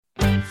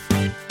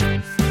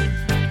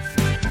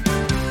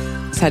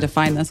had to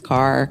find this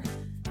car.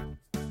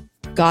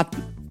 Got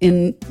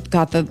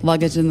the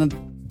luggage in the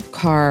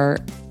car.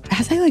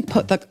 As I like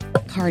put the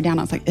car down,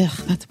 I was like, ugh,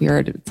 that's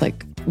weird. It's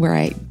like where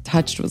I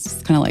touched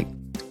was kind of like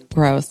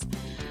gross.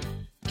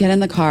 Get in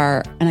the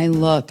car and I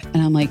look and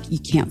I'm like, you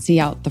can't see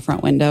out the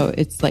front window.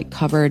 It's like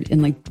covered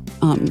in like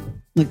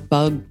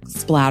bug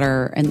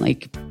splatter and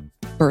like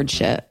bird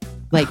shit.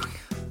 Like,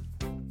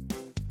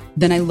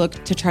 then I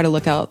look to try to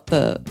look out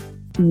the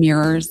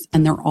mirrors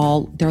and they're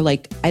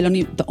like,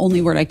 the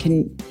only word I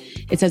can,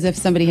 it's as if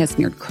somebody has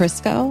smeared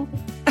Crisco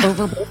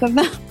over both of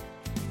them.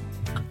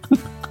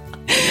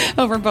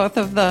 Over both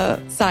of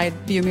the side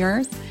view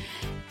mirrors.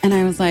 And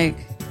I was like,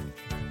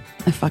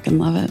 I fucking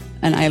love it.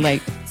 And I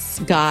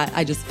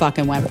just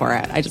fucking went for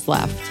it. I just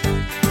left.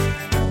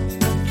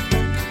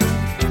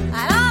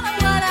 I don't know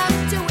what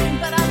I'm doing,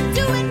 but I'm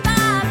doing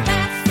my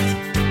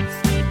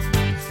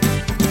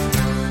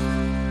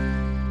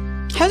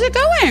best. How's it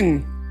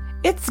going?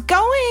 It's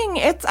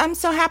going. I'm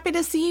so happy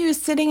to see you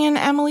sitting in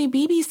Emily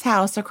Beebe's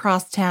house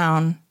across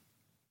town.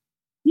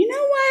 You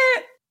know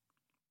what?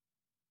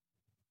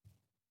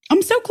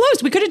 I'm so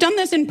close. We could have done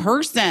this in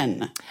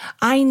person.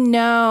 I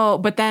know.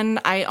 But then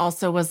I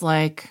also was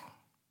like,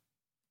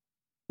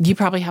 you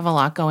probably have a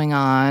lot going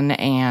on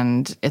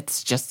and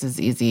it's just as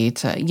easy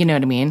to, you know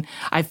what I mean?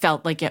 I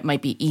felt like it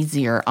might be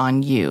easier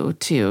on you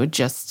to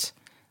just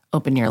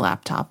open your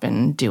laptop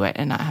and do it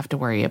and not have to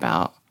worry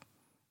about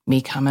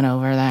me coming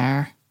over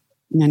there.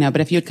 I know,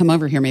 but if you had come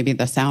over here, maybe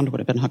the sound would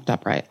have been hooked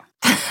up right.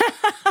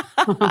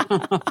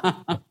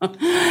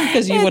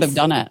 Because you would have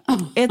done it.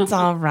 It's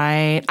all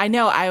right. I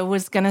know. I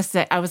was gonna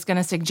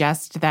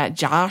suggest that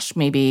Josh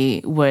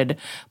maybe would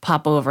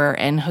pop over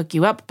and hook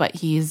you up, but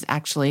he's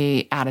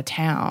actually out of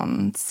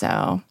town.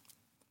 So,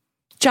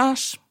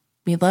 Josh,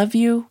 we love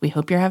you. We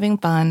hope you're having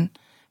fun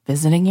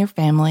visiting your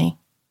family,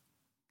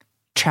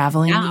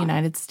 traveling the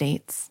United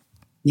States.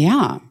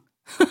 Yeah.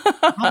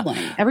 Traveling.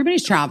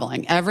 Everybody's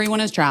traveling.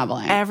 Everyone is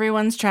traveling.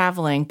 Everyone's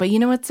traveling. But you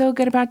know what's so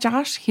good about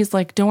Josh? He's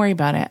like, don't worry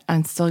about it.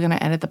 I'm still going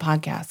to edit the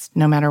podcast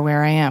no matter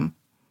where I am.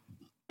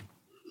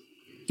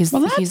 He's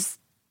tried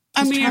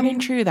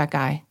and true, that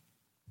guy.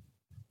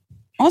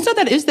 Also,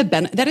 that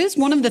is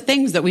one of the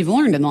things that we've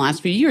learned in the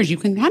last few years. You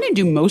can kind of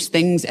do most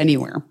things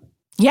anywhere.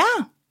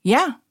 Yeah.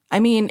 Yeah.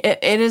 I mean,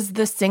 it is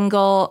the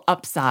single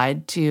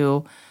upside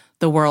to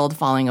the world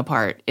falling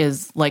apart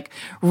is like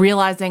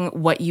realizing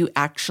what you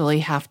actually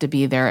have to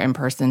be there in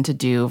person to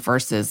do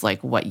versus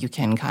like what you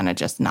can kind of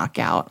just knock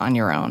out on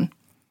your own.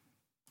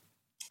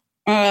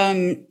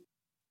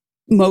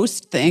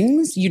 Most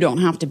things you don't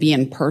have to be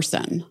in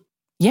person.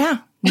 Yeah.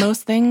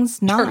 Most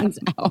things not. Turns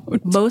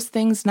out. Most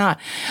things not.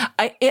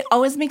 It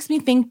always makes me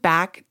think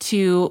back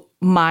to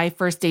my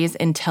first days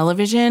in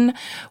television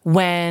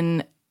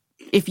when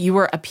if you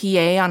were a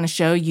PA on a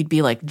show, you'd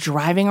be like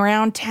driving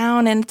around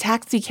town in a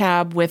taxi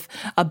cab with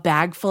a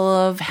bag full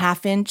of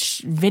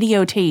 1/2-inch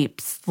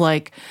videotapes,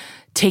 like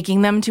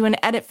taking them to an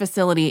edit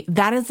facility.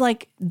 That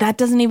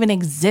doesn't even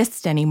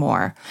exist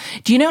anymore.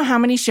 Do you know how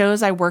many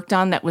shows I worked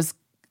on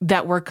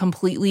that were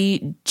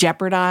completely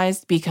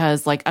jeopardized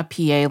because like a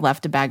PA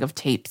left a bag of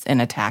tapes in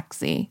a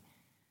taxi?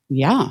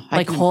 Yeah.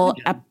 Like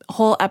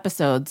whole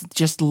episodes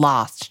just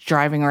lost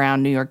driving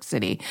around New York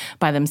City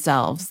by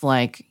themselves,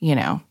 like, you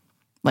know,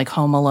 like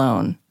Home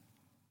Alone.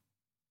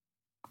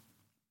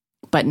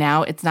 But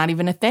now it's not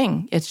even a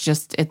thing.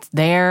 It's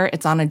there.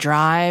 It's on a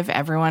drive.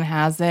 Everyone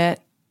has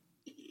it.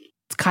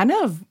 It's kind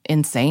of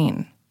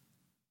insane.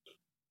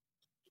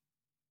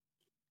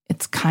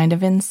 It's kind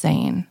of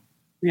insane.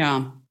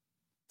 Yeah.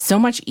 So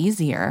much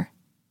easier.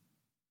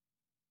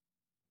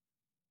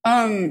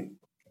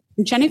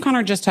 Jenny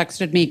Connor just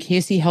texted me,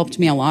 Casey helped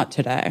me a lot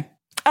today.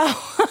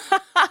 Oh.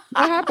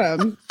 What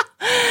happened?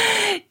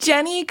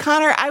 Jenny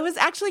Connor, I was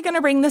actually going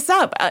to bring this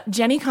up.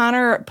 Jenny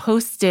Connor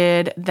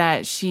posted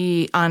that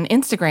on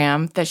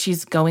Instagram that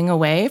she's going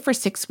away for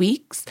 6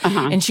 weeks.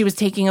 And she was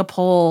taking a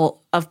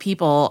poll of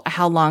people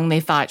how long they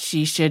thought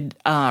she should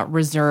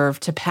reserve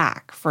to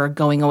pack for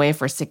going away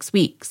for 6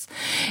 weeks.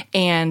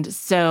 And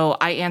so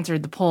I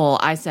answered the poll.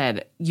 I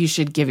said, you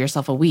should give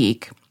yourself a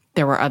week.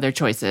 There were other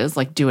choices,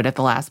 like do it at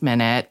the last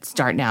minute,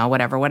 start now,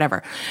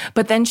 whatever.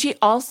 But then she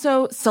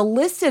also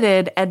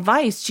solicited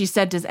advice. She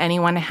said, does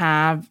anyone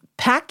have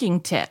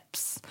packing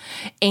tips?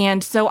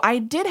 And so I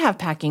did have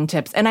packing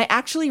tips. And I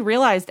actually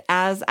realized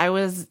as I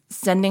was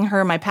sending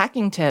her my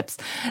packing tips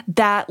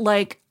that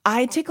like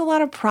I take a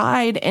lot of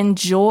pride and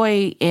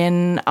joy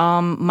in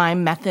my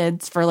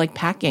methods for like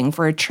packing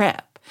for a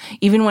trip.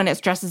 Even when it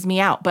stresses me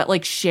out. But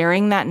like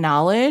sharing that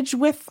knowledge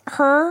with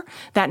her,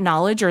 that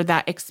knowledge or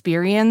that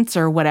experience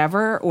or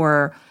whatever,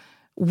 or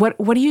what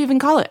do you even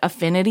call it?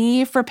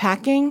 Affinity for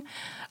packing?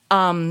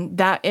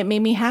 That it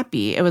made me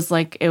happy. It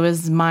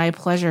was my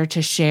pleasure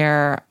to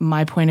share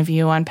my point of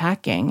view on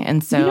packing.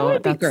 And so you know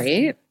what'd be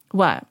great?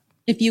 What?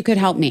 If you could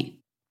help me.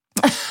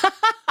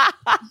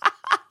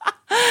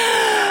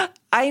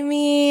 I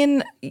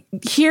mean,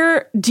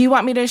 here, do you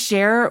want me to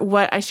share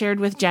what I shared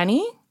with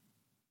Jenny?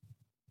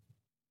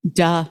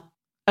 Duh.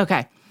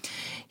 Okay.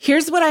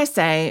 Here's what I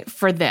say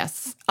for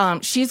this.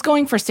 She's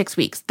going for 6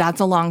 weeks. That's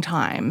a long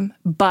time.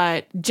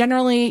 But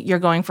generally, you're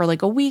going for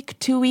like a week,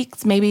 2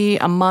 weeks, maybe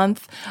a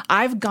month.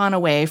 I've gone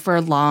away for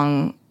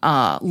long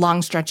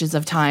stretches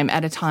of time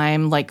at a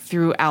time, like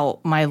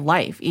throughout my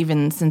life,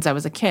 even since I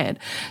was a kid.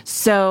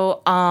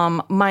 So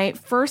my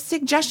first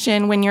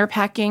suggestion when you're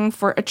packing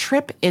for a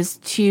trip is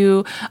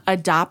to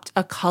adopt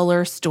a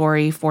color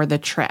story for the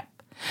trip.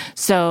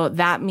 So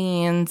that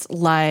means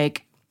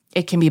like,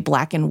 it can be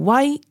black and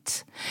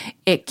white.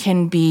 It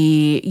can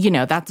be,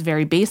 that's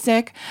very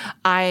basic.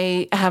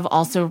 I have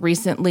also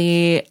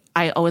recently,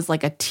 I always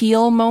like a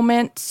teal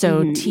moment.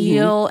 So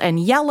teal and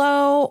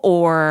yellow,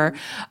 or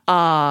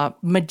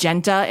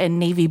magenta and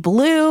navy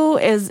blue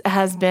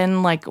has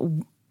been like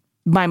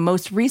my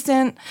most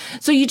recent.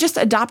 So you just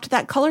adopt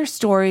that color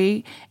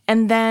story,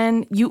 and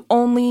then you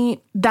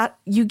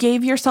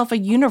gave yourself a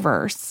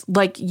universe.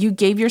 Like you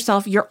gave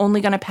yourself, you're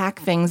only going to pack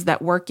things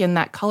that work in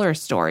that color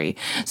story.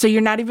 So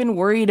you're not even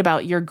worried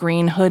about your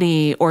green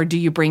hoodie, or do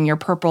you bring your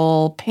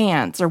purple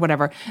pants or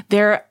whatever.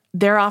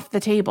 They're off the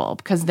table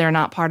because they're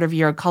not part of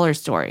your color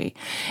story.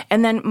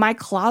 And then my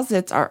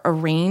closets are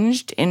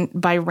arranged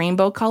by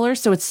rainbow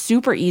colors. So it's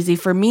super easy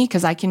for me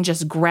because I can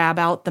just grab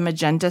out the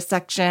magenta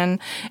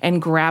section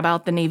and grab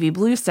out the navy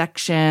blue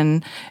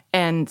section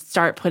and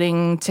start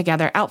putting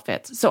together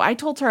outfits. So I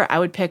told her I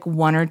would pick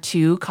 1 or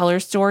 2 color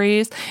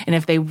stories, and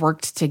if they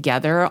worked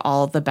together,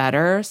 all the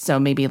better. So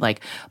maybe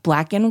like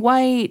black and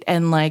white,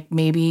 and like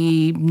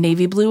maybe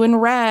navy blue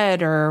and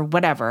red, or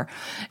whatever.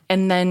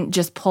 And then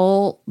just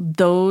pull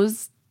those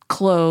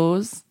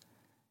clothes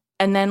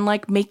and then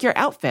like make your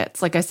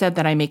outfits. Like I said,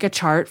 that I make a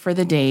chart for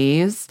the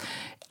days,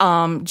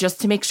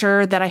 just to make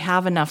sure that I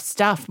have enough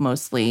stuff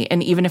mostly.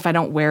 And even if I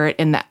don't wear it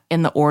in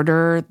the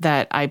order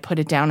that I put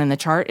it down in the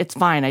chart, it's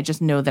fine. I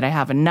just know that I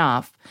have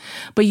enough.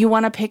 But you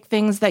want to pick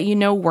things that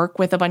work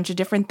with a bunch of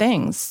different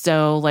things.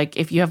 So like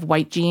if you have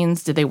white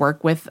jeans, do they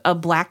work with a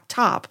black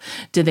top?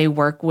 Do they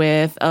work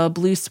with a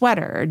blue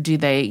sweater? Do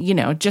they,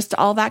 just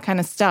all that kind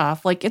of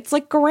stuff. Like it's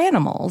like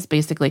Garanimals,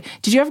 basically.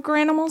 Did you have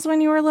Garanimals when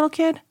you were a little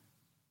kid?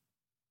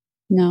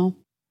 No.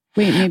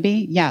 Wait,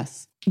 maybe?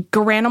 Yes.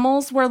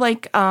 Garanimals were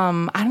like,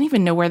 I don't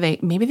even know where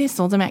maybe they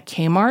sold them at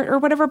Kmart or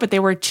whatever, but they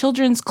were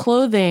children's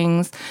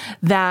clothings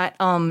that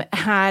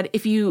had,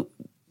 if you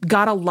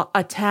got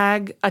a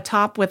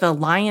top with a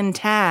lion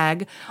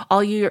tag,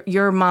 all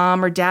your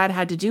mom or dad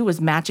had to do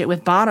was match it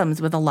with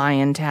bottoms with a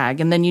lion tag.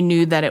 And then you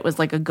knew that it was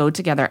like a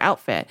go-together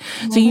outfit.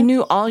 So you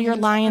knew all your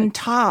lion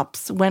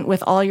tops went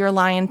with all your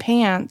lion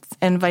pants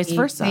and vice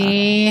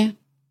versa.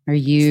 Are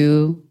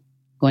you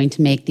going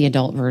to make the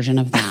adult version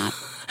of that?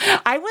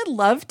 I would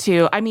love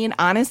to. I mean,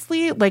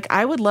 honestly, like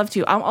I would love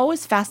to. I'm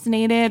always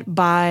fascinated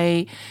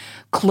by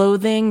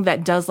clothing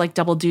that does like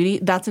double duty.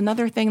 That's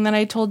another thing that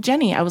I told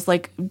Jenny. I was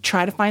like,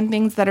 try to find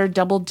things that are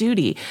double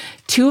duty.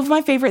 2 of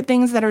my favorite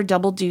things that are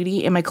double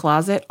duty in my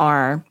closet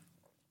are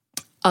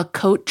a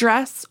coat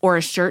dress, or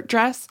a shirt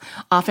dress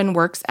often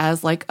works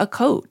as like a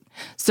coat.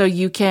 So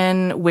you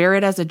can wear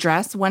it as a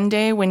dress one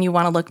day when you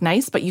want to look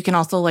nice, but you can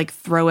also like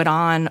throw it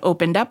on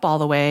opened up all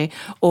the way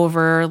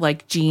over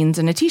like jeans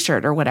and a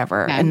t-shirt or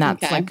whatever. Okay, and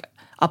that's like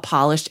a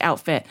polished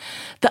outfit.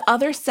 The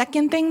other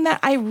second thing that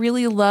I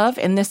really love,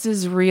 and this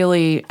is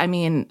really, I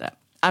mean,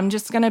 I'm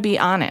just going to be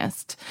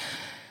honest.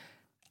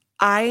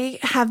 I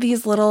have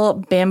these little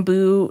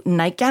bamboo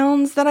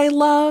nightgowns that I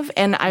love,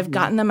 and I've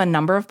gotten them a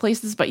number of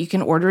places, but you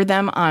can order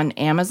them on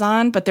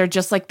Amazon. But they're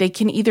just like, they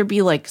can either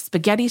be like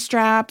spaghetti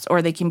straps,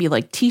 or they can be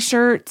like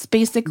t-shirts,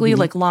 basically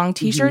like long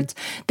t-shirts.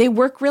 They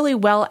work really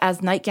well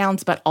as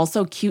nightgowns, but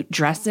also cute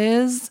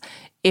dresses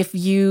if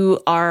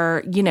you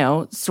are,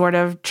 sort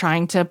of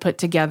trying to put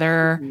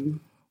together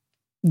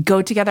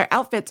go together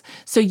outfits.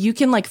 So you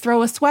can like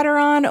throw a sweater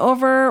on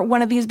over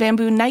one of these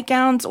bamboo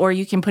nightgowns, or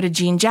you can put a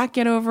jean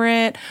jacket over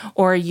it,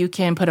 or you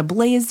can put a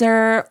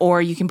blazer,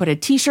 or you can put a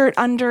t-shirt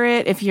under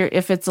it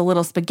if it's a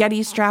little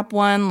spaghetti strap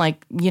one,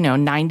 like,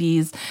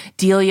 90s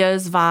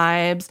Delia's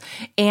vibes.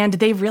 And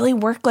they really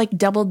work like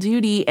double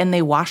duty, and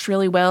they wash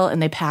really well,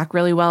 and they pack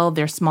really well.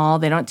 They're small.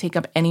 They don't take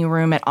up any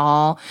room at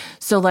all.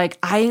 So like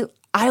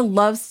I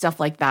love stuff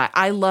like that.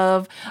 I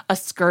love a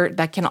skirt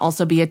that can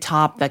also be a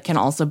top, that can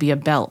also be a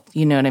belt.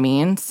 You know what I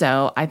mean?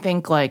 So I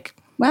think like...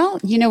 Well,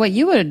 you know what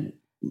you would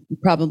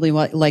probably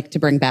like to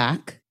bring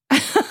back?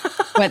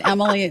 What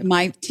Emily,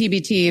 my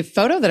TBT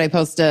photo that I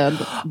posted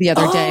the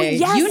other day.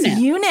 Yes,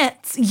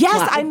 units.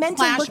 Yes, I meant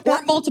to look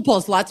or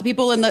multiples. Lots of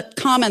people in the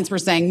comments were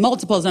saying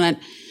multiples in it.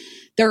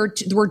 There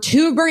were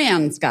 2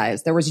 brands,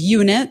 guys. There was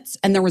units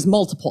and there was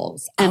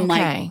multiples. And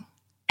like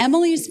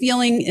Emily's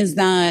feeling is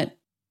that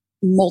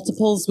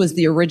multiples was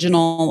the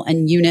original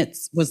and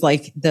units was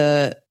like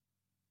the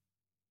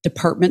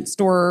department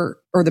store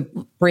or the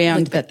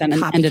brand like that then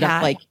ended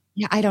up like,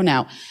 I don't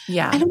know.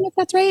 Yeah. I don't know if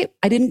that's right.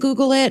 I didn't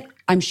Google it.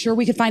 I'm sure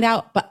we could find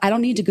out, but I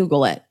don't need to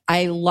Google it.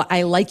 I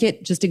like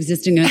it just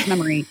existing in its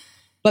memory.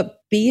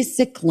 But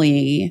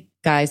basically,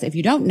 guys, if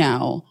you don't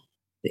know,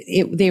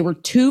 they were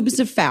tubes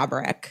of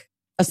fabric,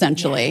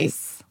 essentially,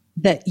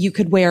 that you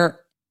could wear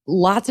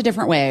lots of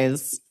different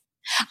ways.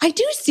 I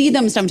do see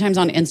them sometimes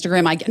on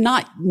Instagram. I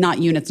not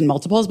units and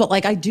multiples, but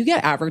like I do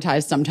get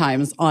advertised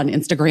sometimes on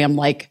Instagram,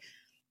 like,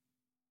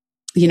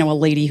 you know, a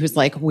lady who's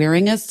like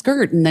wearing a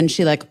skirt and then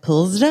she like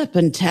pulls it up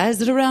and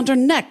ties it around her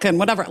neck and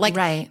whatever. Like,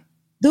 right.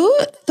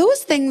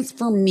 Those things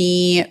for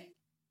me,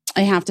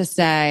 I have to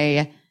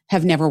say,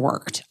 have never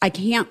worked. I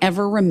can't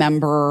ever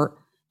remember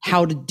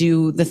how to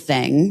do the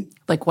thing.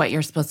 Like what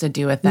you're supposed to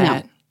do with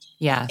that. No.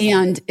 Yes.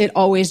 And it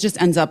always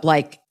just ends up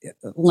like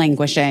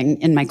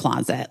languishing in my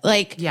closet.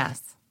 Like, yes.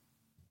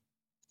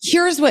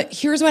 Here's what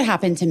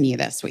happened to me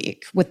this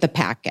week with the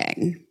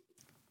packing.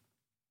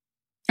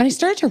 And I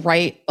started to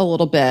write a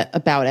little bit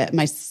about it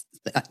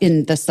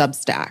in the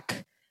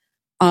Substack.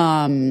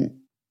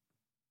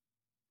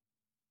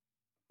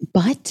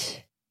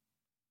 But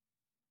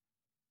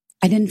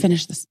I didn't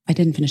finish this. I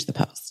didn't finish the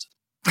post.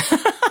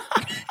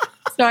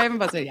 So I haven't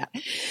posted it yet.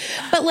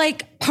 But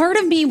like part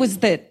of me was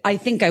that I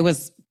think I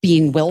was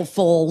being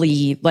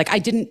willfully, like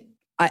I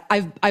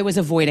was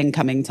avoiding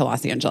coming to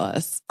Los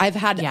Angeles. I've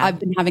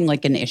been having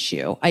like an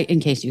issue. In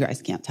case you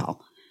guys can't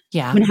tell.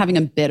 Yeah. I've been having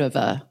a bit of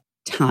a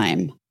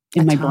time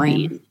in my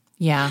brain.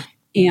 Yeah.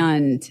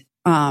 And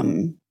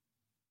I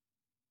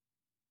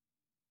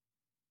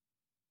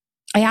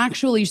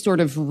actually sort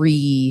of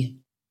reframed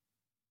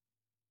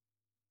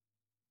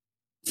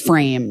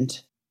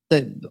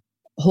the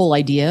whole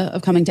idea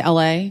of coming to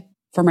LA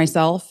for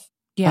myself.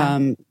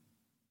 Yeah.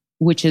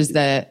 Which is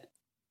that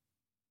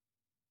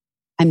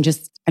I'm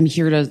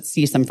here to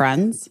see some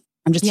friends.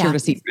 I'm just here to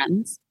see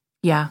friends.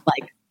 Yeah.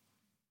 Like,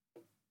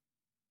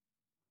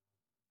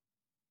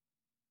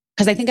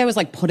 because I think I was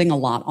like putting a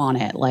lot on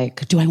it.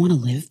 Like, do I want to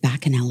live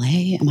back in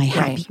LA? Am I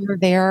happier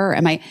there?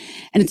 And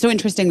it's so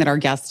interesting that our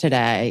guest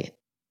today,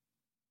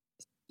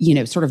 you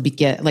know, sort of we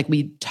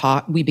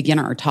begin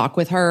our talk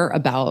with her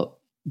about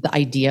the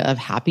idea of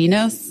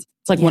happiness.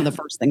 It's like one of the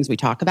first things we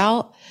talk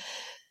about.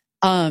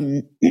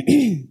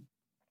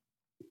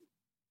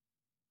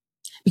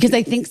 Because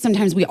I think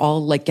sometimes we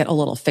all like get a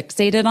little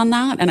fixated on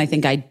that. And I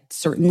think I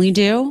certainly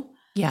do.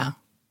 Yeah.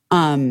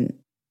 And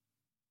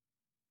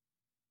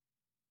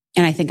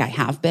I think I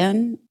have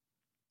been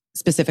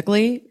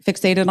specifically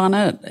fixated on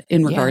it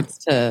in regards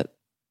to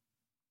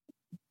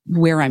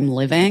where I'm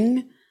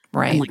living.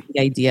 Right. And like the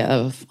idea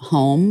of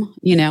home,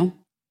 you know?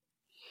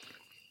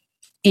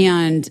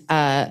 And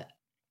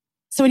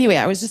so anyway,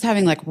 I was just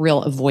having like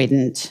real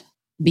avoidant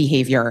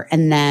behavior.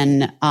 And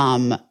then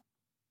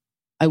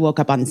I woke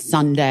up on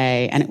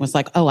Sunday and it was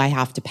like, oh, I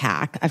have to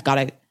pack. I've got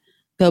to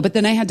go. But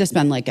then I had to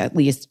spend like at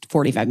least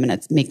 45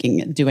 minutes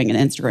doing an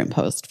Instagram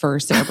post for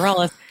Sarah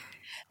Bareilles.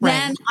 Right.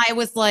 Then I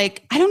was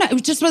like, I don't know.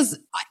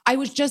 I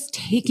was just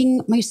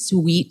taking my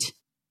sweet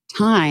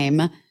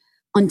time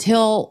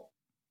until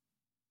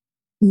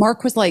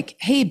Mark was like,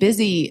 hey,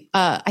 busy.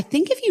 I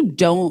think if you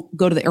don't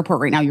go to the airport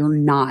right now, you're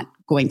not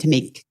going to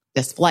make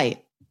this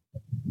flight.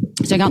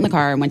 So I got in the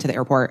car and went to the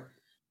airport.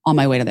 On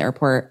my way to the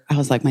airport, I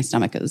was like, my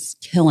stomach is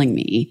killing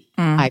me.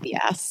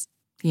 IBS.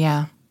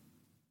 Yeah.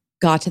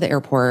 Got to the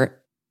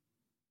airport.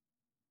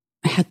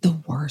 I had the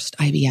worst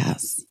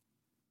IBS.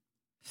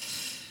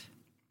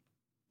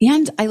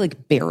 And I like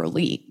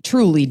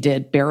truly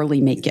did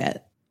barely make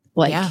it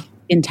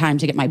in time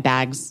to get my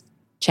bags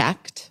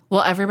checked.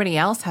 Well, everybody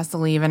else has to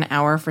leave an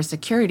hour for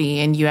security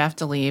and you have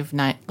to leave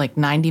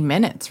 90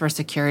 minutes for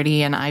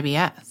security and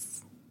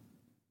IBS.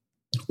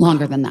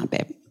 Longer than that,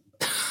 babe.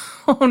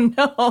 Oh,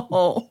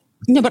 no.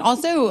 No, but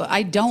also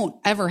I don't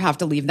ever have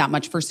to leave that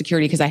much for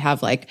security because I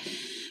have like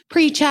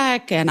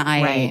pre-check and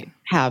I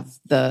have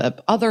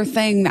the other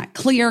thing, that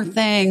clear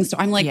thing. So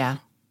I'm like a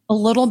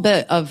little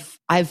bit of,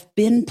 I've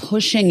been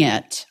pushing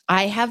it.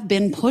 I have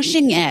been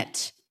pushing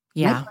it.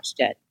 Yeah. I pushed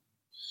it.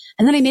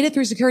 And then I made it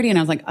through security and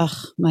I was like,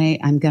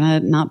 I'm going to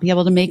not be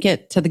able to make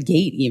it to the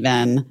gate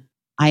even.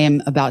 I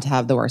am about to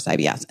have the worst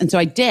IBS. And so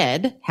I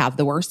did have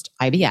the worst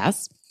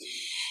IBS.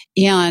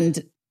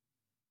 And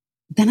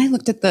then I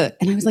looked at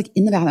and I was like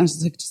in the bathroom. I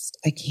was like,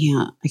 I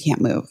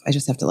can't move. I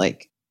just have to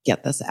like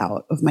get this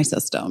out of my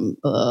system.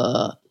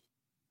 Ugh.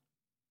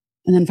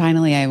 And then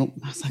finally I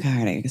was like, all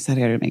right, I guess I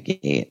got to my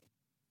gate.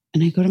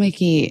 And I go to my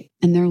gate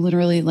and they're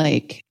literally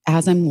like,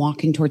 as I'm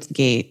walking towards the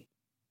gate,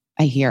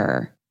 I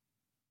hear,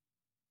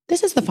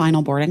 this is the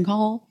final boarding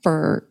call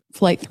for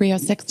flight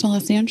 306 to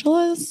Los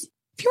Angeles.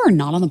 If you are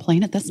not on the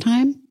plane at this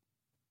time,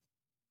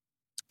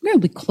 we're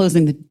going to be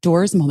closing the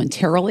doors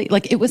momentarily.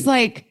 Like it was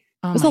like,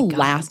 it was the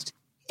last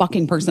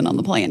fucking person on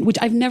the plane, which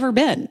I've never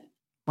been.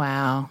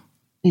 Wow.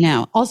 I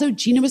know. Also,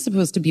 Gina was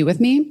supposed to be with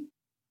me,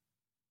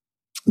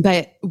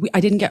 but I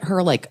didn't get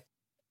her like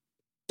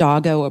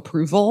doggo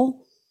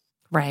approval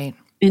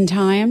in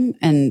time.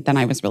 And then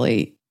I was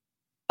really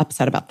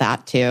upset about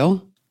that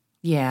too.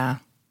 Yeah.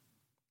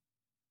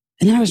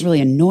 And then I was really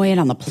annoyed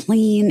on the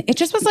plane. It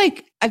just was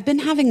like, I've been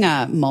having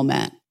a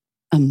moment.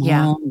 You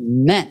don't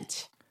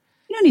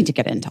need to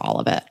get into all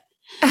of it.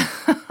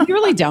 We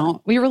really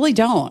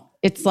don't.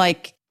 It's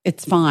like,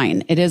 it's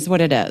fine. It is what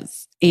it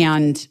is.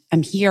 And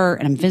I'm here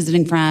and I'm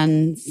visiting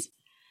friends.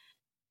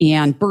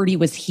 And Birdie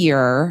was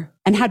here.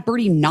 And had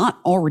Birdie not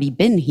already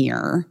been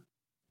here,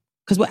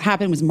 because what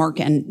happened was Mark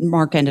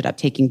ended up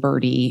taking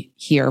Birdie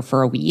here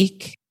for a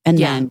week. And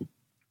then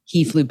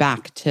he flew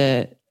back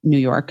to New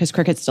York because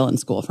Cricket's still in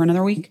school for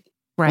another week.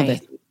 Right.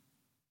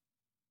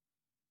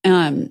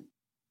 So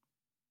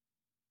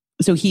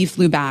he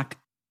flew back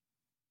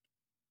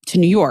to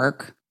New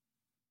York.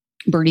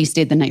 Birdie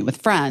stayed the night with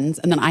friends.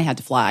 And then I had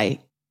to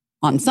fly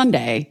on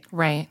Sunday.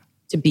 Right.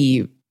 To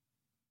be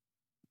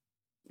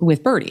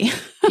with Birdie.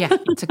 Yeah.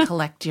 To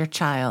collect your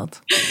child.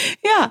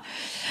 Yeah.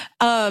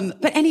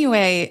 But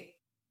anyway,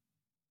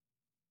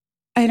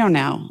 I don't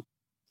know.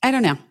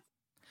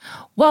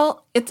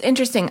 Well, it's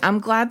interesting. I'm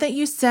glad that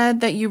you said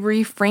that you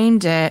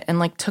reframed it and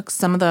like took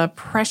some of the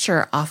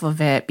pressure off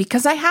of it,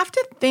 because I have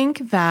to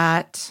think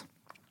that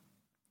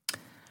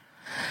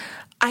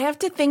I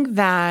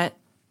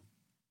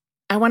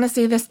want to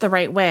say this the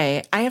right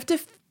way. I have to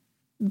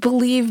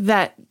believe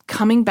that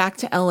coming back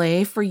to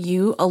LA for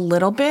you a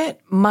little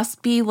bit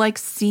must be like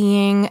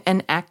seeing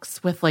an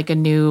ex with like a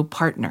new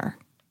partner.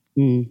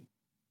 You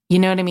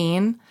know what I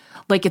mean?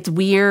 Like it's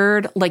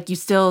weird, like you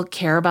still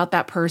care about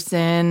that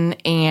person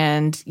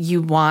and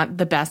you want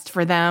the best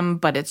for them,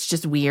 but it's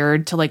just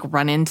weird to like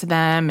run into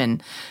them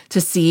and to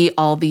see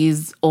all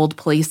these old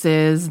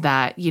places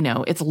that, you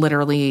know, it's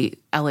literally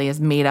LA is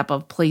made up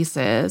of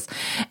places.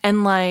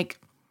 And like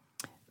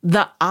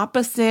the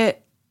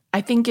opposite,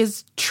 I think,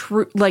 is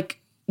true. Like,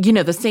 you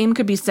know, the same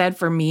could be said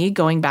for me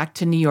going back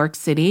to New York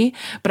City.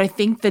 But I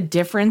think the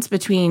difference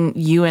between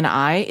you and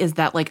I is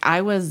that, like,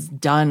 I was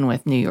done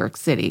with New York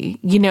City.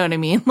 You know what I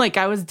mean? Like,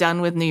 I was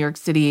done with New York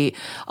City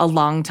a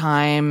long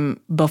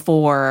time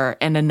before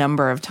and a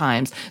number of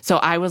times. So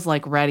I was,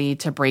 like, ready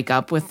to break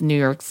up with New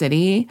York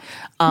City.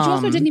 But you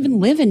also didn't even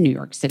live in New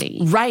York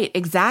City. Right.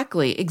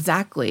 Exactly.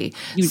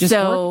 You just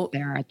worked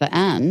there at the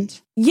end.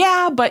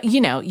 Yeah, but you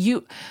know,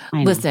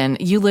 listen,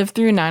 you lived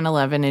through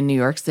 9/11 in New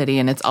York City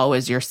and it's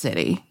always your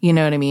city. You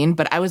know what I mean?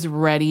 But I was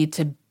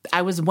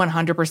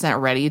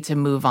 100% ready to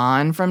move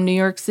on from New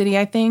York City,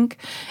 I think.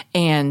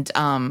 And,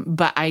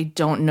 but I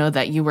don't know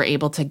that you were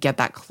able to get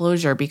that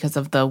closure because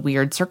of the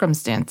weird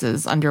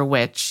circumstances under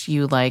which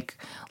you like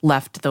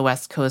left the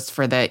West Coast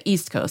for the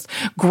East Coast.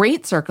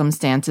 Great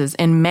circumstances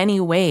in many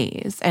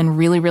ways and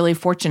really, really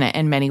fortunate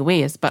in many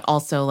ways. But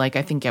also like,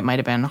 I think it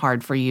might've been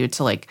hard for you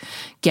to like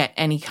get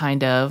any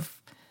kind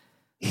of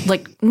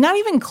like, not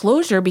even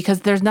closure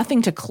because there's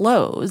nothing to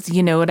close.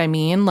 You know what I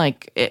mean?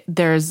 Like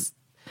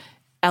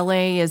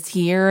LA is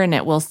here and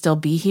it will still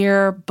be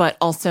here, but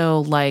also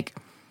like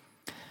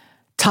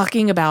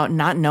talking about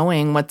not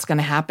knowing what's going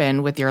to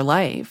happen with your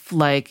life.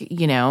 Like,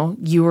 you know,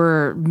 you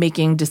were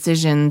making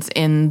decisions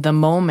in the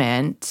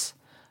moment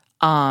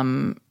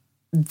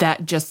that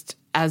just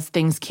as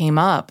things came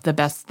up, the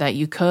best that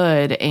you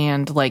could.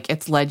 And like,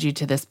 it's led you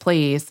to this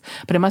place,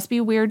 but it must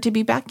be weird to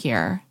be back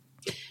here.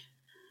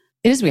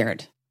 It is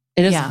weird.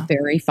 It is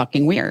very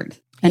fucking weird.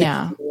 And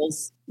it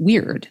feels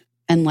weird.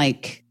 And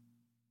like,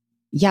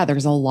 yeah,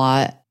 there's a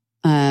lot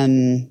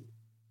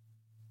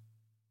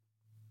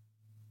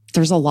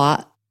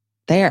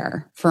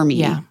there for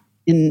me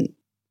in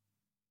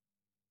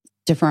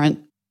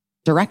different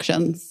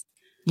directions.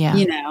 Yeah.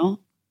 You know?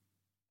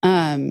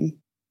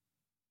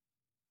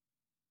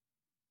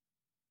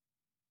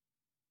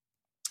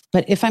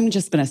 But if I'm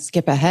just going to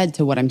skip ahead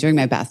to what I'm doing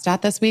my best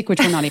at this week,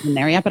 which we're not even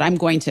there yet, but I'm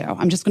going to.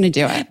 I'm just going to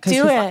do it.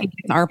 Do it.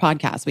 It's our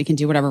podcast. We can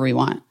do whatever we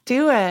want.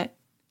 Do it.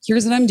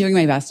 Here's what I'm doing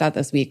my best at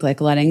this week, like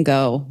letting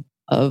go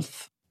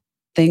of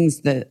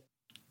things that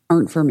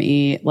aren't for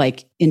me,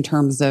 like in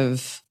terms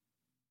of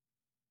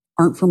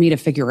aren't for me to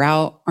figure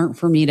out, aren't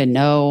for me to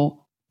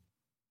know,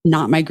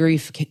 not my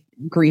grief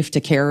to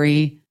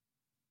carry,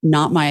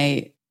 not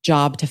my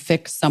job to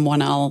fix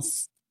someone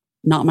else,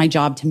 not my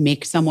job to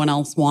make someone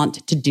else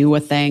want to do a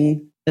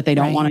thing that they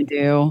don't want to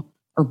do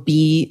or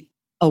be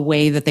a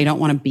way that they don't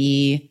want to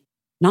be.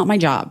 Not my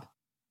job,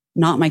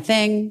 not my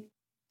thing.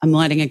 I'm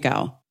letting it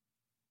go.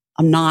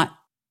 I'm not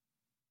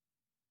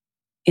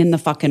in the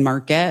fucking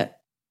market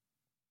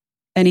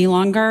any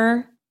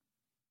longer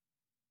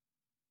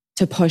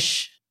to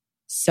push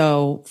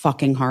so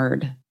fucking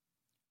hard.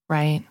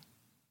 Right.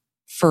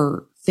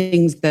 For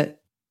things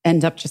that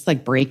end up just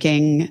like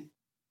breaking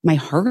my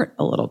heart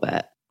a little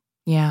bit.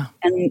 Yeah.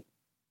 And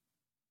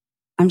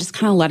I'm just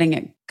kind of letting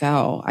it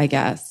go, I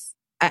guess.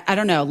 I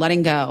don't know,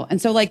 letting go.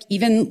 And so like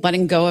even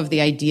letting go of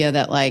the idea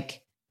that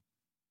like,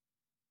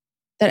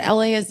 that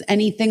LA is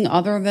anything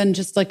other than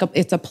just like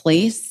it's a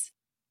place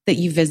that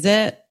you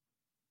visit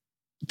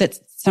that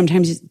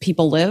sometimes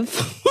people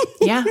live.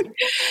 Yeah.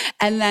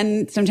 And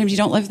then sometimes you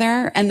don't live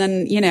there. And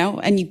then, you know,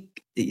 and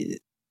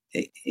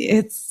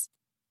it's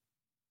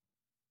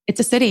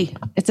a city.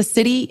 It's a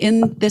city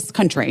in this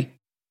country.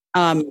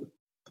 And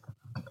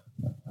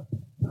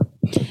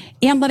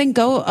letting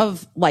go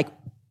of like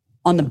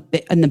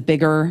in the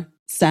bigger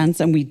sense.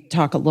 And we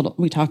talk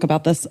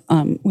about this,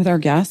 with our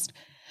guest,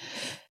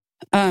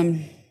 that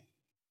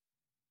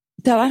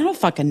I don't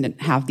fucking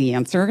have the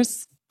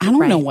answers. I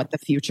don't know what the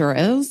future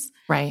is.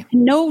 Right.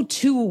 No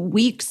 2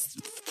 weeks,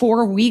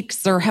 4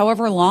 weeks, or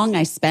however long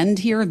I spend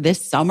here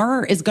this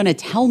summer is going to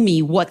tell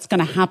me what's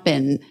going to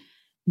happen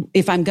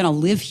if I'm going to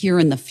live here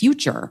in the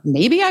future.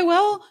 Maybe I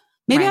will.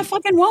 Maybe I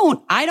fucking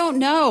won't. I don't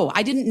know.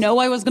 I didn't know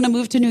I was going to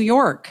move to New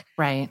York.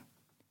 Right.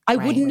 I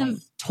wouldn't have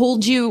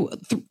told you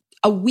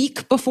a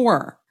week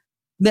before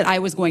that I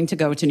was going to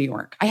go to New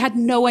York. I had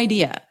no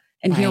idea.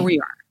 And here we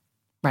are.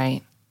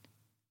 Right.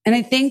 And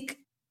I think,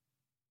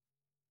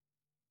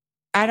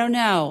 I don't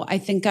know. I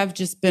think I've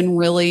just been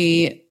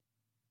really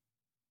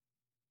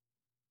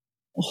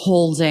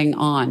holding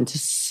on to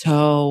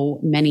so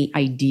many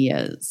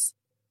ideas.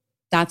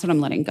 That's what I'm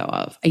letting go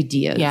of.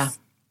 Ideas. Yeah.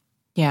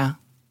 Yeah.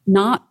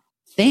 Not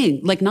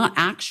not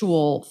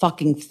actual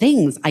fucking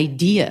things.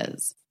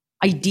 Ideas.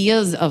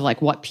 Ideas of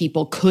like what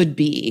people could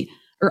be,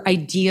 or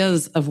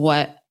ideas of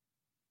what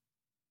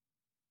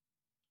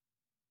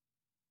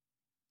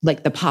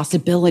like the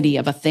possibility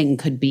of a thing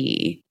could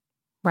be.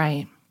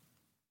 Right.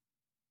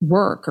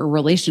 Work or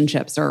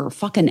relationships or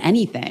fucking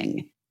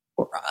anything,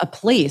 or a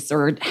place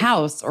or a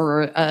house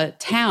or a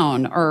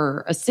town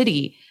or a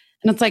city.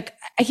 And it's like,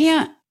 I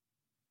can't,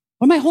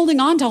 what am I holding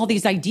on to all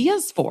these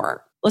ideas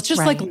for? Let's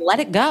just like let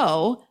it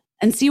go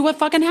and see what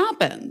fucking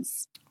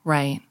happens.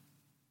 Right.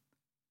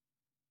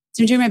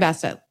 So I'm doing my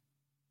best at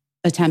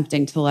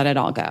attempting to let it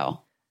all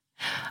go.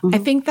 I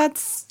think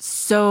that's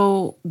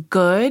so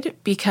good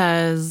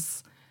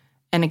because,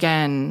 and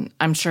again,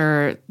 I'm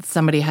sure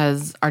somebody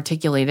has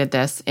articulated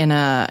this in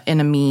a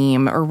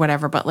meme or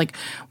whatever, but like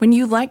when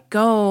you let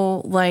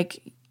go,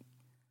 like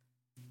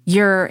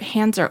your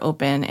hands are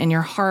open and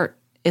your heart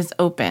is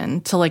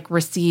open to like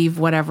receive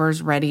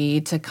whatever's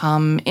ready to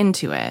come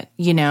into it,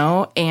 you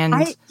know? And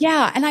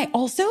and I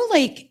also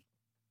like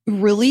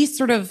really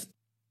sort of,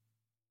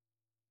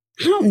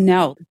 I don't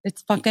know.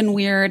 It's fucking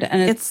weird.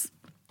 And it's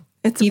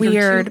either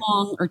weird. Too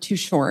long or too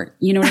short.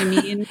 You know what I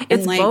mean?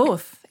 It's like,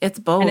 both. It's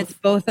both. And it's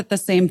both at the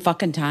same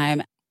fucking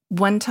time.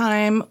 One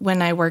time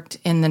when I worked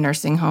in the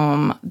nursing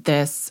home,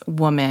 this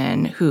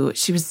woman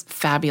she was a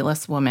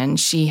fabulous woman.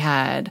 She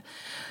had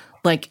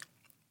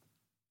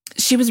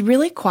she was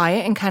really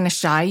quiet and kind of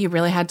shy. You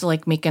really had to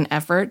like make an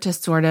effort to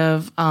sort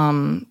of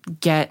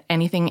get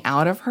anything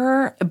out of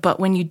her. But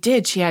when you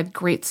did, she had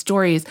great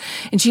stories.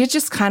 And she had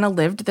just kind of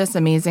lived this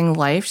amazing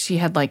life. She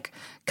had like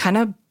kind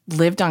of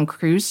lived on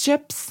cruise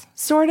ships,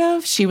 sort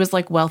of. She was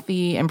like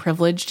wealthy and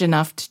privileged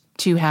enough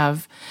to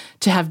have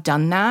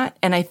done that.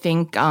 And I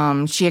think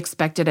she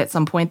expected at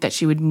some point that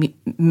she would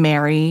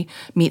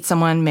meet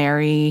someone,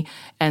 marry,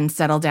 and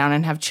settle down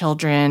and have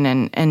children.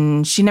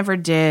 And she never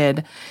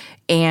did.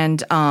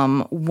 And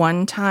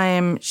one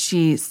time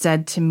she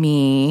said to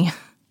me,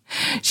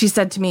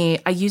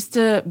 I used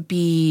to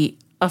be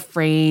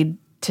afraid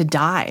to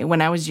die.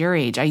 When I was your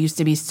age, I used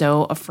to be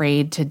so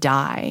afraid to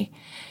die.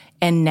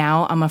 And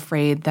now I'm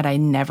afraid that I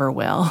never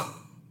will.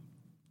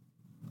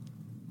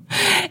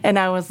 And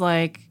I was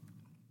like,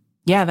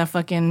 yeah, that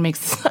fucking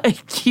makes a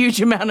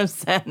huge amount of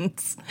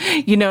sense.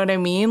 You know what I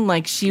mean?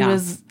 Like she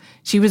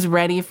was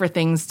ready for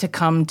things to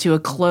come to a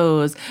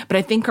close. But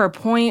I think her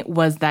point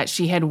was that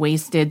she had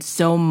wasted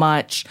so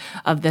much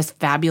of this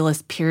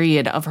fabulous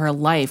period of her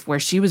life where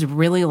she was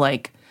really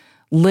like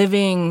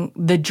living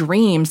the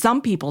dream,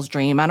 some people's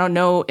dream. I don't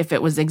know if it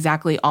was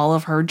exactly all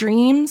of her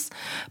dreams,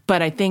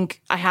 but I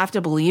think I have to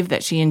believe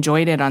that she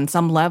enjoyed it on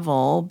some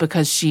level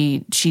because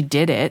she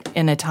did it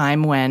in a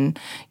time when,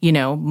 you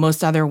know,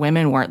 most other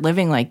women weren't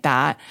living like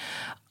that.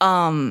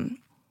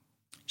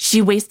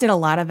 She wasted a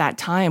lot of that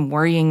time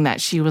worrying that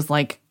she was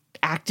like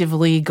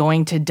actively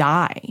going to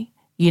die,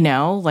 you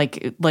know,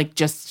 like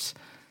just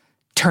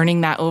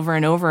turning that over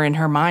and over in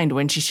her mind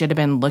when she should have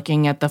been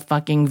looking at the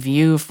fucking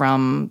view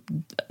from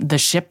the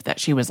ship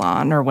that she was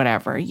on or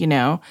whatever, you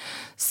know?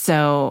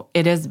 So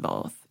it is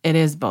both. It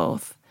is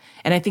both.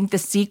 And I think the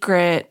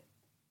secret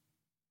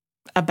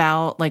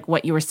about like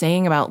what you were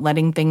saying about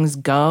letting things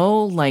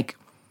go, like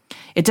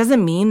it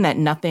doesn't mean that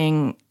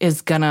nothing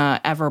is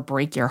gonna ever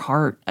break your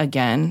heart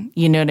again.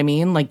 You know what I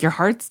mean? Like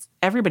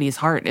everybody's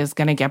heart is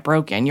gonna get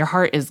broken. Your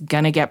heart is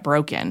gonna get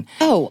broken.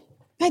 Oh,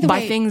 by the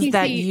way, things Casey,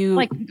 that you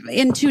like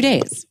in 2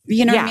 days,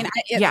 you know what I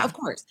mean? Of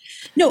course.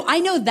 No, I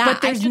know that.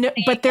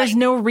 But there's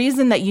no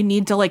reason that you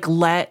need to like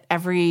let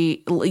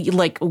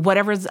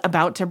whatever's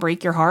about to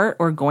break your heart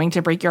or going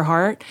to break your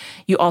heart.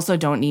 You also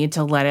don't need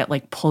to let it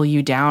like pull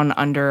you down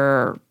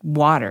under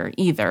water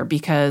either,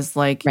 because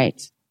like,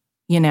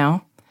 you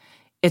know,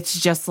 it's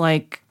just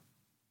like,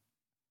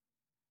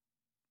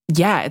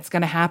 yeah, it's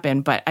going to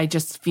happen. But I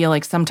just feel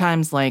like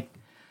sometimes like,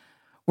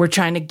 we're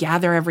trying to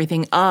gather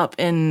everything up,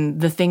 and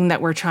the thing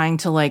that we're trying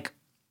to like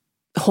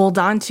hold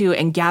on to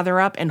and gather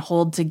up and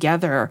hold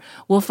together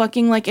will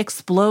fucking like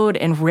explode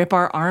and rip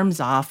our arms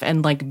off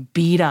and like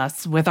beat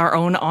us with our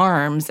own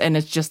arms. And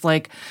it's just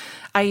like,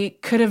 I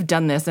could have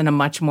done this in a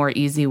much more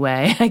easy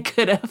way. I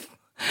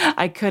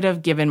could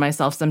have given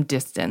myself some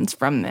distance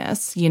from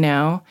this, you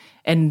know?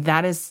 And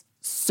that is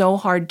so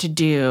hard to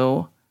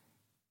do.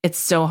 It's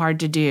so hard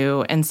to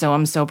do. And so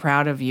I'm so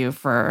proud of you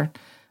for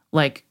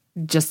like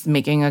just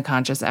making a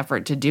conscious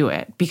effort to do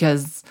it,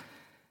 because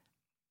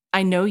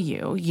I know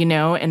you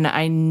know, and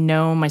I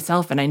know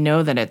myself, and I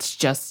know that it's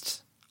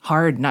just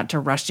hard not to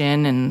rush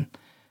in and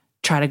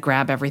try to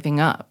grab everything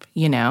up,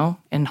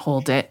 and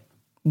hold it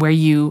where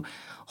you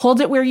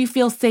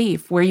feel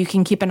safe, where you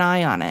can keep an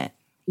eye on it,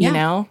 you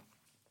know?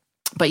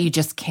 But you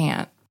just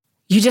can't.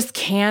 You just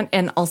can't.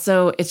 And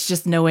also, it's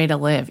just no way to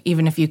live.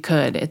 Even if you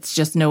could, it's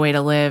just no way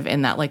to live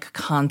in that like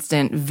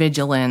constant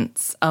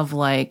vigilance of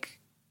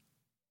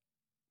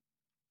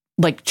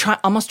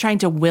almost trying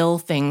to will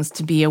things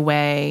to be a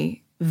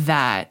way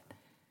that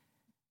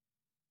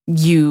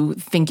you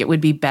think it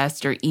would be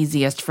best or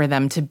easiest for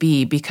them to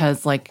be,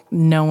 because like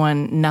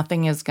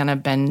nothing is going to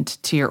bend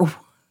to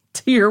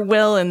your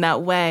will in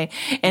that way.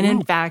 And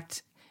in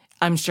fact,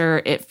 I'm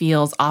sure it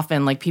feels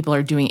often like people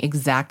are doing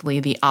exactly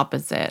the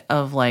opposite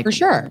of like for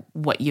sure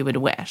what you would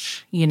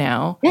wish,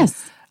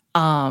 Yes.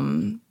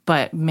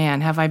 But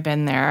man, have I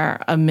been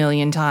there a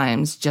million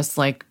times, just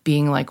like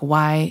being like,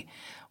 why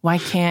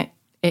can't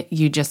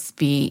you just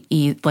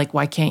be like,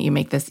 why can't you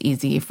make this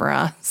easy for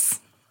us?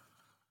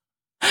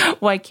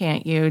 Why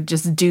can't you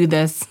just do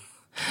this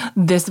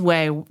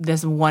way,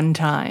 this one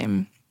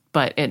time?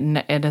 But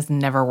it has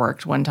never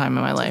worked one time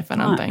in my life, I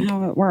don't think. That's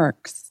not how it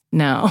works.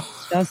 No.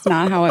 That's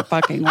not how it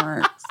fucking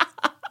works.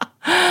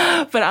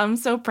 But I'm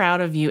so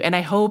proud of you. And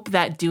I hope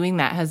that doing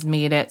that has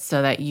made it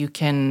so that you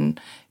can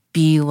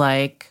be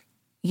like,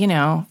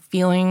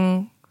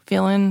 feeling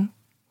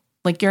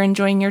like you're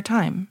enjoying your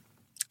time.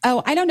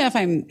 Oh, I don't know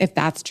if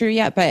that's true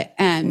yet, but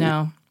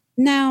no,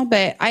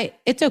 but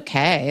it's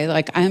okay.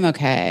 Like I'm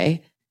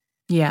okay.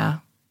 Yeah.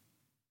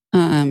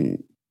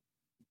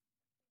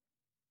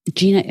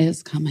 Gina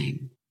is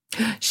coming.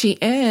 She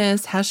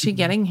is. How's she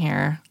getting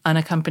here?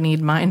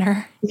 Unaccompanied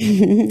minor?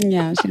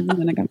 Yeah, she's an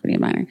unaccompanied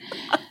minor.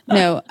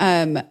 No,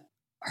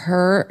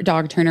 her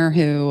dog trainer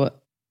who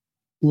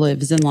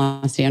lives in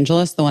Los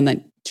Angeles, the one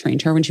that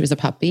trained her when she was a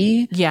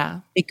puppy,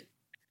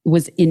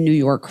 was in New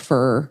York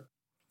for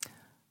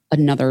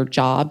another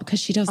job because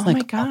she does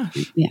my gosh.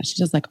 She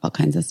does like all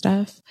kinds of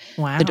stuff.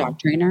 Wow. The dog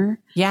trainer.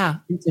 Yeah.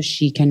 And so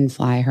she can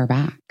fly her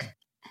back.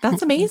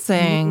 That's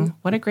amazing.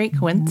 What a great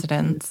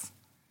coincidence.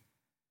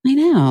 I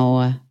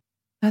know.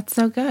 That's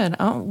so good.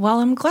 Oh, well,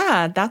 I'm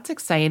glad. That's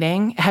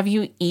exciting. Have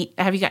you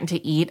gotten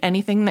to eat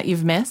anything that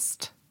you've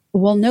missed?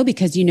 Well, no,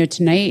 because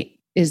tonight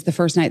is the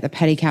first night that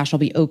Petty Cash will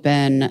be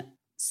open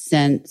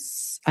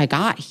since I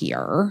got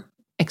here.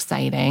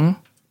 Exciting.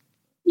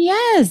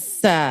 Yes,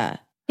 it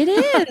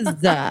is.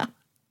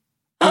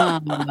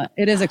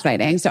 It is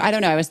exciting. So I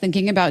don't know. I was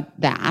thinking about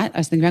that. I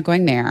was thinking about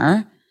going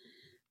there.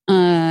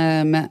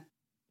 I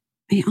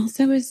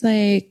also was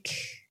like,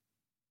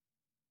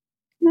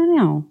 I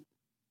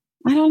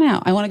don't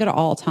know. I want to go to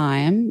All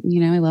Time.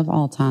 I love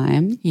All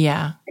Time.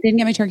 Yeah. I didn't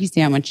get my turkey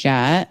sandwich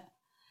yet.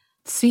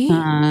 See?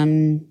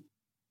 So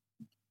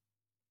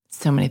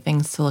many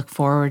things to look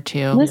forward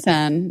to.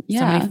 Listen, yeah.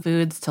 So many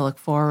foods to look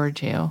forward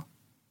to.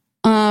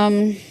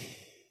 I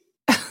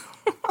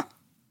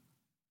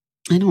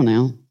don't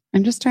know.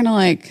 I'm just trying to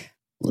I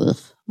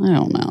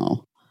don't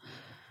know.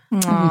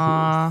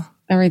 Aww.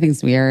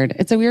 Everything's weird.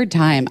 It's a weird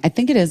time. I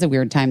think it is a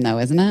weird time though,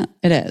 isn't it?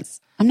 It is.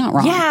 I'm not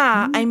wrong.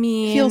 Yeah. I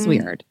mean. It feels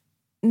weird.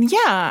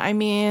 Yeah. I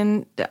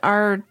mean,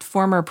 our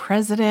former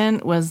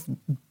president was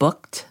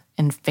booked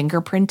and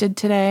fingerprinted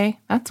today.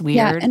 That's weird.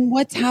 Yeah. And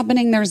what's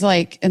happening? There's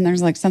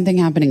something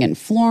happening in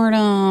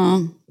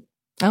Florida.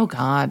 Oh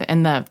God.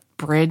 And the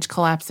bridge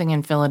collapsing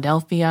in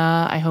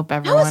Philadelphia. I hope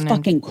everyone. That was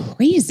fucking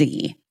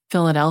crazy.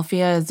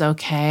 Philadelphia is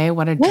okay.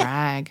 What a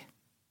drag.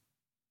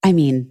 I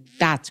mean,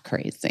 that's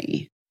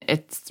crazy.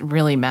 It's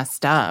really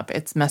messed up.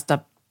 It's messed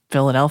up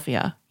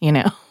Philadelphia,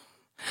 Yeah,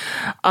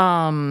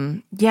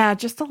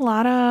 just a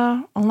lot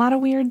of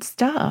weird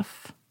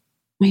stuff.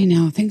 I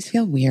know. Things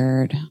feel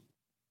weird.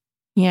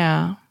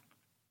 Yeah.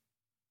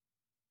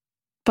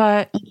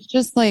 But let's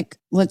just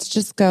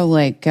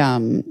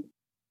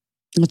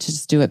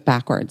do it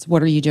backwards.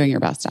 What are you doing your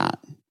best at?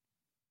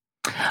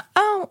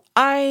 Oh,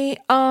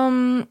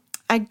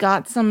 I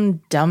got some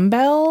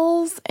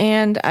dumbbells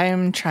and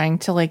I'm trying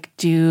to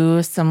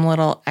do some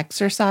little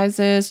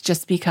exercises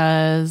just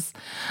because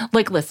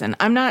listen,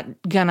 I'm not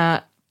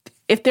gonna,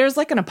 if there's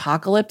an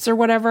apocalypse or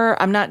whatever,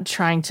 I'm not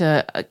trying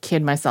to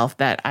kid myself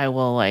that I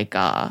will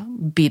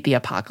beat the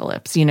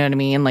apocalypse. You know what I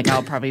mean?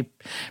 I'll probably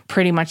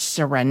pretty much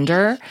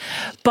surrender.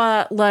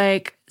 But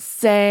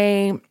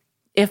say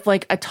if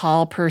a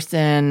tall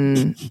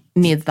person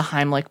needs the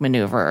Heimlich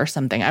maneuver or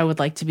something, I would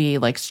like to be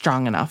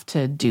strong enough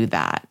to do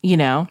that,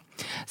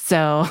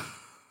 So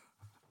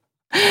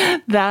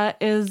that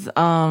is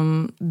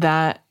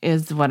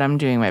what I'm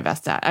doing my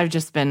best at. I've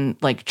just been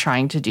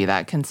trying to do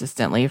that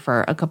consistently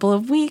for a couple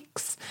of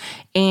weeks.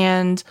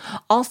 And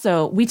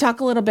also we talk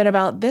a little bit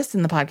about this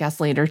in the podcast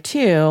later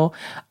too.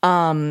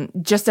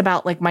 Just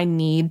about my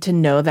need to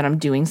know that I'm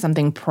doing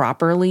something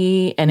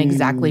properly and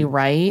exactly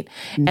right.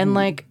 Mm-hmm.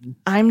 And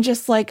I'm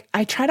just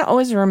I try to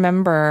always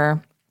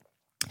remember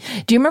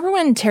Do you remember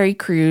when Terry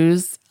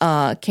Crews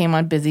came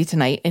on Busy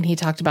Tonight and he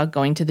talked about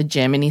going to the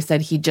gym and he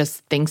said he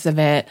just thinks of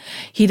it.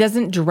 He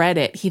doesn't dread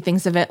it. He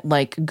thinks of it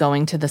like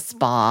going to the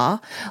spa.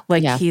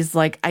 Like he's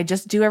like, I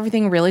just do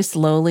everything really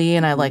slowly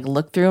and I like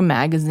look through a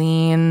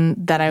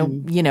magazine that I,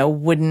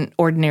 wouldn't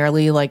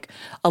ordinarily like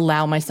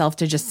allow myself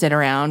to just sit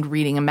around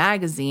reading a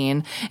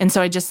magazine. And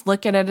so I just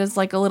look at it as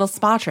like a little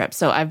spa trip.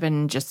 So I've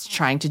been just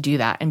trying to do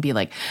that and be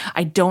like,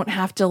 I don't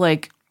have to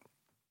like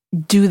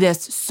do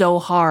this so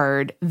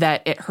hard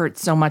that it hurts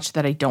so much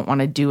that I don't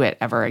want to do it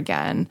ever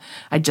again.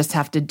 I just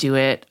have to do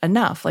it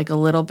enough, like a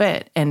little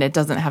bit, and it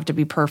doesn't have to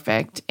be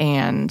perfect.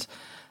 And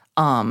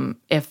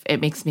if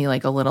it makes me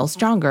like a little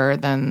stronger,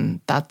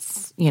 then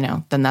that's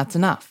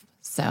enough.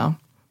 So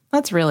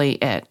that's really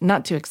it.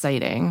 Not too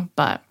exciting,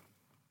 but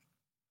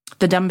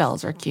the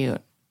dumbbells are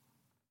cute.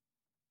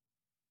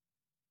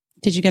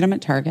 Did you get them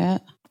at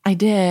Target? I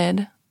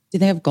did. Do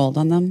they have gold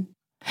on them?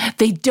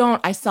 They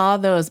don't. I saw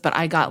those, but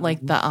I got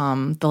like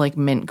the like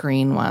mint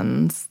green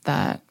ones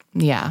that,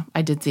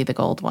 I did see the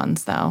gold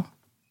ones though.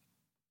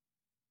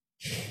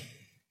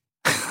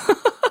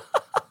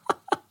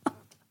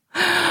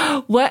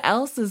 What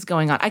else is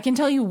going on? I can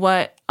tell you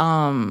what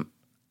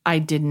I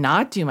did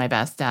not do my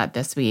best at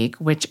this week,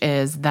 which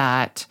is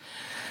that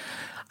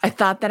I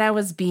thought that I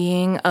was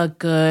being a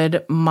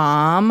good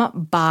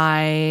mom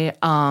by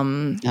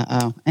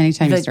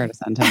Anytime you start a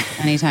sentence,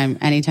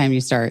 anytime you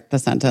start the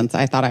sentence,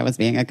 I thought I was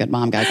being a good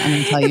mom, guys. I'm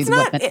going to tell you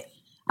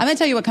I'm going to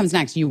tell you what comes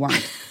next. You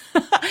weren't.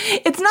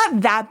 It's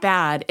not that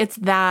bad. It's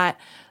that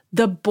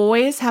the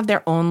boys have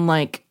their own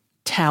like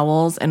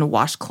towels and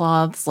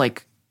washcloths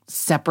like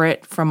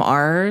separate from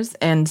ours.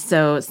 And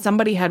so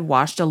somebody had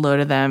washed a load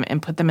of them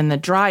and put them in the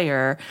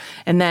dryer.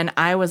 And then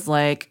I was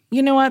like,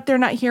 you know what? They're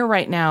not here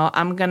right now.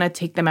 I'm going to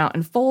take them out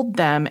and fold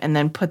them and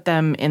then put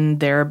them in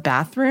their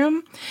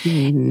bathroom.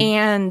 Mm-hmm.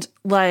 And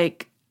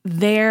like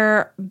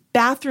their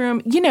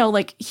bathroom,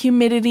 like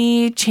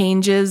humidity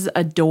changes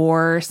a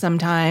door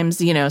sometimes,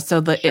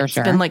 so it's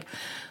been like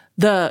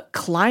the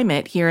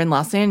climate here in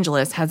Los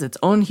Angeles has its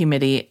own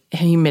humidity,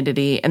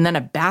 and then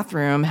a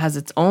bathroom has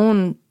its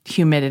own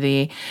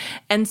humidity.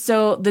 And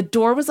so the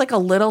door was like a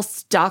little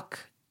stuck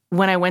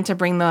when I went to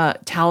bring the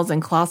towels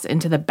and cloths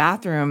into the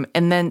bathroom.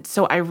 And then,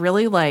 so I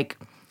really like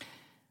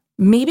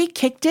maybe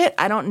kicked it.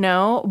 I don't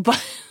know,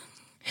 but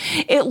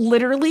it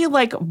literally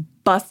like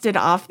busted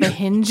off the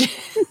hinges.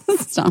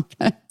 Stop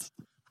it.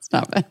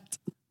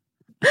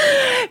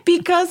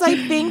 Because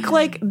I think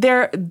like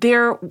there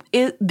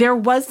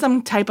was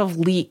some type of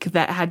leak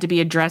that had to be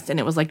addressed, and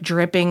it was like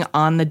dripping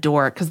on the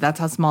door because that's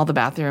how small the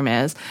bathroom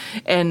is.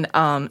 And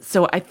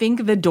so I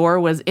think the door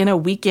was in a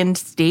weakened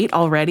state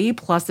already,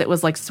 plus it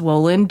was like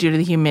swollen due to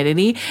the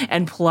humidity,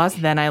 and plus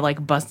then I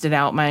like busted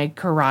out my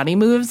karate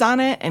moves on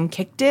it and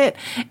kicked it.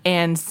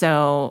 And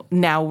so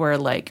now we're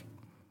like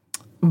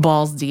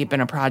balls deep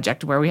in a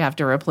project where we have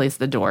to replace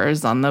the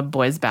doors on the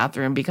boys'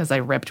 bathroom because I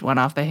ripped one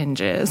off the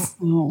hinges.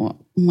 Oh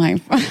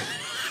my!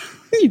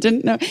 You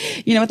didn't know?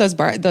 You know what that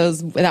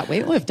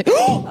weightlifting?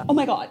 Oh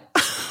my God!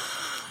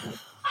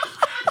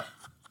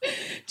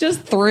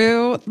 Just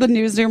threw the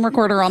new Zoom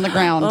recorder on the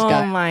ground. Oh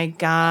guys. My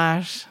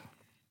gosh!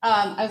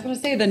 I was going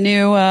to say the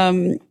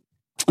new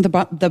the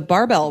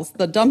barbells,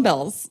 the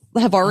dumbbells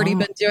have already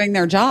been doing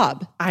their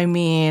job. I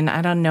mean,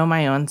 I don't know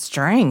my own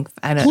strength.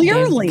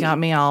 Clearly got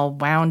me all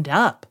wound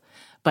up.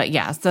 But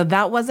yeah, so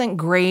that wasn't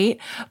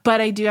great.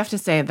 But I do have to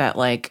say that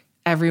like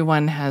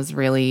everyone has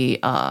really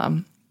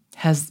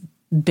has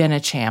been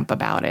a champ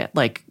about it.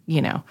 Like,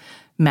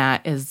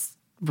 Matt is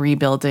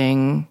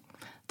rebuilding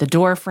the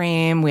door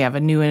frame. We have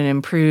a new and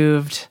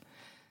improved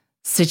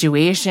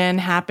situation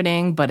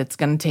happening, but it's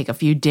going to take a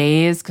few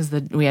days because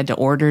we had to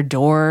order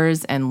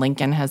doors, and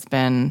Lincoln has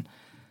been,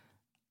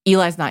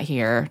 Eli's not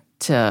here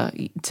to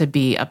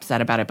be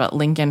upset about it, but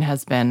Lincoln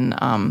has been,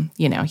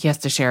 he has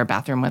to share a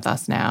bathroom with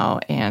us now,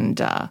 and,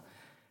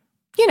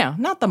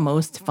 not the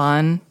most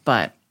fun,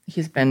 but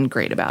he's been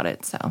great about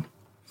it, so.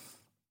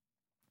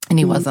 And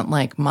he wasn't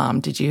like, Mom,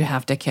 did you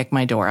have to kick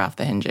my door off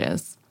the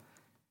hinges?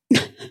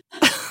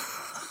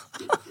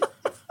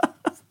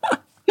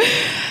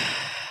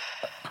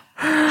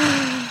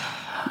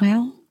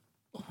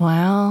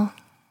 Well,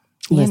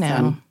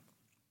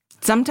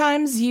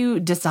 sometimes you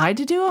decide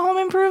to do a home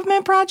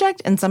improvement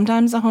project, and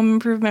sometimes a home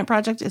improvement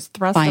project is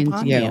thrust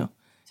upon you.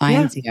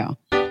 Finds you.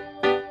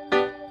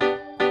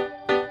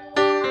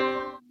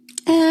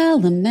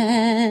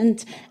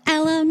 Element.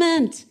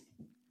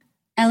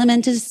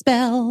 Element is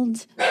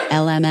spelled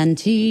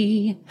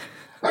L-M-N-T,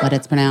 but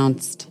it's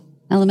pronounced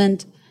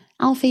element.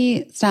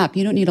 Alfie, stop.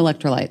 You don't need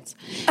electrolytes.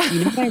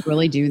 You know what I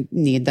really do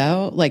need,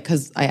 though? Like,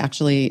 because I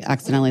actually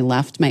accidentally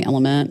left my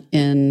element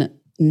in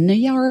New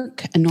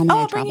York, and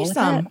normally I travel with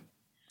it.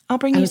 I'll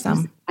bring you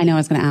some. I know I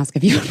was going to ask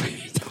if you would bring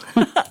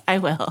some. I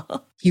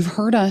will. You've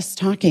heard us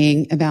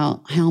talking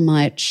about how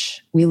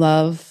much we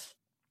love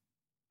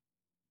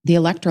the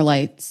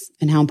electrolytes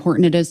and how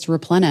important it is to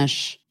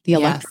replenish the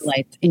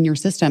electrolytes in your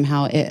system,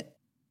 how it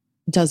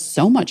does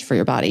so much for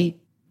your body.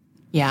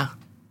 Yeah.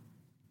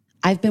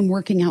 I've been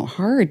working out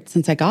hard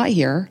since I got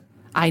here.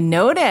 I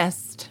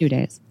noticed. 2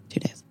 days.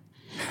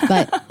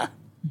 But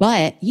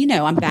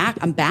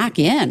I'm back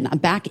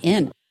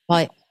in.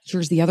 But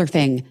here's the other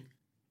thing.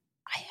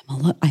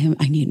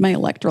 I need my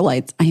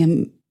electrolytes. I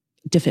am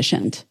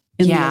deficient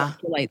in the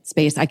electrolyte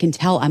space. I can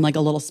tell I'm like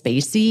a little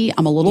spacey.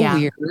 I'm a little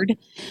weird.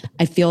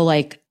 I feel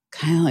like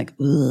kind of like,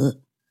 ugh.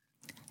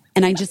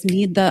 And I just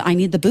need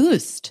the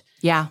boost.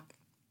 Yeah.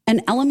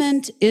 And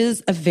Element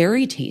is a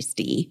very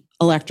tasty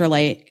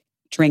electrolyte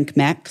drink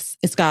mix.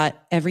 It's got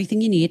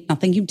everything you need,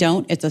 nothing you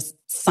don't. It's a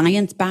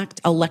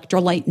science-backed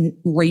electrolyte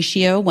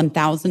ratio,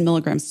 1,000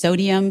 milligrams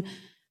sodium,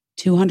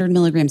 200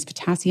 milligrams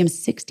potassium,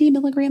 60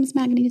 milligrams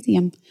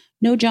magnesium.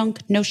 No junk,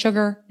 no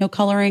sugar, no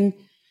coloring,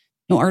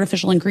 no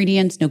artificial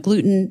ingredients, no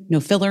gluten, no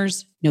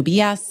fillers, no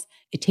BS.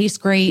 It tastes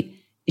great.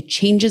 It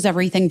changes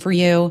everything for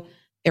you.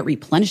 It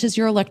replenishes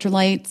your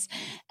electrolytes.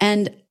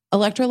 And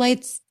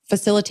electrolytes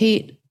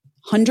facilitate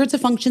hundreds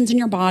of functions in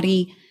your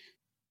body,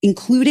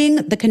 including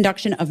the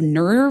conduction of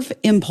nerve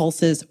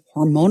impulses,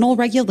 hormonal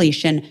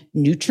regulation,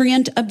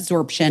 nutrient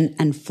absorption,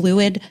 and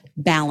fluid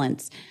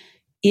balance.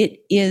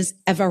 It is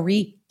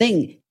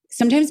everything.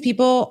 Sometimes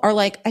people are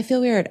like, I feel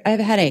weird. I have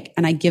a headache.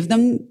 And I give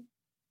them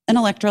an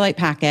electrolyte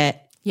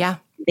packet. Yeah.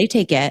 They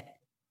take it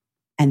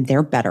and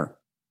they're better.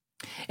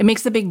 It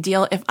makes a big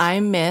deal if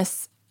I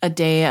miss a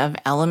day of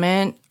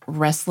Element,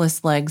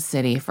 restless leg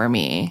city for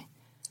me.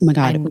 Oh my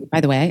God.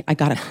 By the way, I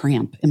got a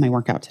cramp in my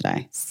workout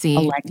today. See, a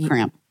leg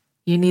cramp.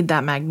 You need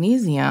that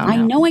magnesium. I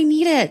know I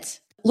need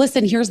it.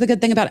 Listen, here's the good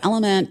thing about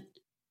Element.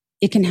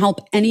 It can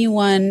help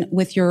anyone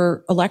with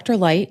your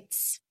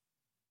electrolytes,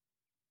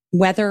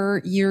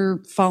 whether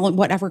you're following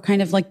whatever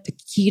kind of like the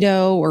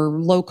keto or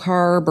low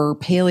carb or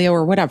paleo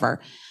or whatever.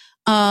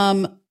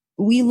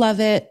 We love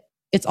it.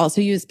 It's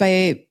also used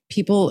by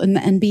people in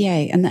the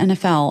NBA and the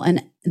NFL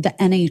and the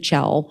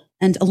NHL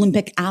and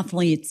Olympic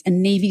athletes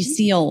and Navy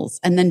SEALs,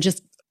 and then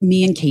just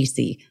me and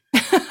Casey.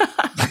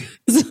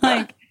 It's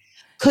like,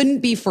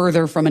 couldn't be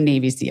further from a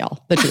Navy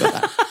SEAL, the two of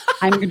us.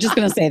 I'm just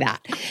going to say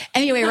that.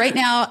 Anyway, right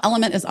now,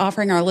 Element is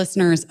offering our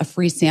listeners a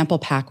free sample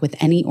pack with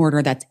any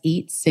order. That's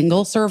 8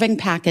 single serving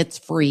packets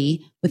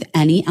free with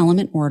any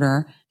Element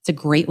order. It's a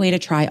great way to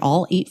try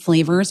all 8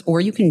 flavors,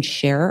 or you can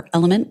share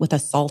Element with a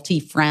salty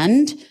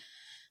friend.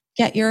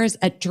 Get yours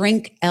at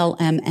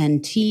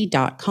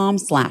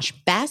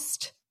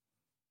drinklmnt.com/best.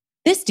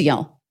 This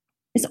deal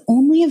is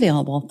only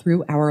available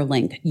through our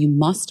link. You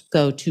must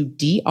go to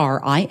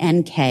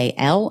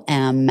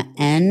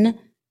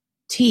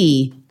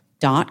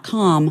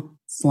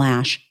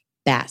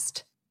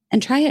drinklmnt.com/best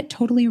and try it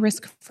totally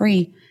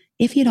risk-free.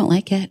 If you don't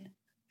like it,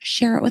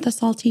 share it with a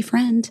salty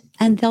friend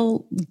and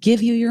they'll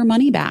give you your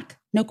money back.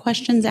 No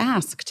questions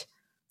asked.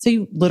 So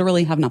you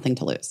literally have nothing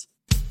to lose.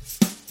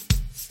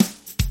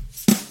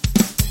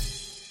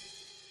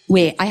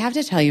 Wait, I have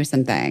to tell you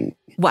something.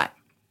 What?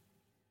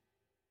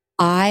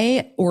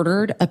 I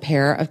ordered a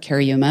pair of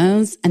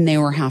Cariumas and they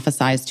were half a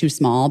size too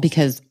small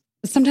because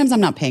sometimes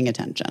I'm not paying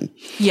attention.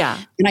 Yeah.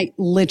 And I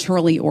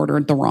literally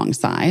ordered the wrong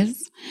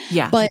size.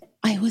 Yeah. But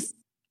I was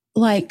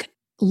like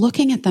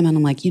looking at them and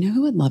I'm like, you know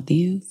who would love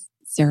these?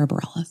 Sarah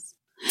Bareilles.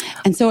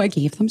 And so I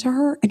gave them to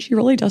her and she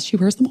really does. She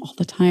wears them all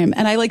the time.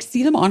 And I like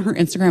see them on her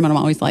Instagram and I'm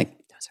always like,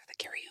 those are the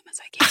Cariumas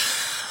I gave.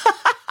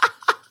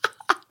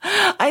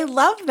 I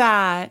love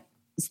that.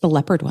 It's the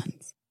leopard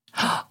ones.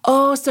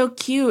 Oh, so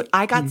cute.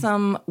 I got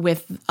some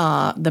with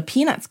the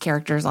Peanuts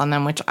characters on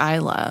them, which I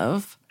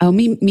love. Oh,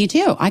 me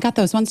too. I got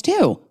those ones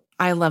too.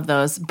 I love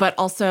those. But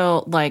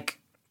also, like,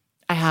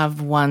 I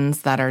have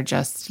ones that are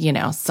just,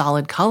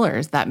 solid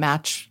colors that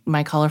match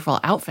my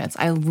colorful outfits.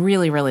 I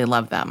really, really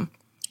love them.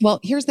 Well,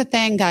 here's the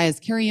thing, guys.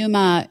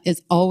 Cariuma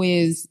is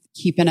always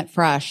keeping it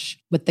fresh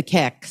with the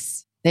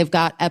kicks. They've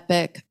got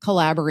epic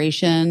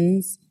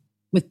collaborations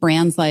with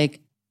brands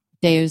like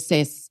Deus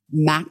Ex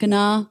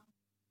Machina.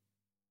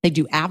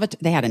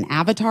 They had an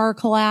Avatar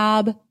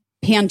collab.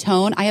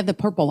 Pantone. I have the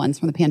purple ones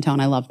from the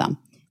Pantone. I love them.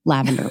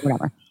 Lavender,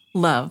 whatever.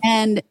 Love.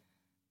 And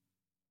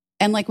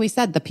like we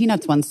said, the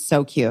Peanuts one's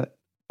so cute.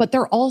 But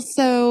they're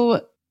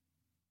also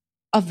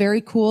a very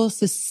cool,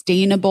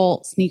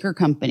 sustainable sneaker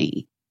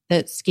company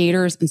that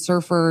skaters and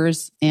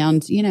surfers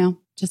and,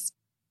 just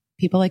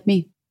people like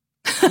me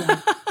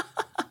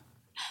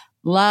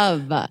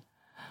love.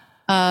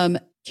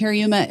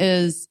 Cariuma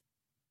is,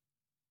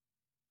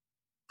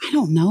 I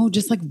don't know,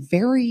 just like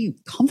very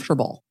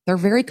comfortable. They're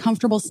very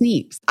comfortable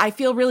sneaks. I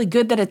feel really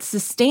good that it's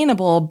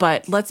sustainable,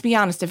 but let's be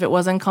honest, if it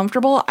wasn't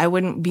comfortable, I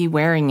wouldn't be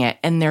wearing it.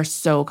 And they're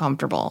so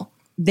comfortable.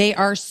 They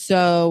are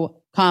so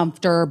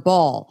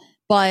comfortable,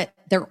 but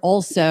they're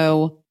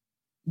also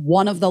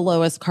one of the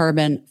lowest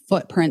carbon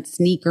footprint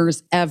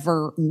sneakers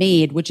ever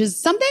made, which is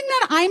something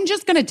that I'm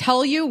just going to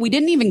tell you. We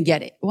didn't even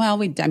get it.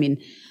 Well,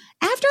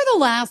 after the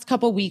last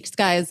couple weeks,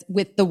 guys,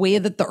 with the way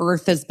that the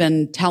earth has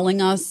been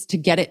telling us to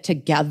get it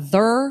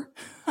together,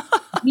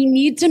 we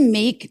need to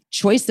make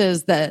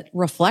choices that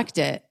reflect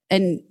it.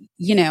 And,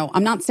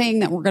 I'm not saying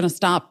that we're going to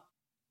stop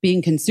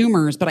being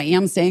consumers, but I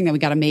am saying that we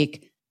got to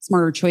make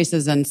smarter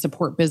choices and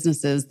support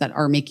businesses that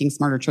are making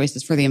smarter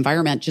choices for the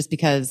environment, just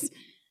because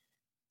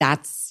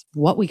that's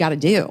what we got to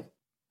do.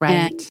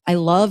 Right. And I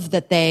love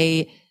that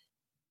they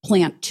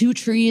plant 2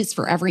 trees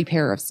for every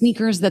pair of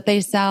sneakers that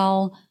they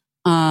sell.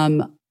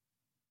 And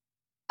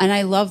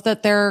I love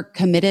that they're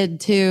committed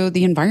to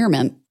the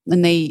environment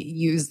and they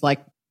use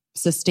like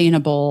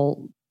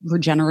sustainable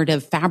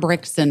regenerative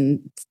fabrics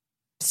and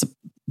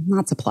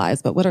not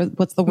supplies, but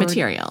what's the word?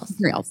 Materials.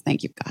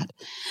 Thank you, God.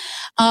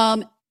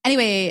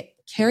 Anyway,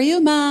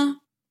 Cariuma,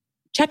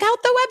 check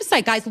out the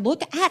website, guys.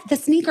 Look at the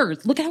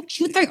sneakers. Look at how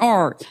cute they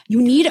are.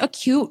 You need a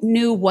cute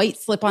new white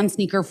slip-on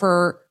sneaker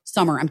for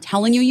summer. I'm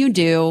telling you, you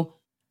do.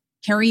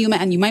 Cariuma,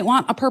 and you might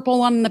want a purple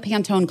one in the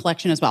Pantone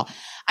collection as well.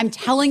 I'm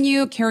telling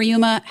you,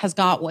 Cariuma has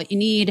got what you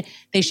need.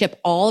 They ship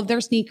all of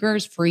their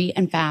sneakers free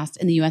and fast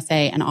in the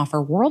USA and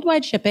offer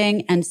worldwide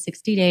shipping and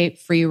 60-day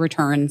free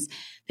returns.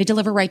 They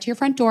deliver right to your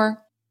front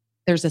door.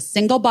 There's a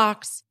single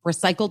box,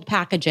 recycled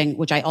packaging,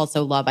 which I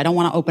also love. I don't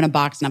want to open a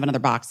box and have another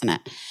box in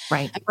it.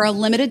 Right. And for a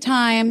limited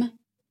time,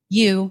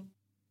 you,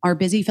 our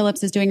Busy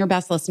Phillips is doing her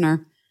best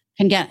listener,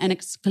 can get an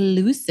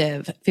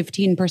exclusive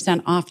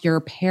 15% off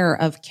your pair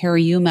of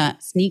Cariuma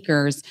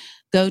sneakers.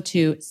 Go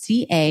to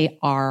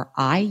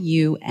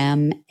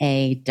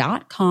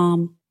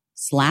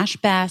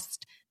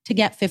cariuma.com/best to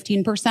get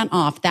 15%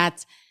 off.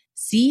 That's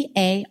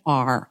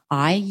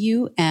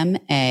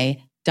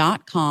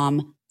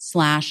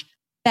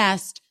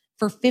cariuma.com/best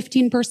for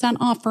 15%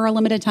 off for a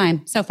limited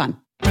time. So fun.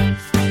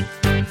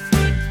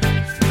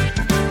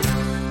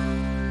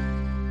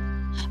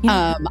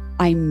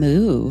 I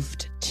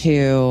moved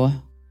to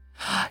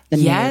the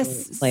new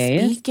place.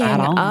 Speaking That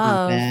all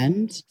of,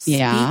 happened.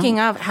 Yeah. Speaking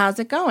of, how's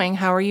it going?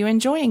 How are you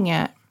enjoying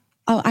it?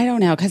 Oh, I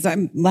don't know, because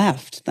I'm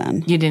left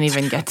then. You didn't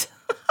even get to.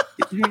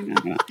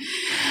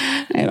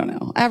 I don't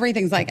know.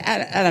 Everything's like,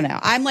 I don't know.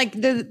 I'm like,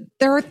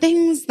 there are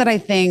things that I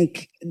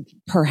think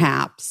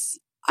perhaps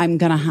I'm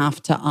going to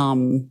have to,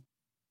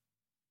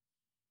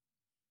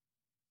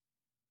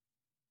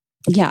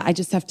 yeah, I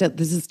just have to,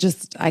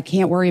 I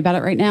can't worry about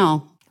it right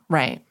now.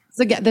 Right.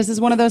 So again, this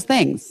is one of those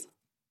things.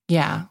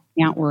 Yeah.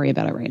 Can't worry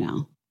about it right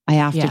now. I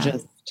have to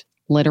just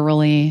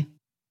literally,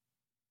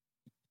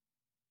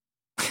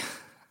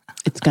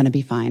 it's going to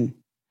be fine.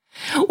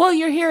 Well,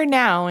 you're here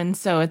now. And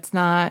so it's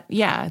not,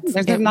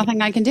 there's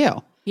nothing I can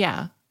do.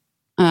 Yeah.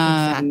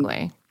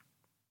 Exactly.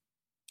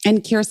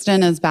 And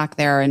Kirsten is back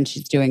there and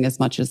she's doing as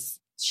much as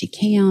she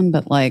can,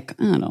 but like,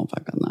 I don't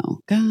fucking know.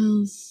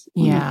 Guys.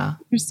 Yeah.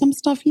 There's some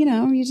stuff,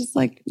 you just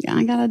like, yeah,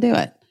 I got to do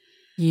it.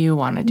 You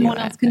want to do it. No one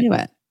else can do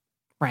it.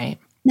 Right.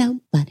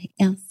 Nobody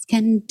else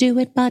can do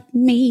it but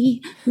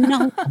me.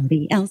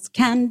 Nobody else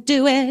can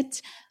do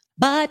it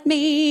but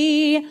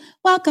me.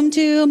 Welcome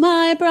to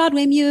my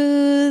Broadway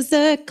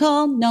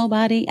musical.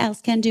 Nobody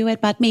else can do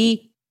it but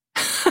me.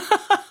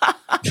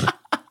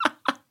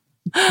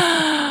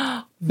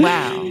 Wow.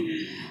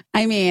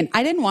 I mean,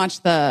 I didn't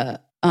watch the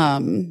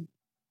Tonys.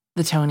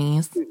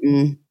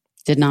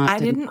 Did not. I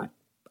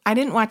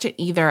didn't watch it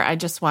either. I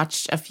just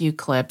watched a few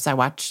clips. I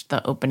watched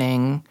the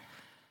opening.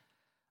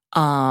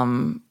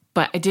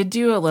 But I did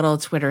do a little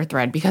Twitter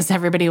thread because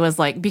everybody was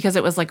like, because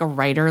it was like a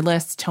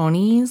writerless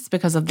Tonys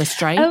because of the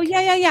strike. Oh,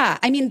 yeah.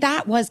 I mean,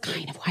 that was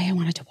kind of why I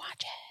wanted to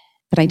watch it,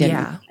 but I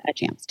didn't get a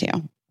chance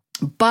to.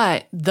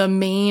 But the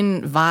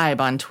main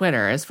vibe on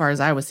Twitter, as far as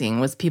I was seeing,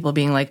 was people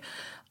being like,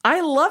 I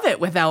love it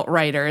without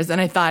writers.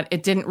 And I thought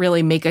it didn't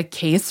really make a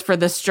case for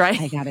the strike.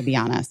 I got to be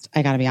honest.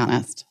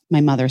 My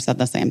mother said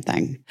the same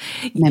thing.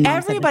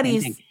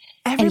 Everybody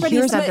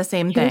said the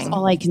same thing. Here's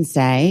all I can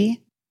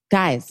say.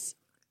 Guys,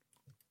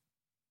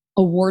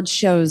 award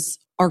shows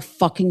are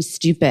fucking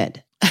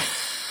stupid.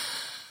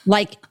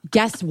 Like,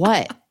 guess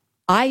what?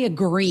 I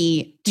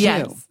agree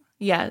too.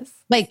 Yes.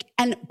 Like,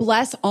 and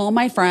bless all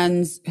my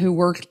friends who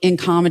work in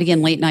comedy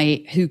and late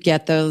night who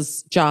get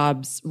those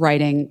jobs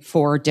writing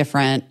for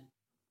different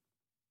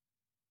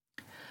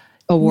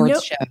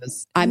awards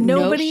shows. I'm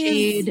no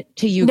shade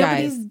to you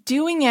guys. Nobody's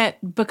doing it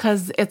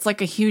because it's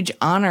like a huge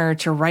honor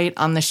to write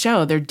on the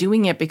show. They're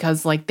doing it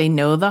because like they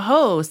know the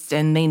host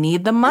and they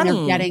need the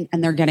money.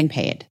 And they're getting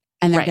paid.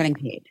 And they're getting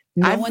paid.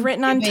 I've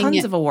written on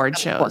tons of award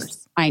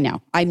shows. I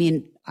know. I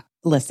mean,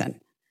 listen.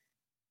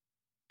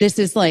 This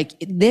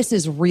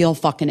is real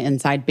fucking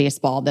inside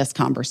baseball, this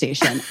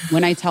conversation.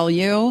 When I tell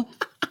you,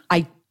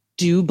 I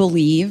do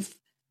believe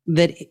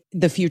that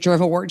the future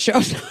of award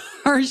shows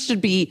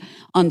should be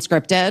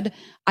unscripted.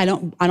 I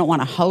don't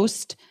want to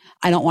host.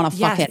 I don't want to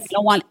fuck it. I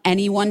don't want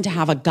anyone to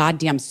have a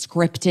goddamn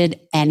scripted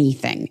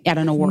anything at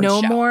an award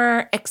show. No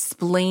more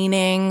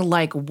explaining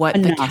like what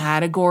the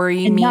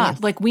category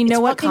means. Like we know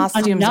what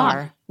costumes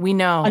are. We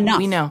know.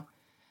 We know.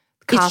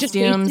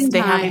 Costumes, they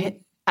have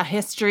a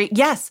history.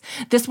 Yes.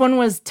 This one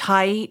was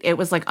tight. It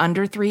was like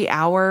under 3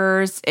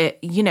 hours.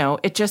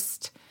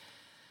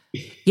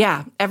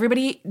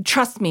 Everybody,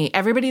 trust me,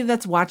 everybody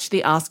that's watched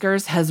the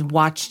Oscars has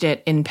watched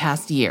it in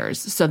past years.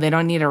 So they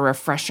don't need a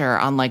refresher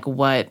on like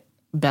what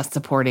best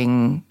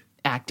supporting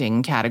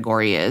acting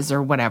category is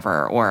or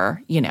whatever,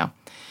 or,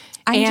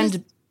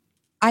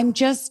 I'm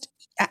just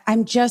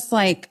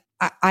like,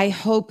 I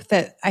hope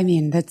that, I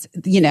mean, that's,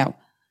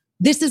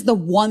 this is the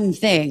one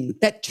thing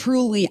that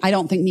truly I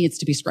don't think needs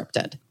to be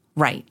scripted.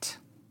 Right.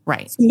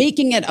 Right.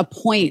 Making it a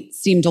point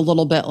seemed a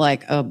little bit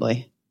like, oh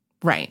boy.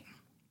 Right.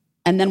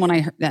 And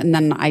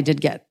then I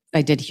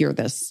did hear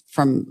this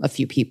from a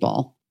few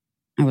people.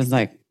 I was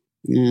like,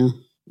 yeah,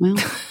 well,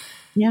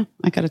 yeah,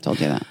 I could have told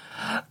you that.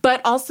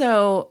 But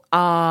also,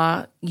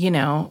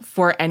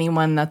 for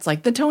anyone that's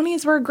like, the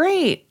Tonys were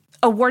great.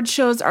 Award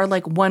shows are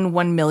like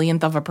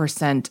 1/1,000,000th of a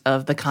 %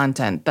 of the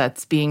content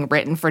that's being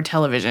written for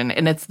television.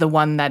 And it's the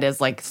one that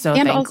is like so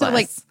and thankless. Also,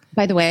 like,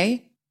 by the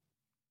way,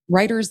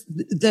 writers,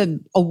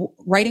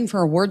 writing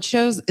for award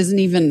shows isn't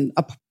even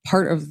a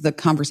part of the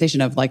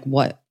conversation of like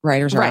what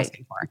writers are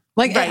asking for.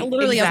 Like, it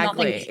literally has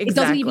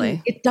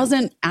nothing. It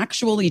doesn't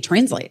actually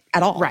translate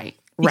at all. Right.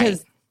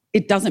 Because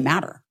it doesn't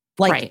matter.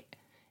 Like,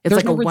 it's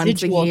like no a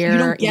once a year. You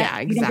don't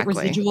get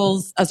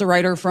residuals as a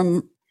writer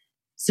from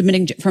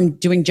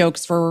doing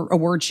jokes for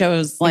award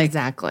shows. Like,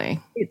 exactly.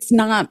 It's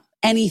not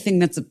anything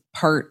that's a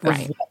part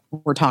of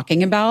what we're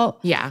talking about.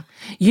 Yeah.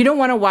 You don't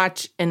want to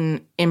watch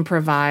an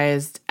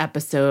improvised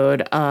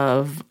episode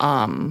of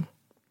The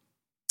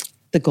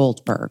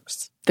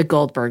Goldbergs. The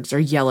Goldbergs or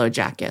Yellow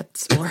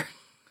Jackets or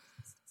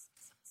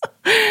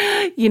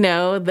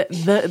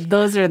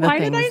those are the Why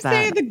things. Why did I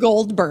say The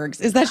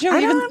Goldbergs? Is that show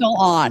even still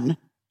on?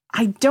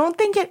 I don't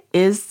think it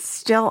is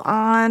still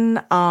on.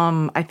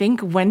 I think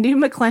Wendy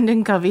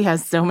McClendon Covey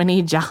has so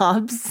many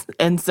jobs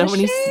and so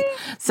many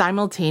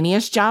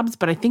simultaneous jobs,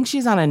 but I think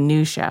she's on a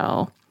new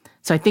show.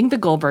 So I think The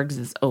Goldbergs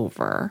is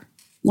over.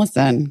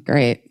 Listen,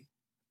 great.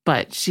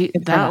 But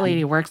that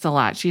lady works a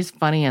lot. She's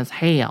funny as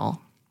hell.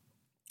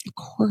 Of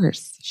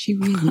course. She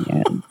really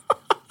is.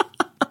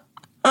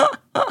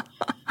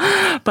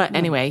 But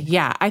anyway,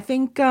 yeah, I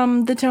think the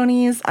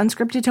Tonys,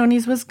 Unscripted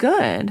Tonys was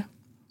good.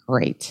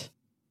 Great.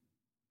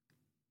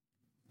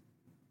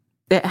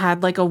 It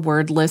had like a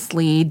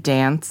wordlessly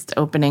danced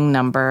opening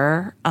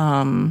number.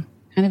 Kind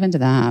of into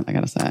that, I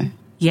gotta say.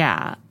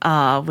 Yeah,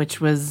 it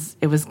was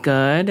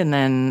good. And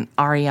then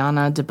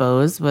Ariana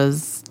DeBose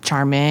was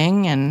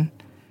charming and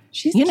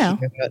she's cute.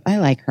 I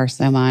like her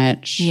so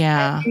much.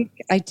 Yeah.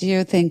 I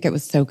do think it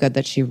was so good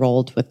that she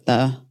rolled with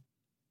the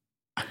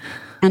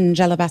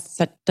Angela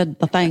Bassett did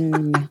the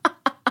thing.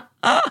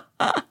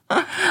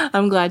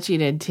 I'm glad she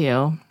did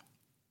too.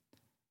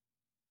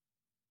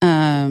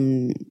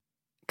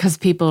 Because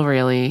people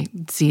really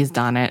seized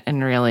on it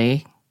and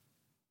really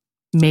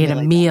made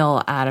a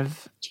meal out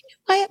of. Do you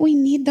know what? We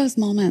need those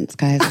moments,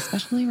 guys,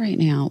 especially right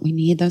now. We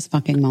need those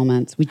fucking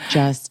moments. We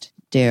just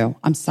do.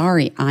 I'm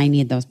sorry. I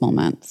need those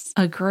moments.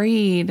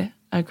 Agreed.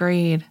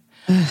 So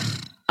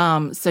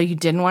you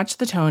didn't watch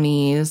the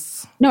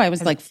Tonys? No, I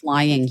was like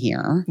flying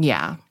here.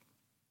 Yeah.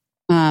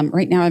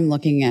 Right now I'm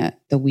looking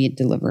at the weed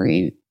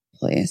delivery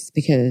place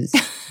because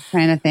I'm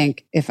trying to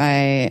think if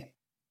I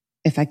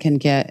can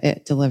get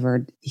it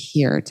delivered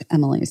here to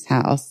Emily's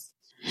house.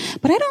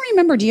 But I don't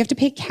remember. Do you have to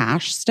pay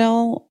cash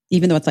still,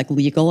 even though it's like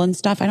legal and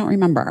stuff? I don't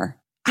remember.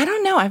 I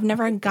don't know. I've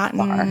never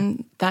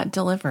gotten that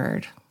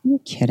delivered. You're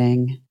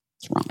kidding.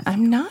 What's wrong?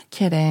 I'm not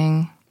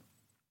kidding.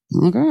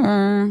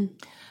 Okay.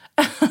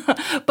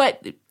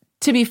 But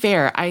to be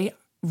fair, I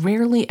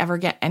rarely ever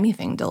get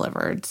anything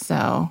delivered.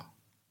 So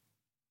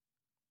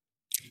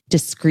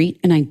discreet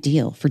and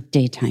ideal for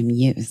daytime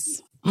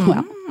use.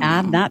 Well,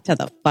 add that to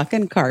the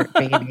fucking cart,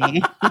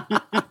 baby.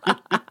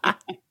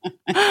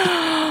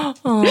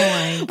 Oh my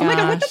gosh. Oh my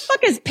God, what the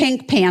fuck is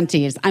pink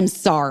panties? I'm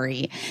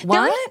sorry.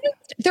 What?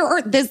 There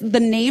are the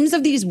names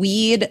of these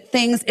weed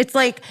things. It's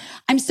like,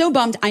 I'm so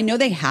bummed. I know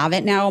they have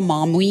it now,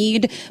 mom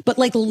weed, but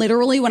like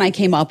literally when I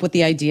came up with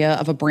the idea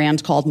of a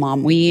brand called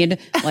mom weed,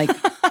 like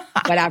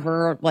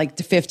whatever, like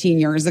 15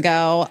 years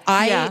ago,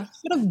 I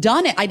should have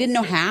done it. I didn't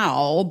know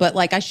how, but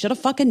like I should have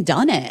fucking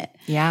done it.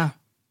 Yeah.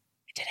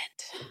 I didn't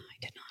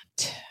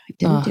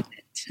do it.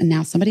 And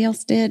now somebody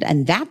else did.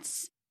 And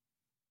that's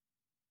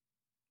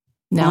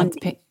now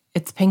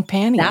it's pink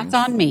panties. That's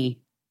on me.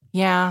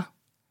 Yeah.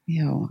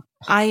 Ew.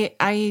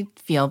 I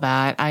feel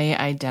that. I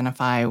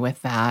identify with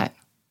that.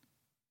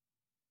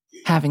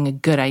 Having a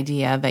good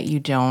idea that you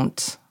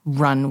don't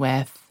run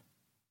with.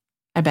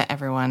 I bet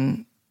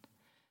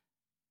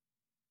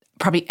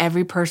probably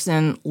every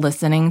person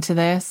listening to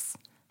this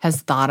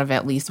has thought of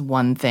at least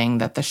one thing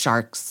that the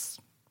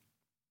Sharks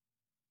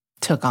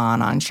took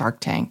on Shark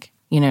Tank.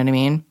 You know what I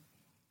mean?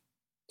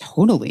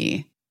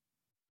 Totally.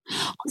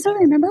 Also,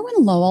 remember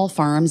when Lowell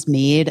Farms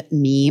made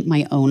me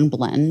my own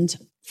blend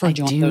for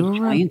those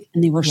joints,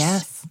 and they were so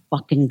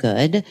fucking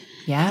good?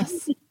 Yes. I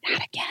do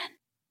that again.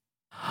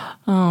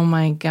 Oh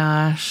my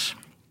gosh.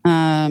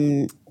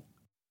 Oh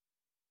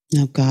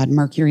God,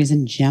 Mercury's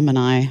in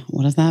Gemini.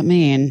 What does that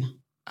mean?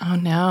 Oh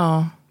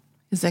no.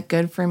 Is it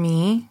good for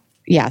me?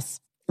 Yes.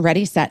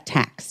 Ready, set,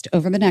 text.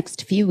 Over the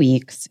next few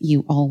weeks,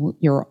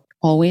 your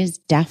always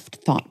deft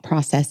thought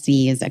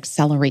processes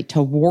accelerate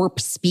to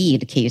warp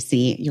speed,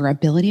 Casey. Your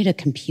ability to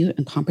compute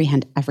and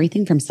comprehend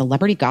everything from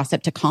celebrity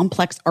gossip to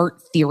complex art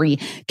theory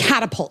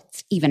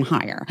catapults even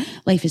higher.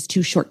 Life is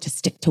too short to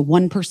stick to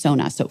one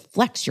persona, so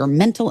flex your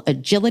mental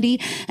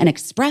agility and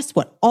express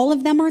what all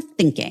of them are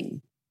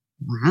thinking.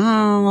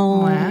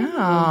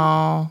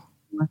 Wow.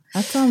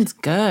 That sounds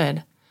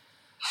good.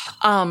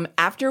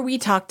 After we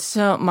talked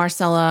to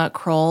Marcella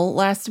Kroll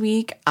last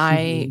week,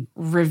 I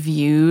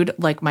reviewed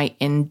like my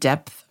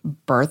in-depth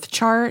birth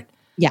chart.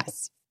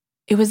 Yes.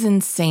 It was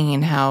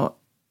insane how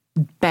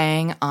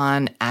bang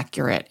on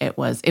accurate it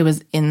was. It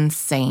was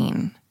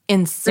insane.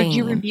 Insane. Did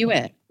you review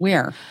it?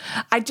 Where?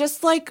 I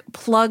just like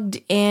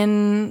plugged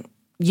in,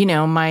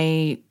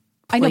 my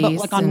I know, but place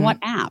like on what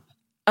app?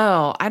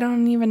 Oh, I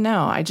don't even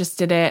know. I just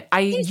did it. I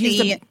used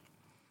it.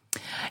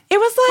 It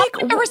was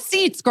like the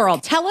receipts, girl.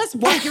 Tell us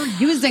what you're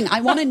using.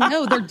 I want to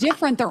know. They're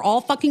different. They're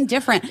all fucking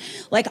different.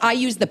 Like I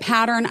use the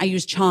Pattern. I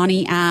use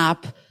Chani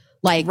app.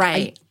 Like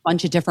a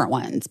bunch of different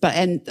ones.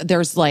 And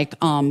there's like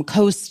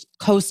CoStar.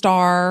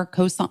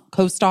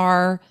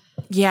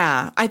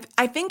 Yeah,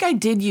 I think I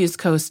did use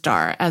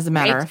CoStar as a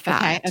matter of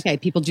fact. Okay.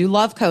 People do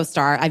love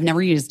CoStar. I've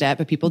never used it,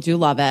 but people do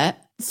love it.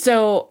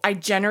 So I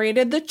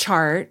generated the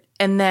chart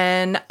and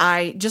then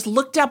I just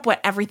looked up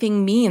what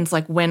everything means,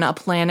 like when a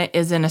planet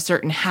is in a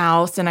certain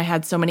house, and I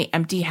had so many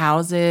empty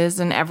houses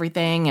and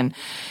everything. And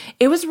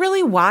it was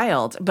really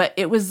wild, but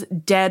it was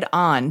dead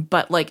on.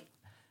 But like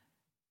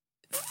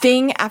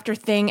thing after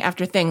thing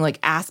after thing, like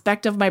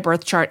aspect of my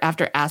birth chart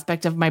after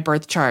aspect of my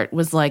birth chart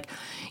was like,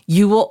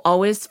 you will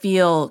always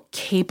feel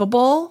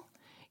capable.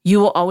 You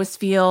will always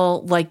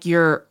feel like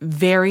you're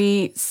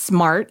very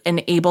smart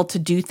and able to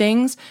do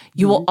things.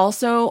 You will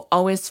also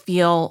always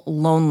feel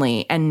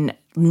lonely and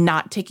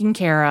not taken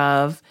care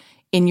of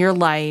in your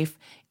life.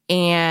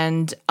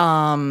 And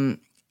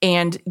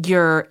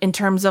your, in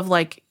terms of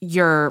like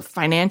your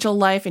financial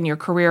life and your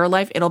career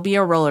life, it'll be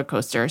a roller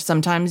coaster.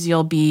 Sometimes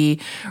you'll be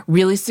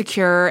really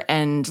secure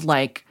and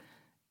like,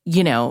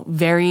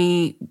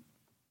 very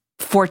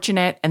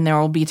fortunate. And there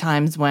will be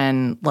times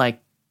when like,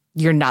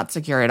 you're not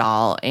secure at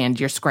all and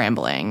you're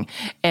scrambling.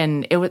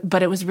 And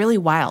but it was really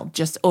wild,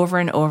 just over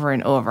and over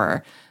and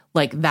over,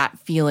 like that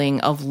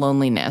feeling of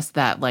loneliness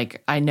that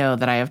like I know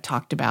that I have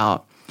talked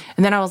about.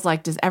 And then I was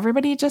like, does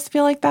everybody just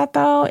feel like that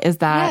though? Is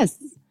that?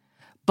 Yes.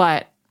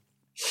 But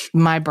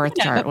my birth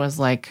chart was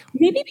like,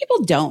 maybe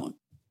people don't.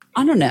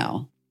 I don't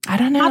know.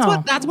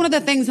 That's one of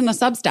the things in the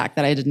Substack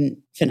that I didn't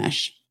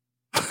finish.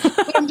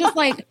 But I'm just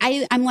like,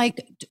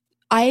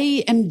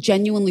 I am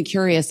genuinely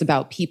curious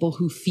about people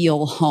who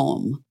feel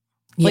home.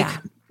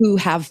 Like who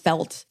have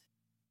felt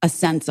a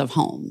sense of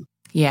home.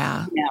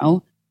 Yeah.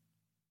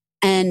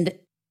 And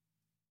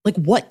like,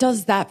 what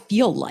does that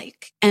feel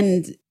like?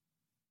 And,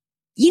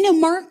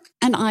 Mark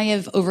and I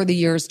have over the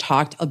years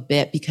talked a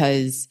bit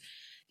because,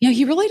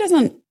 he really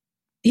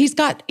he's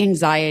got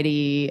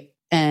anxiety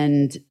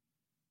and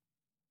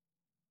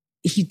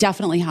he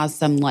definitely has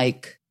some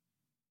like,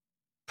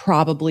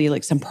 probably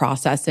like some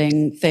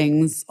processing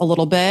things a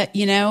little bit,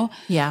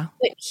 Yeah.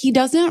 But he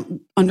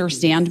doesn't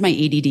understand my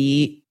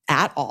ADD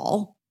at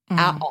all.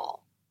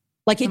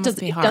 Like it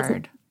doesn't.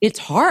 It's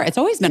hard. It's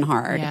always been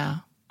hard. Yeah.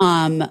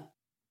 And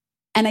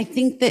I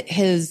think that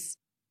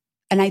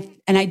and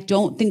I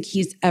don't think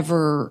he's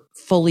ever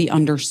fully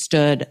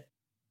understood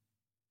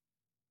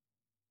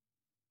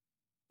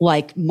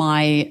like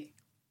my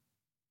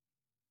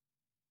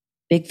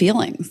big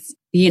feelings,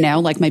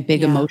 like my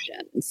big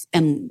emotions,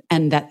 and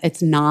that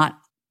it's not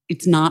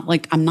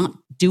like I'm not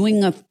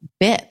doing a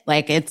bit.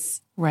 Like it's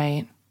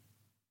right.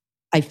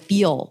 I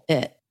feel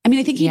it. I mean,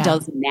 I think he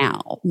does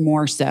now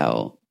more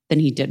so than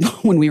he did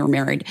when we were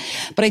married.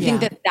 But I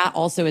think that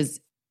also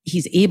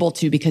he's able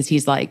to because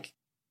he's like,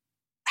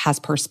 has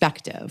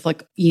perspective.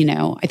 Like,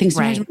 I think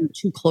sometimes when you're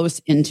too close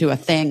into a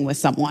thing with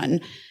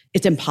someone,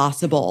 it's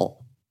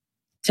impossible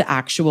to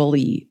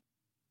actually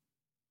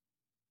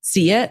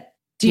see it.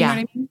 Do you know what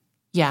I mean?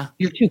 Yeah.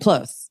 You're too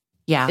close.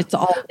 Yeah. It's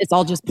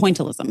all just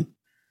pointillism.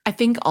 I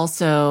think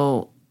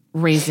also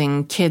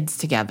raising kids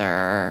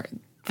together,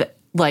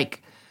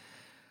 like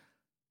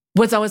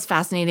what's always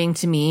fascinating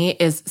to me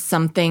is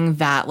something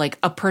that like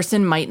a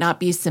person might not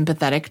be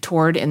sympathetic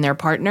toward in their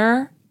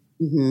partner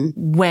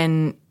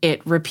when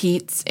it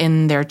repeats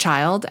in their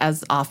child,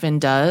 as often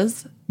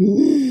does.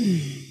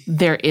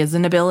 There is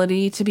an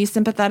ability to be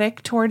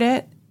sympathetic toward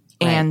it.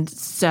 Right. And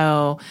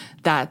so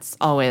that's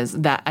always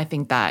that. I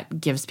think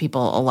that gives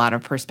people a lot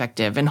of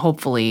perspective and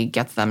hopefully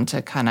gets them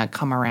to kind of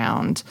come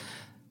around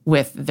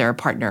with their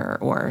partner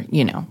or,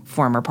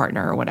 former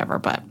partner or whatever.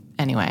 But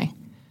anyway.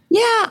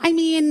 Yeah. I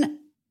mean,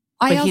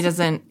 he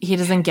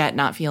doesn't get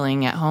not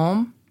feeling at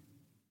home.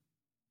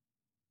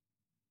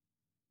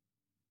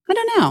 I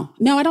don't know.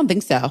 No, I don't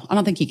think so. I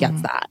don't think he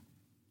gets that.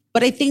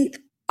 But I think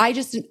I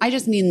just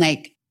mean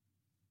like,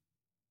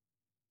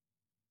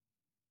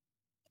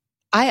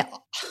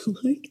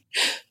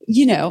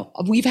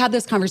 we've had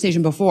this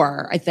conversation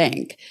before, I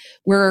think,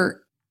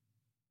 where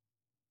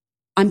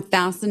I'm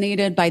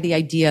fascinated by the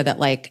idea that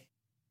like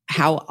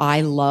how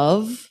I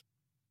love,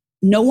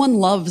 no one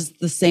loves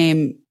the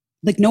same,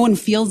 like no one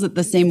feels it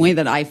the same way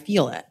that I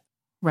feel it.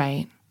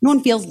 Right. No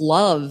one feels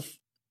love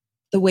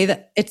the way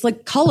that it's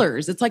like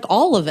colors. It's like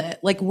all of it.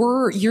 Like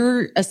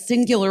you're a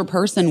singular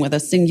person with a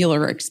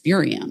singular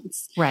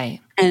experience. Right.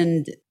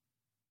 And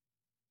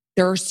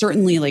there are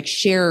certainly like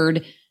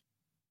shared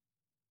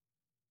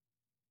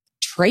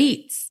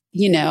traits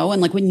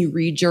and like when you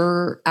read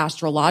your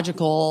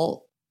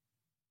astrological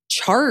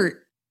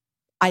chart,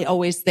 I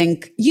always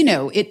think,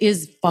 it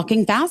is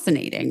fucking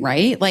fascinating,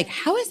 right? Like,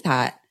 how is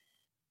that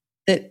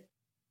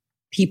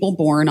people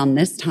born on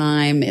this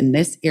time in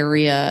this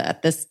area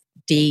at this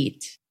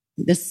date,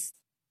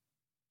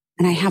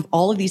 and I have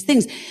all of these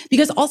things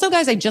because also,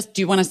 guys, I just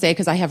do want to say,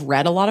 because I have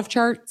read a lot of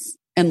charts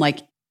and like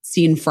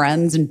seen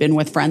friends and been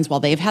with friends while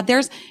they've had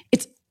theirs.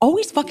 It's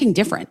always fucking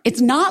different.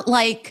 It's not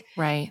like,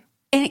 right.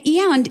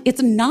 And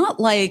it's not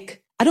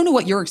like, I don't know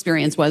what your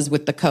experience was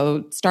with the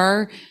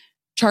co-star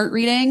chart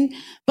reading,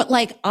 but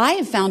like I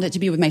have found it to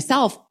be with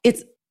myself.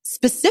 It's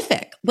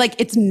specific. Like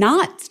it's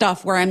not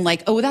stuff where I'm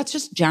like, oh, that's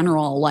just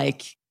general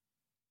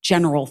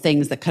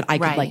things that I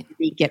could like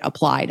make it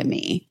apply to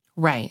me.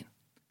 Right.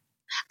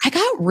 I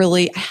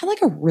had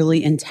like a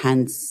really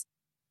intense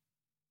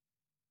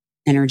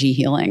energy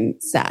healing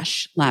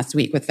sesh last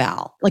week with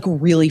Val, like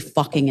really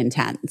fucking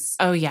intense.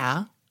 Oh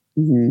yeah.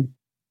 Mm-hmm.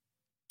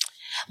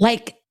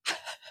 Like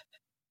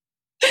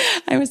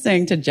I was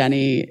saying to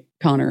Jenny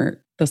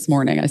Connor this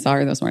morning, I saw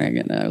her this morning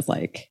and I was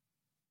like,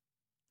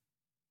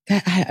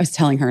 I was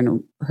telling her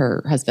and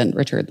her husband,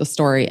 Richard, the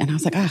story. And I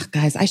was like, oh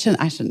guys, I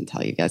shouldn't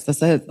tell you guys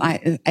this.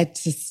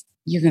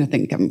 You're going to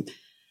think I'm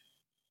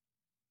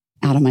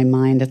out of my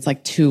mind. It's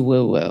like too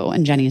woo-woo.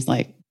 And Jenny's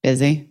like,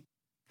 busy?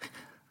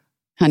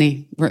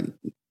 Honey,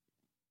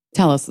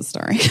 tell us the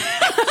story.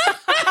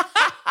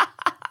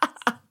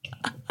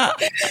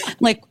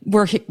 Like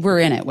we're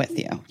in it with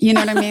you. You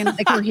know what I mean?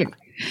 Like we're here.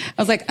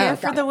 I was like, here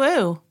for the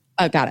woo.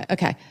 Oh, got it.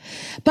 Okay.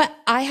 But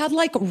I had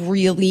like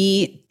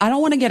really, I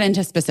don't want to get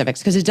into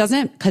specifics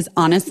because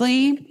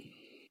honestly,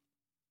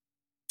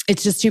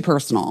 it's just too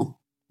personal.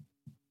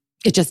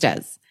 It just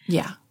is.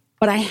 Yeah.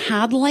 But I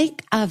had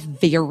like a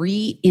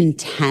very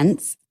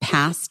intense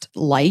past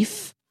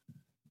life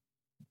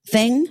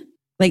thing,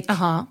 like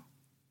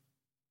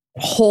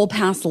whole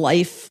past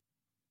life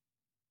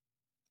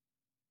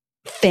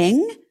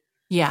thing.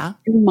 Yeah.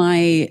 In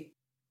my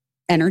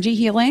energy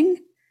healing.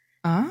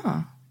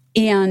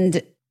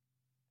 And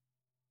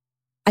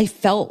I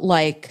felt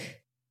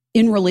like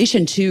in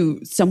relation to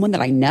someone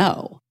that I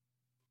know.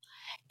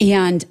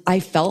 And I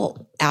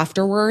felt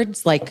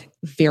afterwards like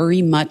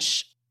very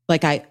much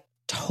like I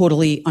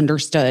totally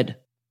understood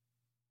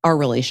our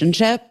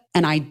relationship.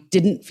 And I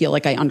didn't feel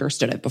like I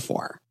understood it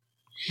before.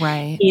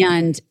 Right.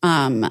 And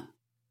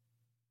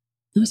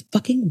it was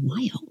fucking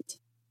wild.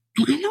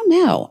 And I don't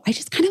know. I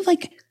just kind of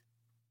like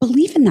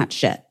believe in that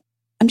shit.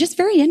 I'm just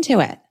very into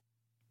it.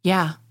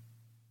 Yeah.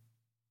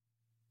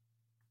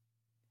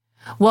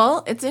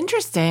 Well, it's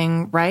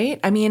interesting, right?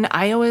 I mean,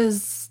 I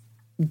always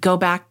go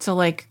back to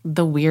like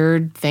the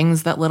weird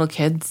things that little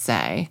kids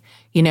say.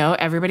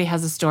 Everybody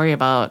has a story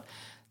about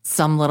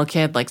some little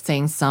kid like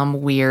saying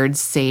some weird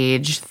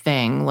sage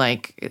thing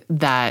like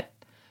that.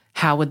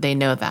 How would they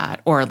know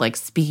that? Or like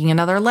speaking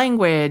another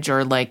language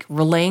or like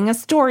relaying a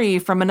story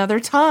from another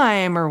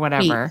time or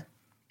whatever. Wait,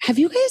 have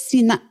you guys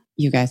seen that? Have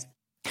you guys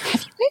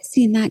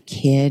seen that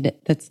kid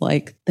that's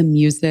like the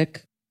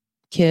music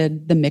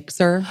kid, the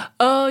mixer?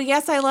 Oh,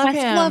 yes, I love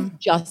him. Love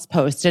just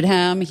posted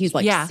him. He's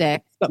like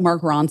 6, but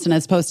Mark Ronson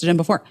has posted him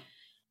before.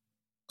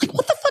 Like,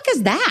 what the fuck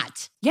is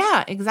that?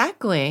 Yeah,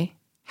 exactly.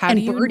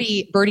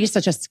 Birdie's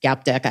such a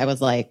skeptic. I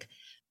was like,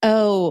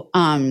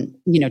 telling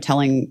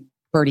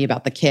Birdie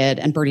about the kid.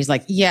 And Birdie's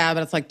like, yeah,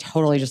 but it's like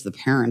totally just the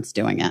parents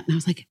doing it. And I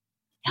was like,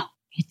 no,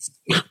 it's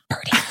not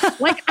Birdie.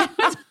 Like, I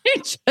was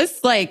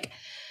just like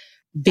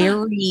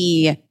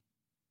very, I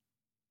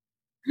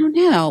don't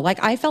know.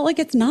 Like, I felt like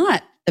it's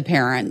not the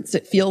parents.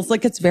 It feels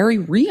like it's very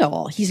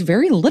real. He's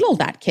very little,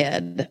 that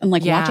kid. And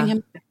like watching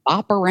him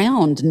bop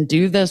around and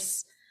do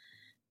this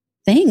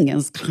thing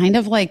is kind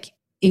of like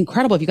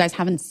incredible. If you guys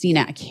haven't seen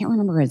it, I can't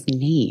remember his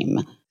name.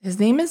 His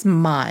name is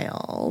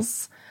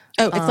Miles.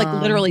 Oh, it's like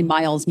literally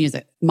Miles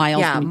Music.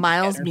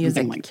 Miles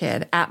Music like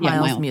Kid at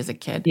Miles Music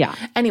Kid. Yeah.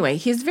 Anyway,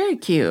 he's very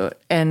cute.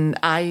 And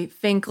I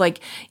think like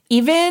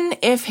even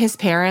if his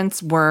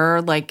parents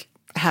were like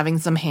having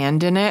some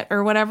hand in it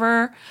or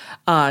whatever,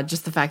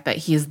 just the fact that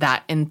he's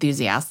that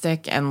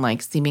enthusiastic and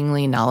like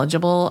seemingly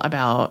knowledgeable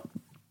about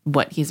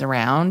what he's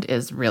around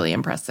is really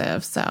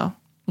impressive. So,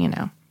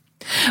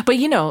 but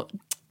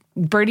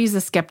Birdie's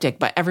a skeptic,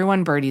 but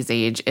everyone Birdie's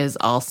age is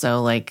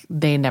also like,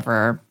 they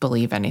never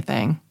believe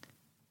anything.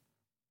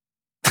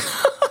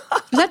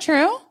 Is that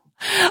true?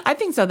 I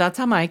think so. That's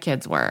how my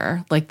kids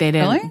were. Like they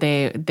didn't,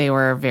 they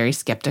were very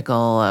skeptical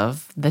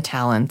of the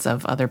talents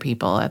of other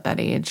people at that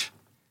age.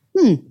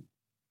 I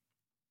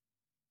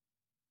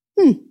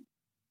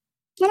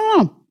don't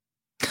know.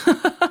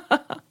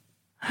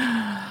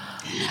 I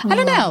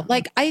don't know.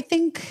 Like, I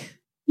think,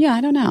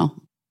 I don't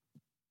know.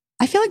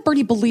 I feel like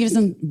Birdie believes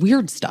in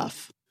weird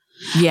stuff.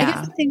 Yeah. I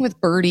guess the thing with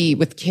Birdie,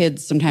 with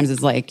kids sometimes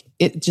is like,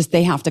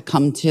 they have to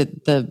come to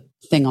the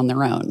thing on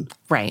their own.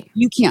 Right.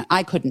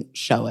 I couldn't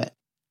show it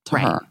to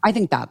her. I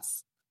think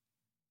that's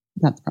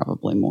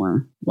probably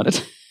more what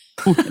it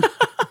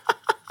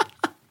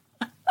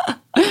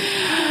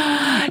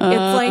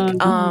It's like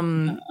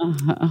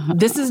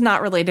this is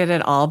not related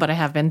at all, but I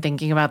have been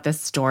thinking about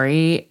this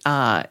story.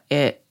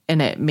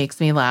 It makes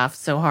me laugh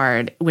so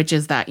hard, which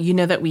is that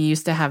that we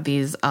used to have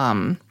these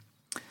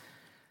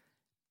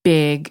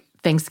big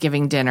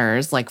Thanksgiving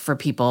dinners, like for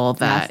people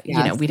that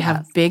we'd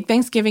have big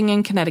Thanksgiving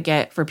in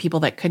Connecticut for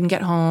people that couldn't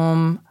get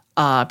home,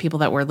 people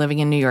that were living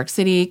in New York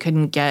City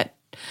couldn't get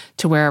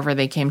to wherever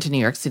they came to New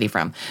York City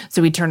from.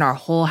 So we'd turn our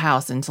whole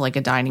house into like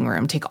a dining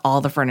room, take all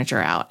the furniture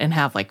out, and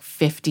have like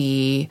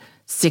 50,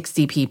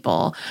 60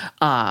 people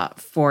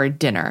for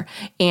dinner.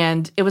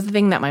 And it was the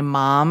thing that my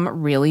mom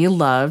really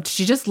loved.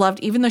 She just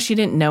loved, even though she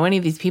didn't know any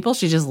of these people,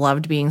 she just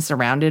loved being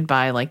surrounded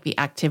by like the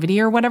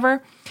activity or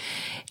whatever.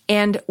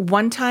 And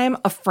one time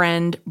a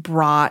friend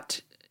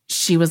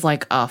she was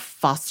like a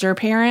foster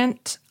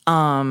parent,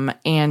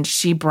 and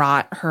she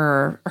brought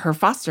her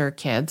foster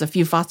kids, a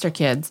few foster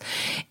kids.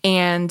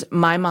 And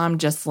my mom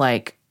just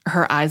like,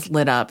 her eyes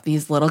lit up,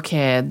 these little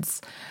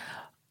kids.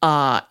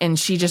 And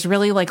she just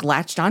really like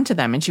latched onto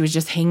them, and she was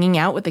just hanging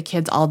out with the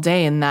kids all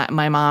day. And that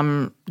my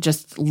mom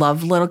just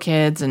loved little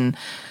kids, and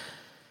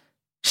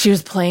she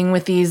was playing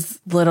with these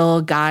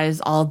little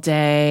guys all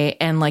day.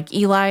 And like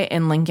Eli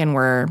and Lincoln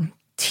were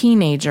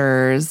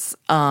teenagers.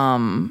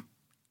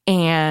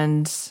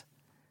 And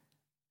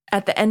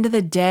at the end of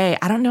the day,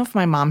 I don't know if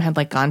my mom had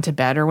like gone to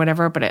bed or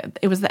whatever, but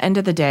it was the end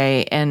of the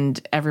day,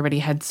 and everybody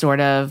had sort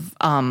of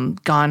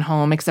gone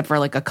home except for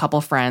like a couple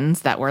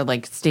friends that were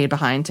like stayed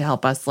behind to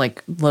help us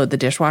like load the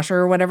dishwasher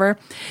or whatever.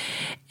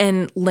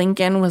 And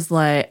Lincoln was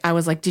like, I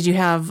was like, did you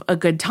have a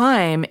good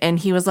time? And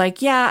he was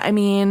like, yeah, I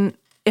mean,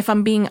 if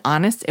I'm being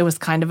honest, it was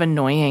kind of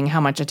annoying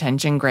how much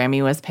attention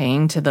Grammy was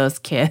paying to those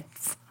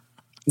kids.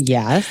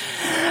 Yes.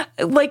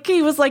 Like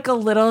he was like a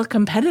little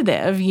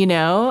competitive,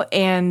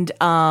 and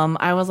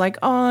I was like,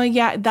 oh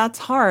yeah, that's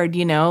hard,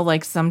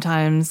 like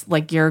sometimes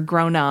like you're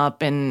grown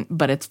up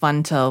but it's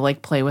fun to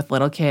like play with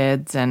little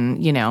kids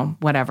and,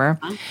 whatever.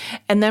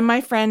 And then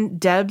my friend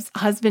Deb's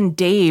husband,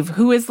 Dave,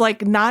 who is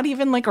like not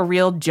even like a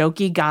real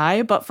jokey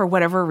guy, but for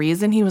whatever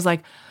reason, he was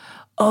like,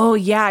 oh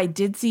yeah, I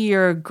did see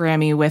your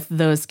Grammy with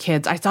those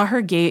kids. I saw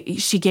her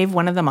she gave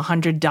one of them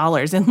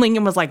 $100. And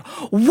Lincoln was like,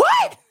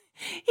 what?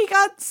 He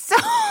got so...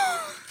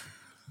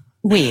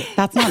 Wait,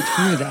 that's not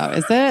true though,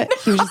 is it?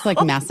 He was just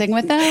like messing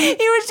with them? He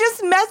was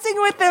just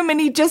messing with them, and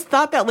he just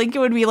thought that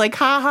Lincoln would be like,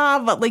 haha,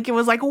 but Lincoln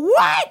was like,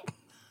 what?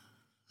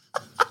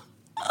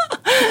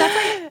 That's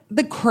like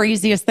the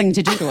craziest thing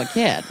to do to a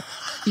kid,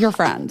 your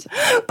friend.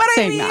 But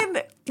I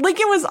mean,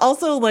 Lincoln was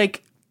also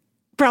like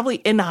probably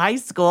in high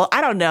school. I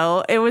don't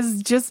know. It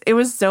was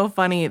so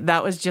funny.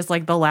 That was just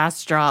like the last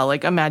straw.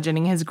 Like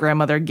imagining his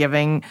grandmother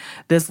giving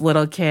this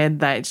little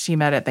kid that she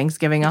met at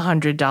Thanksgiving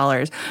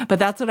 $100. But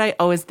that's what I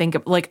always think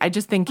of. Like, I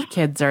just think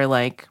kids are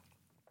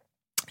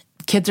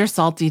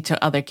salty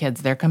to other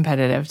kids. They're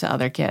competitive to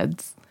other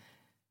kids.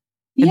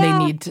 Yeah.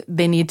 And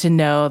they need to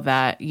know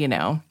that,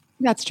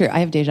 That's true. I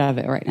have deja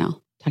vu right now.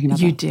 Talking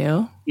about you that.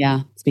 do? Yeah.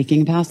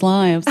 Speaking of past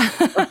lives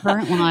or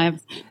current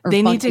lives. Or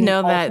they need to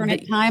know that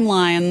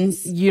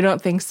timelines. You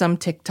don't think some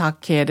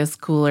TikTok kid is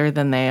cooler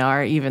than they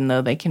are, even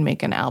though they can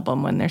make an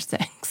album when they're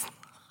 6.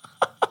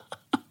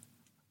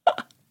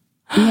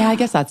 Yeah, I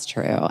guess that's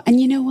true. And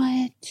you know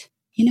what?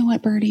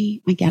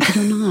 Birdie? I get it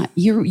or not.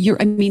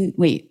 I mean,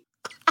 wait.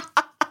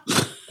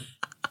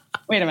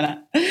 Wait a minute.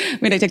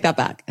 Wait, I take that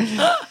back.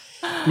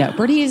 No,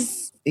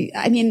 Birdie's,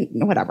 I mean,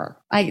 whatever.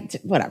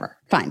 Whatever.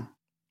 Fine.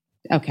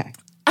 Okay.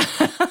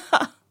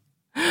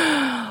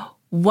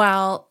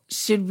 Well,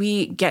 should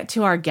we get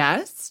to our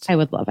guest? I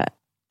would love it.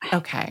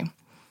 Okay.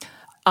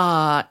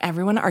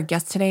 Everyone, our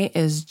guest today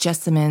is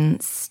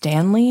Jessamyn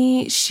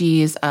Stanley.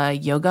 She's a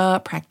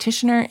yoga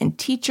practitioner and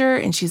teacher,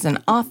 and she's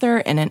an author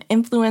and an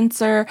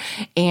influencer,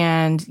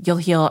 and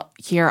you'll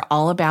hear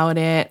all about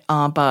it.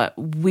 But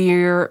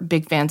we're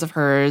big fans of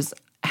hers,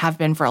 have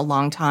been for a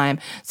long time.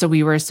 So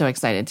we were so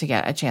excited to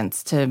get a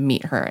chance to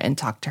meet her and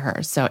talk to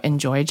her. So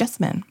enjoy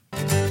Jessamyn.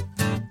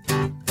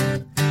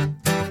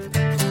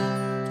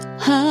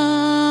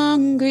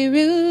 Hungry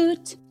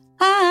Root.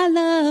 I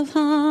love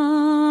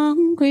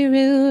Hungry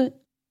Root.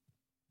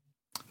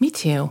 Me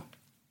too.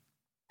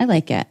 I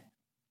like it.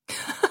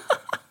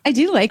 I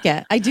do like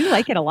it. I do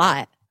like it a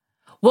lot.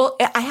 Well,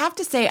 I have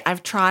to say,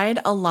 I've tried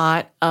a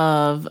lot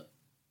of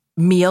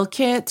meal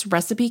kits,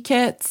 recipe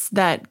kits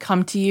that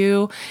come to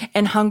you.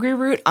 And Hungry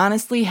Root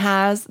honestly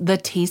has the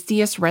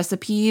tastiest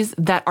recipes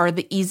that are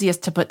the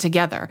easiest to put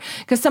together.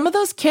 Because some of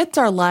those kits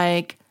are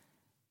like,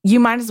 you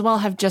might as well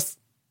have just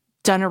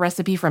done a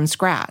recipe from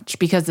scratch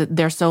because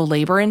they're so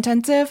labor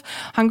intensive.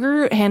 Hungry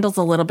Root handles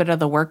a little bit of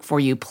the work for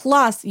you.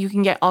 Plus, you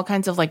can get all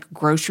kinds of like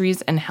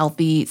groceries and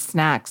healthy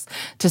snacks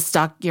to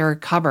stock your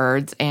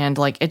cupboards, and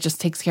like it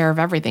just takes care of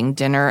everything,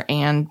 dinner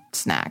and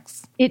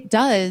snacks. It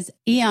does.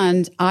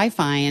 And I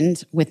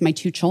find with my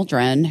 2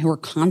 children who are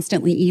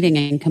constantly eating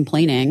and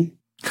complaining,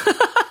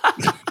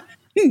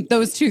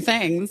 those 2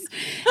 things,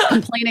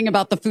 complaining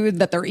about the food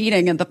that they're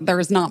eating and that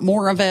there's not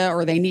more of it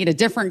or they need a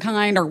different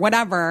kind or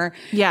whatever.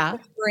 Yeah.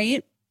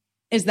 Great.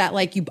 is that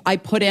like I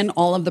put in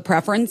all of the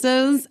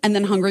preferences and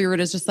then Hungry Root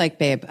is just like,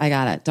 babe, I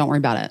got it. Don't worry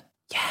about it.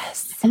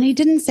 Yes. And they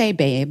didn't say,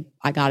 babe,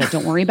 I got it.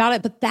 Don't worry about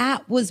it. But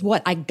that was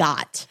what I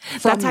got.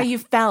 That's how you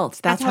felt.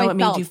 That's how it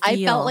made you feel.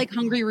 I felt like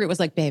Hungry Root was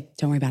like, babe,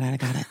 don't worry about it. I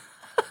got it.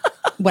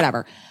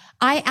 Whatever.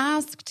 I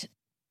asked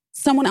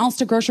someone else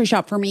to grocery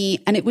shop for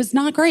me and it was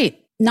not great.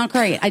 Not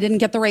great. I didn't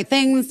get the right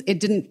things.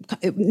 It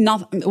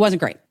wasn't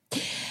great.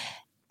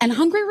 And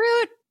Hungry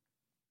Root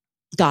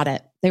got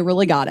it. They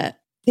really got it.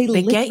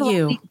 They get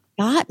you.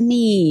 Got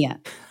me.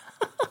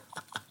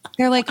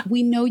 They're like,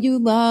 we know you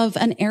love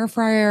an air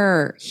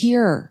fryer.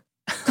 Here,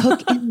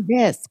 cook in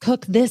this,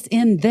 cook this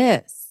in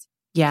this.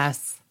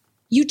 Yes.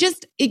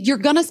 You're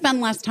going to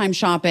spend less time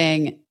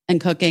shopping and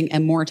cooking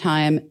and more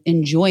time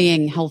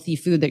enjoying healthy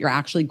food that you're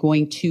actually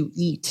going to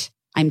eat.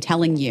 I'm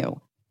telling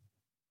you,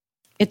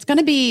 it's going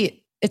to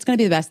be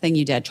the best thing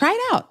you did. Try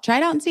it out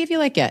and see if you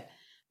like it.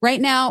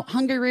 Right now,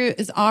 Hungry Root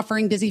is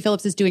offering Busy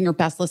Phillips is doing your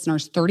best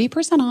listeners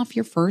 30% off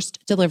your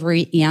first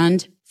delivery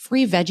and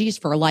free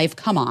veggies for life.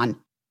 Come on.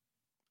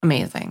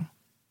 Amazing.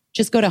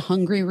 Just go to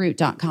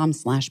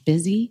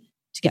hungryroot.com/busy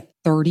to get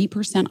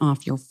 30%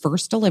 off your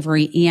first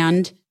delivery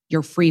and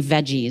your free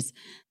veggies.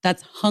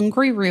 That's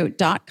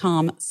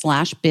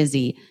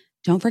hungryroot.com/busy.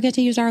 Don't forget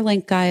to use our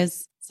link,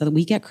 guys, so that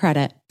we get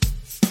credit.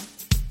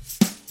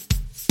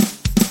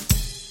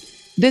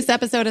 This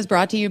episode is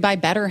brought to you by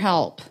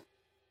BetterHelp.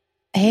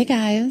 Hey,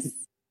 guys.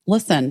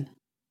 Listen,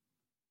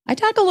 I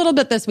talked a little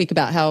bit this week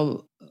about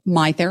how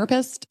my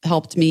therapist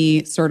helped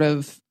me sort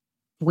of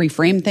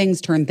reframe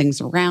things, turn things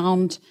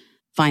around,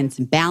 find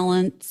some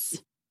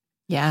balance.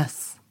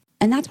 Yes.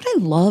 And that's what I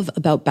love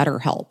about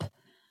BetterHelp,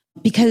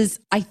 because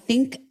I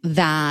think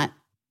that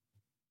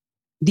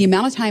the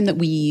amount of time that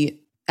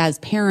we, as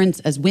parents,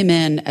 as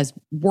women, as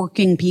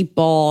working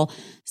people,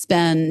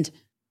 spend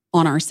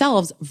on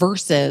ourselves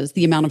versus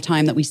the amount of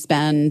time that we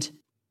spend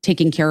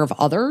taking care of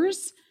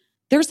others,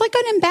 there's like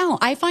an imbalance.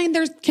 I find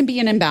there can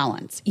be an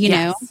imbalance, you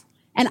know?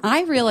 And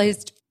I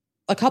realized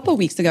a couple of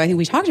weeks ago, I think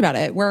we talked about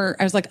it, where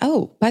I was like,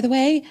 oh, by the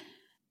way,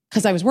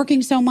 because I was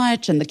working so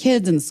much and the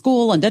kids and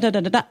school and I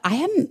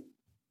hadn't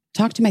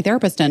talked to my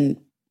therapist in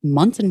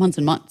months and months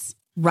and months.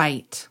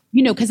 Right.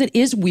 You know, because it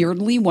is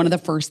weirdly one of the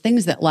first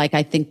things that like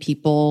I think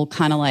people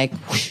kind of like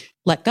whoosh,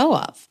 let go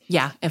of.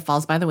 Yeah, it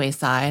falls by the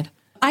wayside.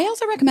 I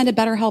also recommended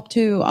BetterHelp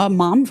to a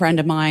mom friend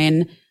of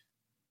mine.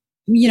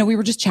 You know, we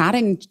were just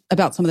chatting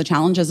about some of the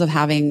challenges of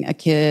having a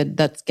kid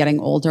that's getting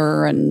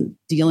older and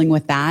dealing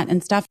with that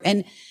and stuff.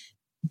 And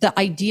the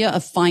idea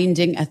of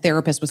finding a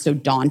therapist was so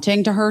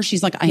daunting to her.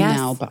 She's like, I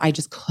know, but I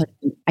just couldn't,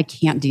 I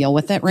can't deal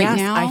with it right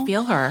now. I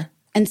feel her.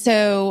 And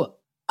so,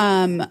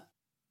 I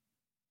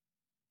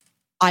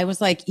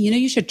was like, you know,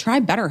 you should try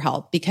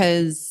BetterHelp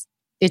because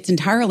it's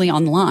entirely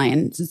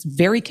online. It's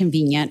very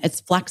convenient. It's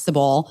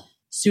flexible,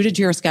 suited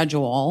to your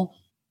schedule.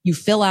 You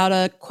fill out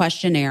a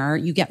questionnaire,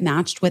 you get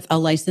matched with a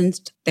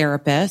licensed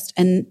therapist,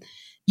 and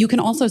you can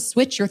also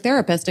switch your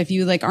therapist if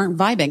you like aren't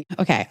vibing.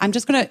 Okay,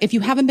 if you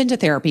haven't been to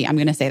therapy, I'm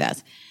going to say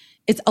this.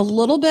 It's a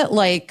little bit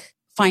like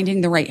finding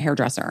the right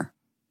hairdresser.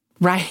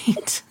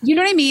 Right. You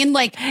know what I mean?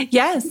 Like,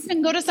 yes. You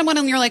can go to someone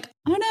and you're like,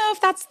 I don't know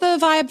if that's the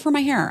vibe for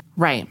my hair.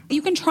 Right.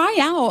 You can try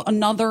out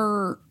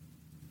another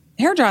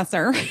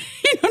hairdresser.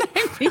 You know what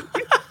I mean?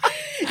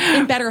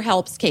 In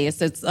BetterHelp's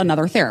case, it's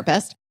another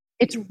therapist.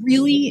 It's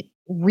really,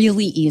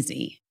 really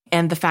easy.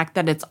 And the fact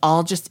that it's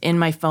all just in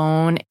my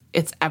phone,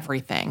 it's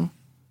everything.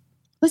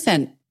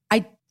 Listen,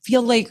 I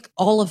feel like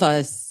all of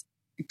us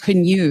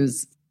can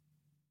use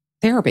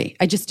therapy.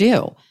 I just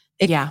do.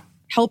 It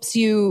helps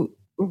you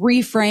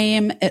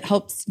reframe. It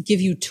helps give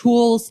you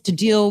tools to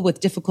deal with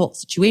difficult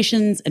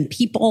situations and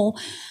people.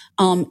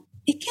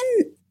 It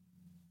can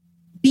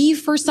be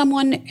for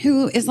someone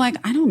who is like,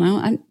 I don't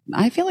know,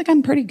 I feel like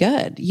I'm pretty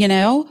good, you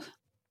know?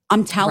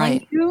 I'm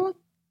telling you,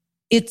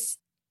 it's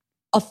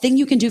a thing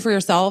you can do for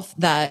yourself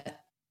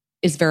that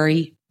is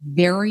very,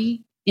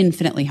 very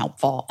infinitely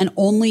helpful and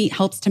only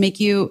helps to make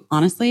you,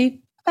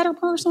 honestly, a better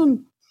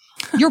person.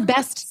 Your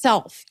best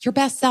self.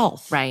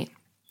 Right.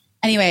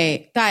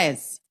 Anyway,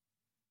 guys,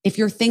 if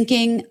you're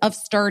thinking of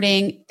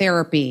starting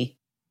therapy,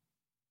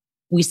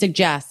 we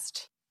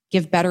suggest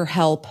give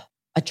BetterHelp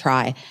a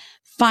try.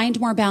 Find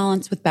more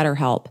balance with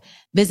BetterHelp.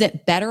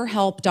 Visit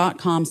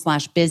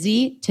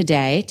betterhelp.com/busy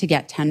today to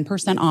get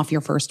 10% off your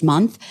first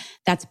month.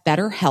 That's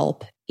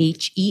BetterHelp,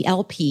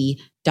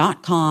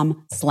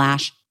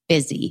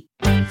 HELP.com/busy.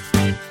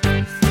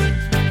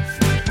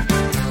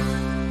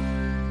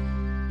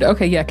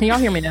 Okay, yeah. Can y'all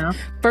hear me now?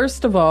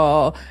 First of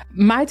all,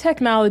 my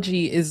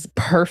technology is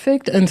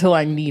perfect until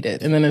I need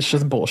it, and then it's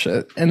just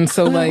bullshit. And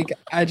so, like,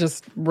 I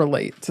just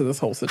relate to this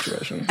whole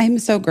situation. I'm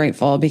so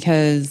grateful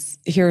because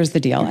here's the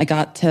deal. I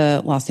got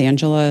to Los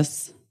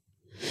Angeles,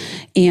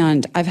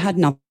 and I've had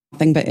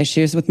nothing but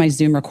issues with my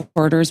Zoom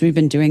recorders. We've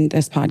been doing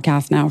this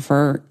podcast now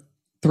for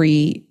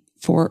 3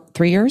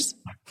 years.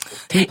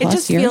 It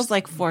just feels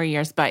like 4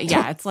 years, but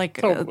yeah, it's like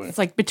it's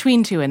like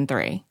between 2 and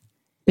 3.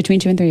 Between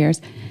 2 and 3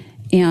 years,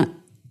 and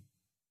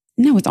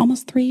no, it's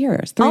almost 3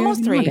 years.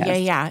 Almost 3.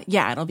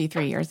 Yeah. It'll be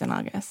 3 years in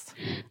August.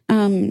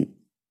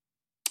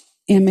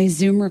 And my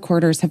Zoom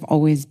recorders have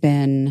always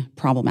been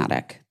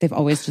problematic. They've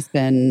always just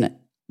been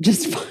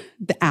just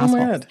the assholes. Oh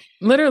my God.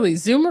 Literally,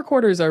 Zoom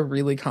recorders are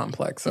really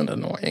complex and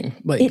annoying.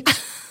 Like,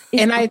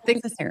 and I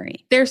think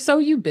they're so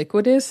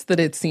ubiquitous that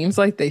it seems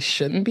like they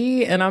shouldn't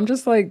be. And I'm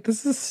just like,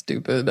 this is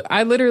stupid.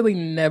 I literally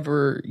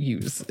never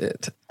use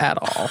it at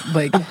all.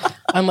 Like,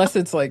 unless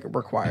it's like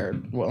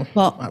required. Well,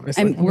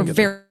 obviously. We're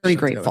very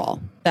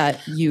grateful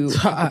that you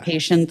have the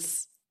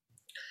patience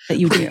that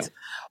you do.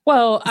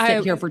 Well, I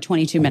sit here for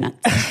 22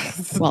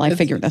 minutes while I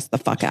figure this the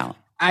fuck out.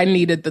 I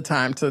needed the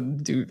time to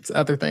do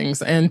other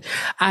things. And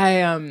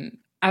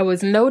I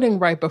was noting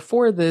right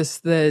before this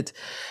that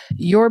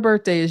your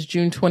birthday is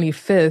June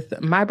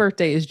 25th. My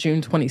birthday is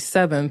June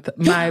 27th.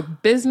 My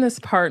business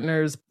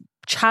partner's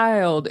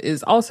child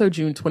is also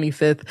June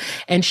 25th.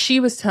 And she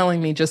was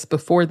telling me just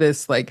before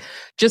this, like,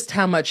 just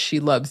how much she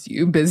loves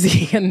you,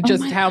 Busy, and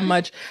just how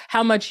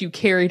much you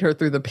carried her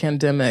through the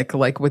pandemic,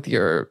 like with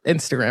your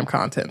Instagram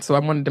content. So I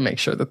wanted to make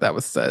sure that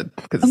was said.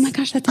 Oh my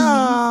gosh, that's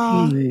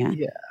amazing.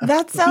 Yeah.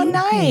 That's so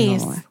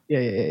nice.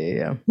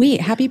 Yeah.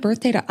 Wait, happy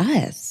birthday to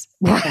us.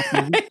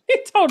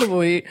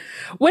 Totally.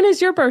 When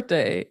is your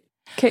birthday?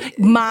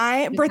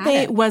 My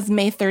birthday was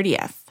May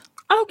 30th.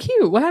 Oh,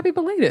 cute. Well, happy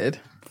belated.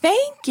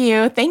 Thank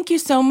you. Thank you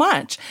so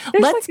much.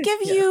 Let's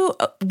give you,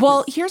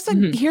 here's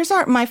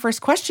my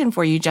first question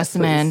for you,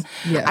 Jessamyn.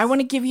 Yes. I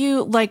want to give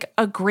you like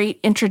a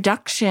great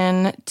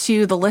introduction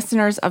to the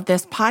listeners of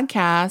this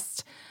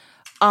podcast.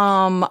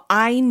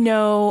 I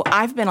know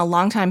I've been a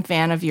longtime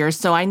fan of yours,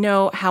 so I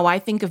know how I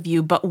think of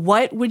you, but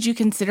what would you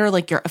consider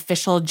like your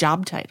official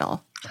job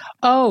title?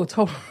 Oh,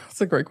 totally. That's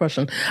a great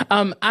question.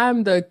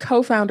 I'm the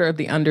co-founder of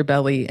The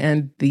Underbelly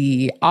and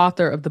the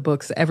author of the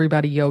books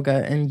Everybody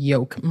Yoga and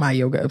Yoke, My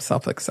Yoga of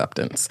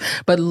Self-Acceptance.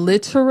 But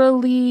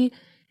literally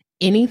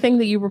anything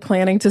that you were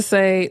planning to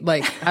say,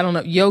 like, I don't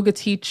know, yoga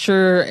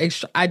teacher,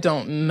 I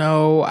don't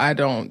know.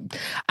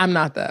 I'm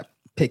not that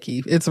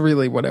picky. It's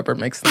really whatever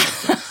makes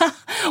sense.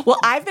 Well,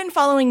 I've been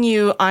following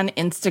you on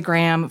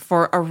Instagram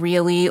for a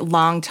really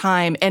long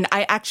time. And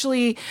I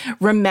actually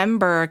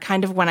remember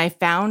kind of when I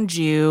found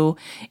you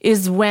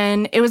is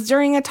when it was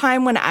during a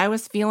time when I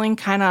was feeling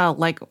kind of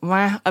like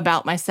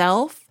about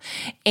myself.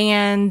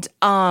 And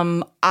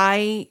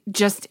I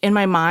just in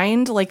my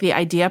mind, like the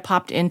idea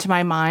popped into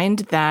my mind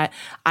that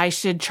I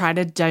should try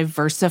to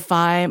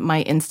diversify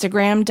my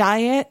Instagram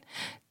diet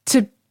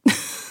to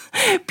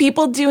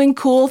people doing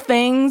cool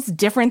things,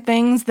 different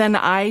things than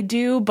I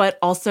do, but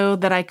also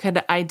that I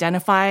could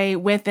identify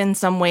with in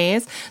some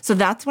ways. So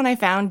that's when I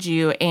found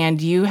you,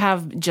 and you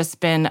have just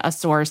been a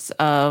source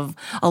of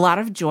a lot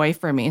of joy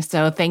for me.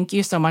 So thank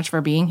you so much for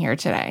being here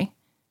today.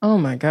 Oh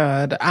my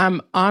God.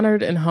 I'm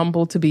honored and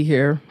humbled to be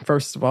here,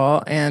 first of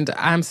all. And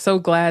I'm so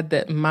glad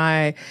that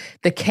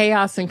the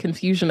chaos and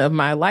confusion of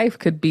my life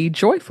could be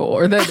joyful,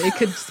 or that it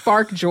could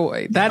spark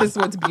joy. That is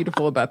what's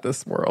beautiful about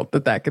this world,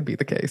 that could be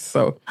the case.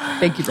 So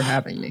thank you for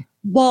having me.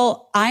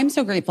 Well, I'm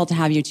so grateful to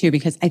have you too,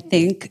 because I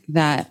think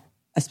that,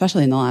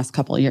 especially in the last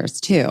couple of years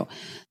too,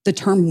 the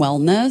term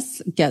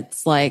wellness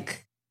gets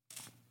like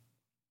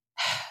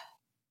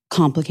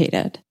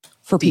complicated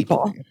for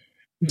people.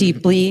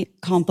 Deeply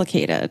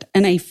complicated.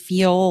 And I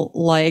feel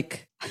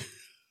like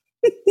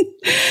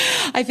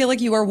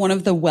you are one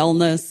of the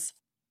wellness,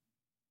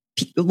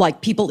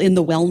 like people in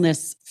the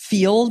wellness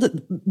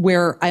field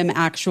where I'm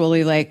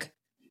actually like,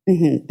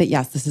 but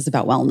yes, this is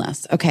about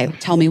wellness. Okay.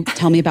 Tell me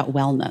about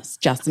wellness,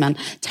 Jessamyn.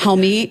 Tell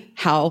me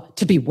how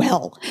to be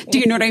well. Do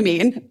you know what I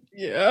mean?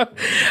 Yeah,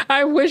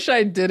 I wish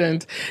I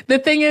didn't. The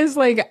thing is,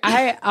 like,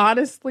 I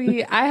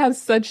have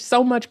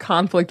so much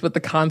conflict with the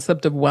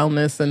concept of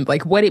wellness and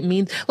like what it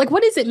means. Like,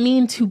 what does it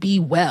mean to be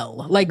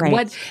well? Like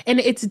what, and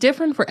it's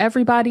different for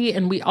everybody.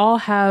 And we all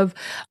have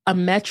a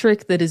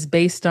metric that is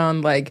based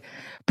on like,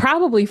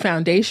 probably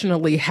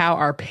foundationally how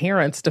our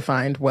parents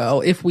defined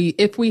well, if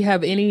we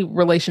have any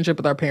relationship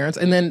with our parents.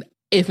 And then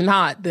if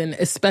not, then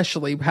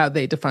especially how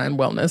they define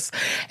wellness.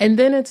 And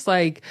then it's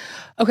like,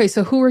 okay,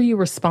 so who are you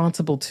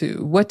responsible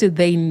to? What did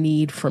they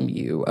need from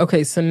you?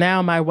 Okay, so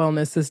now my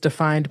wellness is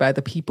defined by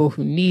the people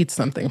who need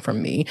something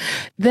from me.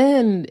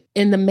 Then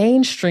in the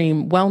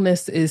mainstream,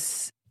 wellness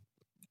is,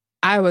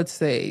 I would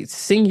say,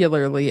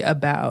 singularly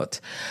about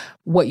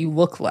what you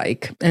look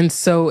like. And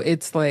so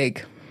it's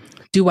like,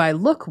 do I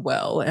look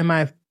well? Am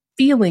I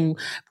feeling?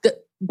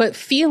 But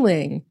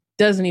feeling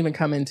doesn't even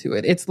come into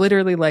it. It's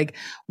literally like,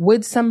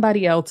 would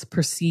somebody else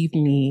perceive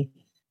me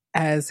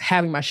as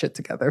having my shit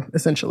together,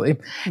 essentially?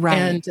 Right.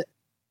 And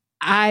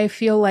I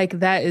feel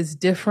like that is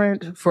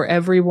different for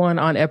everyone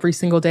on every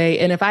single day.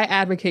 And if I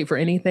advocate for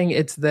anything,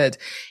 it's that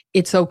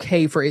it's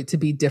okay for it to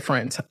be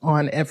different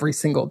on every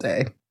single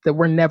day, that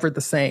we're never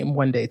the same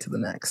one day to the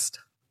next.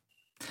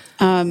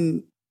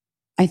 I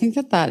think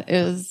that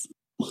is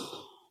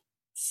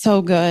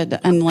so good,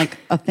 and like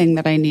a thing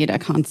that I need a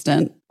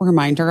constant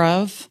reminder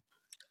of.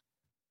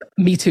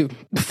 Me too,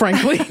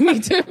 frankly, me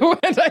too.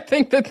 And I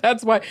think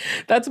that's why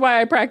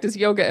I practice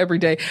yoga every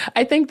day.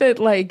 I think that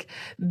like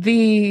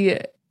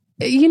the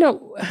you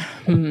know,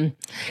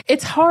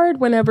 it's hard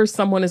whenever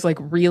someone is like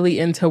really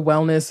into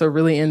wellness or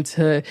really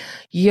into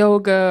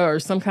yoga or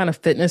some kind of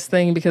fitness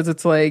thing, because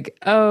it's like,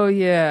 oh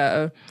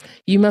yeah,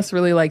 you must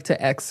really like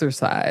to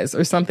exercise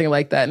or something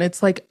like that. And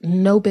it's like,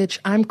 no, bitch,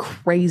 I'm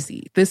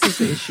crazy. This is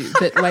the issue,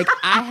 that like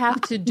I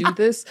have to do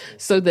this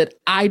so that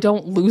I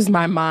don't lose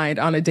my mind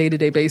on a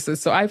day-to-day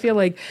basis. So I feel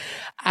like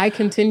I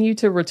continue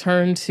to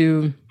return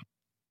to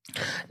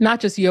not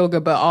just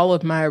yoga, but all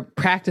of my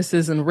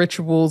practices and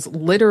rituals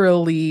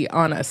literally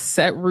on a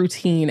set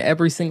routine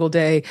every single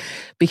day,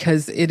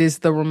 because it is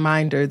the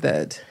reminder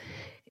that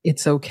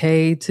it's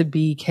okay to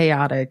be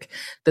chaotic,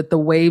 that the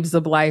waves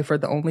of life are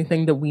the only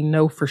thing that we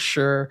know for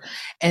sure,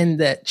 and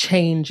that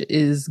change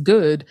is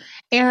good.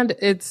 And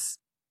it's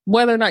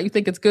whether or not you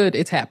think it's good,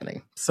 it's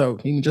happening. So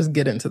you can just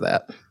get into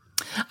that.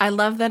 I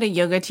love that a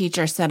yoga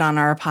teacher said on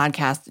our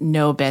podcast,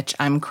 no, bitch,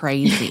 I'm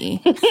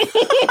crazy.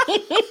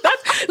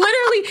 That's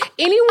literally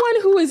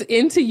anyone who is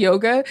into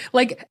yoga.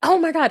 Like, oh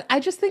my God, I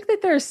just think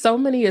that there are so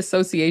many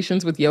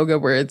associations with yoga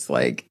where it's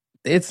like,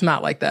 it's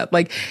not like that.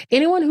 Like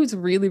anyone who's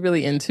really,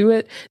 really into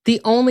it, the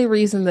only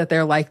reason that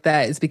they're like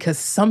that is because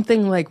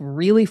something like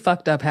really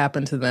fucked up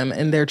happened to them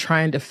and they're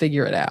trying to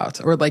figure it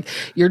out. Or like,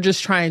 you're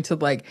just trying to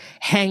like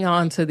hang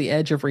on to the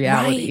edge of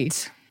reality.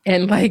 Right.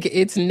 And like,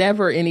 it's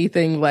never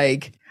anything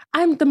like,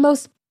 I'm the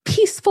most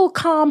peaceful,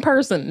 calm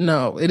person.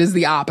 No, it is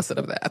the opposite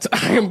of that.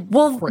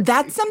 Well,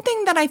 that's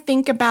something that I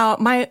think about.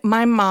 My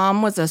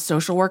mom was a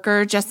social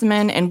worker,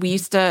 Jessamyn, and we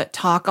used to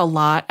talk a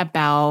lot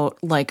about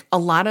like a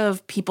lot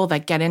of people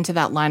that get into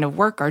that line of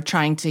work are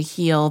trying to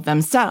heal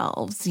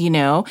themselves. You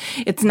know,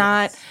 it's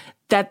not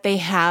that they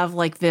have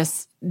like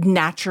this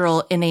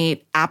natural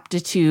innate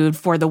aptitude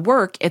for the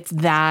work. It's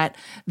that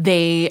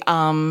they,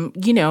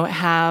 you know,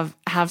 have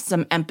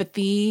some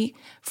empathy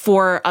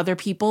for other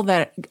people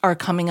that are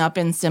coming up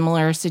in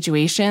similar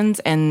situations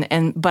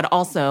but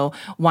also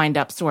wind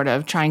up sort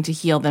of trying to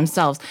heal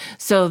themselves.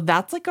 So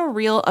that's like a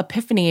real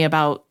epiphany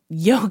about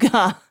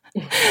yoga.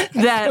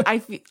 That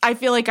I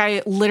feel like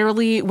I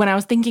literally, when I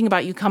was thinking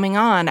about you coming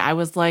on, I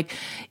was like,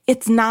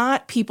 it's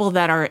not people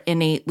that are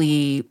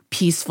innately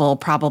peaceful,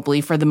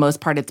 probably for the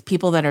most part. It's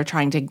people that are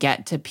trying to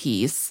get to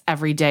peace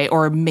every day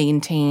or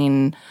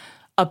maintain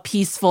a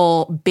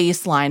peaceful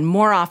baseline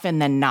more often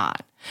than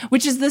not,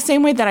 which is the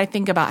same way that I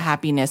think about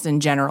happiness in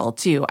general,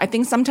 too. I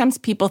think sometimes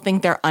people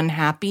think they're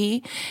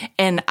unhappy,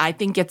 and I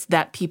think it's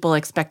that people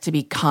expect to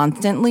be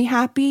constantly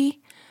happy.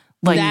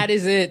 Like, that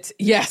is it.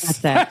 Yes,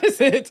 that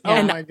is it.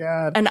 Oh my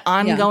God. An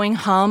ongoing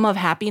hum of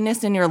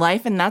happiness in your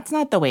life, and that's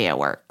not the way it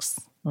works.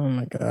 Oh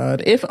my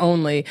God. If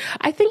only.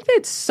 I think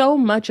that so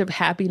much of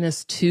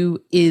happiness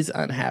too is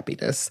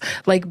unhappiness.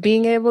 Like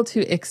being able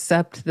to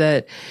accept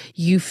that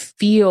you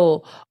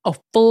feel a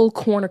full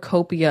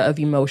cornucopia of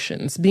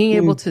emotions, being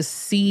able to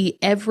see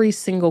every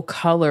single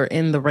color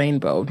in the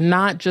rainbow,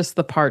 not just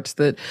the parts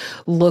that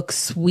look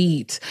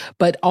sweet,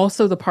 but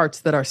also the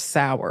parts that are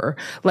sour.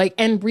 Like,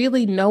 and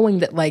really knowing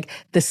that like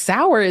the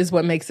sour is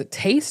what makes it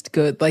taste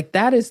good. Like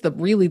that is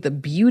really the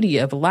beauty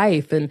of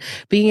life, and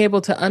being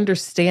able to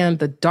understand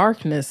the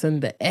darkness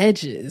and the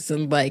edges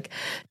and like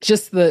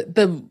just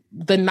the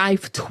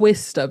knife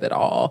twist of it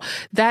all.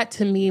 That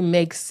to me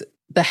makes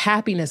the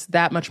happiness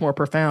that much more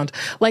profound.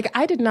 Like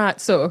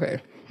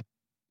okay.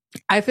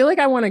 I feel like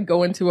I want to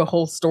go into a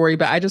whole story,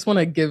 but I just want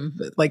to give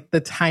like the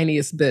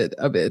tiniest bit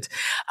of it.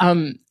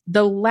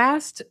 The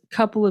last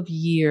couple of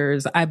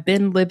years, I've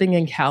been living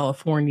in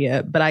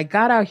California, but I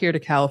got out here to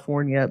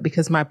California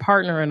because my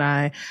partner and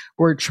I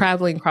were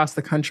traveling across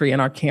the country in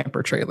our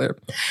camper trailer.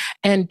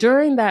 And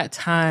during that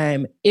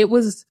time, it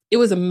was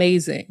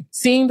amazing.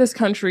 Seeing this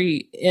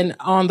country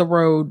on the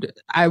road,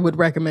 I would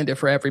recommend it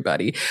for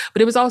everybody.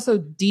 But it was also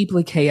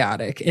deeply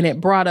chaotic, and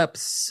it brought up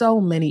so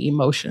many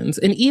emotions.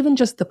 And even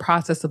just the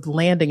process of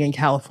landing in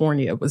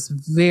California was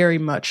very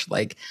much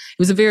like, it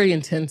was a very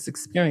intense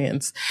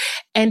experience.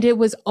 And it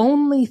was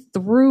only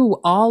through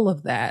all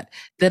of that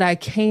I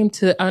came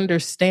to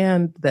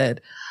understand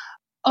that,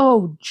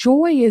 oh,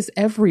 joy is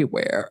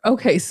everywhere.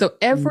 Okay, so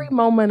every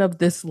moment of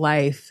this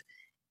life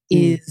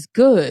is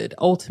good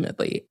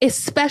ultimately,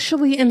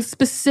 especially and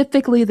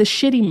specifically the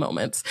shitty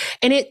moments.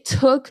 And it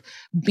took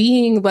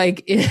being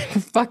like in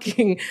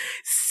fucking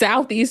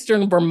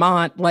southeastern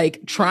Vermont,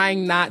 like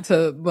trying not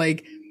to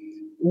like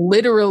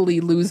literally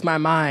lose my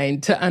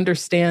mind to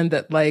understand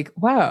that like,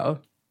 wow,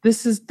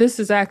 this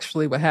is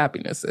actually what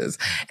happiness is.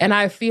 And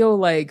I feel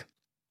like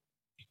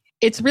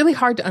it's really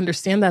hard to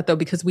understand that though,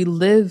 because we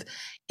live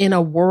in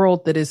a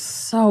world that is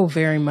so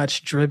very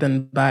much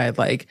driven by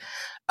like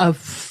a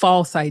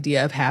false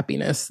idea of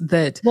happiness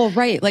that. Well,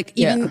 right. Like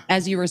even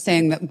as you were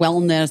saying that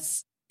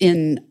wellness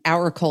in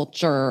our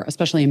culture,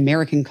 especially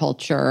American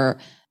culture,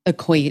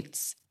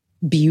 equates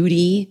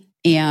beauty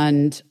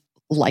and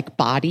like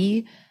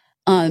body.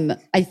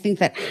 I think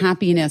that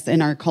happiness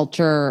in our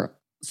culture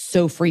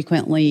so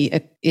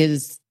frequently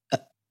is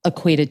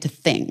equated to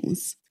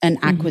things and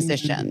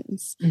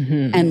acquisitions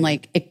and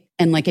like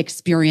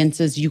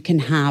experiences you can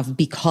have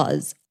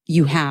because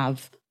you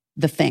have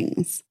the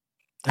things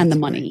and the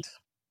money. Right.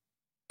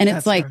 And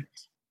it's like,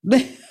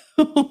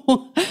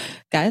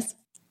 Guys,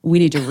 we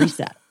need to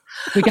reset.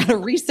 We got to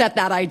reset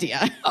that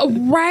idea.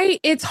 Right.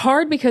 It's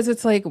hard because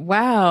it's like,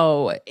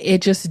 wow,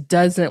 it just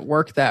doesn't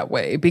work that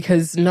way,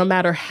 because no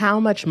matter how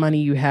much money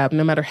you have,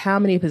 no matter how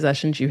many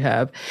possessions you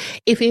have,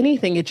 if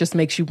anything, it just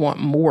makes you want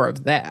more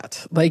of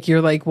that. Like,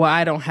 you're like, well,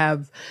 I don't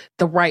have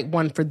the right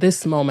one for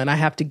this moment. I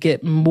have to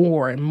get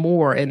more and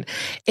more. And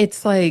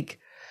it's like,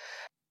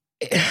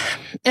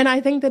 and I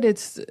think that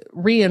it's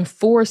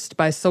reinforced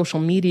by social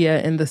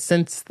media in the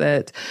sense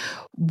that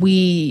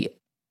we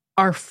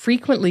are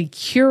frequently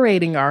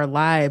curating our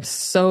lives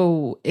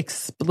so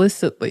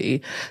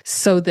explicitly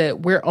so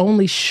that we're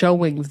only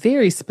showing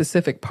very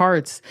specific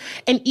parts.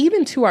 And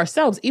even to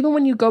ourselves, even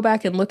when you go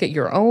back and look at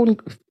your own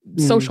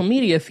social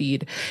media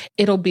feed,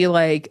 it'll be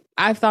like,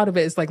 I've thought of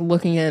it as like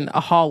looking in a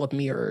hall of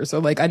mirrors,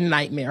 or like a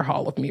nightmare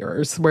hall of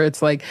mirrors, where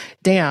it's like,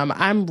 damn,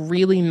 I'm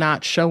really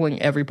not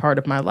showing every part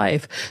of my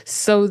life,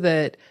 so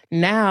that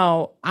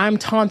now I'm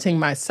taunting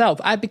myself.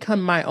 I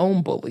become my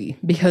own bully,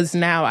 because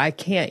now I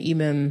can't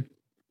even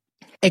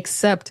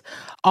accept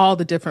all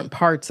the different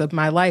parts of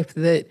my life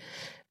that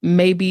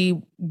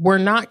maybe were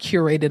not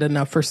curated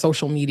enough for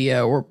social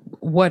media or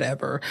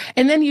whatever.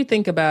 And then you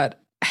think about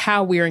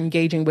how we're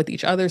engaging with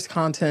each other's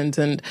content,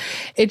 and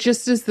it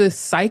just is this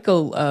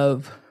cycle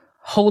of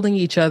holding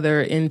each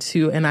other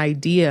into an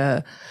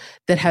idea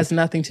that has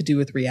nothing to do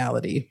with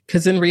reality.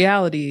 Because in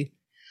reality,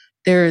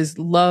 there is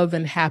love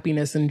and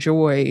happiness and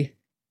joy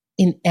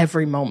in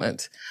every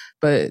moment,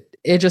 but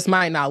it just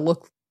might not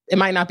look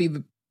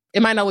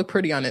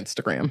pretty on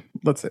Instagram.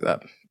 Let's say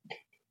that.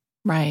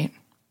 Right.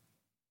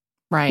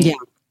 Right. Yeah.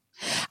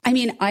 I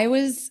mean,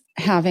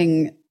 I've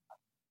been,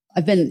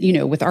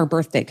 with our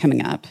birthday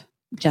coming up,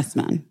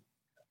 Jessamyn,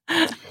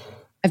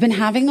 I've been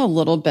having a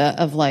little bit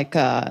of like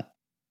I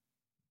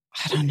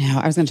don't know.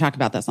 I was going to talk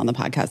about this on the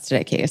podcast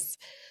today, Case.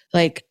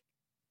 Like,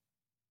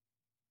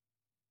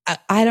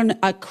 I don't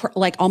know,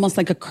 like almost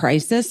like a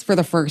crisis for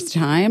the first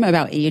time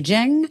about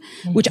aging,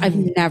 which I've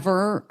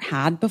never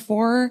had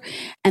before.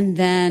 And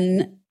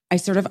then I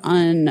sort of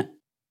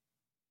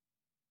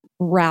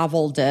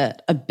unraveled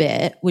it a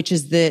bit, which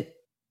is that,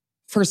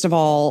 first of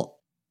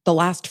all, the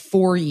last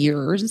 4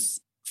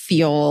 years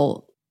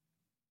feel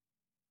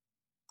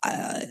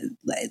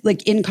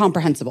like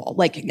incomprehensible.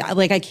 Like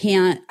I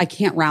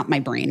can't wrap my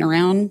brain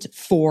around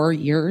 4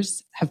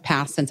 years have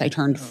passed since I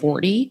turned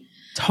 40.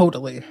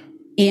 Totally.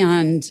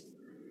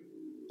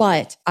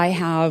 But I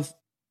have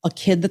a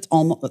kid that's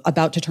almost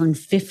about to turn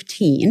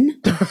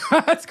 15.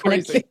 That's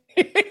crazy.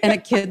 And a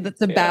kid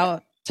that's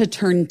about to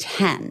turn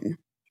 10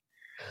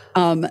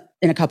 in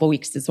a couple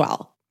weeks as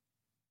well.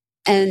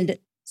 And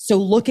so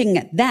looking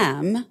at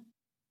them,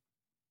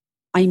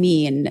 I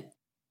mean,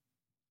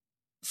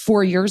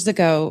 4 years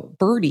ago,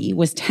 Birdie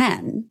was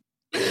 10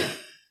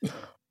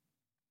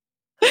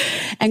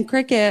 and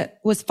Cricket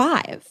was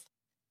 5,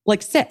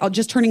 like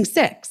just turning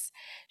 6.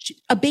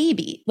 A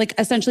baby, like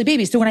essentially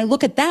baby. So when I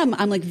look at them,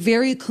 I'm like,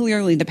 very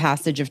clearly the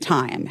passage of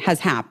time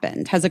has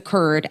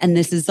occurred. And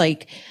this is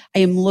like, I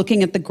am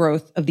looking at the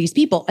growth of these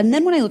people. And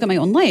then when I look at my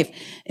own life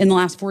in the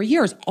last 4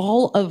 years,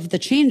 all of the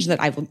change that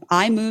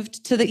I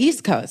moved to the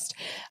East Coast.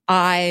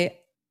 I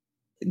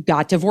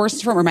got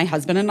divorced or my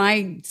husband and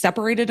I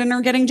separated and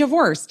are getting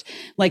divorced.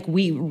 Like,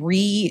 we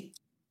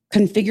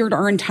reconfigured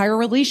our entire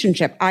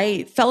relationship.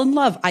 I fell in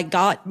love. I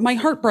got my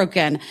heart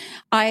broken.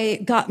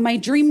 I got my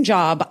dream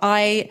job.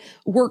 I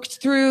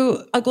worked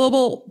through a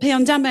global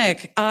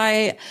pandemic.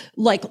 I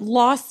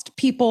lost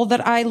people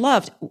that I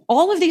loved.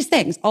 All of these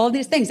things.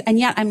 And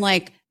yet I'm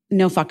like,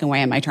 no fucking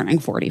way am I turning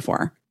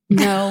 44.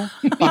 No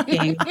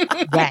fucking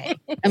way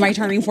am I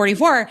turning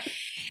 44.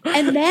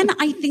 And then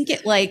I think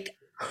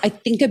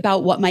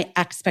about what my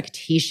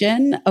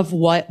expectation of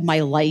what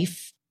my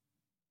life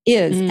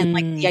is, and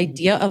like the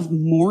idea of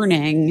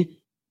mourning.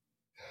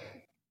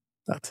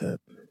 That's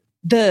it.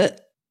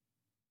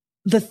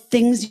 The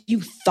things you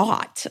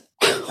thought.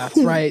 That's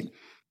right.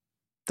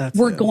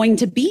 Were going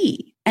to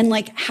be, and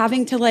like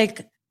having to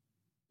like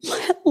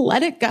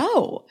let it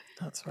go.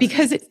 That's right.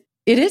 Because it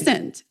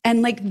isn't.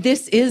 And like,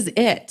 this is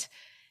it.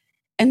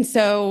 And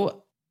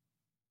so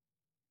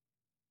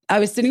I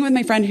was sitting with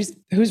my friend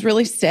who's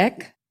really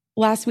sick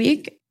last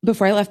week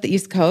before I left the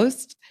East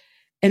Coast.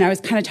 And I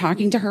was kind of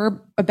talking to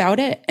her about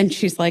it. And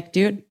she's like,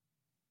 dude,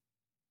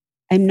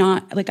 I'm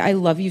not like, I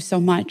love you so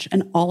much.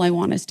 And all I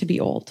want is to be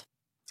old.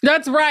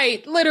 That's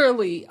right.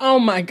 Literally. Oh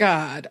my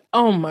God.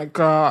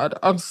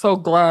 I'm so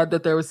glad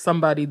that there was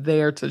somebody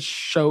there to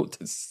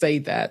say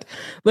that.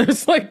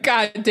 There's like,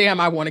 God damn,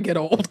 I want to get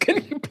old.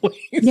 Can you please?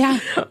 Yeah.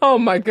 Oh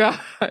my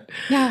God.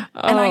 Yeah.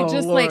 And I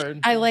just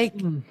Lord.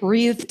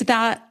 breathed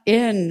that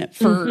in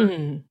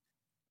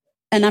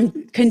and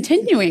I'm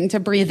continuing to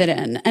breathe it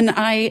in.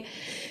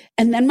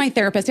 And then my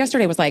therapist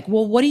yesterday was like,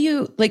 well, what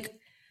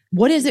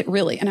is it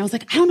really? And I was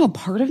like, I don't know.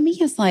 Part of me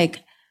is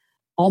like,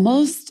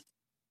 almost,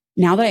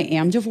 now that I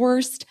am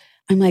divorced,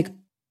 I'm like,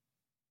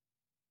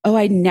 oh,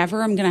 I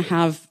never am going to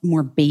have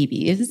more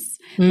babies.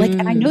 Like,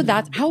 and I know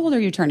that's, how old are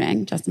you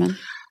turning, Jessamyn?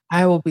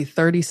 I will be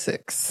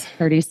 36.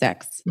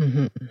 36.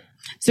 Mm-hmm.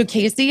 So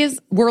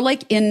we're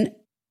like in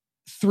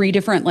 3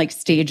 different like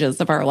stages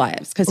of our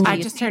lives. Cause I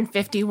just turned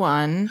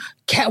 51.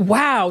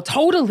 Wow,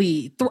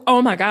 totally.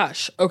 Oh my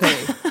gosh.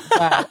 Okay.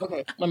 Wow.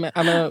 Okay. I'm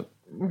gonna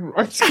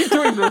keep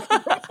doing this.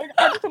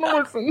 I just want to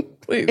listen,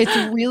 please.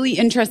 It's really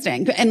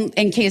interesting. And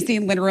Casey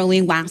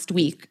literally last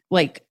week,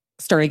 like,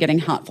 started getting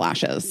hot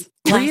flashes.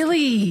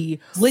 Really?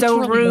 So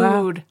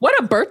rude. Wow. What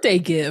a birthday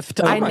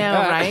gift. Oh I know,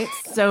 God. right?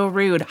 So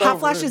rude. Hot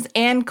flashes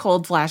and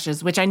cold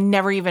flashes, which I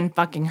never even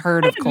fucking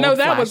heard of cold No,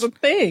 flash. that was a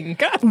thing.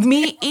 God.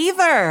 Me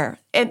either.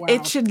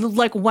 It should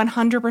like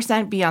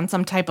 100% be on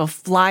some type of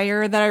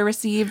flyer that I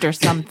received or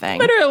something.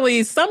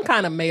 Literally some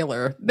kind of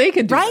mailer. They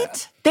could do Right?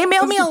 that. They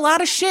mail me a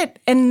lot of shit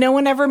and no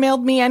one ever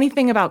mailed me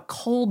anything about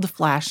cold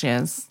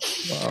flashes.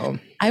 Wow.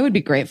 I would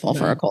be grateful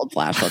for a cold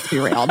flash, let's be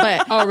real.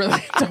 But Oh,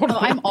 really? Totally.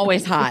 I'm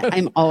always hot.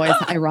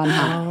 I run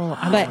hot. Oh,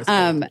 I'm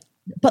always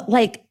But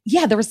like,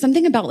 yeah, there was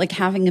something about like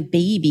having a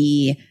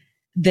baby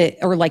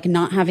or like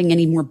not having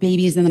any more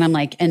babies. And then I'm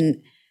like,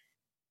 and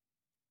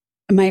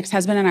my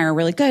ex-husband and I are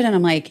really good. And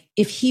I'm like,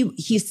 if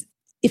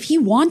he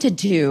wanted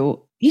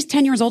to, he's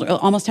 10 years older,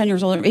 almost 10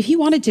 years older. If he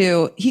wanted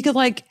to, he could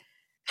like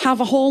have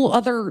a whole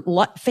other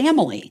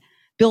family,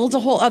 build a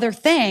whole other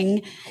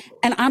thing.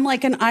 And I'm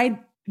like, and I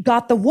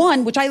got the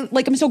one, which I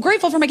like, I'm so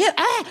grateful for my kid.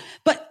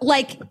 But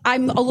like,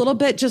 I'm a little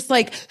bit just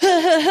like,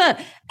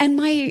 and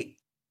my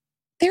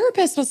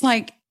therapist was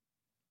like,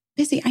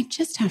 Busy, I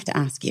just have to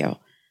ask you,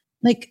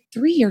 like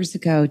 3 years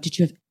ago, did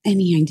you have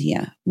any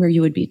idea where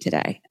you would be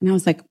today? And I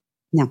was like,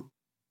 no,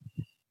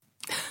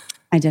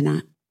 I did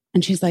not.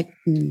 And she's like,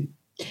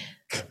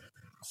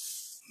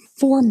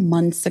 4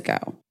 months ago,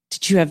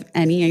 did you have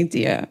any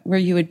idea where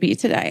you would be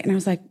today? And I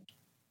was like,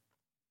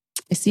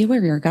 I see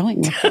where you're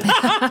going with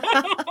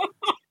that.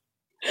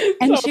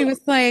 And she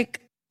was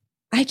like,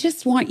 I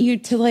just want you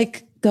to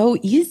like go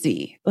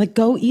easy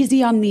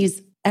on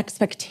these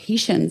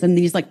expectations and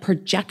these like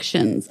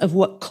projections of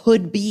what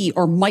could be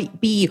or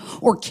might be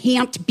or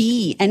can't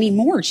be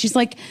anymore. She's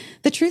like,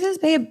 the truth is,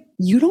 babe,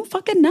 you don't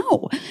fucking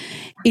know.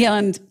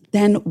 And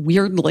then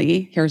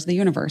weirdly, here's the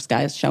universe,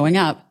 guys, showing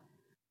up.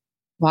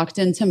 Walked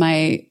into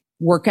my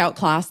workout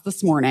class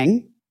this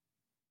morning,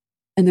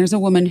 and there's a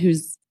woman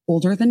who's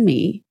older than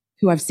me,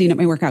 who I've seen at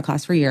my workout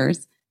class for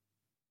years,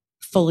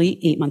 fully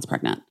 8 months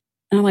pregnant.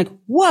 And I'm like,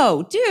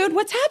 whoa, dude,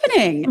 what's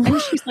happening?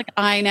 And she's like,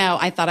 I know.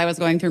 I thought I was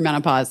going through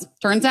menopause.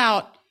 Turns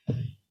out,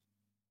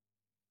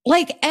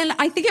 like, and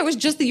I think it was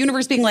just the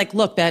universe being like,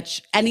 look,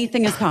 bitch,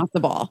 anything is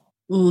possible.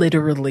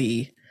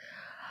 Literally.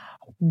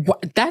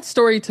 That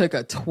story took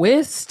a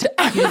twist.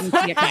 You didn't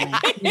see it coming.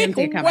 You didn't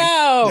see it coming.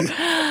 Wow.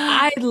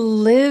 I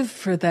live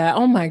for that.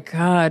 Oh my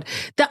God.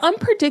 The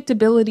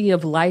unpredictability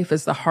of life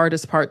is the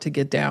hardest part to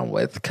get down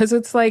with, because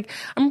it's like,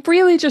 I'm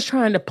really just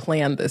trying to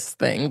plan this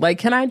thing. Like,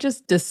 can I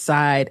just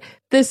decide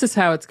this is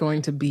how it's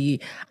going to be?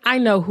 I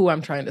know who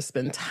I'm trying to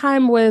spend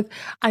time with.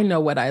 I know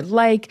what I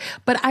like,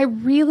 but I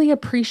really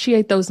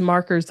appreciate those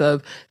markers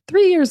of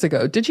 3 years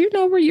ago. Did you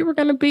know where you were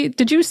going to be?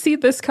 Did you see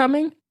this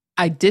coming?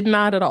 I did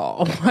not at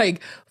all.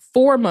 Like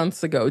 4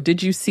 months ago,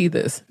 did you see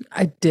this?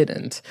 I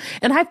didn't.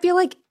 And I feel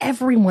like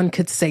everyone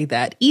could say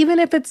that, even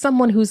if it's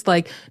someone who's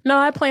like, no,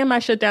 I plan my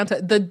shit down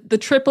to the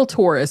triple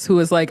Taurus who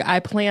is like, I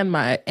plan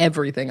my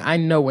everything. I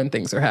know when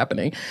things are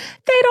happening.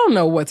 They don't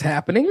know what's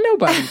happening.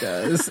 Nobody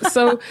does.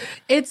 So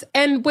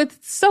and with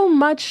so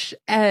much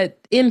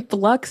in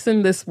flux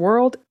in this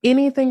world,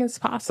 anything is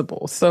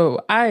possible.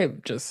 So I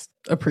just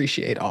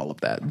appreciate all of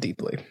that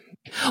deeply.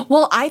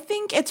 Well, I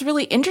think it's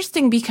really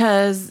interesting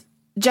because,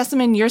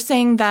 Jessamyn, you're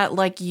saying that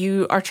like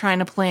you are trying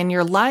to plan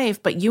your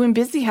life, but you and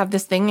Busy have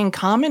this thing in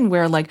common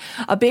where like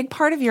a big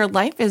part of your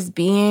life is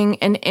being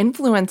an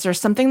influencer,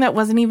 something that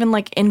wasn't even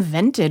like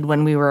invented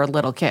when we were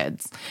little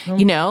kids.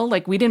 You know,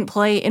 like we didn't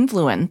play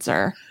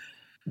influencer.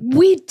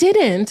 We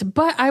didn't,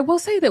 but I will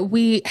say that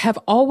we have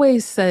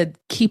always said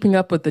keeping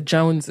up with the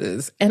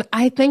Joneses. And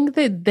I think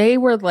that they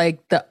were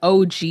like the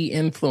OG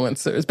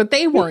influencers, but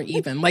they weren't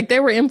even like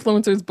they were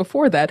influencers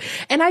before that.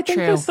 And I think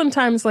that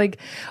sometimes like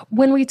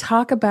when we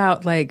talk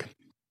about like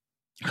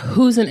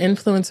who's an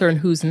influencer and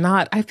who's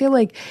not, I feel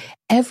like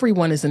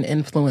everyone is an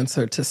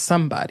influencer to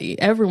somebody.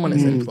 Everyone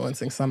is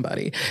influencing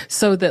somebody.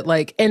 So that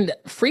like, and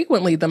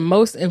frequently the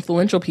most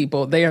influential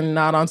people, they are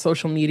not on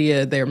social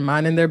media. They're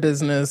minding their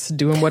business,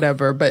 doing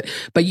whatever, but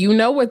you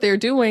know what they're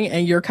doing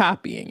and you're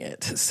copying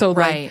it. So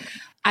like,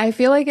 I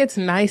feel like it's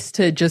nice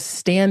to just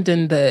stand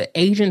in the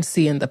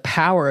agency and the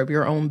power of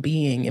your own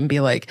being and be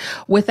like,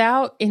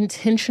 without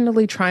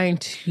intentionally trying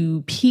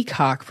to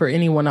peacock for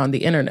anyone on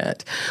the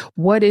internet,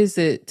 what is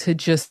it to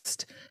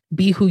just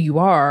be who you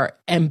are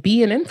and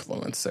be an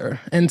influencer?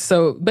 And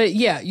so, but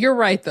yeah, you're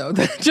right though.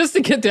 Just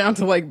to get down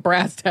to like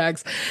brass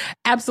tacks,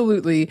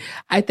 absolutely.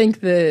 I think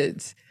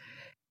that,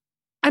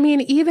 I mean,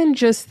 even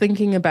just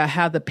thinking about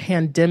how the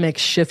pandemic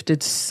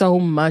shifted so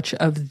much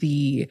of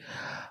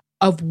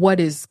what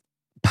is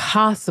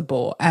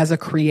possible as a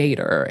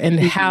creator and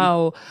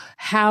how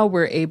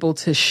we're able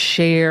to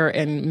share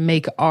and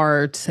make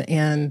art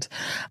and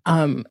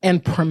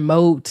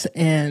promote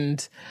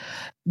and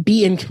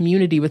be in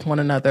community with one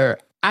another.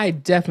 I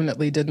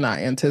definitely did not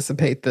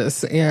anticipate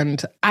this.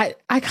 And I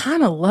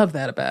kind of love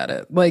that about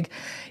it. Like,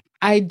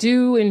 I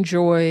do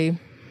enjoy,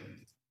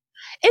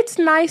 it's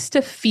nice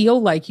to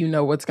feel like you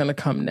know what's going to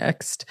come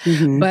next.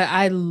 But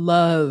I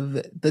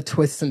love the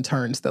twists and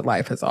turns that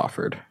life has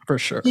offered, for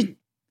sure. Do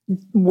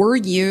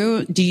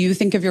you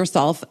think of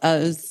yourself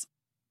as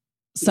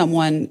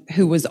someone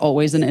who was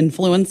always an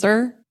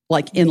influencer,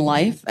 like in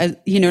life?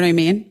 You know what I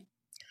mean?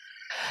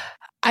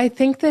 I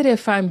think that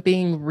if I'm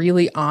being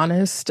really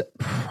honest,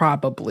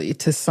 probably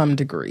to some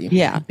degree.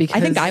 Yeah. Because I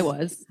think I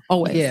was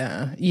always.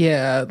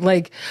 Yeah.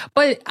 Like,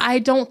 but I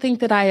don't think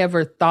that I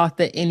ever thought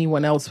that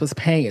anyone else was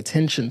paying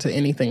attention to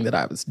anything that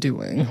I was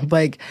doing.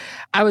 Like,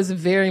 I was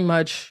very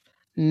much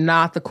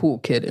not the cool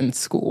kid in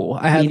school.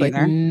 I had like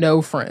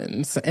no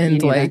friends.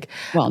 And like,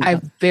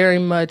 I very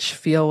much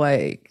feel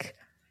like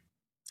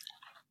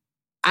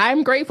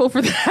I'm grateful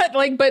for that.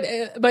 Like,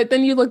 but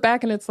then you look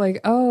back and it's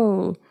like,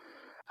 oh,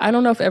 I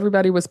don't know if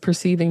everybody was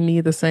perceiving me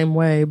the same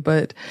way,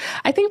 but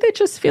I think that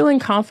just feeling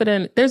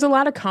confident, there's a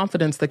lot of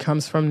confidence that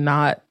comes from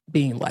not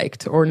being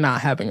liked or not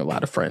having a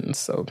lot of friends.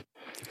 So,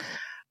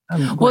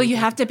 well, you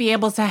have to be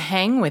able to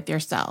hang with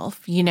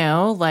yourself, you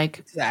know, like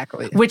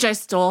exactly, which I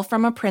stole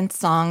from a Prince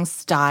song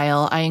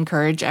style. I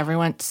encourage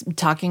everyone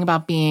talking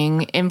about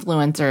being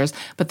influencers,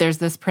 but there's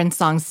this Prince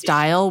song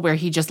style where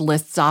he just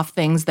lists off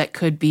things that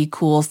could be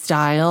cool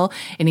style.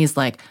 And he's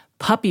like,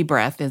 puppy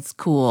breath is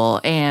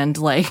cool, and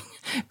like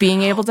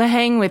being able to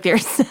hang with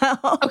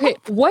yourself. Okay,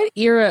 what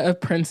era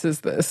of Prince is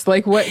this?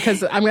 Like what?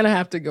 Because I'm gonna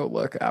have to go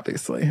look.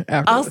 Obviously,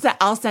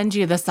 I'll send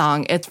you the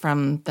song. It's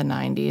from the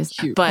 90s.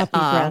 Cute. Puppy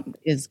But breath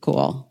is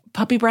cool.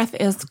 Puppy breath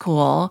is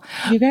cool.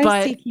 You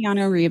guys see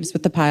Keanu Reeves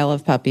with the pile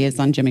of puppies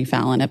on Jimmy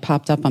Fallon? It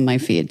popped up on my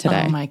feed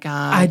today. Oh my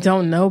God. I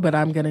don't know, but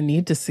I'm gonna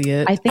need to see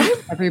it. I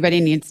think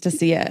everybody needs to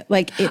see it.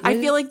 Like, I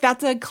feel like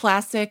that's a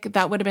classic.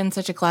 That would have been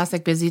such a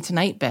classic Busy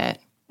Tonight bit.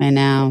 I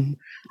know.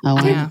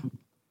 Oh, yeah.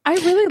 I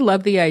really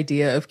love the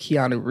idea of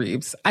Keanu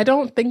Reeves. I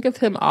don't think of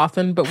him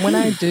often, but when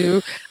I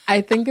do,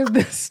 I think of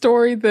this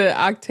story that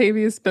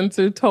Octavia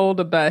Spencer told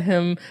about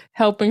him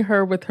helping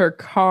her with her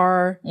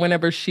car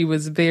whenever she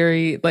was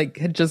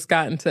had just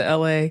gotten to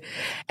LA,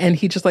 and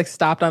he just like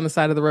stopped on the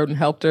side of the road and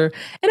helped her.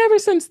 And ever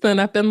since then,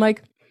 I've been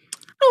like,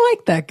 I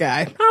like that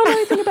guy. I don't know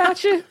anything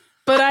about you.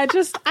 But I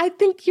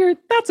think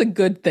that's a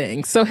good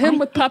thing. So him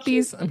with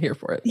puppies, I'm here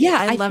for it. Yeah,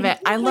 I love it.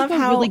 I love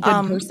how really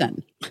good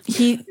person.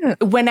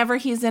 Whenever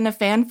he's in a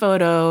fan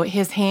photo,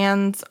 his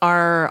hands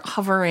are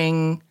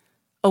hovering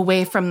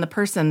away from the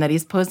person that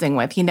he's posing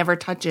with. He never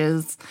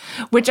touches,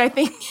 which I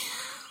think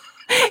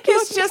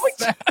is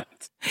just,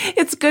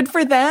 it's good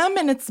for them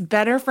and it's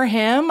better for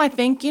him. I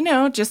think,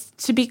 just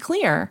to be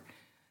clear.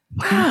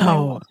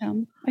 Wow.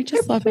 I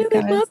just love really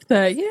it, guys. love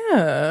that.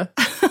 Yeah.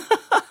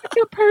 A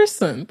good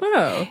person.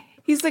 Wow.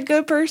 He's a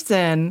good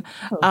person.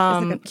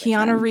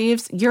 Keanu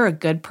Reeves, you're a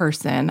good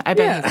person. I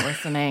bet he's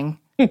listening.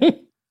 By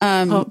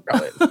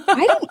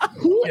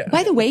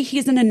the way,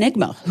 he's an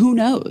enigma. Who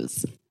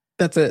knows?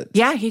 That's it.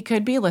 Yeah, he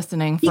could be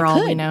listening for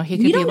all we know. He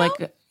could be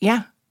like,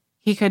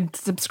 he could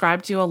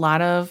subscribe to a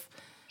lot of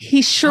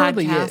He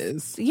surely podcasts.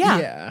 is.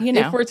 Yeah.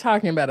 If we're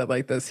talking about it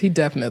like this, he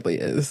definitely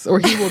is. Or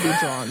he will be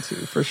drawn to,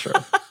 for sure.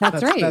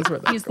 That's right. That's where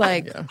He's going.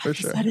 like, yeah, for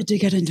sure. I decided to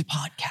get into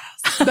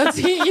podcasts.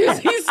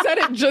 He said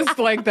it just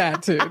like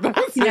that too.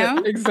 That's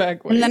it.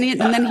 Exactly. And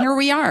then here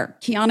we are.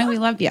 Keanu, we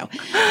love you.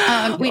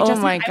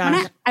 My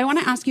gosh. I want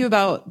to ask you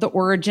about the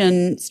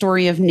origin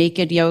story of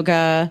naked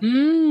yoga.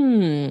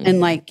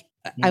 And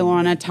I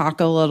want to talk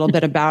a little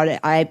bit about it.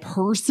 I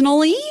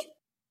personally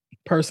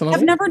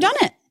have never done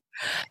it.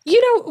 You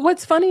know,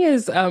 what's funny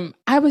is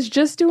I was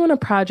just doing a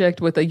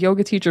project with a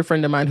yoga teacher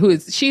friend of mine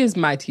she is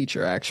my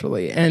teacher,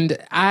 actually. And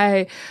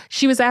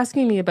she was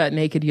asking me about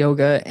naked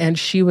yoga, and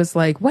she was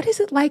like, what is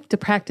it like to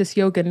practice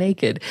yoga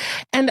naked?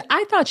 And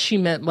I thought she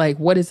meant like,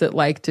 what is it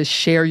like to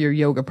share your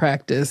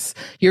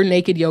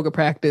naked yoga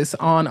practice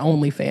on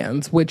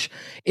OnlyFans, which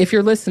if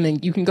you're listening,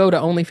 you can go to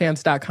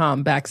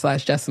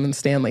onlyfans.com/Jessamyn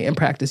Stanley and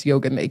practice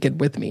yoga naked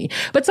with me.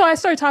 But so I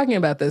started talking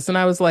about this, and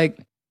I was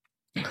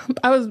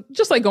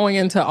just like going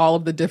into all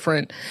of the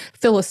different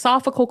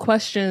philosophical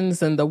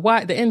questions and the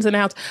ins and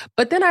outs.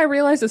 But then I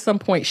realized at some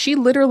point she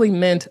literally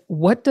meant,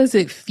 what does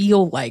it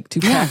feel like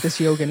to practice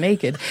yoga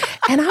naked?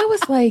 And I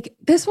was like,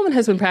 this woman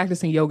has been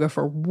practicing yoga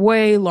for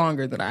way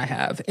longer than I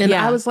have. And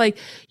I was like,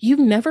 you've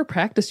never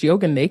practiced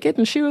yoga naked?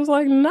 And she was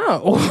like,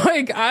 no.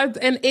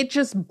 And it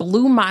just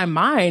blew my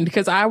mind,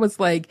 because I was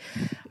like,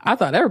 I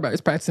thought everybody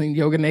was practicing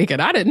yoga naked.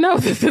 I didn't know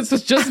that this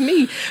was just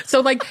me.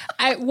 So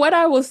what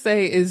I will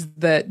say is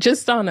that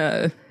just on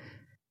a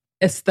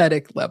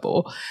aesthetic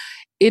level,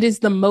 it is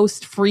the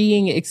most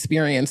freeing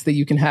experience that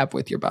you can have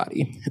with your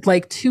body.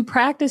 Like, to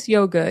practice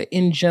yoga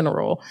in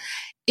general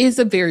is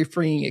a very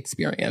freeing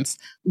experience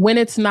when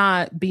it's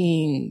not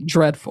being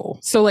dreadful.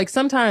 So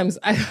sometimes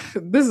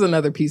this is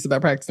another piece about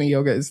practicing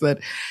yoga, is that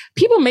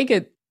people make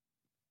it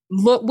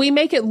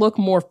look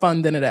more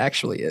fun than it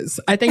actually is.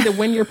 I think that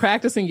when you're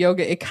practicing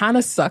yoga, it kind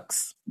of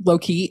sucks low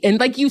key.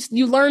 And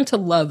you learn to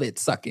love it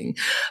sucking.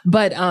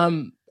 But,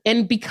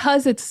 and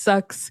because it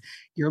sucks,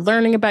 you're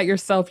learning about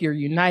yourself, you're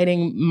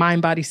uniting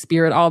mind, body,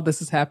 spirit, all of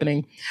this is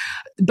happening.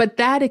 But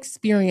that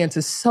experience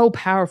is so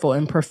powerful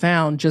and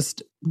profound,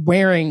 just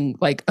wearing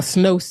like a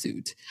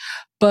snowsuit.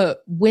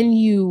 But when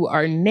you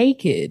are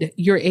naked,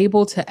 you're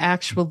able to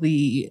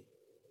actually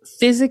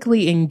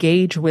physically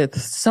engage with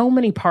so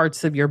many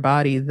parts of your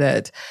body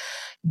that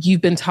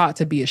you've been taught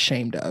to be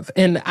ashamed of.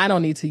 And I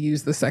don't need to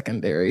use the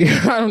secondary.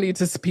 I don't need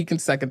to speak in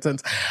second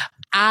sense.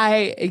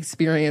 I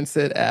experience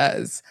it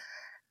as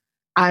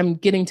I'm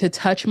getting to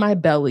touch my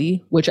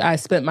belly, which I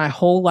spent my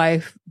whole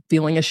life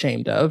feeling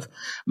ashamed of,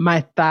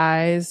 my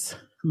thighs,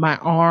 my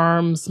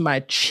arms, my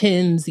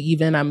chins,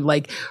 even. I'm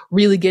like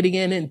really getting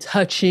in and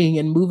touching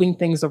and moving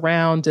things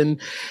around and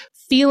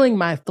feeling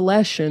my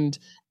flesh and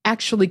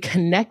actually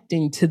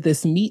connecting to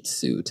this meat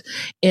suit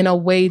in a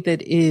way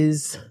that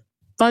is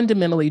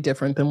fundamentally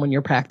different than when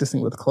you're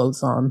practicing with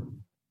clothes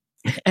on.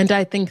 And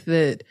I think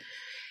that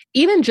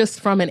even just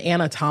from an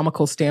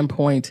anatomical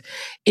standpoint,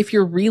 if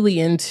you're really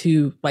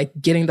into like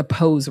getting the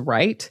pose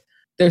right,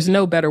 there's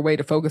no better way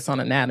to focus on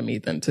anatomy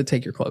than to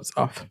take your clothes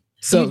off.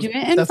 So do you do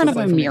it in front of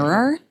a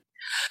mirror?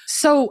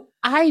 So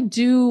I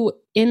do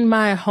in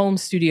my home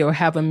studio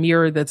have a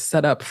mirror that's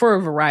set up for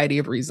a variety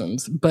of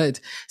reasons. But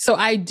so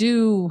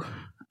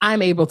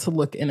I'm able to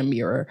look in a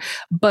mirror,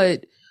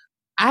 but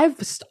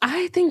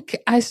I think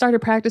I started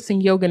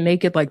practicing yoga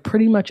naked like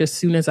pretty much as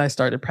soon as I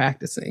started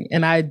practicing.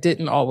 And I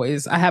haven't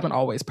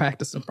always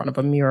practiced in front of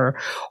a mirror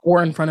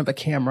or in front of a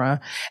camera.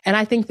 And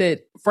I think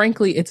that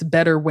frankly, it's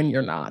better when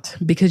you're not,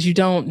 because you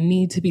don't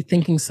need to be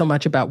thinking so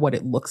much about what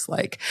it looks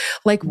like.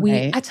 Like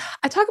I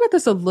talk about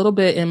this a little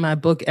bit in my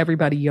book,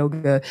 Everybody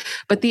Yoga,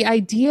 but the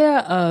idea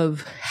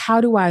of how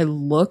do I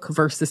look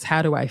versus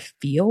how do I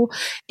feel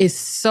is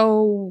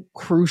so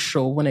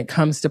crucial when it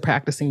comes to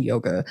practicing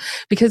yoga,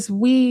 because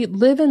we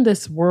live in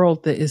this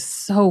world that is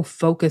so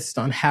focused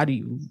on how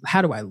do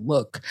I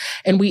look?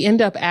 And we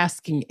end up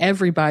asking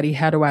everybody,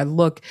 how do I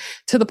look?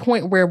 To the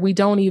point where we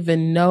don't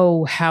even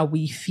know how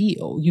we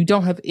feel. You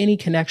don't have any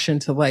connection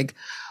to like,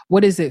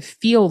 what does it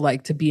feel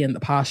like to be in the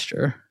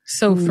posture?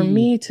 So for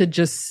me to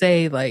just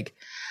say like,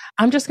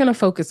 I'm just going to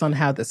focus on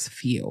how this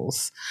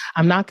feels.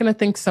 I'm not going to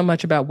think so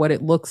much about what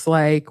it looks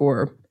like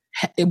or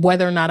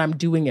whether or not I'm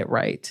doing it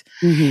right.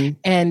 Mm-hmm.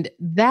 And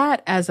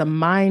that as a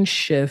mind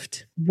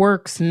shift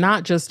works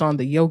not just on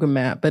the yoga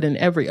mat, but in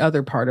every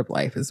other part of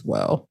life as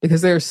well.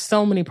 Because there's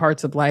so many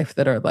parts of life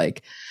that are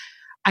like,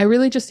 I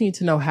really just need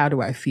to know how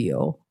do I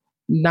feel,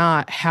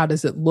 not how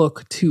does it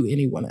look to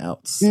anyone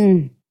else.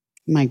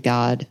 My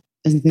God.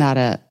 Isn't that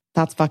it?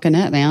 That's fucking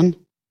it, man.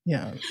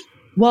 Yeah.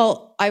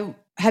 Well,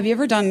 have you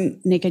ever done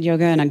naked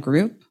yoga in a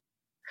group?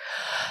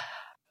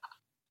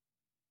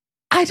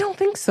 I don't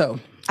think so.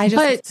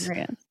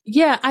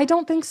 Yeah, I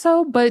don't think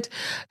so. But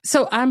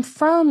so I'm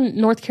from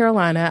North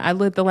Carolina. I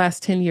lived the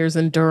last 10 years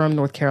in Durham,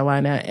 North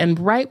Carolina. And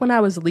right when I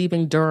was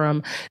leaving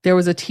Durham, there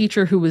was a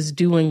teacher who was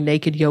doing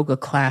naked yoga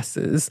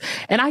classes.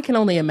 And I can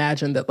only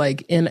imagine that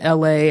like in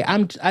LA,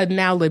 I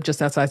now live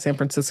just outside San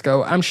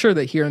Francisco. I'm sure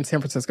that here in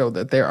San Francisco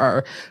that there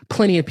are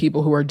plenty of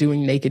people who are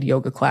doing naked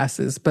yoga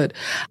classes, but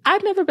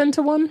I've never been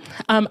to one.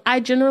 I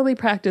generally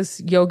practice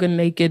yoga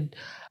naked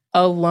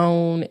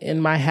alone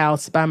in my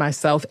house by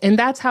myself. And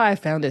that's how I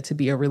found it to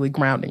be a really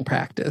grounding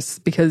practice,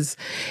 because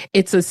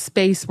it's a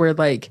space where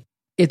like,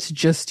 it's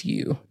just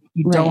you.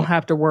 You don't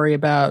have to worry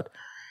about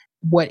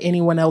what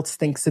anyone else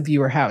thinks of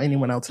you or how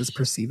anyone else is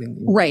perceiving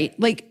you. Right.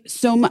 Like,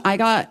 so I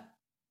got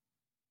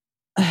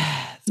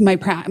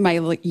my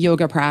like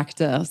yoga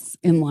practice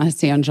in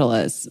Los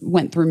Angeles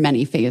went through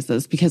many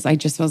phases because I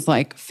just was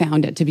like,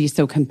 found it to be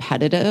so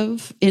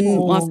competitive in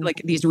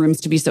like these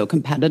rooms to be so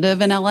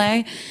competitive in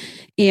LA.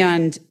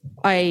 And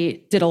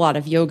I did a lot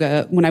of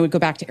yoga when I would go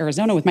back to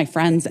Arizona with my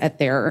friends at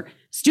their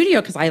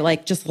studio because I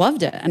like just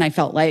loved it. And I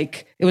felt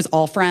like it was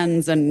all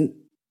friends and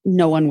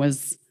no one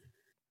was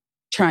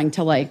trying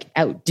to like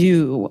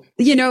outdo,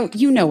 you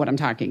know what I'm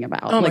talking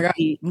about. Oh my like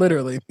God.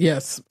 Literally.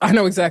 Yes. I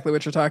know exactly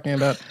what you're talking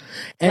about.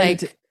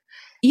 And like,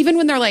 even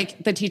when they're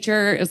like, the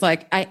teacher is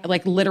like, I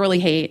like literally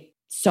hate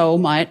so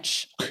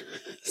much.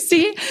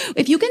 See,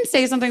 if you can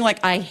say something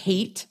like, I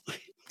hate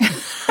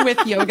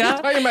with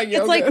yoga,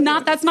 it's like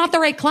that's not the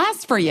right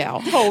class for you.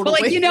 Totally.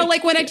 But like,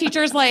 like when a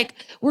teacher's like,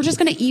 we're just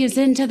going to ease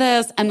into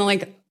this. And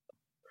like,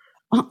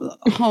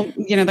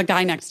 the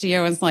guy next to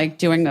you is like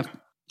doing the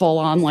full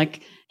on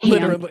like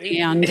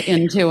hand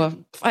into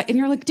and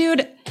you're like,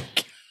 dude,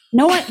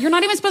 no one, you're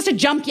not even supposed to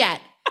jump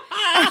yet.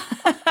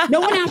 No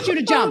one asked you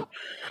to jump.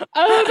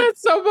 Oh,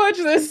 that's so much.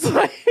 This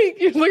like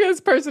you look at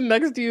this person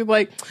next to you,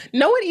 like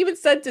no one even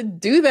said to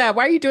do that.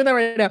 Why are you doing that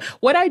right now?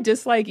 What I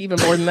dislike even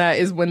more than that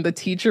is when the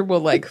teacher will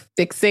like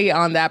fixate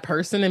on that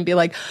person and be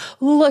like,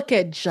 "Look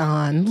at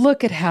John.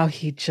 Look at how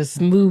he just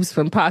moves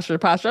from posture to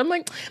posture." I'm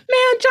like,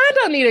 man, John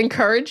don't need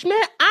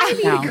encouragement. I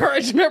need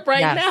encouragement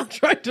right now,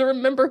 trying to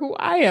remember who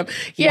I am.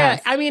 Yeah,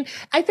 I mean,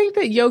 I think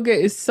that yoga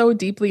is so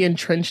deeply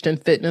entrenched in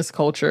fitness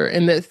culture,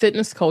 and that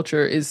fitness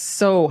culture is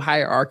so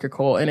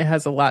hierarchical, and it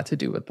has a lot to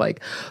do with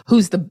like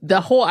who's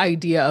the whole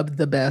idea of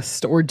the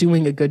best or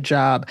doing a good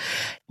job.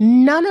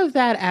 None of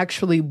that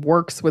actually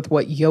works with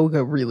what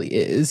yoga really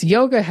is.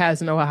 Yoga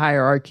has no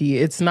hierarchy.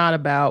 It's not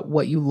about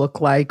what you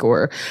look like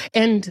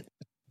and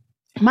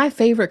my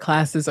favorite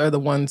classes are the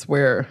ones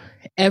where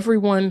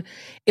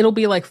it'll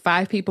be like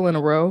 5 people in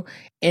a row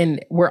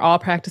and we're all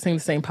practicing the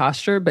same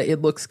posture, but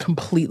it looks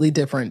completely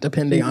different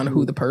depending on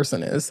who the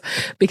person is,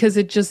 because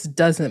it just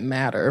doesn't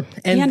matter.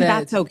 And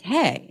that's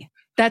okay.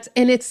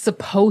 And it's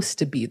supposed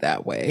to be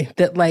that way,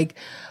 that like,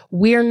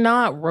 we're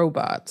not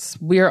robots.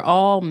 We're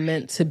all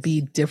meant to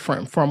be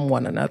different from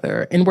one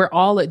another. And we're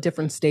all at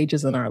different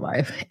stages in our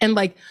life. And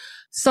like,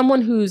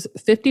 someone who's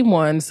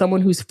 51,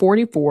 someone who's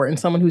 44, and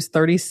someone who's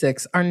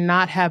 36 are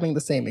not having the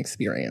same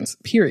experience,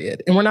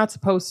 period. And we're not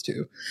supposed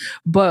to.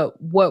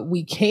 But what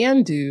we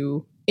can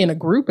do in a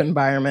group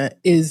environment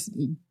is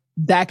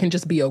that can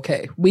just be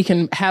okay. We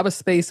can have a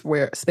space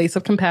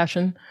of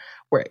compassion,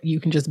 where you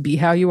can just be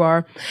how you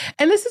are.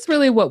 And this is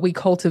really what we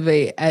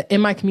cultivate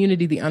in my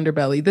community, the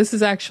Underbelly. This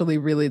is actually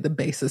really the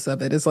basis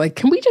of it, is like,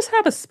 can we just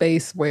have a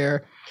space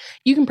where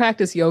you can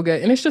practice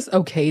yoga and it's just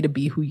okay to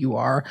be who you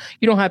are?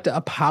 You don't have to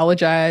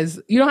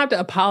apologize. You don't have to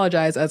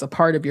apologize as a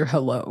part of your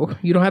hello.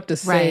 You don't have to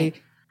say,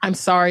 I'm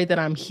sorry that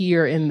I'm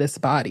here in this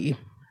body.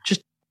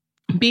 Just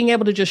being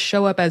able to just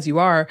show up as you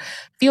are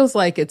feels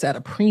like it's at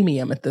a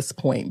premium at this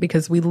point,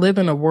 because we live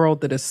in a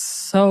world that is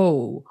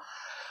so...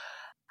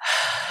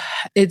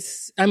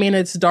 It's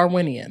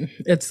Darwinian.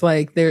 It's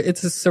like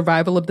it's a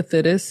survival of the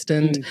fittest.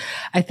 And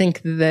I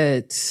think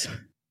that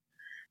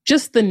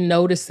just the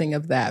noticing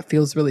of that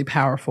feels really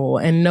powerful,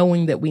 and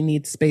knowing that we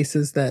need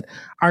spaces that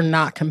are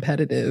not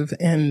competitive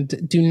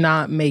and do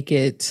not make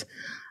it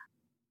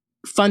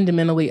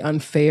fundamentally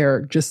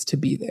unfair just to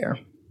be there.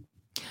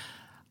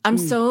 I'm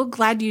so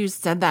glad you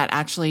said that,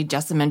 actually,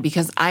 Jessamyn,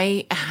 because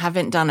I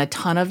haven't done a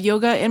ton of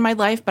yoga in my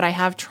life, but I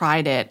have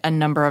tried it a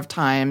number of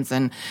times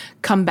and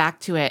come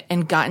back to it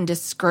and gotten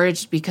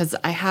discouraged because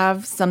I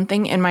have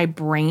something in my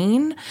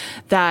brain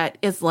that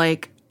is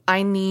like,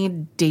 I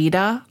need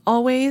data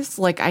always.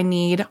 Like, I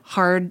need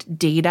hard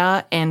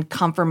data and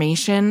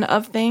confirmation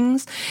of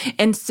things.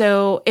 And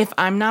so if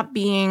I'm not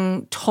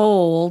being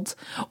told,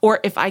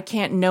 or if I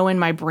can't know in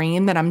my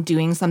brain that I'm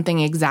doing something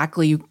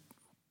exactly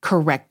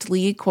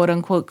correctly, quote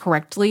unquote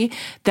correctly,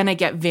 then I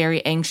get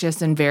very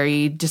anxious and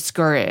very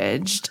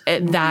discouraged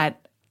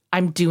that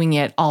I'm doing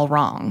it all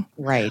wrong.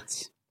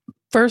 Right.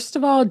 First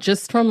of all,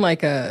 just from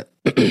like a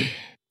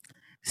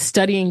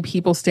studying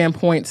people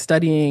standpoint,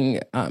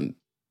 studying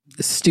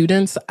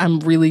students,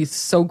 I'm really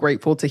so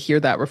grateful to hear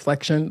that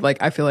reflection.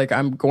 Like, I feel like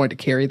I'm going to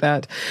carry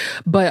that.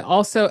 But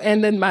also,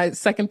 and then my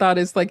second thought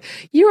is like,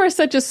 you are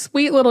such a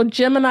sweet little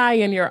Gemini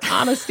in your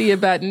honesty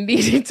about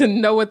needing to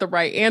know what the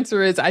right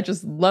answer is. I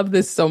just love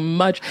this so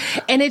much.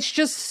 And it's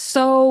just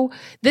so,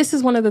 this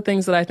is one of the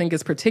things that I think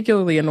is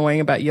particularly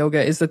annoying about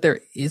yoga, is that there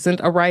isn't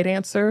a right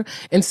answer.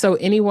 And so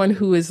anyone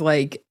who is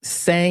like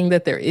saying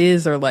that there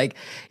is, or like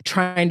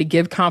trying to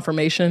give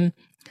confirmation,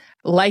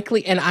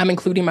 likely, and I'm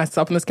including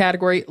myself in this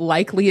category,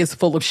 likely is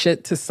full of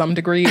shit to some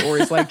degree, or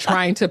is like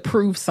trying to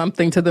prove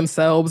something to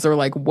themselves, or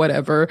like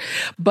whatever.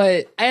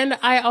 And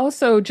I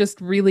also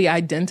just really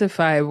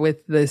identify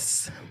with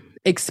this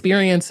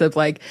experience of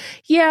like,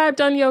 yeah, I've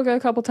done yoga a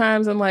couple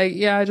times, and like,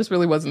 yeah, I just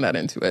really wasn't that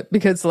into it.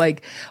 Because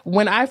like,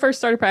 when I first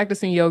started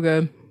practicing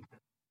yoga,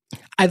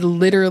 I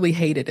literally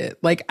hated it.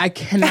 Like, I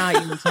cannot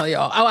even tell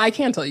y'all. Oh, I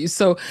can tell you.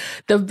 So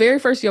the very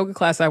first yoga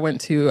class I went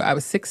to, I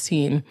was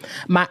 16.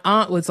 My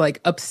aunt was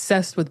like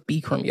obsessed with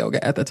Bikram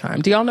yoga at the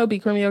time. Do y'all know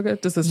Bikram yoga?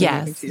 Does this mean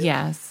anything to you?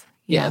 Yes.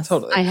 Yeah,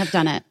 totally. I have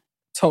done it.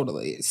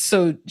 Totally.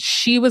 So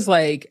she was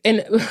like, and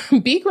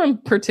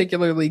Bikram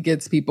particularly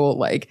gets people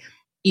like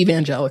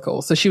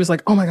evangelical. So she was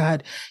like, oh my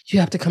God,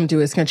 you have to come do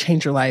it. It's going to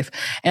change your life.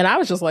 And I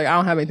was just like, I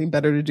don't have anything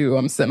better to do.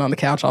 I'm sitting on the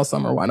couch all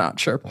summer. Why not?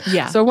 Sure.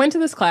 Yeah. So I went to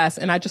this class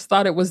and I just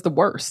thought it was the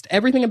worst.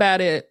 Everything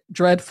about it,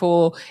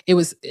 dreadful.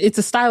 It's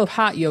a style of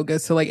hot yoga.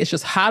 So like, it's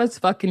just hot as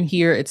fuck in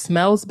here. It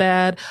smells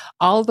bad.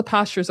 All of the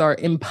postures are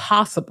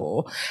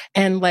impossible.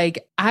 And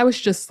like, I was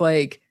just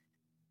like,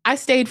 I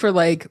stayed for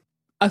like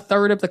a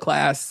third of the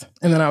class.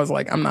 And then I was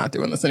like, I'm not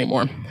doing this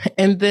anymore.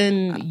 And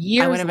then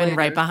years I would have been later,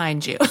 right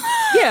behind you.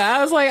 yeah,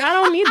 I was like, I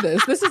don't need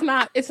this.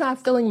 It's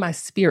not filling my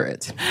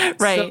spirit.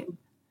 Right. So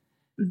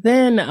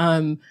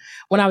then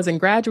when I was in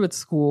graduate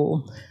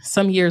school,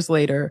 some years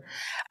later,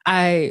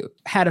 I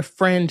had a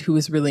friend who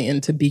was really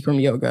into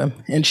Bikram yoga,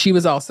 and she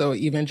was also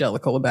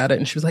evangelical about it.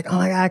 And she was like, oh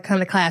my God, come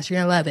to class. You're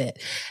going to love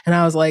it. And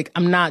I was like,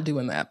 I'm not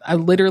doing that. I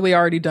literally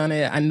already done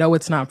it. I know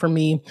it's not for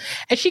me.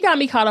 And she got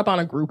me caught up on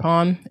a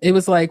Groupon. It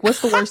was like,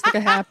 what's the worst that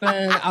could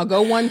happen? I'll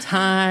go one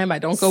time. I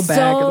don't go back.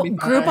 So It'll be fine.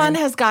 Groupon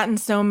has gotten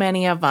so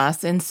many of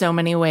us in so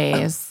many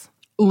ways.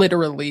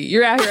 Literally,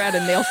 you're out here at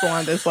a nail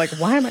salon that's like,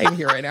 why am I even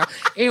here right now?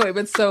 Anyway,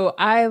 but so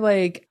I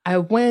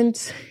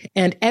went,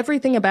 and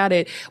everything about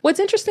it. What's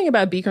interesting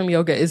about Bikram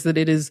yoga is that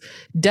it is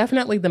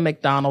definitely the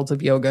McDonald's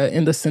of yoga,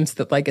 in the sense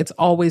that like, it's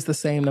always the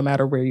same no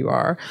matter where you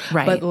are.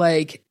 Right. But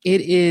like,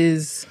 it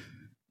is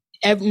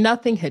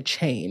Nothing had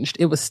changed.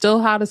 It was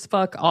still hot as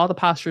fuck. All the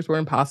postures were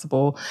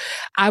impossible.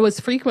 I was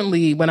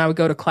frequently, when I would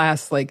go to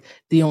class, like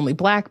the only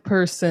Black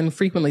person,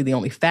 frequently the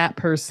only fat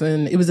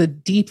person. It was a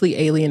deeply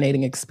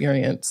alienating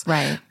experience.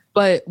 Right.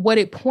 But what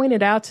it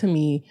pointed out to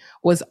me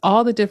was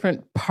all the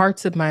different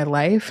parts of my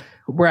life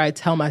where I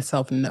tell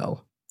myself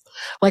no.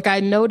 Like I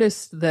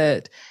noticed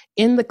that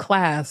in the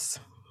class,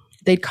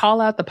 they'd call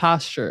out the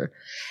posture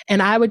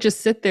and I would just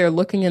sit there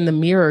looking in the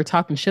mirror,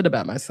 talking shit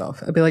about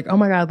myself. I'd be like, oh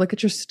my God, look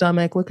at your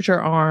stomach, look at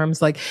your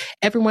arms. Like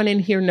everyone in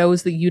here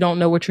knows that you don't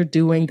know what you're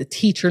doing. The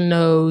teacher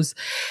knows.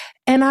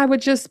 And I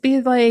would just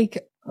be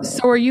like,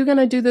 so are you going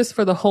to do this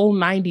for the whole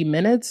 90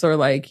 minutes or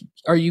like,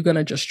 are you going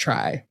to just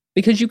try?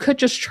 Because you could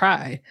just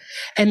try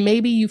and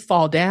maybe you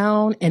fall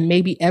down and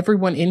maybe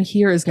everyone in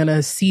here is going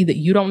to see that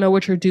you don't know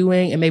what you're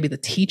doing. And maybe the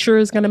teacher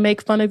is going to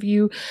make fun of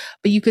you,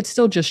 but you could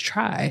still just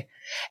try.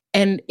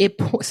 And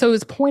so it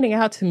was pointing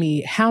out to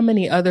me how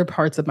many other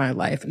parts of my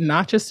life,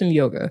 not just in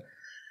yoga,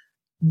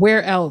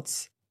 where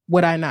else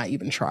would I not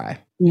even try,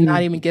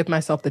 not even give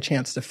myself the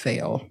chance to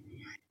fail?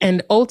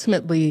 And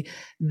ultimately,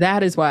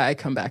 that is why I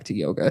come back to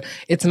yoga.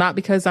 It's not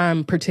because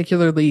I'm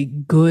particularly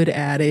good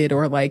at it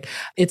or like,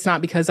 it's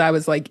not because I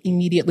was like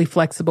immediately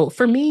flexible.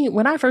 For me,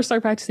 when I first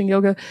started practicing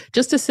yoga,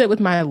 just to sit with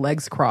my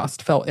legs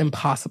crossed felt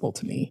impossible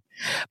to me.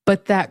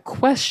 But that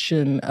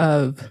question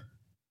of,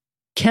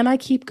 can I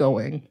keep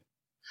going?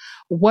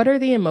 What are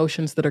the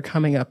emotions that are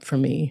coming up for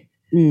me?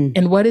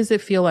 And what does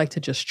it feel like to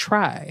just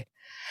try?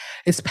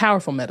 It's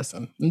powerful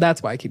medicine. And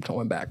that's why I keep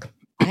going back.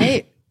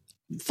 I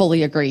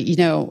fully agree. You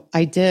know,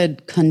 I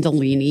did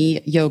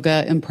Kundalini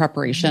yoga in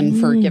preparation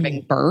for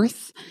giving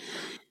birth.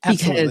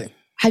 Absolutely.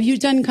 Have you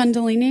done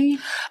Kundalini?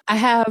 I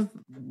have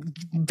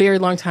very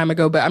long time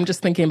ago, but I'm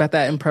just thinking about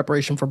that in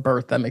preparation for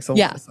birth. That makes a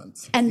lot of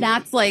sense. And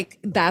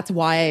that's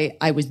why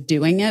I was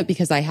doing it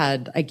because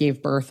I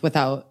gave birth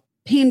without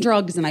pain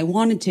drugs and I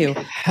wanted to.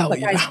 Hell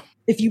yeah. Guys,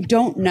 if you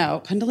don't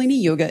know,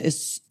 Kundalini yoga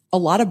is a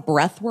lot of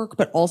breath work,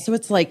 but also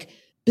it's like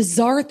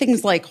bizarre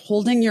things like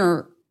holding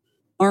your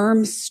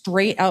arms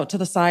straight out to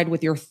the side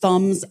with your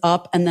thumbs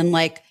up and then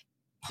like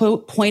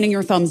pointing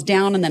your thumbs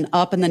down and then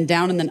up and then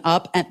down and then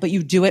up. But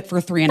you do it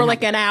for 3 and for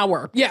like an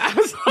hour. Yeah.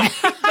 That's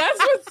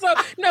what's so,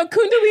 no,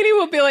 Kundalini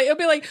will be like, it'll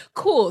be like,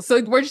 cool.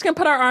 So we're just going to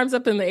put our arms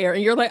up in the air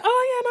and you're like, oh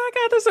yeah, no, I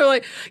got this. Or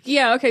like,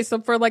 yeah, okay.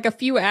 So for like a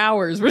few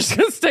hours, we're just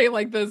going to stay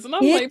like this. And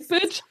I'm like,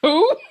 bitch,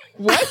 who?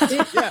 What?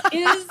 It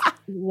is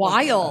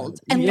wild.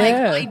 And like,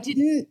 I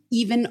didn't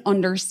even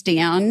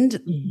understand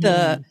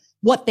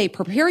what they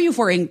prepare you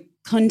for in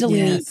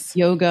Kundalini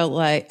yoga,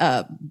 like,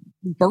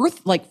 birth,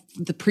 like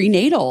the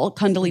prenatal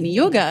Kundalini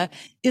yoga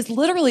is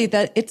literally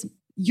that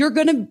you're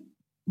going to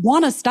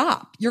want to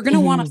stop. You're going to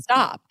want to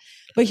stop.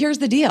 But here's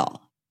the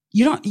deal.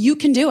 You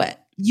can do it.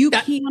 You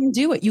can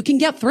do it. You can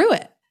get through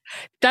it.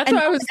 That's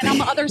what I was saying.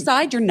 And on the other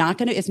side, it's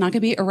not going to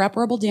be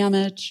irreparable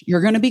damage.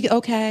 You're going to be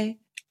okay.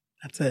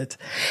 That's it.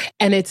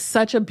 And it's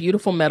such a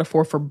beautiful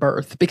metaphor for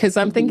birth because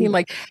I'm thinking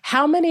like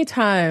how many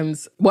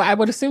times, well, I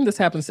would assume this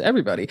happens to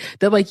everybody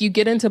that like you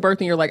get into birth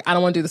and you're like, I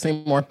don't want to do this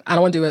anymore. I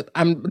don't want to do it.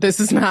 This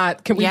is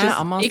not, can we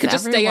you could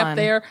just stay up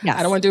there. Yes.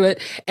 I don't want to do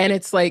it. And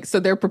it's like, so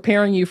they're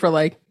preparing you for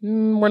like,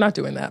 we're not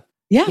doing that.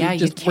 Yeah, you we're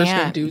just going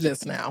to do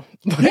this now.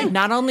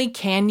 Not only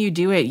can you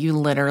do it, you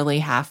literally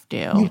have to.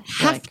 You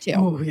have to.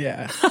 Oh,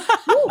 yeah.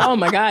 Oh,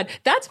 my God.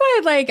 That's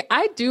why, like,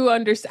 I do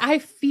understand. I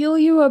feel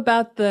you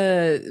about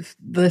the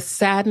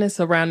sadness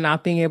around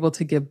not being able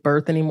to give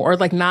birth anymore, or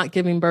like not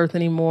giving birth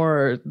anymore,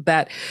 or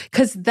that,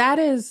 because that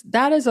is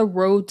a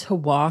road to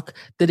walk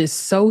that is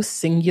so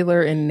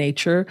singular in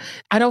nature.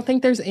 I don't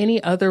think there's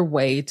any other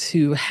way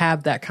to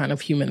have that kind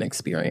of human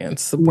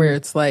experience where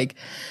it's like,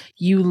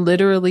 you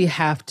literally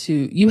have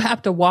to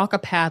walk a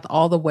path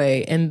all the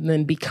way and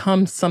then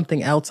become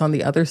something else on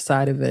the other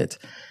side of it.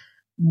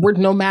 Where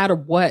no matter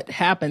what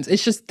happens,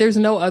 it's just, there's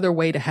no other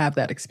way to have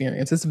that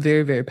experience. It's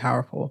very, very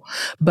powerful.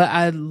 But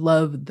I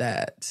love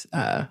that.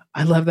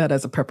 I love that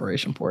as a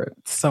preparation for it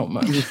so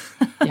much.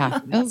 Yeah,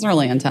 it was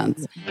really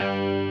intense.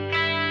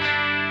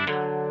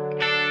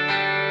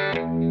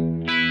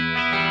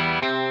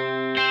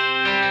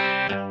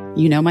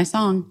 You know my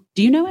song.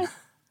 Do you know it?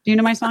 Do you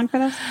know my song for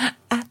this?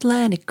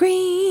 Athletic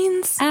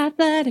Greens.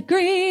 Athletic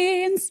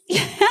Greens.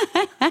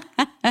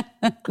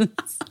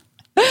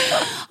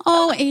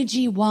 Oh,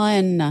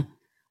 AG1.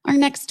 Our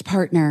next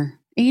partner,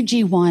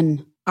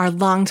 AG1. Our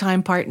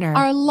longtime partner.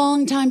 Our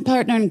longtime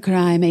partner in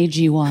crime,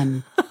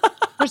 AG1.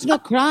 There's no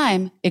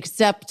crime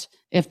except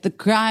if the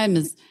crime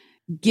is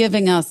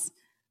giving us...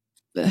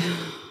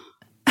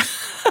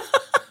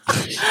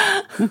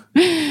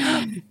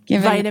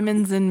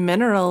 vitamins and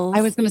minerals.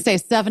 I was going to say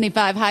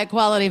 75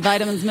 high-quality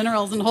vitamins,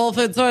 minerals, and whole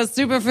food source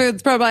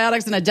superfoods,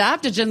 probiotics, and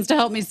adaptogens to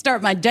help me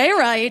start my day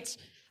right.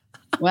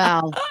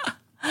 Well,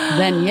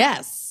 then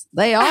yes,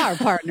 they are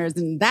partners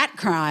in that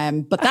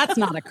crime, but that's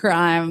not a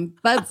crime.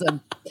 That's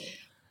a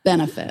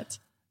benefit.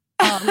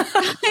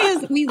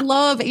 Guys, we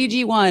love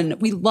AG1.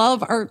 We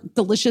love our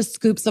delicious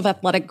scoops of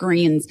athletic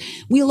greens.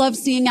 We love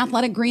seeing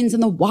athletic greens in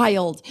the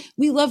wild.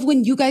 We love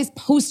when you guys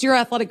post your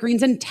athletic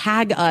greens and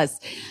tag us.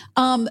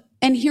 And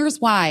here's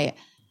why.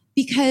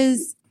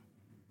 Because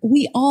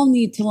we all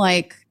need to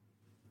like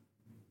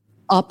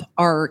up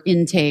our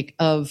intake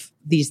of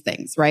these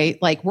things,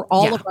 right? Like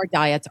all of our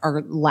diets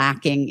are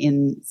lacking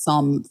in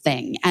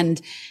something,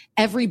 and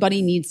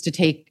everybody needs to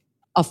take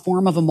a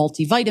form of a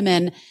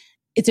multivitamin.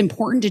 It's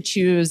important to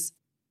choose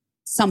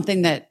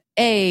something that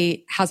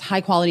A, has high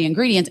quality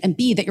ingredients, and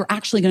B, that you're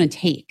actually going to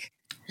take.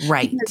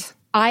 Right. Because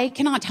I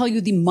cannot tell you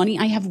the money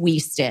I have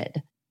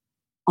wasted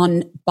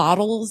on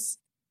bottles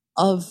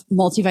of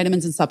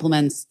multivitamins and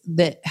supplements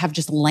that have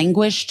just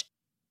languished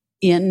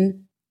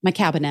in my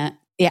cabinet.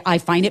 I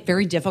find it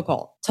very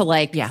difficult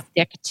to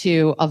stick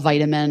to a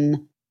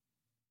vitamin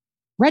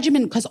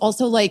regimen, because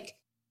also like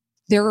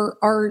there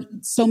are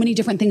so many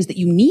different things that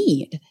you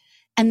need.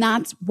 And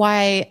that's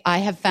why I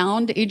have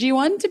found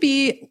AG1 to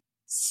be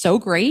so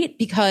great,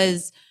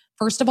 because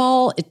first of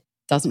all, it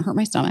doesn't hurt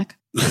my stomach.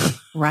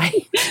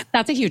 Right.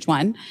 That's a huge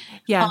one.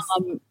 Yes.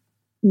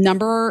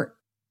 Number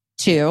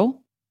 2,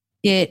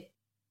 it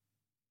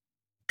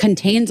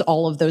contains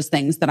all of those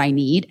things that I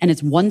need. And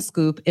it's 1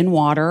 scoop in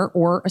water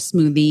or a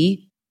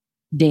smoothie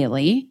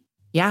daily.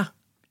 Yeah.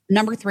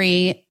 Number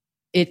 3,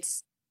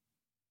 it's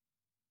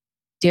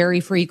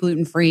dairy-free,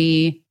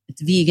 gluten-free.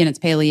 It's vegan. It's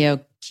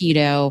paleo,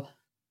 keto.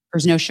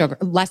 There's no sugar,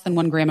 less than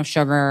 1 gram of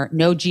sugar,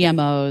 no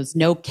GMOs,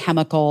 no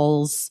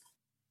chemicals.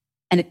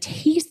 And it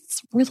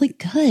tastes really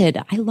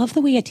good. I love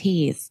the way it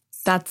tastes.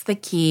 That's the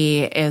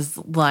key, is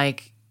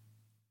like,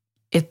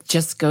 it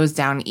just goes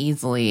down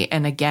easily.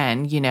 And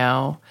again, you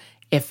know,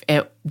 if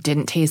it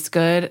didn't taste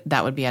good,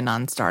 that would be a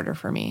non-starter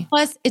for me.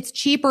 Plus, it's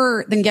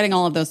cheaper than getting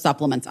all of those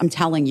supplements, I'm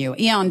telling you.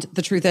 And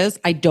the truth is,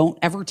 I don't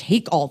ever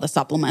take all the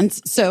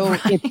supplements. So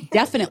it's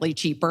definitely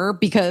cheaper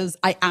because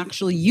I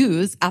actually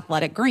use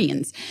athletic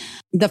greens.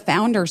 The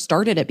founder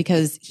started it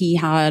because he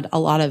had a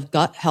lot of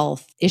gut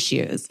health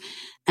issues.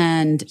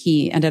 And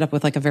he ended up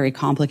with like a very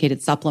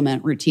complicated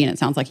supplement routine. It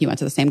sounds like he went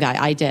to the same guy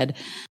I did.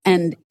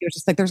 And he was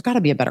just like, there's got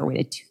to be a better way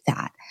to do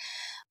that.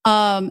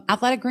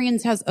 Athletic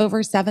Greens has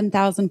over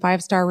 7,000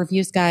 5-star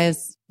reviews,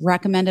 guys,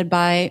 recommended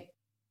by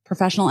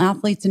professional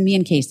athletes and me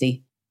and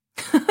Casey.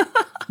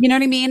 You know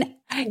what I mean?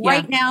 Yeah.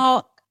 Right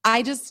now,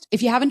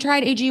 if you haven't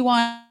tried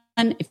AG1,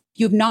 if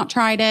you've not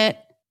tried it,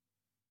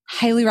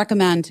 highly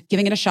recommend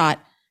giving it a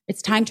shot.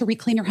 It's time to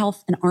reclaim your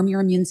health and arm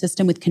your immune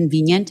system with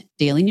convenient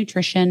daily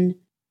nutrition.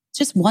 It's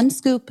just 1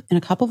 scoop in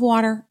a cup of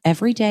water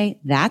every day.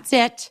 That's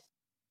it.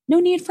 No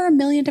need for a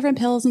million different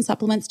pills and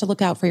supplements to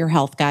look out for your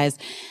health, guys.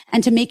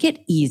 And to make it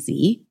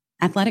easy,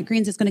 Athletic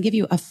Greens is going to give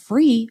you a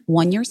free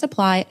 1-year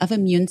supply of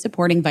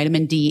immune-supporting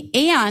vitamin D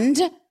and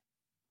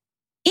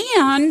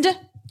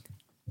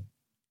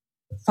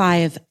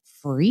 5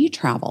 free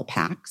travel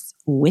packs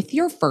with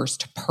your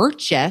first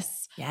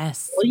purchase.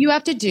 Yes. All you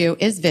have to do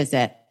is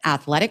visit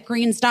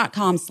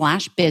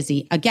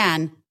athleticgreens.com/busy.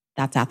 Again,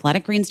 that's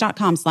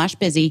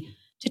athleticgreens.com/busy.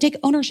 to take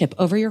ownership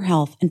over your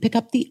health and pick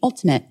up the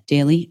ultimate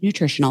daily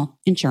nutritional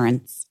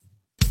insurance.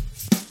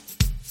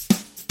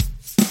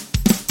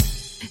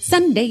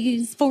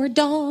 Sundays for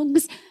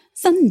dogs.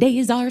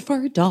 Sundays are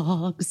for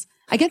dogs.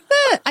 I guess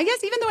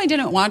even though I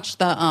didn't watch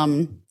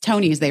the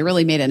Tonys, they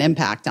really made an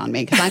impact on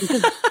me,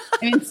 because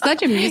I'm in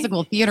such a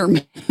musical theater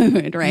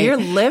mood, right? You're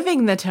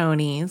living the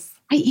Tonys.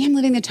 I am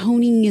living the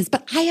Tonys,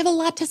 but I have a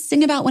lot to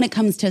sing about when it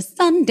comes to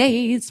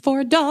Sundays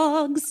for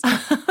dogs.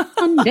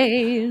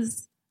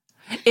 Sundays.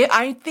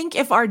 I think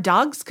if our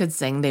dogs could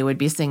sing, they would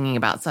be singing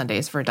about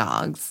Sundays for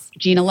dogs.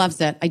 Gina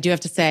loves it. I do have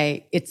to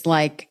say, it's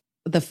like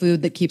the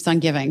food that keeps on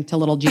giving to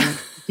little Gina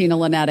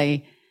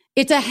Linetti.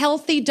 It's a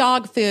healthy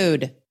dog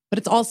food, but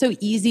it's also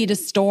easy to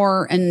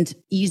store and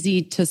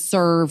easy to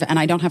serve. And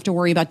I don't have to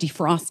worry about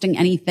defrosting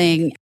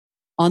anything.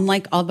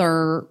 Unlike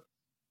other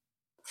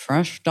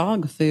fresh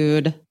dog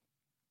food,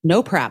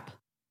 no prep,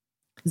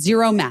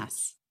 0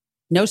 mess,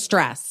 no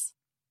stress.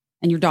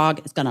 And your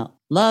dog is going to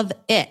love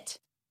it.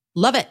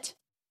 Love it.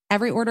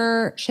 Every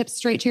order ships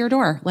straight to your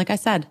door. Like I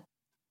said,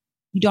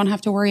 you don't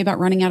have to worry about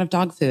running out of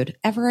dog food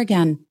ever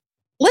again.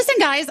 Listen,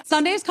 guys,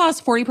 Sundays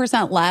cost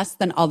 40% less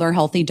than other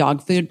healthy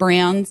dog food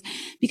brands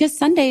because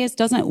Sundays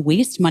doesn't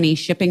waste money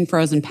shipping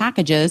frozen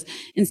packages.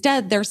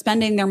 Instead, they're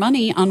spending their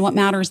money on what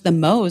matters the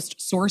most,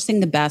 sourcing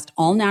the best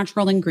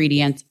all-natural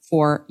ingredients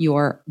for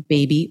your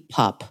baby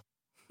pup.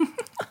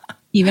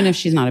 Even if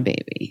she's not a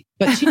baby,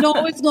 but she's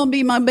always going to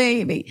be my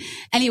baby.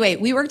 Anyway,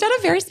 we worked out a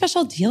very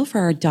special deal for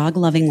our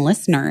dog-loving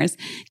listeners.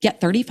 Get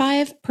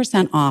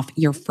 35% off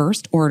your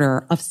first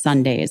order of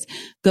Sundays.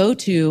 Go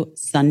to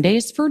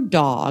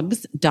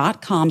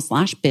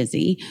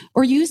sundaysfordogs.com/busy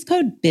or use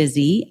code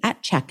BUSY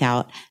at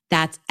checkout.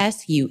 That's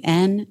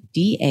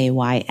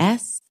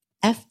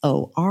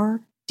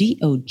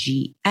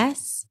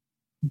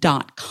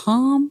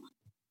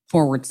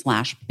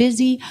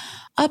sundaysfordogs.com/busy.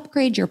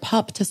 Upgrade your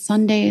pup to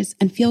Sundays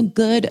and feel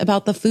good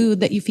about the food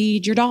that you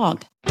feed your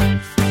dog.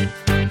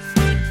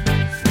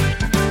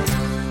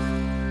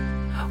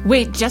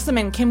 Wait,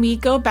 Jessamyn, can we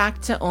go back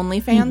to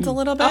OnlyFans a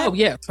little bit? Oh,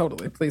 yeah,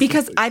 totally. Please.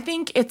 Because please. I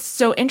think it's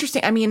so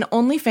interesting. I mean,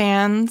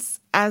 OnlyFans,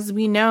 as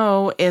we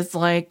know, is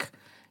like,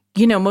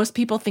 you know, most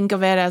people think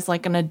of it as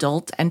like an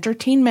adult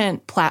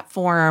entertainment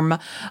platform.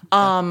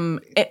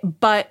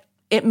 But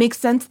it makes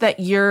sense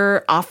that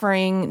you're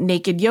offering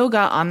naked yoga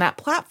on that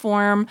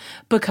platform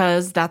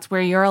because that's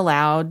where you're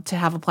allowed to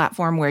have a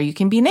platform where you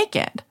can be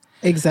naked.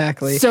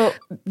 Exactly. So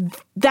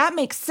that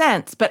makes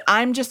sense. But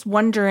I'm just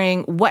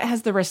wondering, what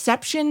has the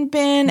reception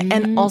been?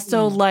 And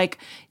also, like,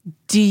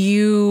 do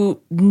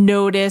you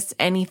notice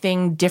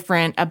anything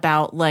different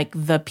about like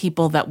the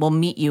people that will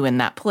meet you in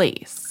that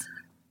place?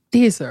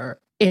 These are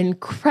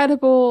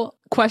incredible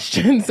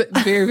questions.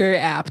 Very, very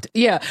apt.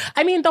 Yeah.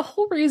 I mean, the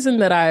whole reason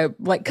that I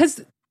like,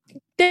 because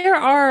there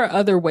are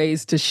other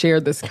ways to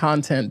share this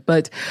content,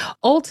 but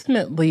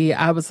ultimately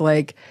I was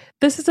like,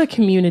 this is a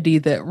community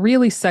that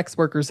really sex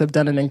workers have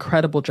done an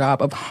incredible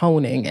job of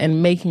honing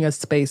and making a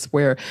space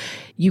where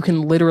you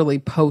can literally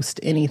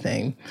post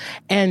anything.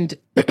 And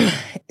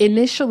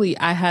initially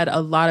I had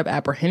a lot of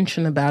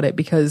apprehension about it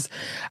because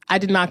I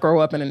did not grow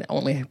up in an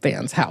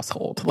OnlyFans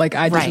household. Like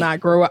I didn't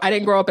grow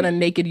up in a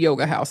naked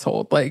yoga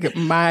household. Like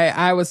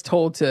I was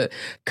told to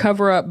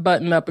cover up,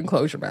 button up, and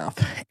close your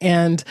mouth.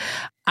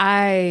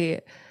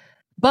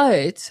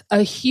 But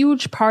a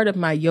huge part of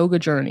my yoga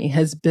journey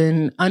has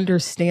been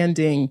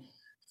understanding,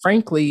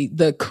 frankly,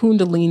 the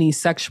Kundalini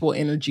sexual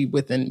energy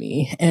within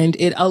me. And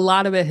a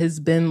lot of it has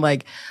been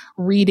like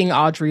reading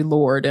Audre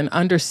Lorde and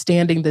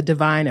understanding the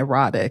divine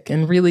erotic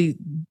and really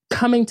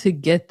coming to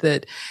get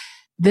that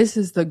this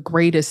is the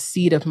greatest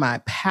seat of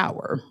my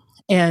power.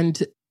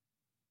 And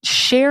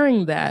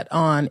sharing that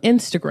on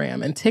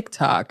Instagram and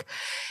TikTok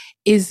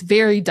is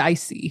very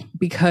dicey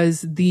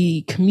because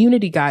the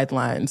community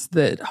guidelines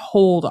that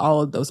hold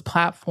all of those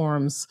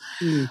platforms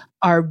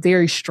are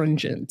very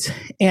stringent.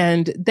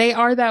 And they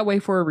are that way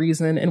for a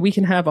reason. And we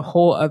can have a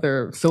whole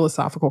other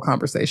philosophical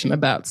conversation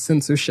about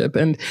censorship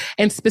and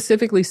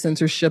specifically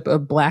censorship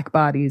of Black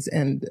bodies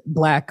and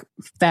Black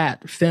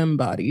fat femme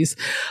bodies.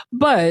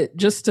 But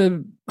just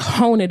to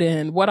hone it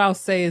in, what I'll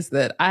say is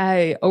that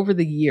I, over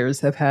the years,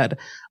 have had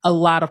a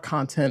lot of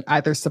content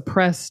either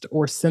suppressed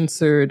or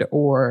censored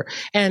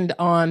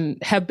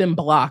have been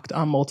blocked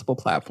on multiple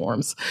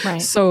platforms.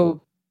 Right.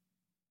 So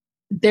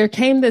there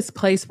came this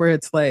place where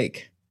it's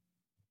like,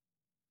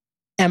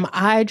 am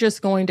I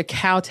just going to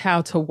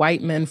kowtow to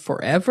white men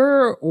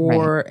forever?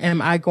 Or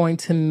am I going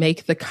to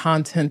make the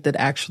content that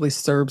actually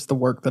serves the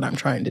work that I'm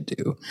trying to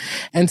do?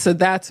 And so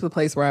that's the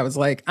place where I was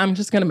like, I'm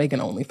just going to make an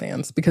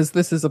OnlyFans because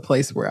this is a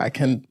place where I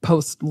can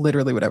post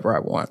literally whatever I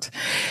want.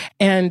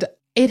 And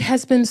it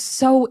has been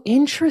so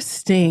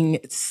interesting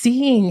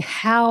seeing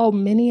how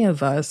many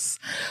of us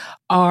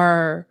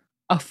are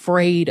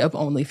afraid of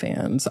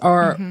OnlyFans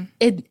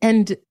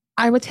and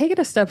I would take it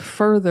a step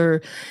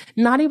further,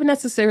 not even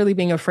necessarily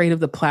being afraid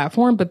of the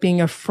platform, but being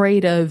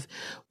afraid of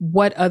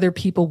what other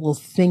people will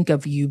think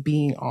of you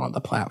being on the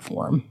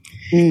platform.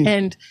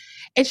 And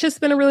it's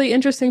just been a really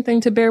interesting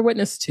thing to bear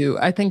witness to.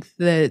 I think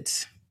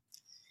that,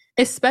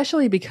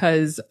 especially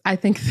because I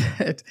think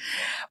that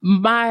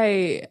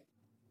my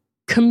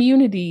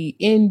community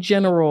in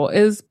general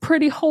is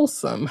pretty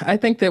wholesome. I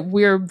think that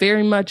we're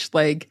very much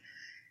like,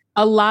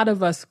 a lot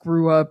of us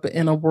grew up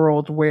in a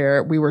world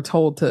where we were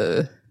told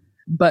to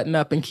button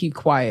up and keep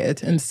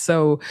quiet. And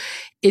so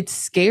it's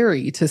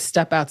scary to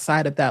step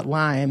outside of that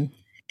line.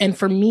 And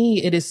for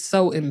me, it is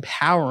so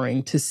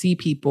empowering to see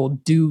people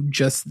do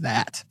just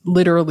that,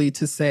 literally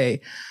to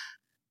say,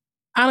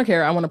 I don't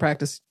care. I want to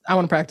practice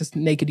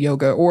naked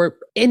yoga.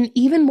 And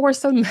even more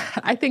so than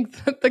that, I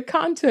think that the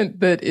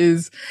content that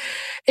is,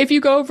 if you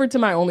go over to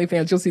my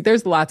OnlyFans, you'll see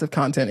there's lots of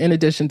content in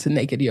addition to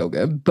naked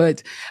yoga.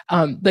 But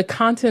the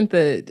content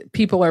that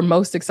people are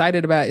most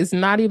excited about is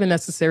not even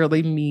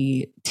necessarily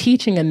me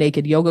teaching a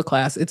naked yoga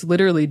class. It's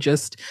literally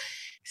just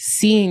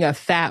seeing a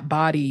fat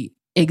body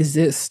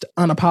exist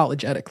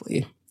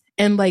unapologetically.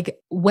 And like,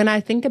 when I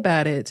think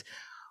about it,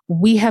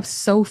 we have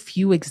so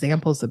few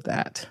examples of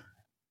that.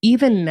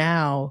 Even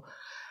now,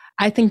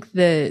 I think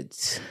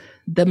that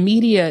the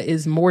media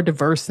is more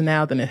diverse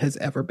now than it has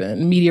ever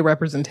been, media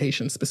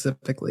representation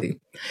specifically.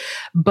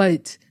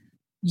 But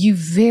you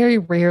very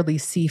rarely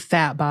see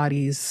fat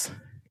bodies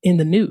in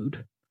the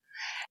nude.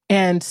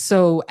 And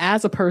so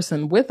as a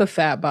person with a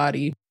fat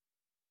body,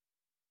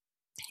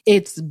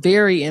 it's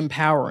very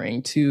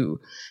empowering to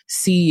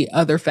see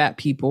other fat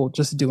people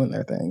just doing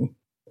their thing.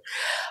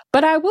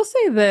 But I will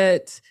say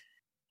that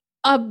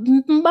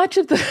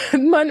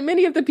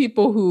many of the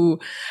people who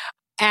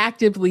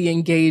actively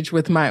engage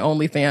with my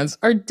OnlyFans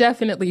are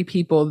definitely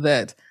people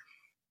that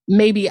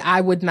maybe I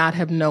would not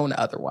have known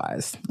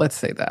otherwise. Let's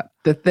say that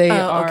they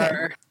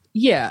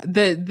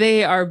that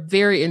they are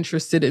very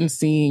interested in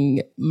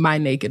seeing my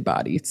naked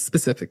body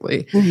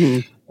specifically.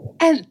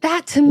 And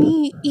that, to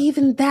me,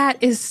 even that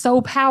is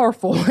so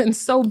powerful and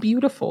so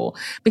beautiful,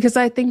 because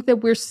I think that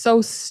we're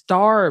so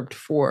starved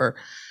for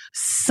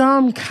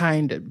some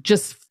kind of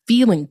just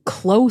feeling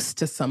close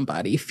to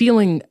somebody,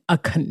 feeling a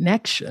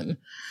connection.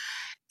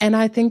 And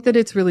I think that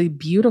it's really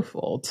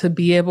beautiful to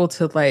be able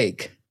to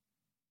like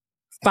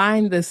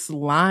find this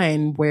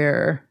line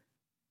where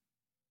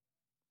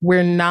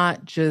we're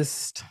not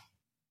just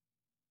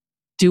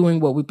doing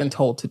what we've been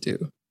told to do,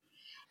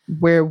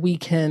 where we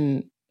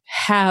can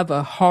have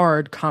a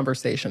hard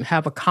conversation,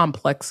 have a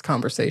complex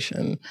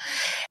conversation,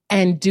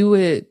 and do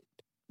it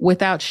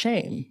without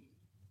shame.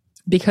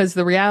 Because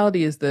the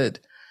reality is that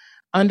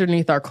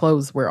underneath our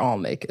clothes, we're all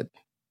naked.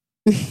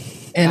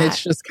 And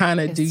it's just kind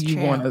of, do you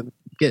want to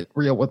get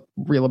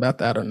real about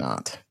that or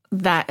not?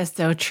 That is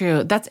so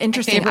true. That's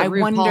interesting. I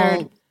RuPaul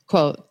wondered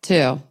quote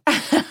too.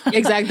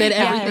 Exactly. That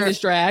everything is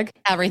drag.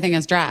 Everything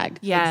is drag.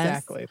 Yes.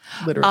 Exactly.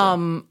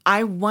 Literally.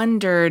 I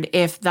wondered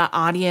if the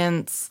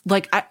audience,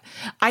 like,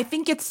 I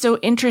think it's so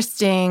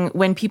interesting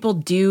when people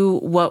do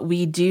what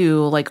we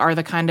do, like, are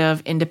the kind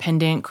of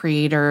independent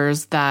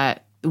creators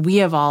that we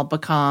have all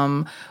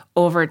become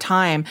over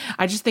time.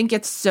 I just think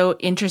it's so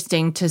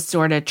interesting to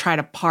sort of try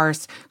to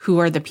parse who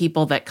are the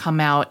people that come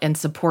out and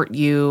support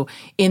you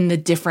in the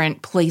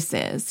different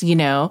places, you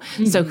know?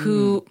 Mm-hmm. So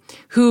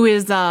who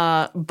is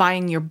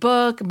buying your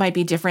book might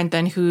be different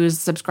than who's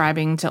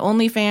subscribing to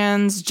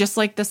OnlyFans, just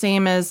like the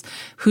same as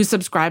who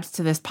subscribes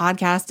to this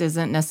podcast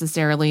isn't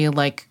necessarily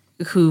like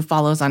who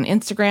follows on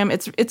Instagram.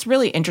 It's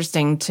really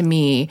interesting to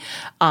me,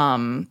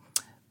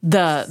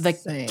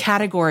 the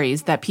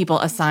categories that people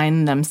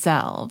assign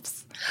themselves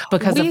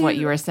because of what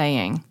you were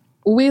saying.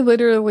 We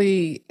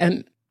literally,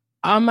 and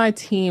on my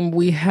team,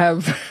 we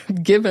have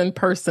given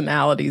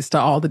personalities to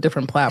all the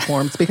different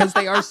platforms because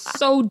they are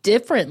so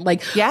different.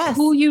 Like, yes.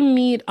 Who you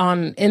meet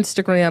on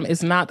Instagram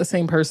is not the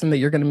same person that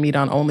you're going to meet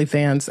on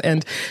OnlyFans.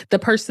 And the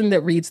person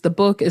that reads the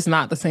book is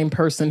not the same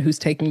person who's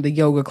taking the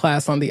yoga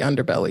class on the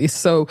Underbelly.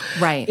 So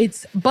right.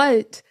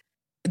 But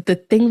the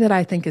thing that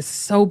I think is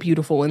so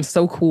beautiful and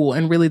so cool,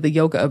 and really the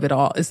yoga of it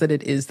all, is that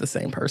it is the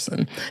same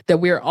person, that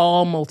we're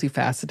all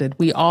multifaceted.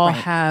 We all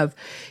have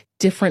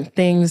different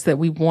things that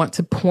we want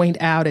to point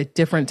out at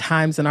different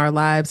times in our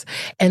lives.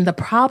 And the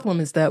problem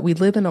is that we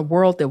live in a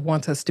world that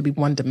wants us to be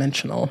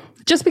one-dimensional,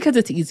 just because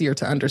it's easier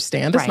to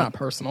understand. It's not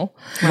personal.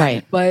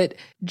 Right. But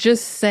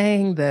just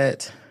saying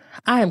that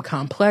I am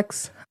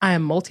complex, I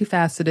am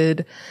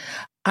multifaceted,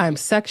 I'm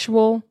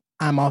sexual,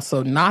 I'm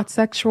also not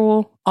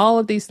sexual. All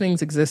of these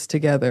things exist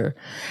together.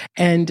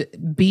 And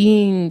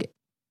being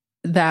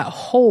that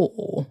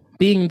whole,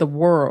 being the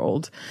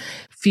world,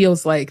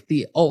 feels like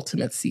the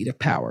ultimate seat of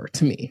power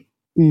to me.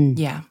 Mm.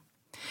 Yeah.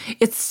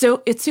 It's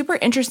super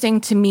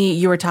interesting to me.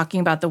 You were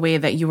talking about the way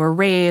that you were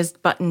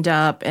raised, buttoned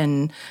up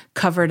and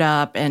covered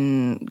up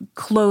and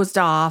closed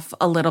off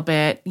a little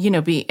bit, you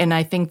know, and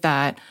I think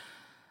that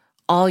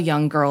all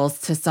young girls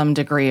to some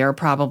degree are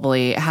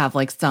probably have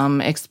like some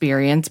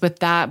experience with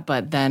that.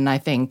 But then I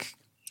think,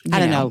 I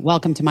don't know.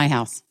 Welcome to my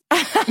house.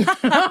 You know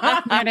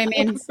what I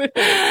mean?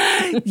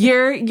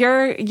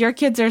 Your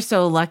kids are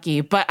so lucky,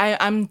 but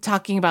I'm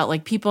talking about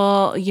like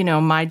people, you know,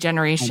 my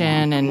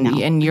generation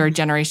and your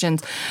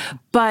generations.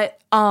 But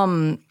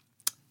how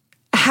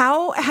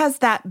has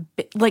that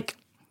been, like,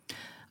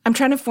 I'm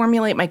trying to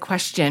formulate my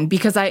question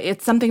because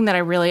it's something that I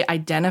really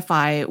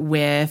identify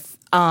with.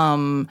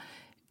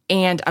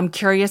 And I'm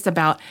curious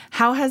about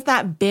how has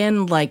that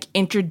been like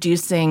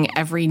introducing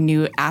every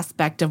new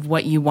aspect of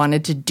what you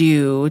wanted to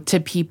do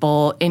to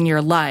people in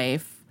your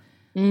life?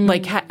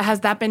 Like, has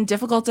that been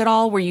difficult at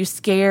all? Were you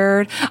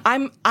scared?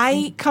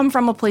 I come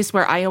from a place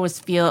where I always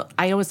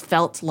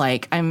felt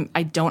like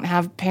I don't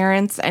have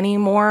parents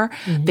anymore.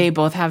 Mm-hmm. They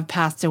both have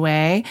passed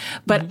away,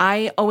 but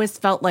I always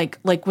felt like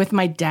with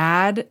my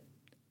dad,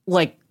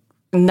 like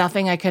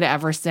nothing I could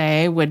ever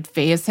say would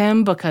faze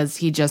him because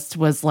he just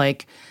was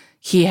like,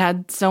 he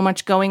had so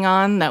much going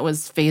on that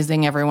was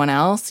phasing everyone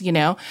else, you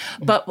know?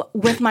 But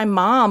with my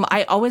mom,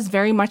 I always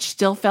very much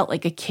still felt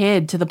like a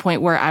kid to the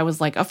point where I was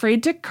like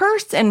afraid to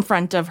curse in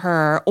front of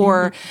her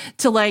or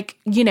to like,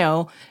 you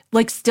know,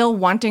 like still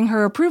wanting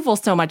her approval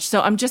so much.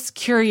 So I'm just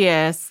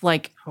curious,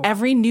 like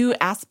every new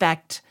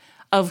aspect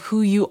of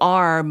who you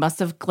are must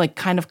have like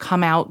kind of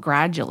come out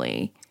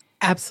gradually.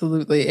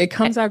 Absolutely. It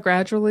comes out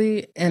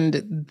gradually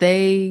and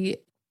they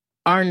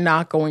are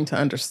not going to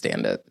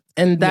understand it.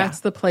 And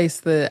that's the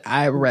place that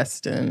I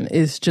rest in,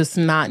 is just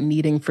not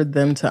needing for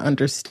them to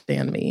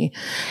understand me.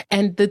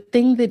 And the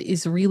thing that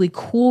is really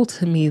cool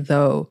to me,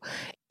 though,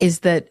 is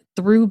that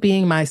through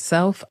being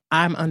myself,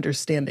 I'm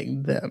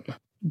understanding them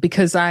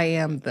because I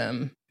am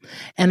them.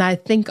 And I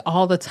think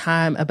all the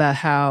time about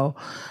how,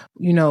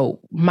 you know,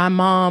 my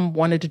mom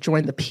wanted to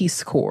join the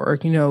Peace Corps,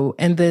 you know,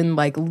 and then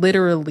like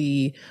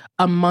literally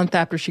a month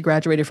after she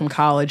graduated from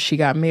college, she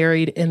got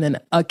married. And then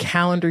a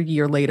calendar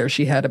year later,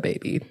 she had a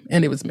baby,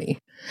 and it was me.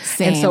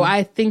 Same. And so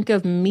I think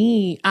of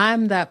me,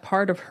 I'm that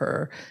part of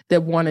her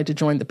that wanted to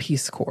join the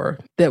Peace Corps,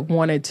 that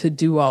wanted to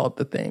do all of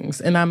the things.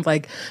 And I'm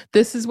like,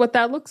 this is what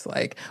that looks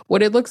like.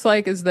 What it looks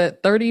like is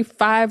that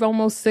 35,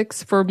 almost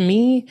 6 for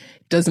me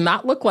does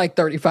not look like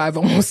 35,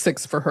 almost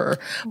 6 for her.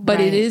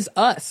 But it is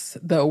us,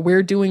 though.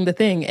 We're doing the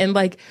thing. And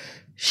like,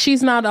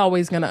 she's not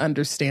always going to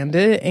understand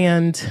it.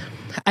 And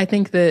I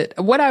think that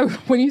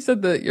when you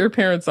said that your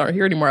parents aren't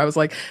here anymore, I was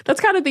like,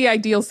 that's kind of the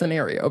ideal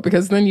scenario,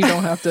 because then you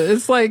don't have to,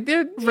 it's like,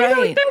 they're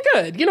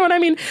good. You know what I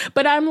mean?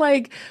 But I'm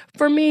like,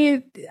 for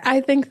me, I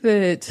think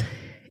that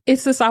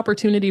it's this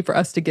opportunity for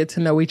us to get to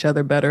know each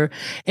other better.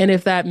 And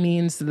if that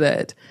means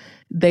that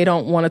they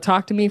don't want to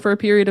talk to me for a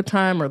period of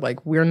time, or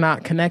like we're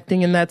not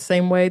connecting in that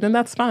same way, then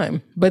that's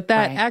fine. But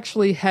that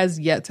actually has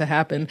yet to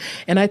happen.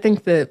 And I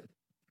think that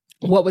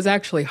what was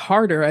actually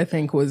harder, I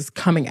think, was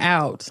coming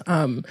out.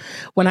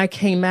 When I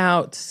came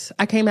out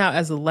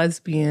as a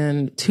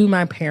lesbian to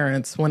my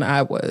parents when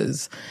I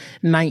was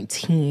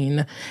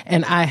 19.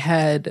 And I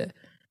had,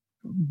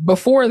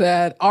 before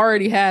that,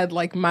 already had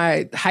like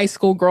my high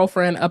school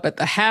girlfriend up at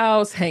the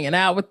house hanging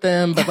out with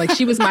them. But like,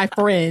 she was my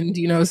friend,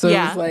 you know, so it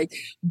was like,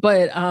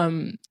 but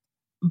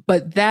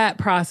that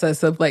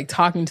process of like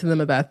talking to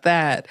them about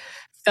that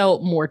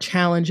felt more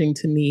challenging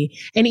to me.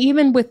 And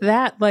even with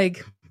that,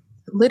 like,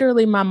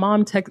 literally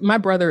my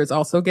brother is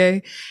also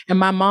gay, and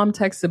my mom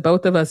texted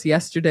both of us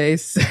yesterday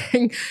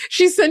saying,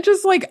 she sent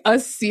just like a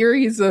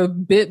series of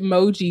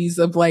bitmojis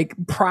of like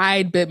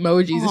pride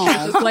bitmojis. She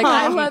was just like,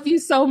 I love you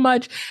so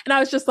much. And I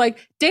was just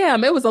like,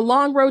 damn, it was a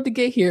long road to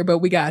get here, but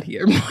we got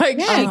here. Like,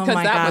 because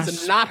that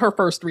was not her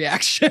first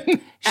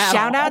reaction.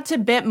 Shout out to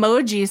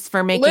Bitmojis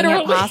for making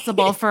it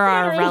possible for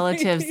our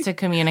relatives to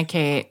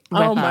communicate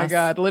with us. Oh my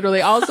God,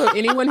 literally. Also,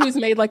 anyone who's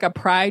made like a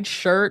pride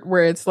shirt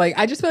where it's like,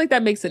 I just feel like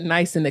that makes it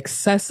nice and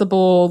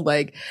accessible.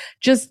 Like,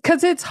 just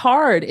because it's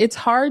hard. It's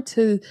hard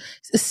to,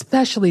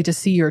 especially to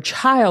see your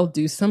child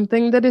do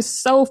something that is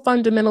so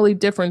fundamentally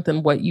different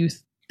than what you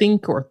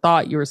think or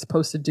thought you were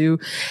supposed to do.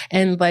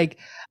 And like,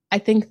 I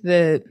think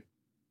that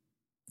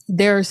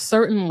there are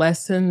certain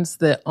lessons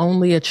that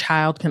only a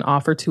child can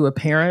offer to a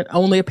parent.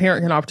 Only a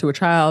parent can offer to a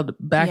child,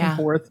 back and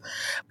forth.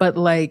 But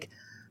like,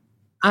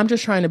 I'm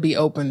just trying to be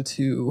open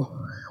to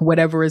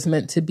whatever is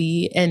meant to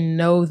be, and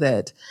know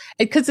that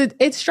because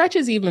it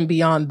stretches even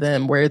beyond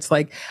them, where it's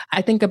like,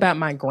 I think about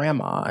my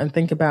grandma and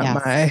think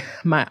about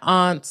my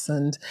aunts,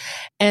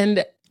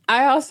 and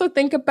I also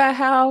think about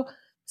how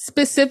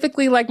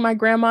specifically like my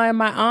grandma and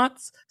my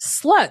aunts,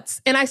 sluts.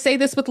 And I say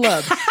this with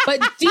love, but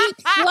deep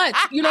sluts,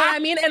 you know what I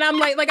mean? And I'm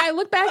like I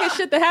look back at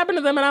shit that happened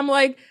to them, and I'm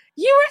like,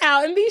 you were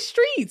out in these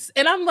streets.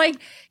 And I'm like,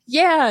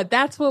 yeah,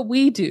 that's what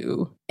we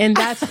do. And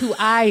that's who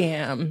I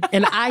am.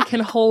 And I can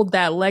hold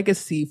that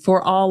legacy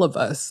for all of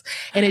us.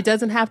 And it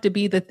doesn't have to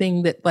be the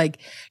thing that like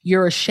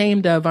you're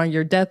ashamed of on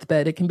your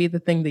deathbed. It can be the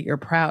thing that you're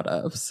proud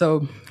of.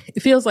 So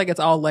it feels like it's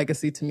all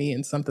legacy to me,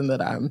 and something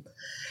that I'm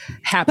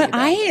happy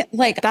about.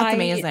 That's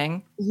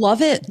amazing.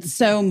 Love it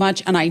so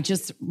much. And I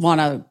just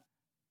want to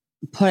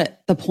put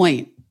the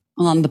point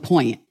on the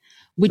point,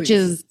 which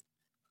is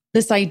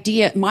this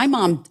idea. My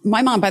mom,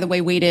 by the way,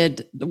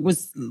 waited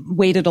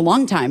a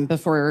long time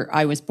before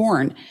I was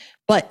born.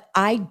 But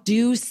I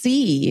do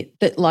see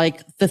that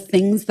like the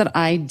things that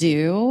I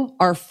do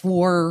are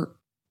for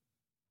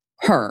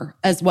her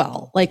as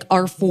well, like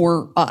are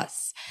for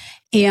us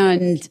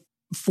and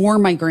for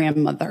my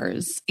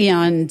grandmothers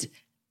and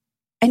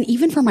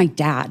even for my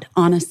dad,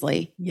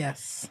 honestly.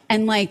 Yes.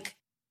 And like,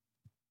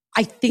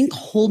 I think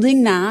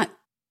holding that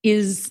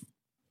is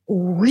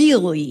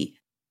really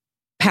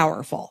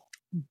powerful.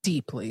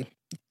 Deeply.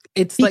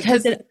 It's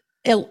because like,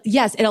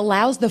 it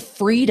allows the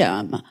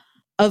freedom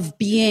of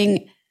being.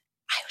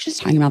 I was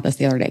just talking about this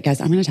the other day,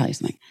 guys. I'm going to tell you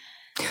something.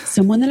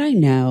 Someone that I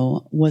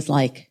know was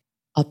like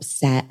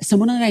upset.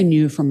 Someone that I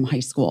knew from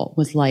high school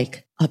was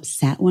like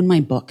upset when my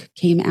book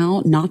came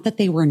out. Not that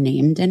they were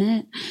named in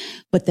it,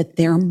 but that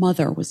their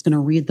mother was going to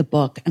read the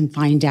book and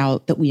find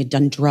out that we had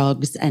done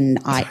drugs. And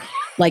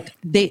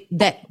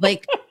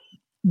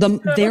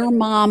their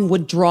mom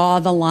would draw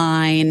the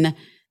line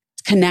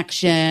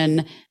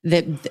connection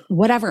that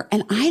whatever.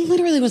 And I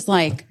literally was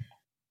like,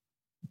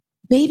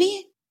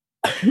 baby,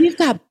 we've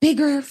got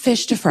bigger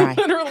fish to fry.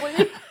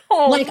 Literally.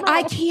 Oh, no.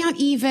 I can't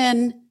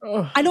even,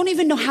 I don't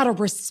even know how to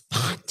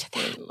respond to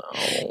that.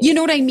 No. You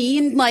know what I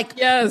mean? Like,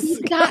 yes.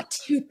 We've got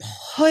to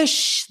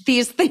push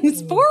these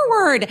things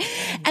forward.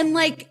 And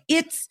like,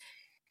 it's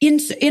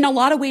in a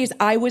lot of ways,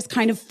 I was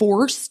kind of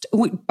forced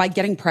by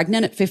getting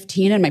pregnant at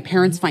 15 and my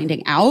parents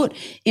finding out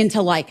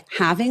into like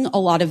having a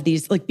lot of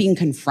these, like being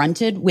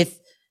confronted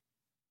with,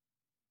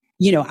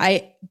 you know,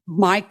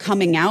 my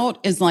coming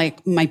out is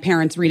like my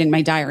parents reading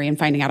my diary and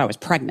finding out I was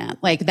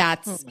pregnant. Like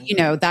that's,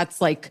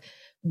 that's like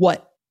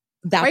what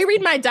that's. I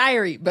read my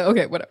diary, but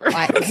okay, whatever.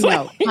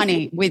 No,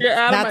 honey,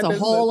 that's a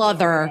whole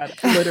other.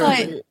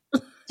 Literally.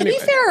 But, to be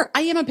fair,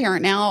 I am a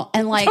parent now,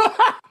 and like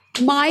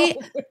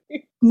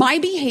my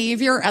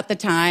behavior at the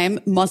time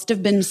must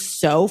have been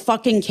so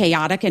fucking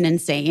chaotic and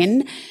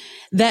insane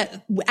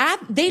that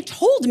they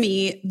told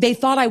me they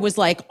thought I was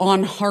like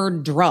on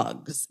hard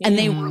drugs and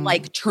they were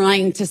like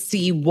trying to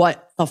see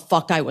what the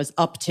fuck I was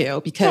up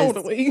to because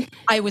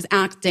I was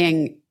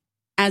acting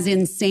as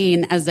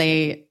insane as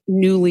a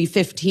newly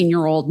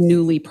 15-year-old,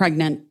 newly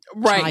pregnant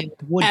child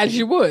would as be.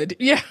 You would.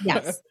 Yeah.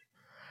 Yes.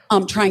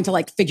 Trying to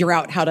like figure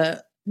out how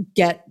to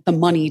get the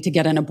money to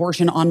get an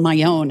abortion on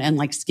my own and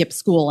like skip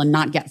school and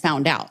not get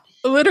found out.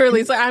 Literally,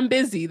 it's like, I'm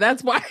busy.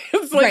 That's why.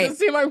 It's like, Right. to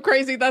seem I'm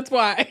crazy. That's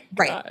why.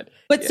 Right. God.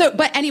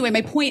 But anyway,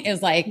 my point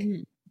is like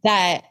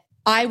that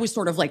I was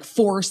sort of like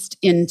forced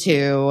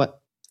into,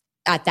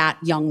 at that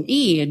young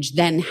age,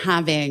 then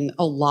having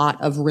a lot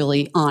of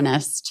really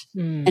honest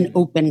and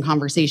open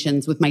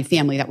conversations with my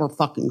family that were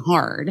fucking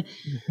hard.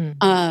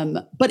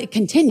 But it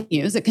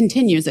continues.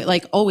 It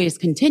like always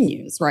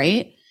continues.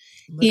 Right.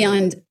 Literally.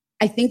 And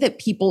I think that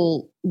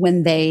people,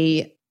 when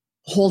they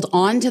hold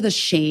on to the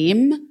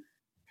shame,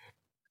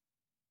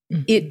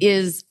 it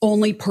is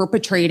only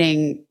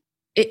perpetrating,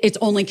 it's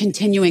only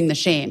continuing the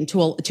shame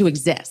to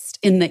exist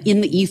in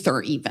the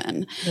ether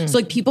even. So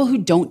like people who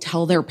don't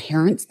tell their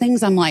parents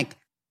things, I'm like,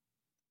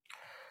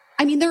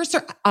 I mean, there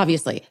are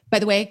obviously, by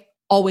the way,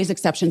 always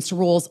exceptions to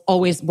rules,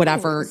 always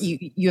whatever,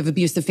 you have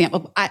abusive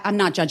family. I'm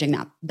not judging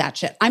that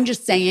shit. I'm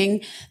just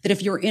saying that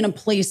if you're in a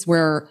place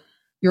where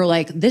you're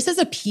like, this is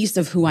a piece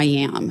of who I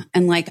am,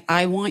 and like,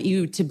 I want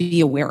you to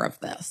be aware of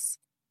this.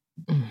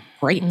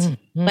 Great.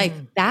 Like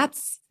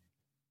that's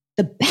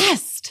the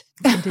best.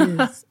 It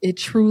is. It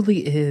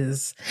truly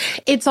is.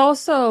 It's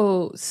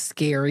also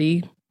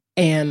scary.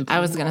 And I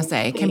was going to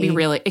say,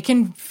 it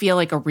can feel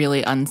like a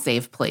really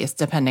unsafe place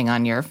depending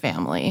on your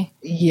family.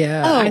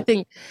 Yeah. I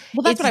think.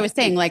 Well, that's what I was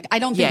saying. Like, I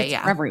don't think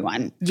it's for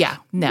everyone. Yeah.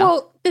 No.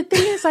 Well, the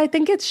thing is, I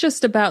think it's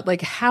just about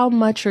like, how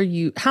much do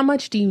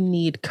you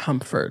need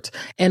comfort,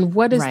 and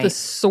what is the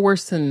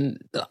source,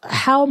 and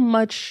how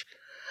much,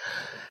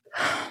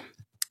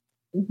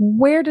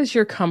 where does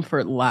your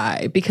comfort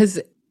lie? Because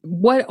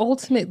what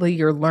ultimately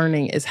you're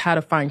learning is how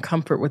to find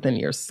comfort within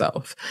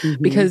yourself,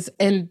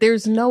 and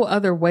there's no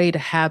other way to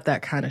have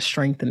that kind of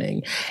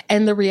strengthening.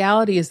 And the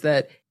reality is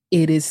that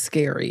it is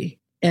scary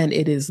and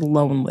it is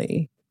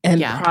lonely,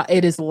 and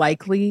it is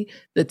likely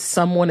that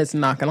someone is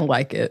not going to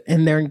like it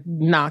and they're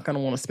not going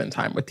to want to spend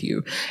time with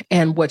you.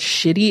 And what's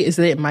shitty is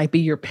that it might be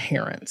your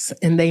parents,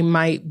 and they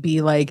might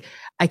be like,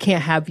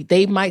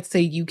 they might say,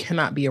 you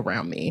cannot be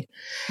around me.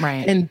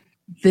 Right. And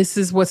this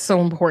is what's so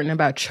important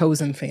about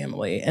chosen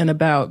family and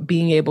about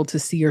being able to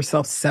see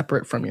yourself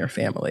separate from your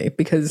family,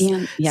 because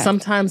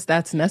sometimes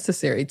that's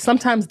necessary.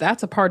 Sometimes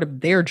that's a part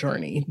of their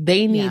journey.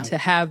 They need to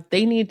have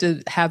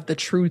the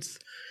truth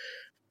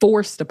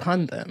forced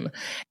upon them.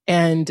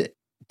 And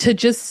to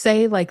just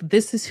say like,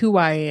 this is who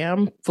I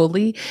am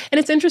fully. And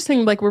it's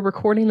interesting, like we're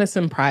recording this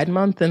in Pride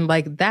Month, and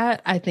like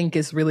that I think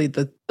is really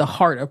the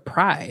heart of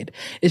Pride,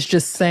 is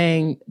just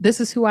saying,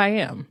 this is who I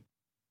am.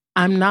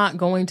 I'm not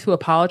going to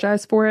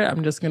apologize for it.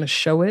 I'm just going to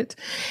show it.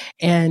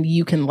 And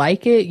you can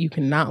like it, you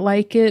can not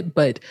like it,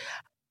 but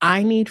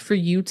I need for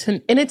you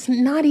to, and it's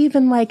not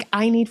even like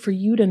I need for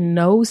you to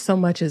know so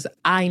much as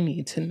I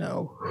need to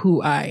know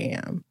who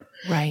I am.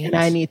 Right. And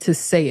I need to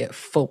say it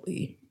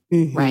fully.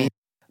 Right.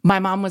 My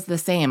mom was the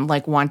same,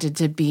 like wanted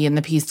to be in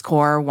the Peace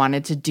Corps,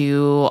 wanted to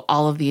do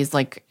all of these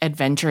like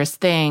adventurous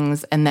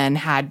things, and then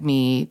had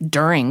me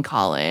during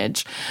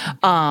college.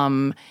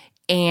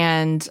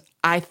 And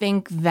I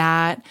think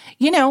that,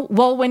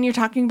 when you're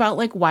talking about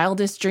like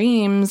wildest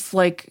dreams,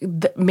 like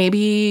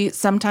maybe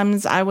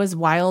sometimes I was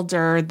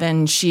wilder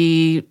than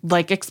she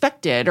like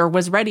expected or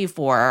was ready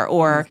for.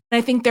 Or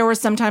I think there were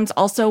sometimes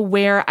also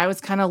where I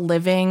was kind of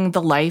living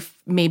the life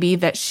maybe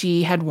that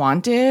she had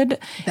wanted.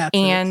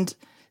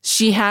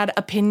 She had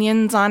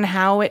opinions on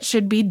how it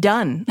should be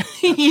done,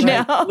 you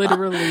know?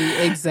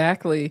 Literally,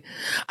 exactly.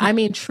 I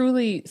mean,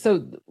 truly.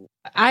 So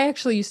I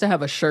actually used to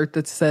have a shirt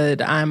that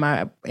said, I'm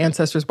my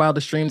ancestors'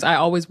 wildest dreams. I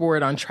always wore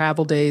it on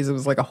travel days. It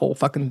was like a whole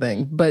fucking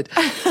thing. But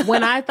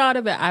when I thought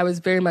of it, I was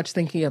very much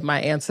thinking of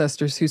my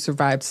ancestors who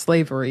survived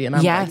slavery. And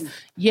I'm like,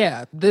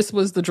 yeah, this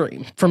was the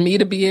dream for me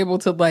to be able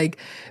to like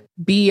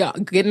be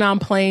getting on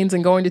planes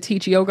and going to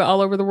teach yoga all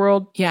over the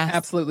world. Yeah,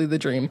 absolutely the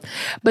dream.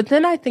 But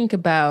then I think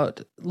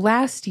about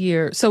last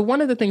year. So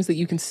one of the things that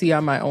you can see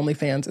on my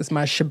OnlyFans is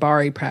my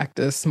shibari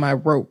practice, my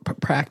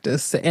rope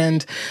practice.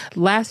 And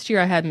last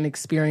year I had an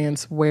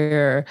experience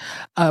where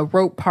a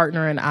rope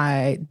partner and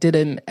I did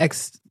an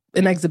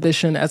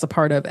exhibition as a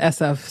part of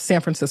SF San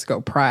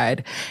Francisco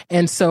Pride.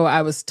 And so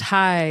I was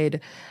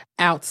tied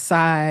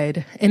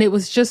outside, and it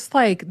was just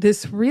like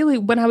this really,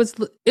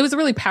 it was a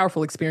really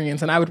powerful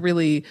experience. And I would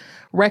really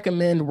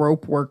recommend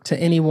rope work to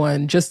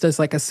anyone just as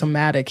like a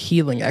somatic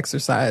healing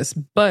exercise.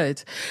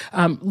 But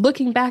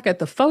looking back at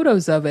the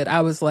photos of it,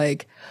 I was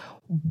like,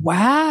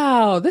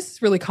 wow, this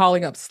is really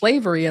calling up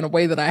slavery in a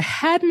way that I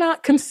had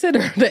not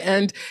considered.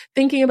 And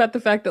thinking about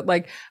the fact that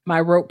like my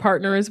rope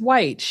partner is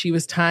white. She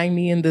was tying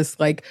me in this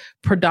like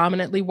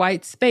predominantly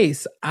white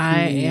space.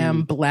 I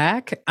am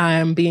Black.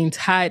 I'm being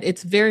tied.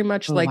 It's very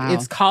much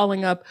it's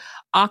calling up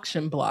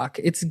auction block.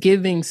 It's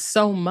giving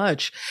so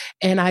much.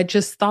 And I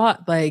just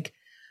thought like,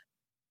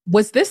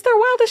 was this their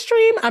wildest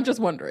dream? I'm just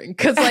wondering.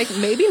 Cause like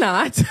maybe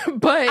not,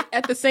 but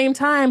at the same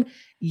time,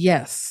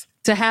 yes.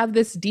 To have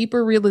this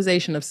deeper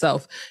realization of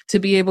self, to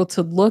be able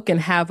to look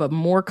and have a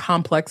more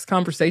complex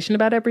conversation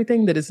about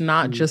everything that is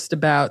not just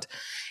about,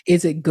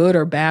 is it good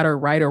or bad or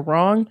right or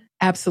wrong?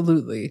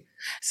 Absolutely.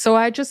 So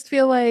I just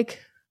feel like,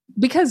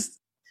 because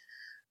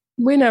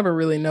We never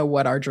really know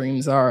what our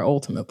dreams are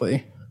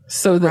ultimately.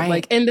 So that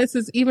like, and this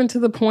is even to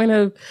the point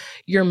of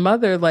your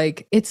mother,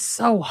 like, it's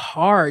so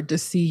hard to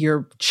see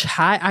your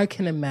child. I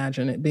can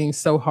imagine it being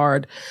so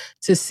hard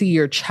to see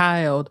your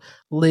child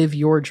live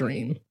your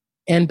dream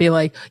and be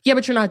like, yeah,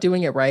 but you're not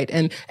doing it right.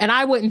 And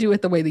I wouldn't do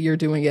it the way that you're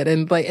doing it.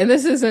 And like, and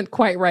this isn't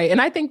quite right.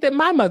 And I think that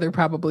my mother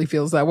probably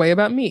feels that way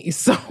about me.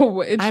 So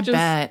it's I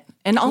bet.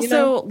 And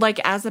also, like,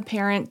 as a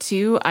parent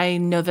too, I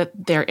know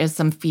that there is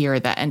some fear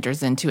that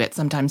enters into it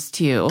sometimes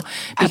too,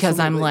 because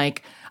I'm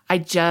like, I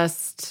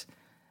just,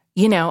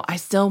 I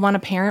still want to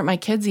parent my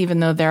kids even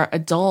though they're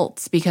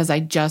adults because I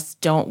just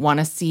don't want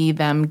to see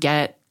them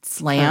get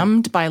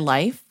slammed by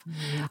life.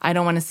 Mm-hmm. I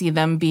don't want to see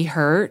them be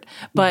hurt.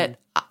 But,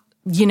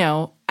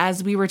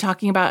 as we were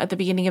talking about at the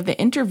beginning of the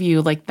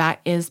interview, like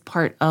that is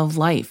part of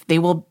life.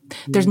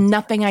 There's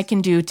nothing I can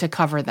do to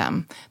cover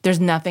them. There's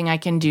nothing I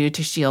can do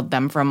to shield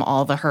them from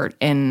all the hurt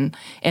in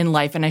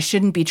life. And I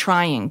shouldn't be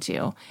trying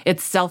to.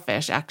 It's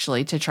selfish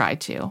actually to try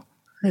to.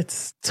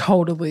 It's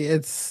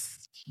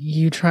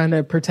you trying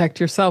to protect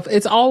yourself.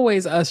 It's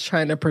always us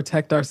trying to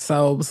protect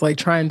ourselves, like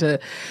trying to,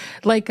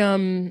 like,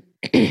 I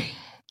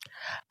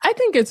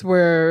think it's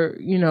where,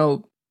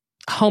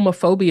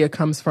 homophobia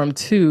comes from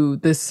too.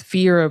 This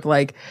fear of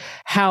like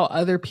how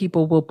other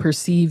people will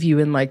perceive you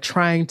and like we're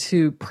trying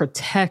to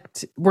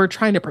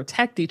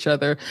protect each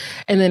other.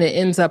 And then it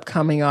ends up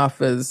coming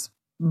off as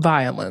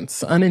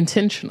violence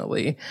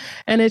unintentionally.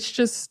 And it's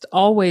just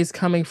always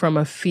coming from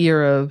a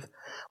fear of,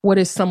 what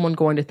is someone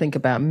going to think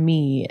about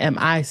me? Am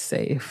I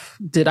safe?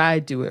 Did I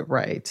do it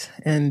right?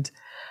 And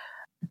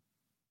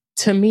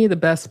to me, the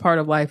best part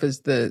of life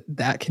is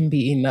that can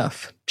be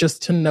enough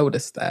just to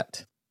notice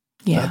that.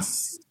 Yeah.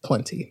 That's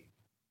plenty.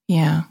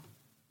 Yeah.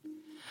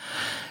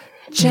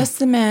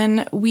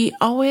 Jessamyn, we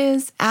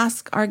always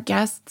ask our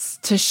guests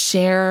to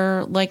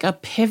share like a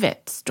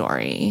pivot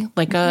story,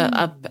 like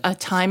a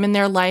time in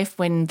their life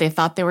when they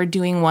thought they were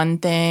doing one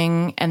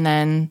thing and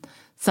then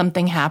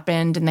something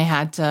happened and they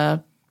had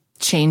to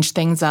change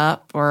things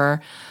up.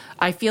 Or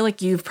I feel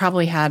like you've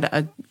probably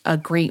had a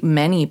great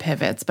many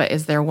pivots, but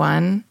is there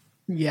one?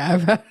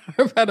 Yeah,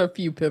 I've had a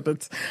few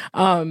pivots.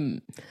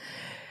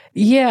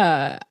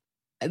 Yeah.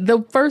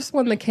 The first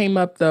one that came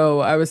up,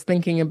 though, I was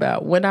thinking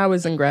about when I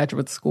was in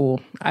graduate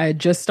school. I had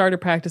just started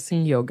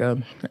practicing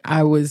yoga.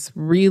 I was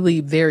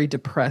really very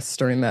depressed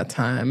during that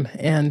time.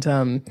 And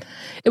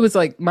it was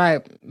like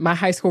my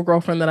high school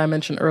girlfriend that I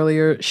mentioned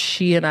earlier,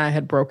 she and I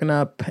had broken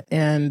up,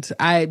 and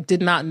I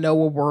did not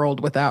know a world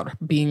without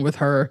being with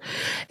her.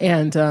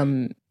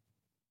 And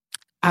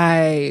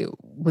I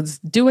was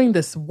doing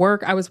this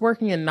work. I was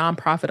working in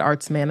nonprofit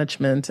arts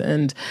management,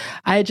 and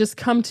I had just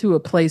come to a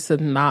place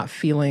of not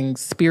feeling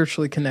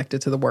spiritually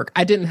connected to the work.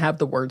 I didn't have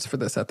the words for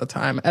this at the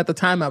time. At the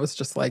time, I was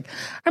just like,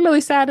 I'm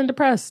really sad and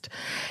depressed.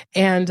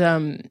 And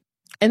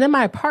then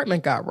my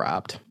apartment got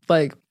robbed,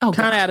 like kind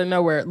of out of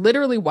nowhere,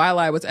 literally while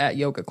I was at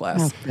yoga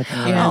class.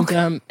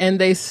 And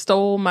they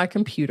stole my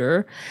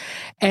computer.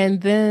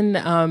 And then,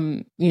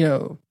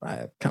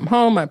 I come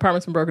home, my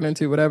apartment's been broken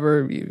into,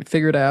 whatever, you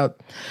figure it out.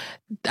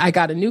 I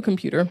got a new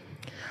computer.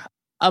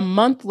 A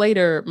month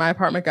later, my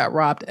apartment got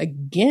robbed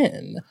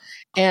again.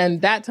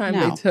 And that time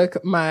they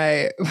took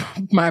my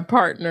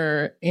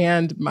partner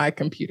and my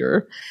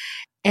computer.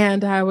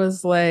 And I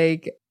was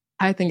like,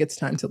 I think it's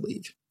time to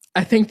leave.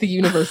 I think the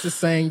universe is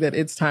saying that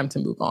it's time to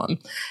move on.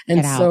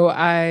 And so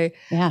I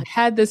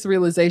had this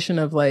realization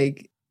of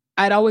like,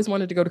 I'd always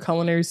wanted to go to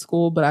culinary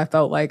school, but I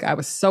felt like I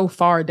was so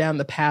far down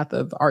the path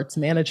of arts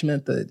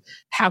management that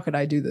how could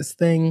I do this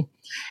thing?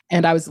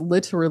 And I was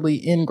literally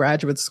in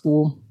graduate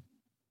school.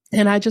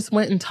 And I just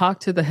went and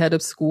talked to the head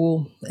of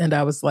school, and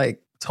I was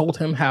like, told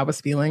him how I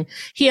was feeling.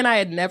 He and I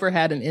had never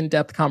had an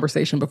in-depth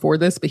conversation before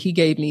this, but he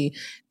gave me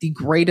the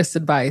greatest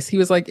advice. He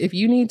was like, if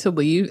you need to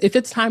leave, if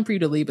it's time for you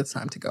to leave, it's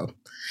time to go.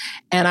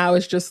 And I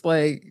was just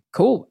like,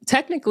 cool.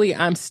 Technically,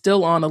 I'm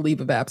still on a leave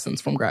of absence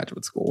from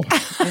graduate school.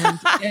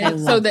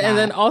 And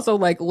then also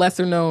like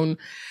lesser known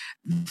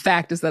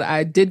fact is that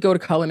I did go to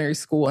culinary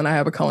school and I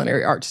have a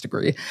culinary arts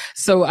degree.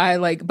 So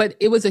but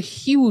it was a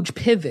huge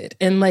pivot.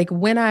 And like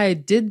when I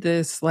did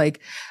this, like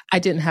I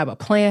didn't have a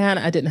plan.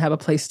 I didn't have a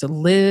place to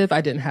live.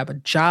 I didn't have a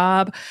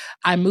job.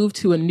 I moved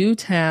to a new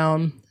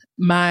town.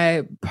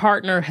 My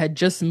partner had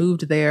just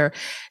moved there.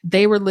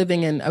 They were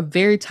living in a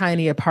very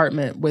tiny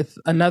apartment with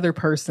another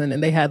person,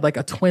 and they had like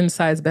a twin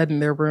size bed in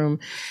their room.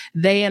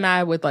 They and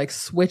I would like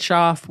switch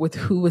off with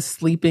who was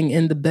sleeping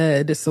in the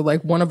bed. So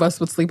like one of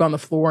us would sleep on the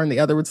floor and the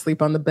other would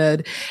sleep on the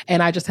bed.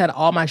 And I just had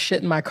all my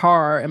shit in my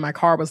car, and my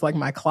car was like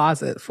my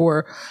closet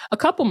for a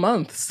couple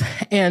months.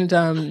 And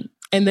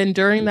then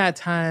during that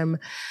time,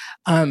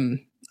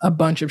 a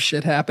bunch of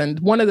shit happened.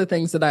 One of the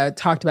things that I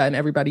talked about in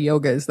Everybody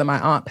Yoga is that my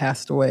aunt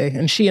passed away,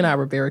 and she and I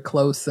were very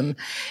close. And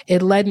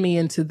it led me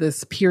into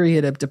this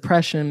period of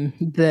depression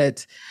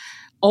that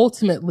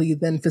ultimately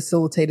then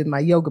facilitated my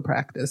yoga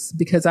practice,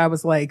 because I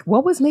was like,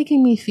 what was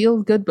making me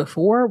feel good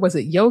before? Was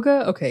it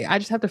yoga? Okay, I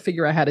just have to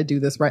figure out how to do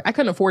this right. I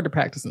couldn't afford to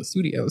practice in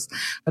studios,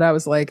 but I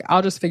was like,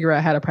 I'll just figure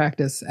out how to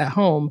practice at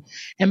home.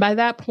 And by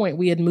that point,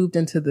 we had moved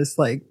into this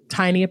like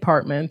tiny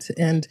apartment,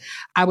 and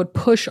I would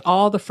push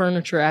all the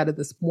furniture out of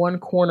this one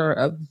corner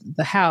of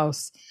the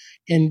house.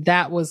 And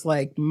that was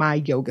like my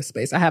yoga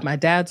space. I had my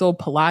dad's old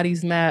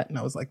Pilates mat, and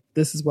I was like,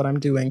 this is what I'm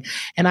doing.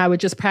 And I would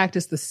just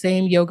practice the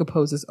same yoga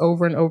poses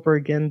over and over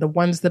again, the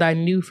ones that I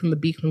knew from the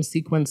Bikram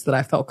sequence that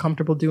I felt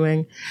comfortable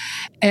doing.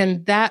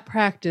 And that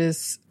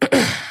practice,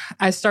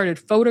 I started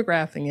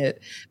photographing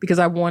it because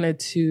I wanted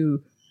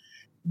to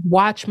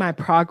watch my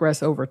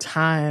progress over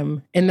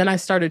time. And then I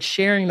started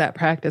sharing that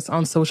practice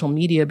on social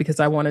media because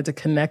I wanted to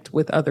connect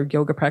with other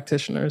yoga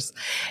practitioners.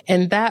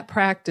 And that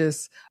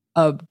practice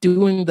of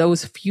doing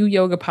those few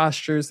yoga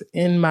postures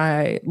in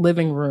my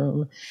living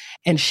room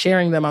and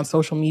sharing them on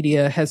social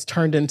media has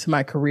turned into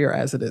my career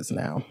as it is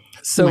now.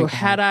 So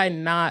had I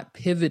not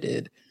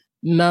pivoted,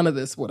 none of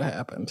this would have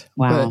happened.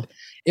 Wow. But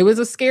it was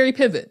a scary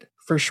pivot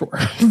for sure.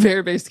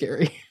 Very, very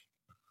scary.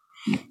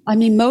 I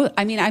mean,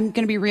 I'm going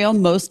to be real.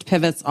 Most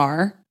pivots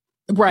are.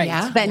 Right.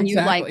 Yeah, then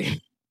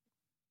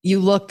you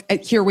look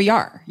at, here we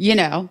are,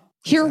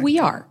 here we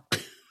are.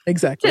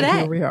 Exactly. Today.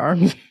 Here we are.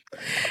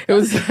 It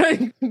was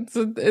like,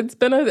 it's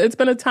been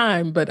a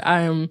time, but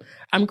I'm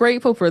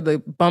grateful for the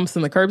bumps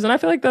and the curbs. And I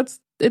feel like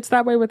it's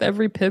that way with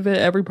every pivot,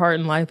 every part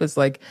in life. Is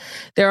like,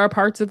 there are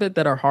parts of it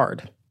that are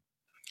hard,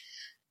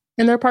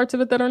 and there are parts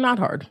of it that are not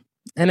hard.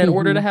 And in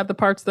order to have the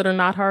parts that are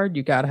not hard,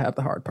 you got to have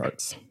the hard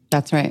parts.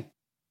 That's right.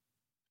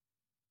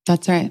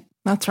 That's right.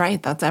 That's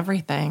right. That's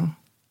everything.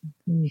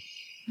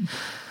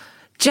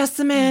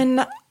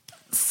 Jessamyn,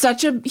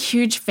 such a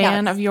huge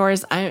fan of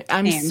yours.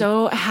 I'm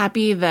so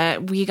happy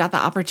that we got the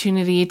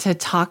opportunity to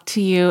talk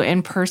to you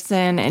in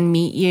person and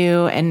meet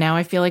you. And now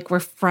I feel like we're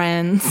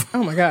friends.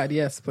 Oh my God.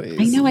 Yes, please.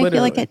 I know. Literally. I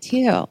feel like it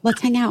too.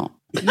 Let's hang out.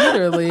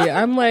 Literally.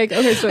 I'm like,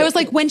 okay. So I was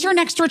like, when's your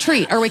next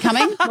retreat? Are we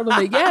coming?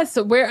 Totally. Yes.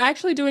 So we're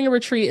actually doing a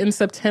retreat in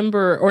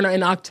September, or no,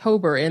 in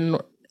October in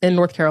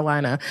North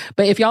Carolina.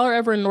 But if y'all are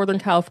ever in Northern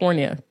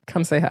California,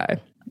 come say hi.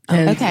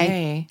 And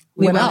okay.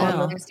 We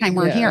will. Next time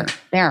we're here.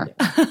 There.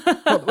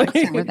 Next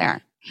time we're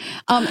there.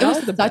 It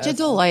was such a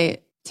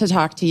delight to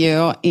talk to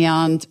you.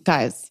 And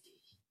guys,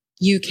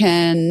 you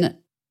can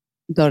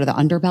go to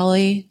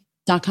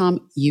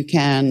theunderbelly.com. You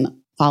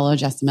can follow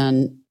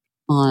Jessamyn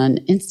on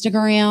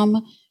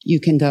Instagram. You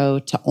can go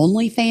to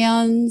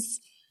OnlyFans.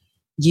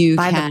 You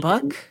buy can the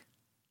book.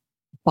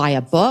 Buy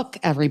a book.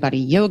 Everybody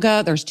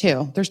Yoga. There's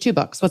two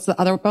books. What's the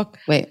other book?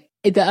 Wait.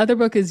 The other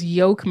book is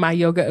Yoke, My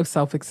Yoga of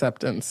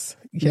Self-Acceptance.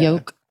 Yeah.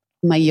 Yoke,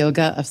 My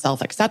Yoga of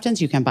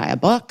Self-Acceptance. You can buy a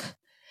book.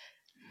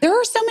 There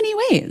are so many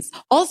ways.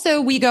 Also,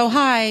 We Go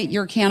High,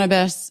 your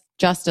cannabis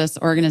justice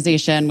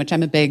organization, which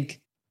I'm a big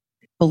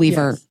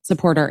believer,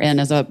 supporter in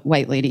as a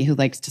white lady who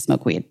likes to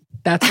smoke weed.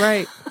 That's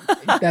right.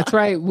 That's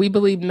right. We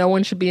believe no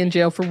one should be in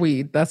jail for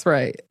weed. That's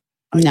right.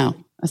 No,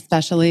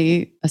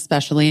 especially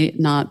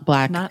not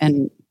Black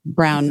and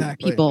brown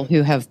people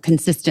who have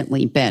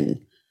consistently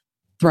been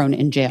thrown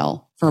in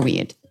jail for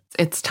weed.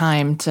 It's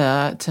time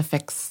to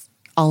fix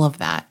all of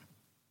that.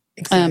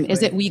 Exactly.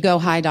 Is it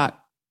wegohigh.org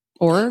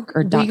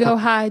or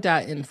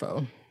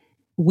wegohigh.info?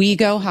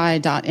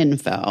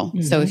 wegohigh.info.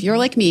 Mm-hmm. So if you're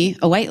like me,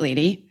 a white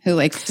lady who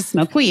likes to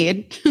smoke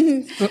weed,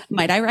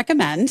 might I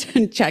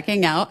recommend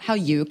checking out how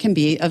you can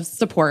be of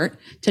support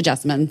to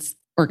Jessamyn's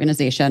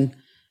organization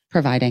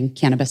providing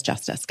cannabis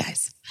justice,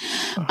 guys.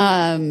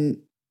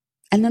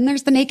 And then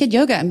there's the naked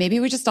yoga, and maybe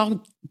we just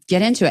all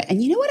get into it.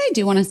 And you know what I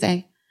do want to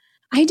say?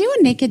 I do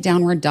a naked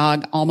downward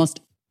dog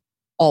almost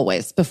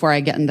always before I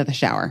get into the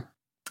shower.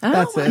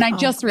 That's it. And I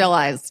just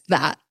realized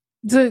that.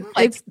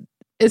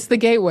 It's the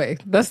gateway.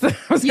 That's the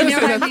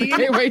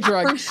gateway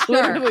drug. For sure.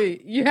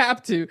 Literally, you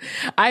have to.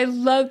 I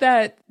love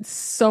that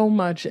so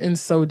much and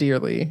so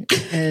dearly.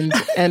 And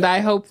I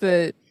hope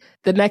that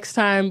the next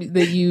time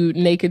that you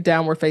naked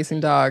downward facing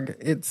dog,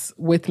 it's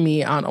with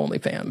me on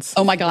OnlyFans.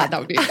 Oh my God, that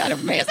would be kind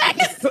of amazing.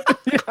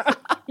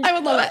 I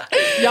would love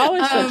it. Y'all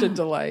are such a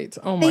delight.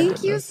 Oh my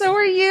goodness. Thank you. So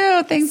are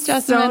you. Thanks,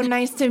 Jessamyn. So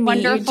nice to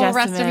meet you, Wonderful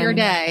rest of your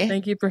day.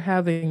 Thank you for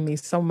having me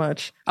so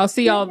much. I'll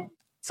see y'all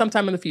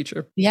sometime in the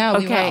future. Yeah,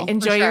 we okay. will,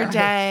 Enjoy your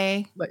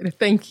day. Later.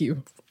 Thank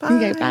you. Bye.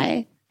 Okay,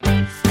 bye.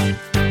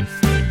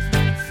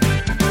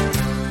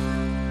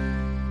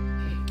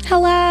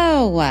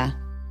 Hello.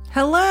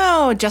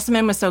 Hello.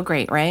 Jessamyn was so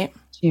great, right?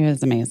 She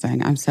was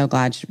amazing. I'm so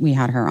glad we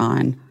had her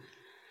on.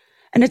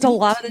 And it's a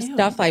lot of the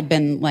stuff I've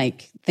been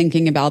like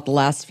thinking about the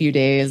last few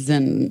days.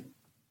 And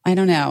I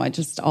don't know. It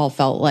just all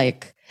felt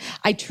like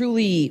I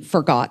truly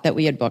forgot that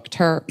we had booked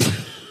her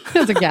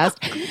as a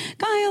guest.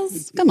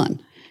 Giles, come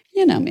on.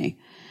 You know me.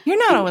 You're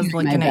not always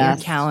looking at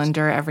your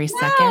calendar every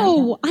second.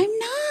 No, I'm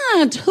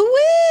not. Who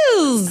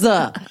is?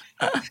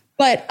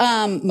 But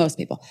most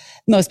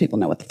people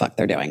know what the fuck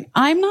they're doing.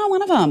 I'm not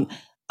one of them.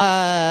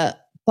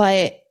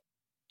 But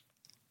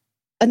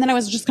and then I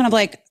was just kind of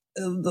like,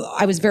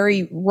 I was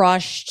very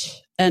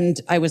rushed and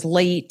I was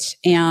late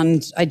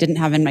and I didn't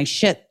have in my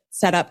shit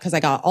set up because I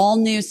got all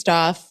new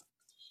stuff.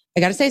 I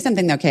got to say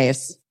something though,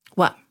 Case.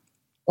 What?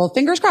 Well,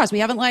 fingers crossed.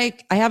 I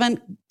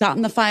haven't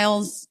gotten the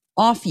files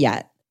off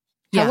yet.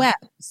 Yeah. However,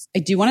 I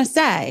do want to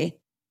say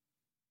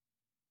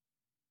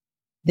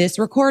this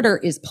recorder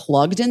is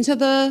plugged into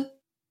the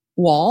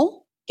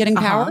wall, getting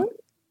power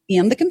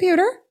and the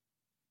computer.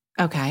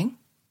 Okay.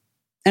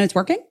 And it's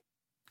working.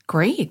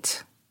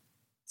 Great.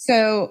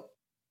 So,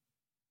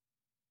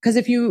 because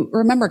if you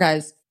remember,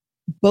 guys,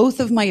 both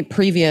of my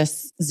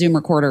previous Zoom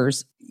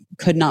recorders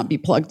could not be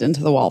plugged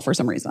into the wall for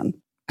some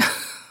reason.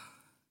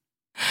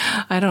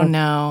 I don't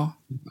know.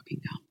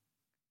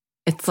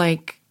 It's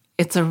like,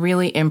 it's a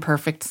really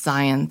imperfect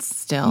science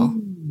still.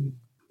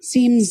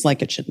 Seems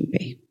like it shouldn't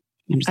be.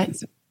 I'm just gonna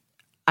say.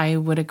 I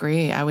would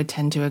agree. I would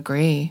tend to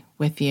agree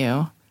with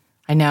you.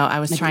 I know. I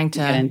was trying to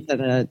get into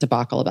the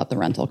debacle about the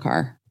rental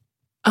car.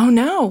 Oh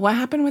no. What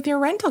happened with your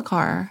rental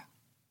car?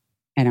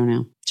 I don't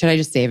know. Should I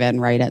just save it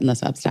and write it in the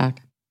Substack?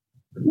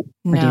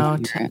 No,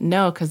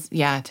 because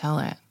tell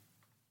it.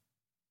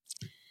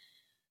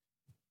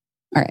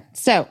 All right.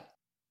 So,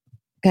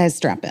 guys,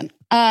 strap in.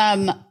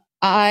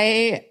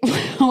 I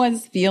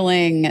was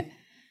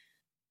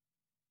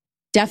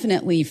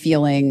definitely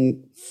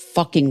feeling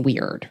fucking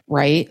weird,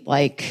 right?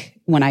 Like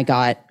when I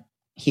got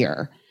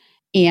here.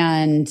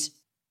 And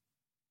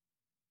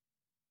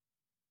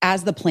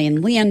as the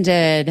plane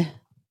landed,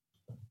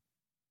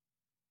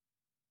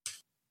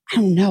 I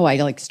don't know,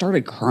 I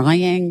started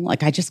crying. I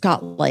got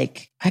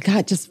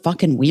just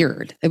fucking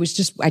weird. I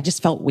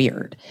just felt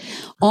weird.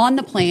 On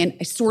the plane,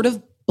 I sort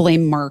of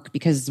blame Mark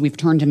because we've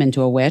turned him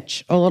into a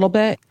witch a little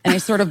bit. And I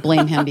sort of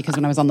blame him because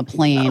when I was on the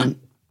plane,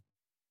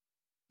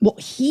 well,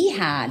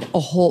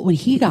 when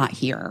he got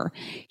here,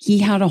 he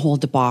had a whole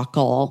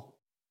debacle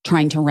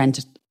trying to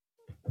rent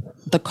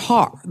the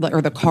car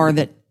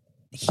that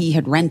he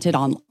had rented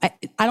on.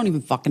 I don't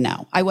even fucking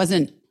know. I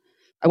wasn't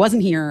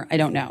here. I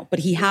don't know. But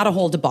he had a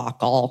whole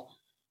debacle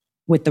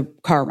with the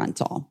car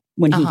rental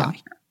when he got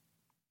here.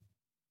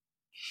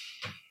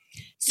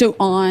 So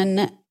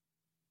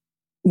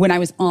when I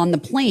was on the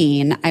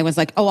plane, I was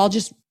like,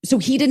 so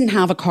he didn't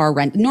have a car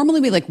rent.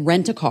 Normally we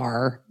rent a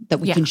car that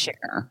we can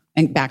share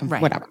and back and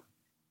whatever.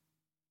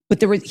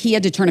 But he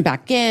had to turn it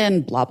back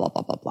in, blah, blah,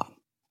 blah, blah, blah.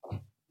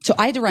 So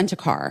I had to rent a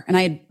car.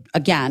 And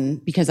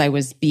because I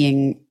was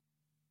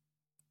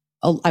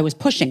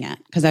pushing it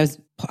because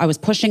I was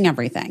pushing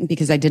everything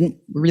because I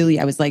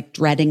was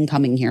dreading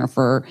coming here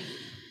for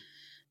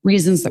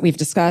reasons that we've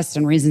discussed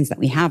and reasons that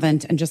we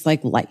haven't and just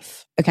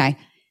life. Okay.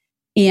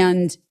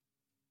 And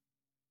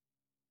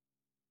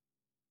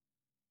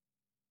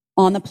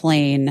on the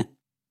plane,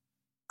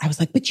 I was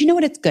like, but you know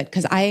what? It's good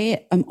because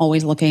I am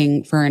always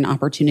looking for an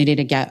opportunity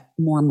to get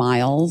more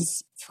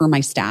miles for my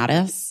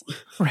status.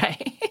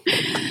 Right.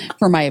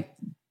 For my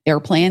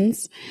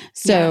airplanes.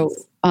 So,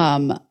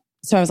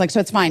 so I was like, so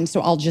it's fine.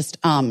 So I'll just,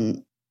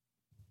 I'll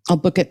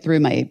book it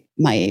through my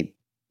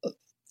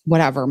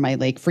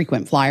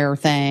frequent flyer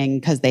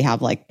thing. Cause they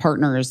have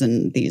partners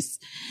and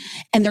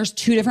there's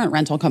two different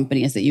rental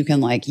companies that you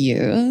can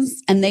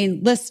use. And they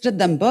listed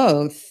them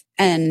both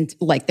and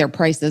their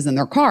prices and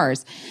their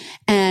cars.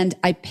 And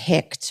I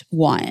picked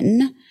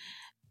one.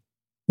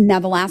 Now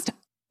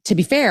to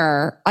be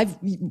fair, I've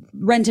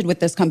rented with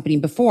this company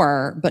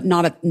before, but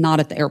not at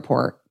the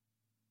airport.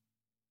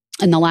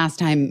 And the last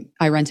time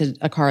I rented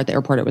a car at the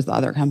airport, it was the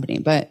other company.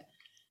 And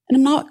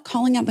I'm not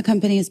calling out the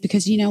companies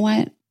because you know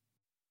what?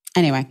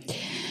 Anyway,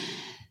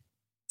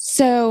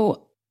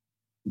 so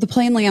the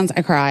plane lands,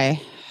 I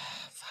cry.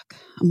 Fuck.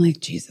 I'm like,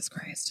 Jesus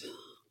Christ,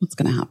 what's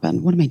going to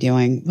happen? What am I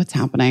doing? What's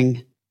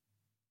happening?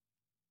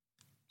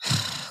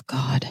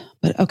 God.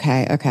 But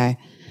okay.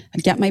 I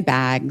get my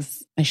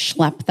bags. I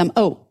schlep them.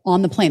 Oh,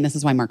 on the plane. This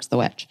is why Mark's the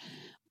witch.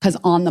 Because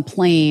on the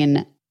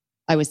plane,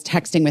 I was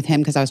texting with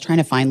him because I was trying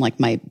to find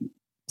my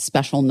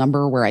special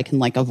number where I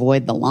can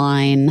avoid the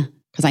line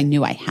because I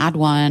knew I had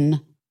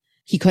one.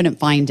 He couldn't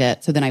find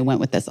it. So then I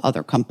went with this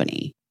other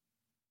company.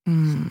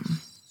 And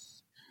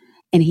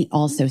he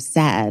also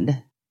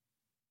said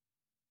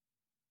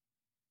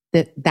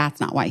that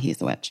that's not why he's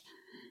the witch.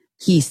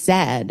 He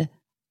said,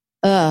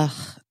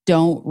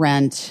 don't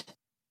rent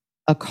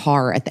a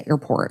car at the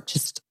airport.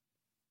 Just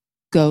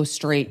go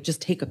straight.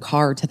 Just take a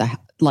car to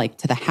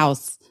the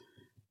house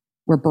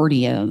where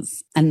Birdie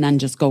is and then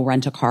just go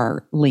rent a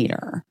car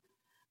later.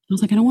 I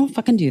was like, I don't want to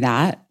fucking do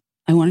that.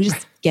 I want to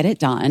just get it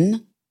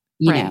done,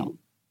 you know.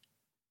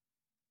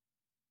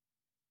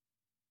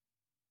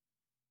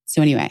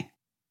 So anyway,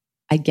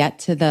 I get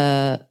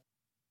to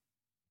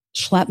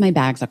schlep my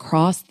bags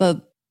across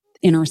the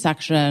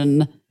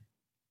intersection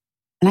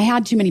and I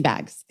had too many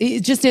bags.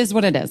 It just is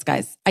what it is,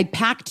 guys. I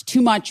packed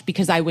too much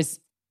because I was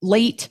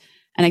late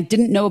and I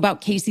didn't know about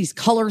Casey's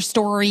color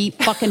story,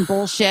 fucking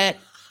bullshit.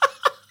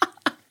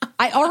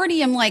 I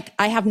already am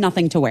I have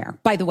nothing to wear,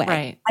 by the way.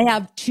 Right. I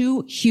have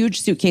 2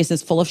 huge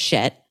suitcases full of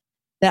shit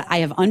that I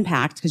have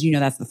unpacked because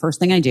that's the first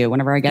thing I do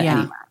whenever I get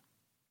anywhere.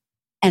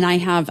 And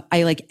I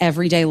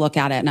every day look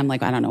at it and I'm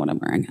like, I don't know what I'm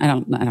wearing. I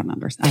don't know what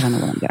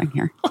I'm doing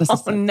here.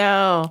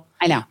 No.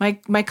 I know.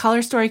 My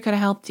color story could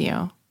have helped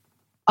you.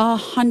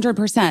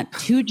 100%.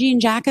 2 jean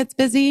jackets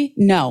busy?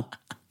 No.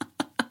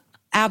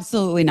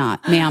 Absolutely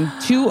not, ma'am.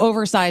 2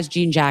 oversized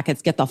jean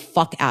jackets. Get the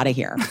fuck out of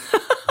here.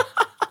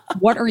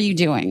 What are you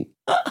doing?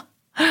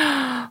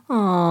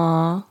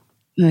 Aww.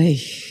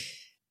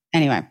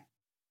 Anyway,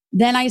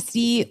 then I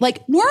see,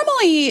 like,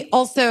 normally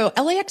also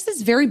LAX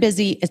is very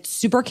busy. It's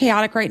super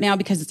chaotic right now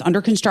because it's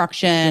under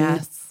construction.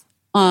 Yes.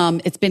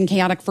 It's been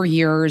chaotic for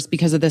years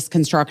because of this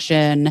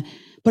construction.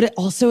 But it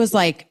also is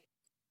like,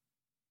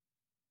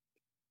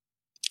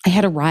 I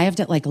had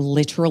arrived at like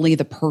literally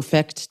the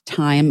perfect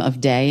time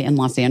of day in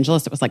Los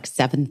Angeles. It was like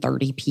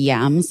 7:30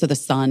 p.m. So the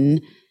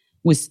sun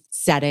was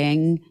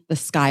setting. The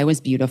sky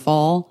was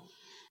beautiful.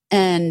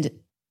 And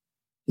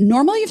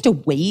normally you have to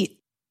wait.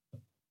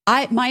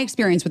 My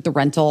experience with the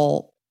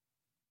rental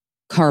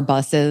car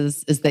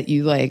buses is that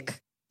you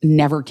like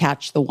never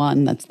catch the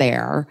one that's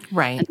there.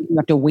 Right. And you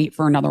have to wait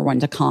for another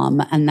one to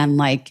come. And then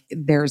like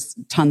there's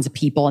tons of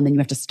people and then you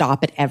have to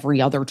stop at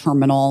every other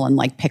terminal and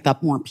like pick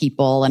up more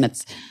people. And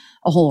it's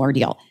a whole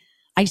ordeal.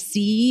 I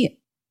see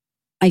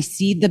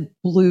the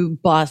blue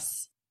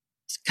bus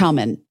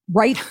coming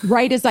right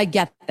as I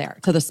get there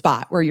to the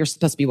spot where you're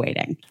supposed to be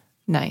waiting.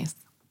 Nice.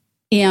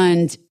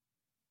 And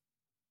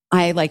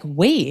I like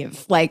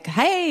wave, like,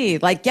 hey,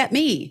 like get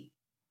me.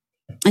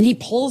 And he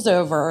pulls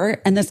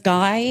over and this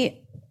guy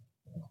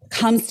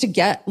comes to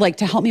get like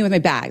to help me with my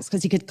bags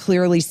because he could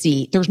clearly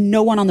see there's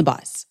no one on the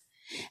bus.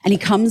 And he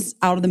comes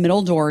out of the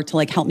middle door to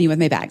like help me with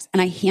my bags.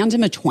 And I hand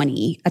him a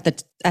 20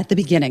 at the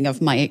beginning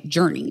of my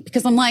journey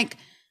because I'm like,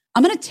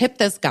 I'm going to tip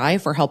this guy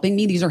for helping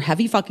me. These are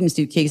heavy fucking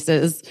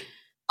suitcases.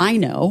 I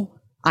know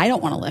I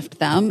don't want to lift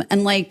them.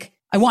 And like,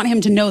 I want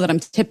him to know that I'm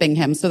tipping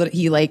him so that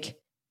he like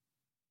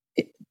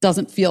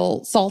doesn't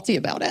feel salty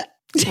about it.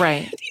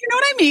 Right. You know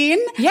what I mean?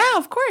 Yeah,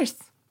 of course.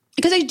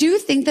 Because I do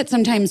think that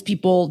sometimes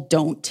people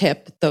don't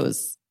tip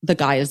the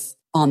guys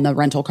on the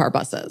rental car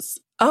buses.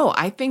 Oh,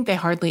 I think they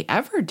hardly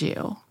ever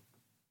do.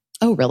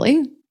 Oh,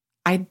 really?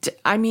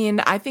 I mean,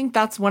 I think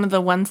that's one of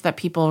the ones that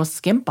people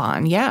skimp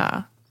on.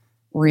 Yeah.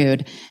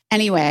 Rude.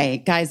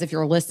 Anyway, guys, if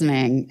you're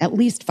listening, at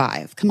least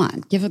 5. Come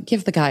on,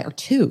 give the guy or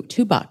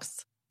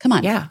 $2. Come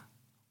on. Yeah.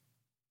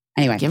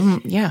 Anyway, Give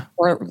him, yeah.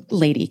 Or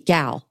lady,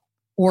 gal,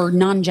 or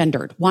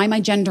non-gendered. Why am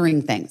I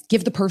gendering things?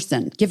 Give the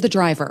person, give the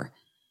driver.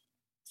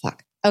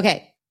 Fuck.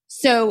 Okay.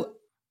 So,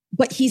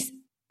 but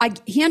I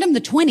hand him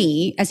the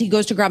 20 as he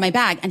goes to grab my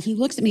bag and he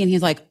looks at me and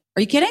he's like,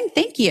 are you kidding?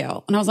 Thank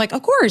you. And I was like,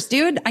 of course,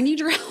 dude, I need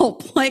your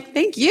help. Like,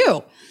 thank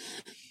you.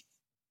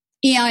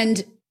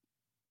 And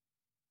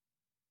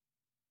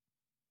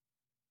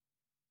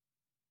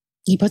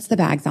he puts the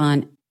bags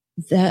on.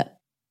 The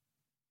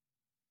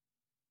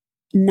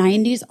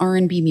 90s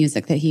R&B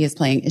music that he is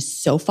playing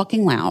is so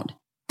fucking loud.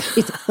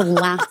 It's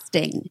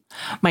blasting.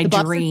 My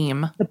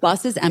dream. The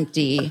bus is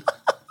empty.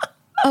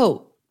 I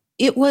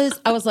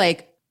was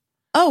like,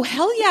 oh,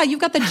 hell yeah, you've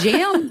got the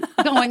jam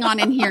going on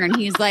in here. And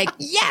he's like,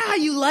 yeah,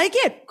 you like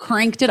it?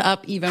 Cranked it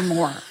up even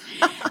more.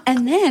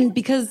 And then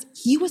because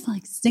he was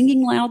like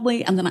singing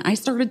loudly and then I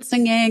started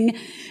singing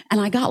and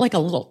I got like a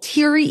little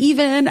teary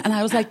even. And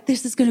I was like,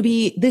 this is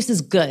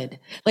good.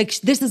 Like,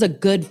 this is a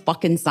good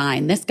fucking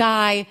sign. This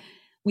guy,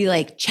 we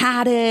like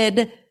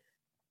chatted.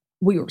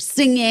 We were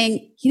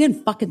singing. He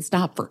didn't fucking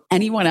stop for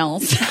anyone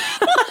else.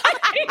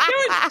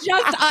 It was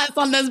just us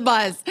on this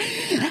bus.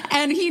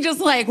 And he just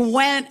like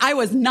went, I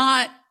was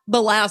not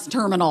the last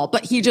terminal,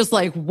 but he just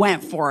like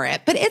went for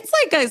it. But it's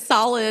like a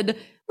solid,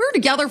 we were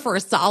together for a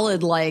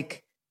solid,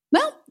 like,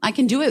 well, I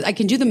can do it. I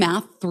can do the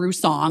math through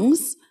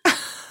songs.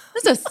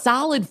 This is a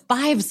solid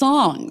 5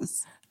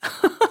 songs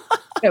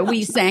that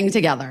we sang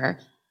together.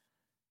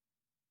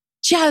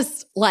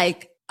 Just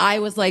like, I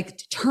was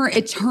like,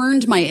 it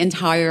turned my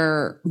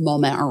entire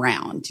moment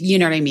around. You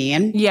know what I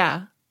mean?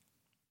 Yeah.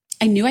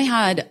 I knew I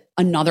had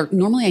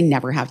normally I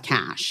never have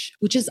cash,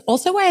 which is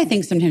also why I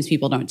think sometimes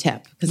people don't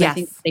tip because I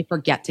think they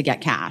forget to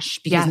get cash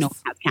because no one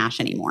has cash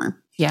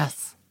anymore.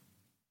 Yes.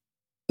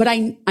 But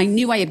I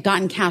knew I had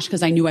gotten cash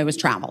because I knew I was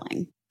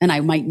traveling and I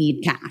might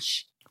need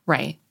cash.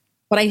 Right.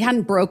 But I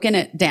hadn't broken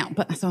it down.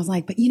 So I was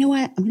like, but you know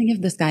what? I'm going to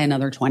give this guy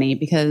another 20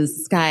 because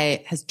this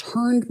guy has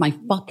turned my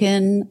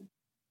fucking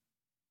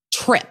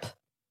trip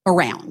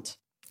around.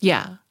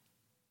 Yeah.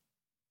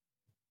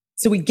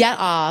 So we get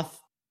off.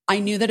 I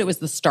knew that it was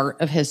the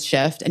start of his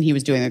shift and he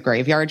was doing a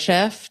graveyard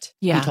shift.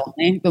 Yeah. He told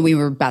me, but we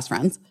were best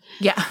friends.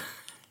 Yeah.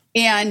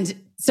 And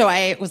so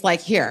I was like,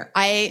 here,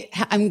 I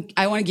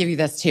want to give you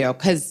this too,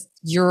 because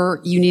you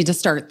need to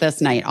start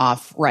this night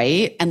off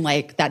right. And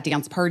like that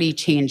dance party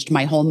changed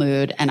my whole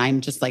mood. And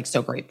I'm just like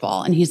so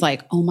grateful. And he's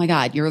like, oh my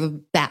God, you're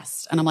the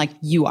best. And I'm like,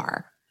 you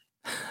are.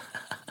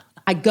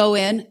 I go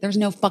in, there's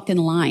no fucking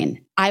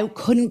line. I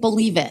couldn't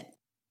believe it.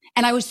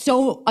 And I was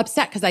so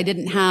upset because I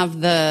didn't have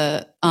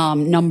the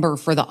number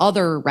for the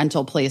other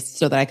rental place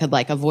so that I could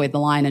like avoid the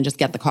line and just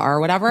get the car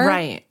or whatever.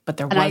 Right. But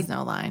there was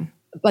no line.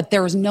 But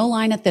there was no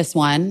line at this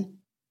one.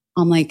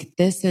 I'm like,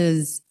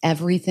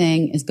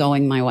 everything is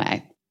going my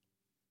way.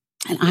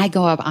 And I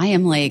go up, I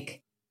am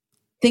like,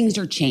 things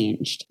are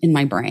changed in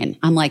my brain.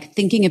 I'm like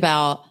thinking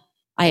about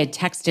I had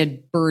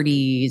texted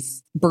Birdie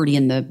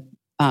and the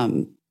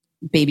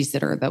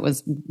babysitter that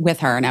was with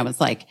her. And I was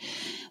like,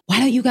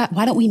 why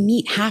don't we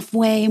meet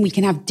halfway and we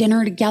can have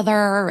dinner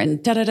together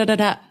and da da da da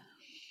da.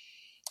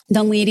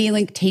 The lady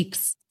like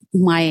takes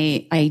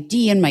my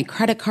ID and my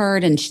credit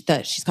card and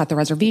she's got the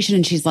reservation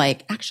and she's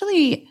like,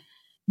 actually,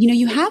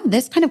 you have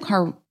this kind of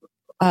car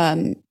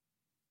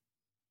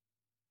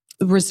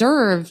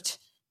reserved,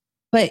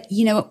 but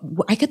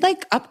I could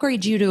like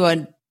upgrade you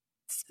to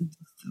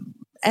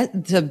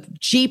the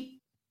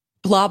Jeep,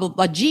 blah, blah,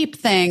 blah, Jeep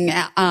thing,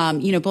 blah,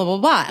 blah,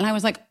 blah. And I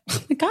was like,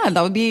 oh my God,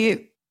 that would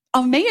be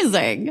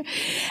amazing.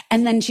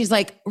 And then she's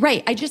like,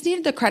 right, I just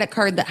needed the credit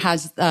card that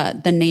has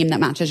the name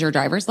that matches your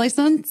driver's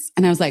license.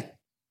 And I was like,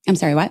 I'm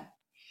sorry, what?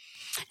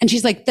 And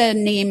she's like, the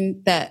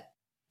name that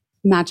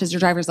matches your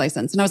driver's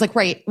license. And I was like,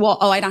 right. Well,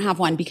 I don't have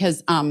one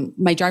because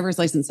my driver's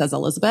license says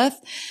Elizabeth.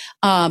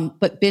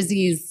 But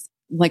Busy's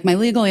like my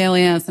legal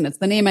alias and it's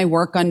the name I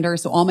work under.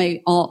 So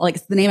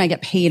it's the name I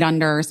get paid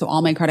under. So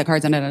all my credit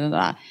cards and da, da, da,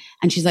 da.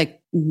 And she's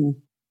like,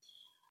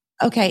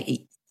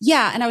 okay.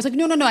 Yeah. And I was like,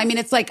 no. I mean,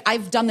 it's like,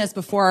 I've done this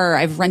before.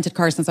 I've rented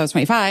cars since I was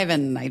 25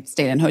 and I've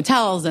stayed in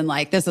hotels and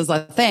like, this is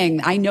a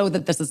thing. I know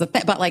that this is a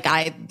thing, but like,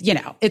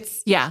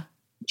 it's, yeah.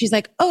 She's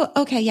like, oh,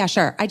 okay. Yeah,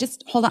 sure. I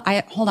just, hold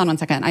on 1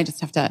 second. I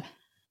just have to.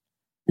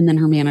 And then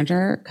her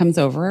manager comes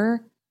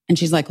over and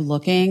she's like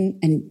looking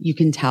and you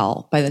can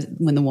tell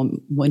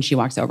when she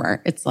walks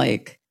over, it's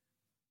like,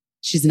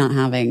 she's not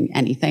having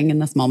anything in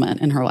this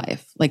moment in her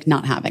life. Like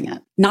not having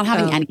it, not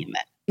having any of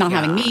it, not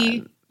having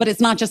me, but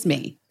it's not just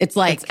me. It's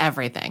like it's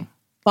everything.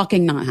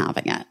 Fucking not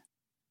having it.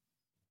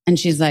 And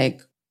she's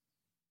like,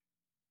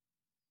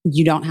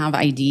 you don't have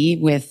ID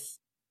with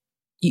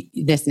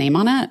this name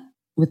on it,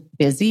 with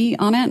Busy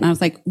on it? And I was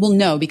like, well,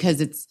 no,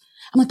 because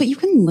I'm like, but you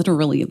can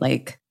literally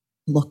like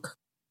look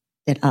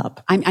it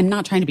up. I'm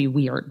not trying to be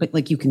weird, but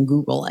like you can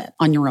Google it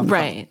on your own.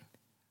 Right. Phone.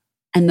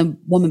 And the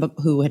woman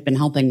who had been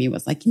helping me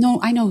was like, no,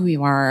 I know who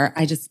you are.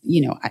 I just,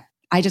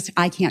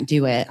 I can't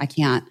do it.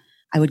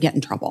 I would get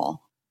in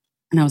trouble.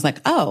 And I was like,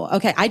 oh,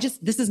 okay.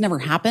 This has never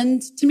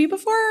happened to me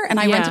before. And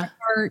I rented a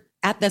car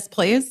at this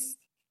place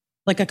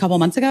like a couple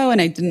months ago and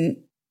it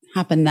didn't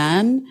happen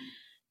then.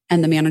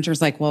 And the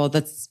manager's like, well,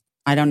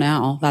 I don't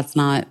know.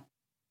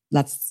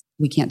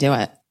 We can't do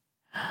it.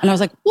 And I was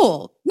like,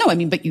 well, no, I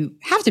mean, but you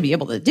have to be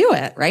able to do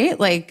it, right?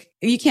 Like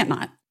you can't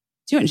not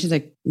do it. And she's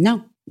like,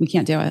 no, we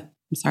can't do it.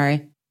 I'm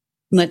sorry.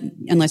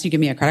 Unless you give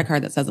me a credit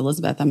card that says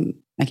Elizabeth,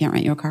 I can't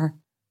rent you a car.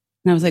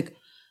 And I was like,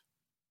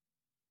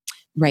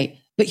 right.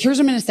 But here's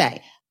what I'm going to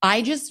say.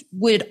 I just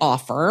would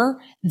offer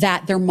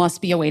that there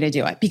must be a way to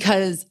do it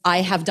because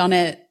I have done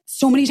it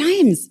so many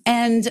times.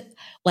 And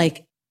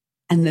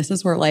this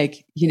is where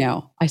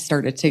I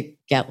started to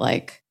get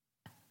like,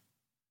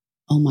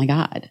 oh my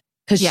God.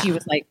 Cause she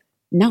was like,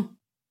 no,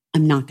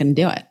 I'm not going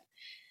to do it.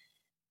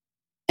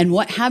 And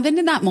what happened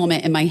in that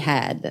moment in my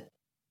head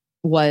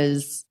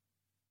was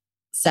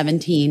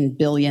 17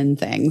 billion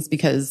things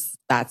because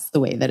that's the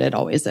way that it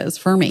always is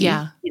for me.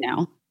 Yeah.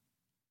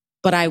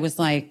 But I was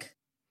like,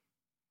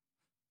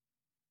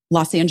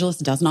 Los Angeles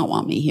does not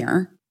want me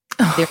here.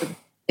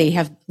 They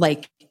have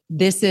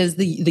this is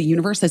the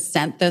universe has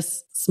sent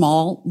this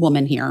small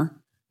woman here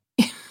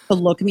to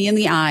look me in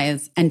the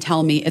eyes and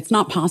tell me it's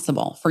not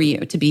possible for you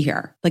to be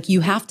here. Like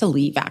you have to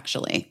leave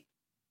actually.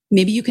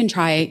 Maybe you can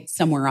try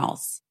somewhere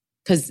else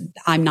because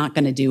I'm not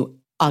going to do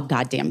a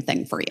goddamn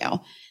thing for you.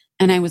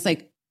 And I was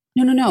like,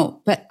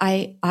 no. But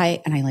I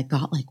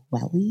got like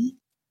welly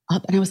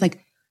up and I was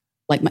like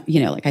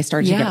I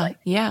started to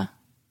get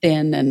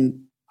thin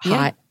and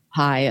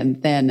high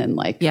and thin and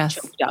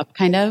choked up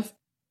kind of.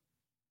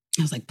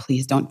 I was like,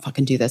 please don't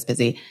fucking do this,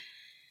 Busy.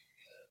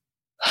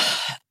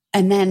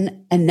 And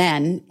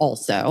then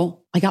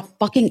also I got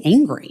fucking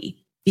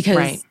angry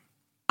because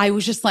I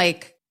was just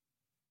like,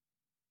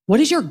 what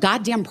is your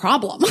goddamn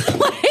problem?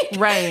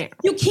 Right.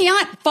 You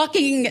can't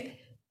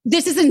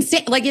this is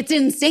insane. Like it's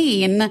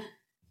insane.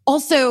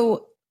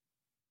 Also,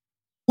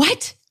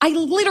 what? I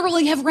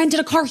literally have rented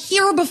a car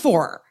here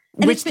before.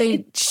 Which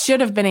they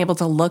should have been able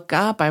to look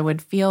up, I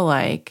would feel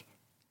like.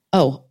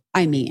 Oh,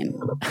 I mean,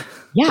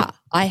 yeah,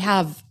 I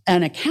have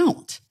an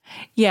account.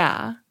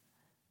 Yeah.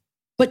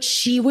 But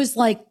she was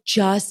like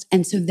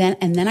and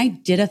then I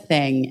did a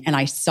thing and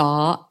I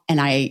saw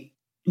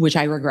which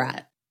I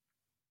regret.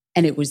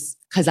 And it was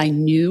because I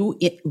knew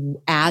it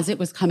as it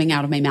was coming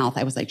out of my mouth.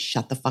 I was like,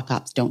 shut the fuck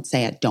up. Don't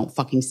say it. Don't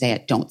fucking say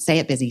it. Don't say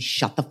it, Busy.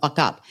 Shut the fuck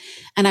up.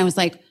 And I was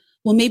like,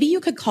 well, maybe you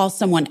could call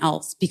someone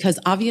else because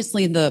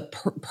obviously the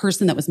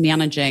person that was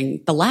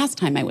managing the last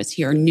time I was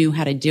here knew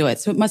how to do it.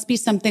 So it must be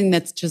something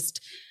that's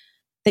just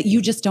that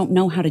you just don't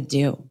know how to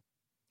do.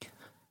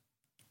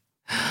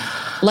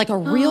 Like a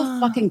real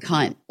fucking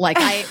cunt.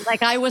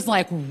 I was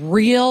like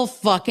real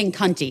fucking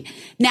cunty.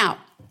 Now,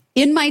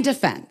 in my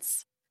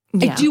defense,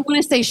 I do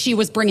want to say she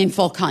was bringing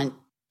full cunt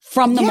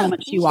from the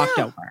moment she walked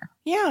over.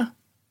 Yeah.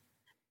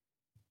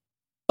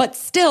 But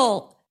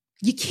still,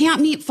 you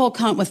can't meet full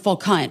cunt with full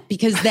cunt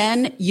because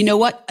then you know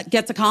what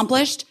gets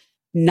accomplished?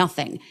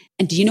 Nothing.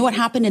 And do you know what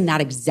happened in that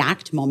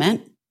exact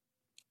moment?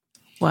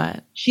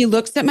 What? She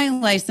looks at my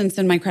license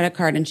and my credit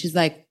card and she's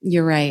like,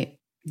 you're right.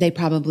 They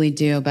probably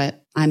do,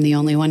 but I'm the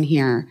only one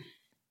here.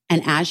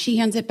 And as she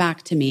hands it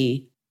back to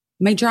me,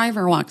 my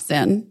driver walks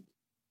in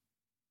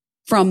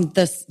from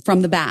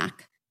the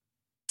back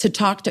to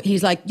talk to,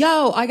 he's like,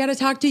 yo, I got to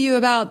talk to you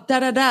about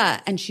da-da-da.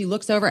 And she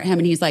looks over at him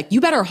and he's like,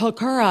 you better hook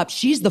her up.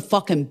 She's the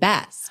fucking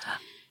best.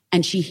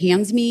 And she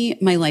hands me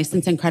my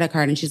license and credit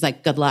card and she's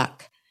like, good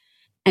luck.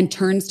 And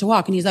turns to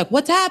walk. And he's like,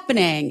 what's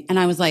happening? And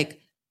I was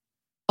like,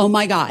 oh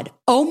my God.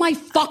 Oh my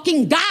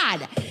fucking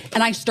God.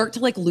 And I start to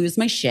like lose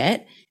my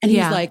shit. And he's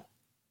like,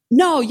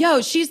 no,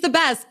 yo, she's the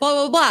best, blah,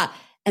 blah, blah.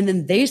 And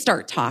then they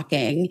start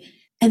talking.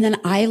 And then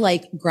I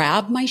like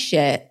grab my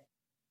shit.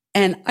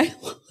 And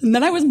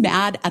then I was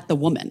mad at the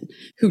woman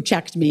who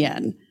checked me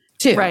in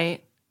too.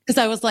 Right. Because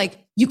I was like,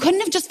 you couldn't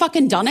have just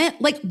fucking done it.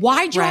 Like,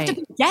 why'd you have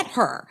to get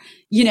her?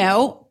 You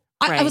know,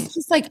 I was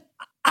just like,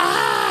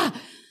 I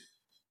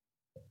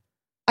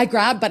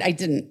grabbed, but I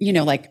didn't, you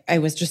know, like I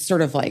was just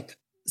sort of like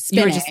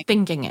spinning. You were just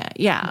thinking it.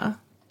 Yeah.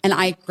 And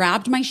I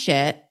grabbed my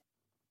shit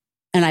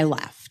and I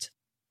left.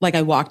 Like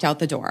I walked out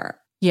the door.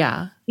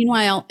 Yeah.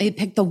 Meanwhile, I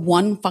picked the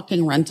one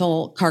fucking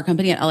rental car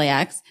company at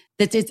LAX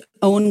that's its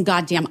own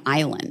goddamn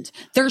island.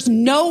 There's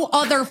no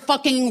other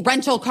fucking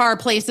rental car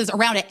places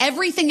around it.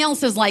 Everything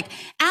else is like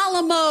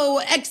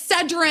Alamo,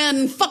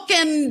 Excedrin,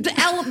 fucking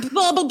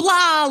blah, blah,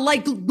 blah,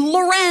 like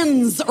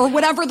Lorenz or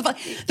whatever.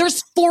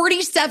 There's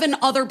 47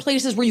 other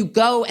places where you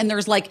go and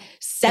there's like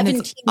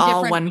 17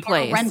 all different one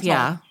place. rental.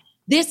 Yeah.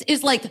 This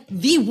is like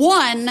the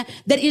one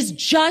that is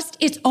just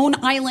its own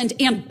island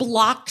and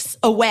blocks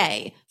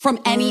away from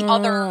any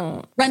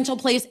other rental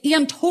place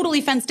and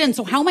totally fenced in.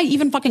 So how am I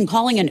even fucking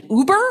calling an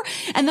Uber?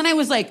 And then I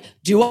was like,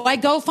 do I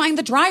go find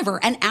the driver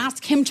and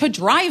ask him to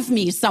drive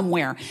me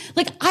somewhere?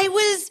 Like I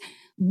was,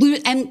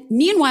 and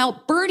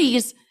meanwhile,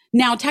 Birdie's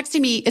now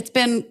texting me. It's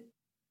been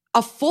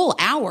a full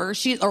hour.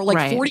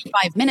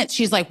 45 minutes.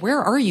 She's like,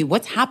 where are you?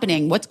 What's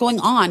happening? What's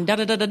going on? Da,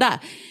 da, da, da, da.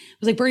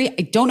 I was like, Birdie,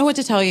 I don't know what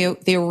to tell you.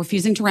 They were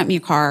refusing to rent me a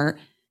car.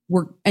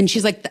 And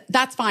she's like,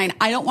 that's fine.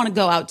 I don't want to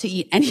go out to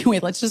eat anyway.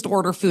 Let's just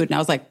order food. And I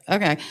was like,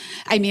 okay.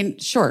 I mean,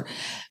 sure.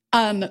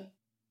 But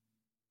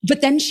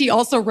then she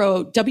also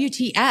wrote,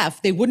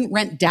 WTF, they wouldn't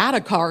rent Dad a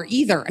car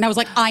either. And I was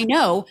like, I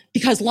know,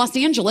 because Los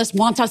Angeles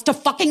wants us to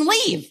fucking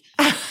leave.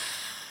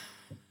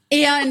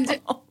 And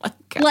Oh my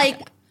God.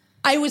 like,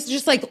 I was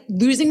just like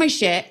losing my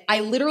shit.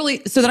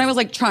 So then I was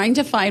like trying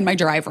to find my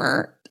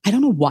driver. I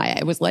don't know why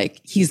I was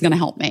like, he's going to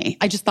help me.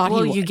 I just thought he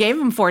would. You gave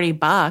him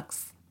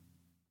 $40.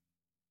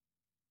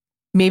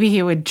 Maybe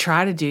he would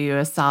try to do you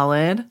a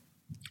solid.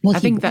 Well, I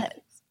think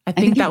that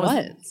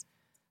was.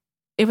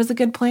 It was a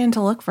good plan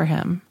to look for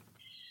him.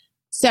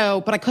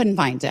 So, but I couldn't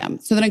find him.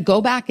 So then I go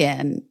back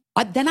in.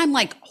 Then I'm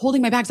like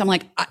holding my bags. I'm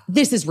like,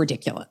 this is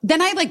ridiculous.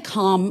 Then I like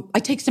I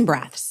take some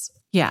breaths.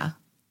 Yeah.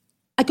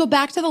 I go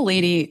back to the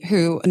lady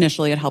who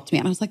initially had helped me.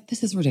 And I was like,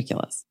 this is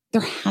ridiculous.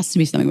 There has to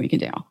be something we can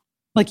do.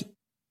 Like,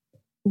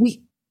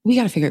 we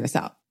got to figure this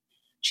out.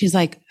 She's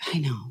like, I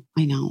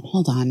know.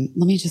 Hold on.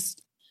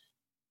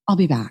 I'll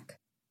be back.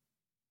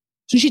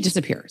 So she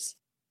disappears.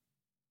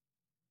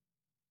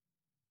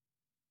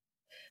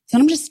 So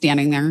I'm just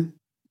standing there.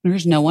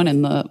 There's no one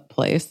in the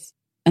place.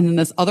 And then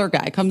this other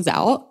guy comes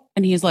out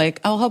and he's like,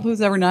 I'll help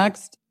who's ever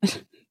next.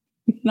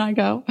 And I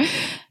go,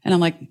 and I'm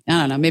like, I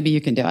don't know, maybe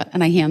you can do it.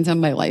 And I hand him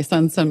my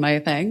license and my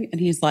thing. And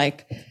he's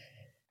like,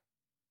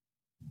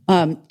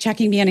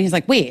 checking me in. And he's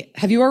like, wait,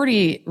 have you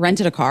already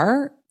rented a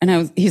car?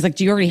 And he's like,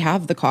 do you already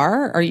have the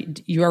car? Or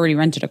you already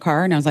rented a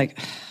car? And I was like,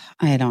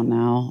 I don't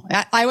know.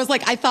 I was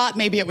like, I thought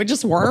maybe it would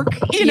just work.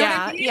 You know what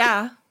I mean?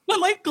 Yeah. But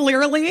like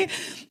clearly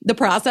the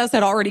process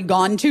had already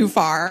gone too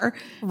far.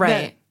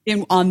 Right.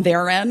 On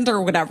their end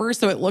or whatever.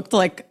 So it looked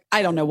like,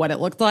 I don't know what it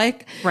looked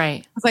like.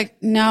 Right. I was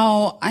like,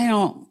 no, I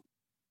don't.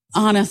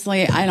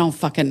 Honestly, I don't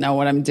fucking know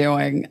what I'm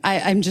doing.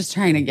 I'm just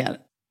trying to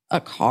get a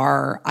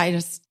car. I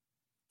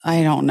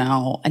don't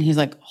know. And he's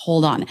like,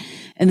 hold on.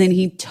 And then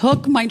he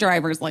took my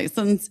driver's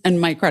license and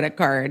my credit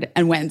card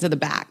and went into the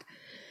back.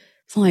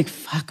 So I'm like,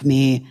 fuck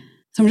me.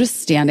 So I'm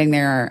just standing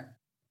there,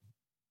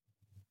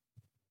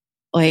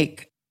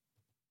 like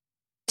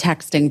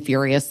texting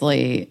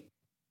furiously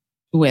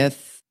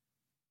with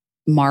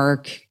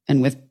Mark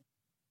and with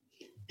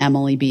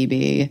Emily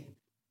Beebe,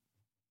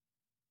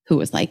 who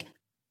was like,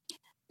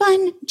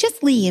 Bun,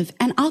 just leave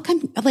and I'll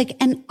come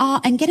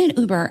and get an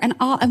Uber and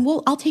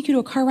I'll take you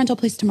to a car rental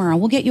place tomorrow.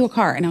 We'll get you a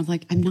car. And I was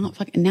like, I'm not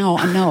fucking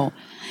no.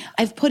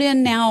 I've put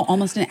in now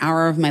almost an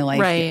hour of my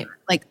life. Right. Here.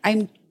 Like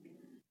I'm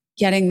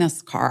getting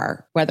this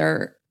car,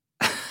 whether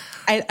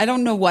I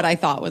don't know what I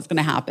thought was going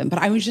to happen, but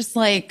I was just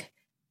like,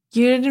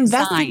 you had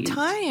invested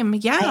time.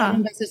 Yeah. I had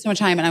invested so much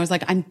time. And I was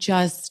like, I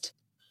just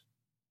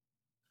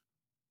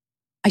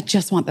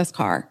want this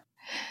car.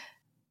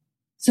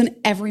 So then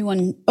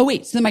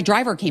so then my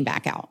driver came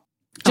back out,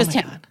 just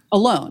him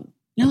alone.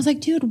 And I was like,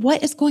 dude,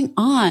 what is going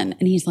on?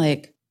 And he's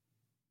like,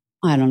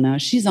 I don't know.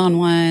 She's on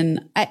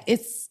one.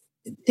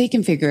 They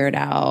can figure it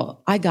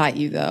out. I got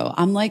you though.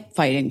 I'm like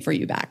fighting for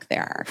you back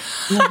there.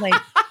 And I was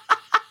like,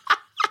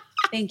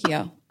 thank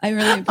you. I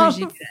really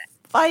appreciate it.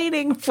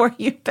 fighting for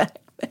you back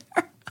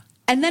there.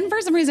 And then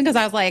for some reason, because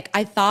I was like,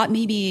 I thought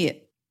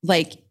maybe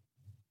like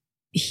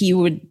he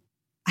would,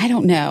 I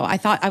don't know.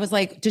 I was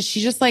like,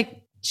 she just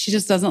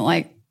doesn't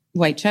like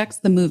white chicks?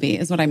 The movie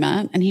is what I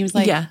meant. And he was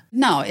like,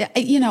 no,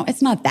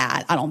 it's not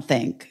that. I don't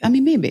think. I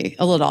mean, maybe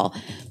a little,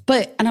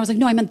 and I was like,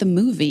 no, I meant the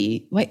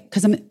movie. Wait,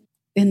 because I'm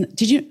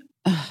did you,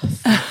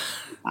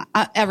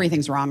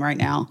 everything's wrong right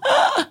now.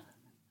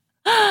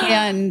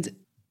 And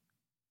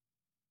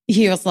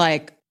he was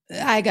like,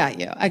 I got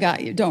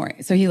you. Don't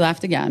worry. So he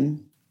left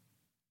again.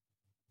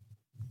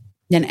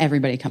 Then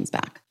everybody comes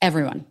back.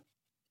 Everyone.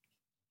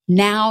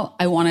 Now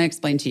I want to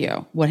explain to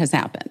you what has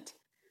happened.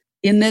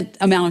 In the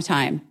amount of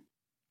time,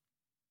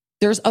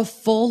 there's a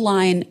full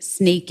line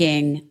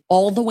snaking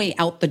all the way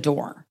out the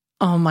door.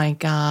 Oh my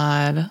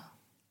God.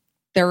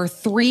 There are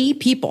 3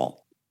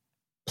 people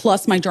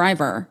plus my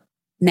driver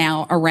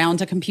now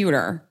around a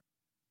computer.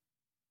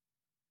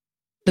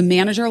 The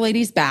manager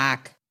lady's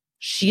back.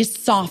 She's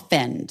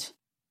softened.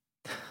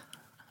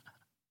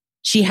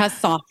 She has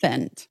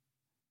softened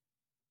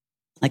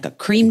like a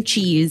cream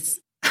cheese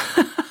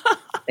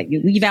that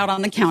you leave out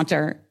on the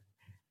counter.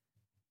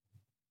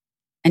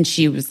 And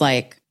she was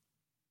like,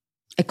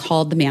 I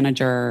called the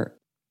manager,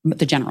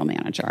 the general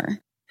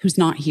manager, who's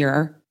not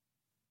here,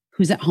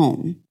 who's at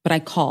home, but I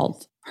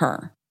called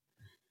her.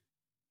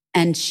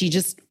 And she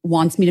just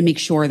wants me to make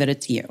sure that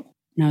it's you.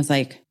 And I was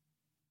like,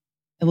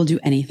 I will do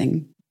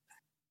anything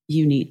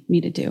you need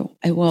me to do.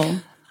 I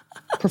will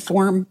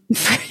perform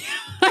for you.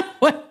 I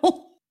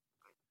will.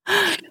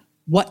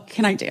 What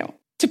can I do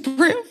to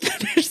prove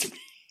that there's me?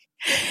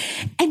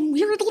 And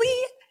weirdly,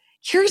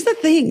 here's the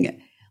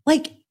thing.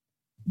 Like,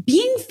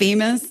 being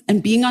famous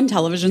and being on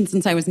television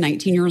since I was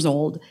 19 years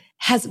old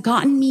has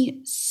gotten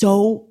me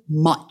so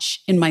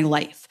much in my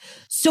life.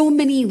 So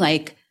many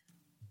like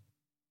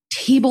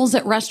tables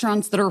at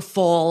restaurants that are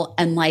full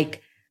and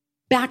like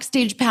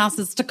backstage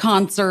passes to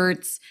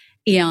concerts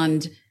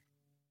and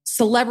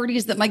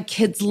celebrities that my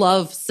kids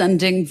love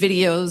sending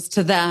videos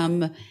to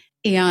them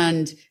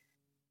and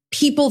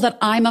people that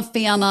I'm a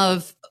fan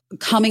of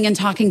coming and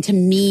talking to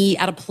me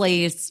at a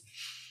place.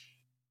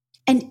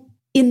 And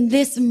in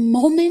this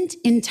moment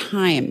in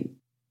time,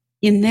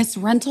 in this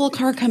rental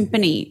car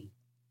company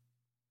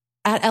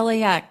at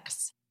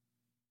LAX,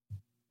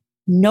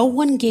 no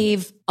one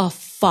gave a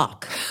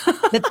fuck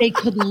that they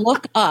could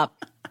look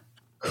up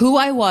who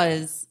I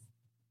was,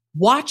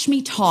 watch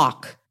me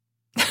talk,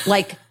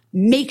 like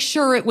make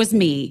sure it was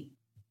me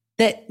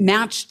that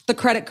matched the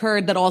credit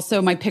card, that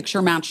also my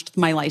picture matched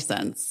my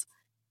license.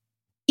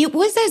 It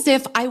was as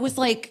if I was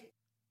like,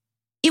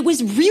 it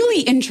was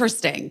really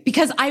interesting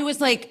because I was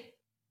like,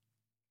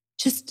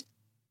 just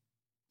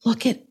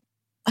look it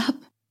up.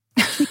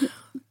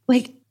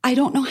 Like, I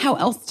don't know how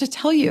else to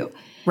tell you.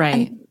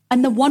 Right.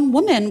 And the one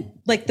woman,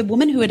 like the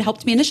woman who had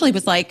helped me initially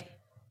was like,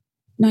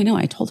 no, I know.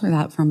 I told her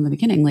that from the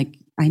beginning. Like,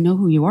 I know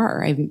who you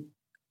are.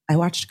 I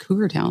watched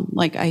Cougar Town.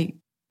 Like, I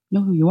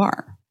know who you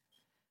are.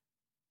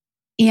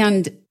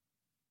 And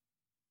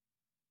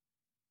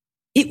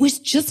it was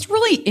just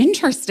really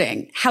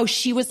interesting how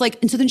she was like,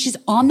 and so then she's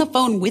on the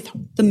phone with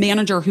the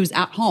manager who's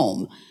at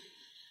home.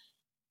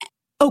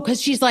 Oh,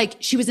 because she's like,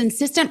 she was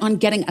insistent on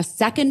getting a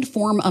second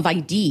form of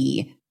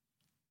ID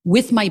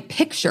with my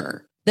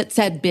picture that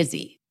said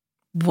busy.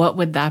 What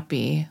would that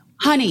be?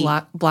 Honey.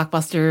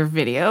 Blockbuster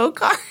video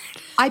card?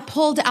 I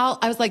pulled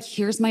out, I was like,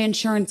 here's my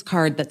insurance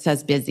card that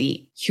says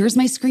busy. Here's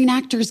my Screen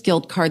Actors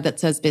Guild card that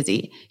says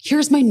busy.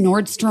 Here's my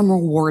Nordstrom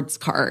Rewards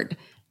card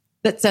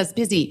that says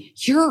busy.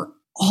 Here are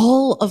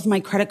all of my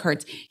credit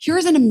cards.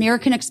 Here's an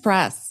American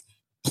Express.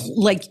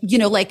 Like, you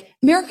know, like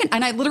American,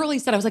 and I literally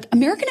said, I was like,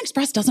 American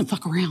Express doesn't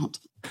fuck around.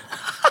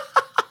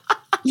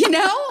 You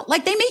know,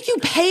 like they make you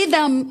pay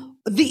them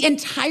the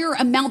entire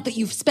amount that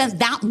you've spent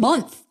that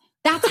month.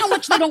 That's how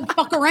much they don't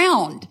fuck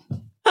around.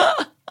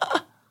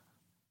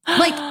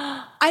 Like,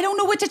 I don't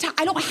know what to tell.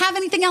 I don't have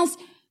anything else.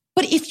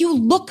 But if you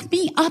look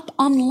me up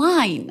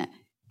online,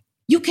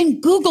 you can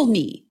Google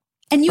me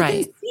and you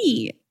can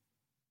see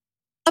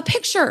a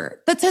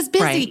picture that says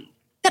busy,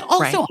 that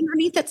also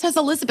underneath it says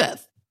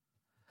Elizabeth.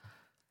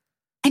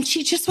 And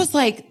she just was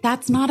like,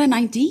 that's not an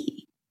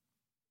ID.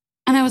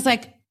 And I was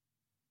like,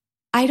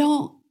 I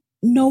don't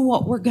know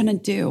what we're going to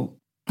do.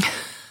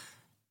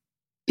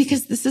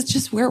 Because this is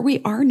just where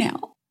we are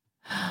now.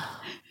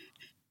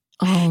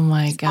 Oh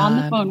my God.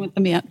 On the phone with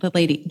the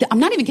lady. I'm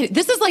not even kidding.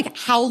 This is like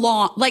how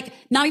long, like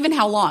not even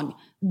how long.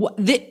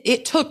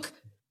 It took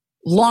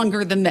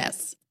longer than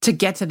this. To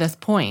get to this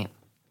point.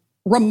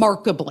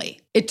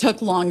 Remarkably. It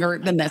took longer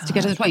than this to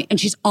get to this point. And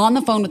she's on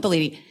the phone with the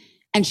lady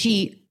and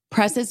she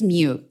presses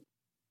mute.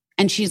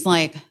 And she's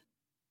like,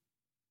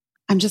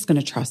 I'm just going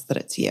to trust that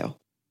it's you.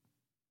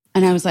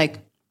 And I was like,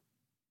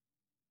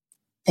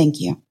 thank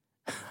you.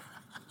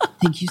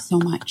 Thank you so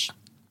much.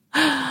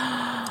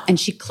 And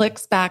she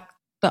clicks back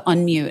the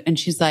unmute and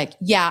she's like,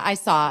 yeah, I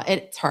saw it.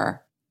 It's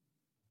her.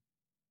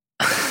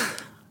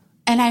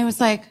 And I was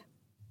like,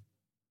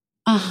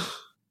 oh,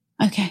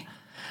 okay.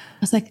 I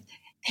was like,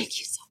 thank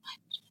you so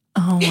much.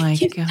 Oh my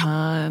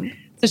God.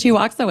 So she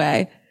walks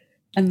away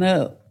And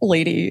the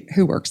lady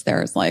who works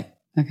there is like,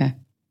 okay,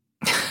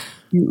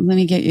 let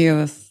me get you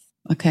this.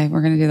 Okay,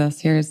 we're going to do this.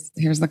 Here's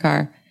the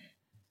car.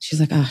 She's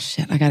like, oh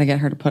shit, I got to get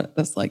her to put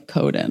this like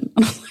code in.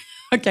 And I'm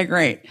like, okay,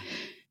 great.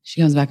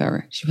 She comes back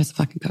over. She puts the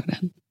fucking code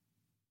in.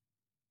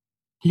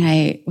 And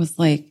I was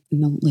like,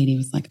 and the lady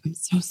was like, I'm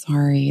so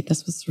sorry.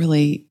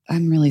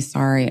 I'm really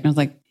sorry. And I was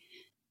like,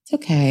 it's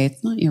okay.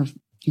 It's not your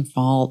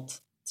fault.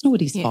 It's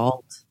nobody's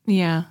fault.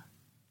 Yeah.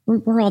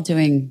 We're all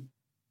doing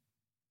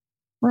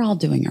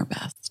our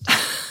best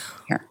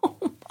here. Oh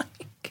my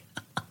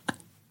God.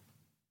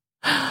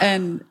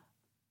 And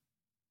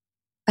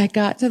I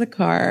got to the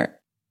car.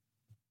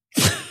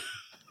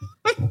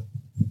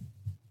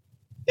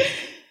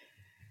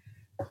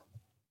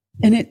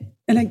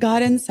 And I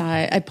got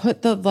inside. I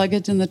put the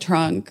luggage in the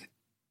trunk.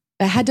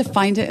 I had to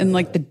find it in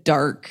like the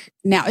dark.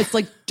 Now it's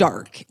like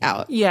dark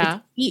out. Yeah.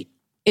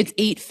 It's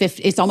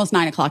 8:50. It's almost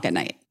 9:00 at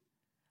night.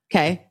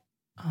 Okay.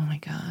 Oh my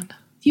God.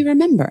 If you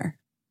remember,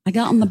 I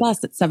got on the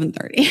bus at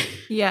 7:30.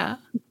 Yeah.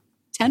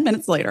 10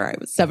 minutes later, I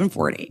was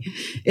 7:40.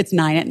 It's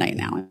 9 at night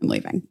now. I'm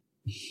leaving.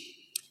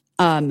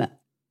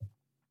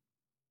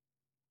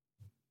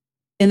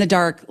 In the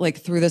dark, like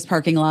through this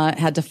parking lot,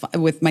 had to,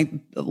 with my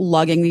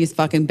lugging these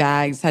fucking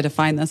bags, had to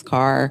find this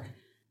car.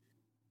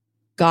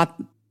 Got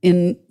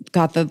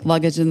the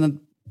luggage in the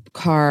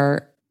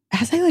car.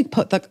 As I like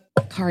put the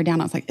car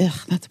down, I was like, ugh,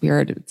 that's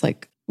weird. It's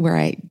like where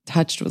I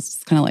touched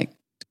was kind of like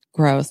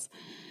gross.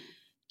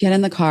 Get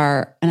in the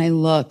car and I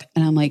look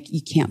and I'm like,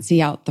 you can't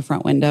see out the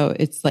front window.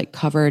 It's like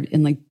covered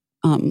in like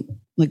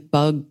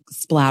bug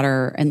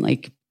splatter and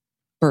like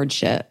bird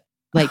shit.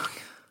 Like,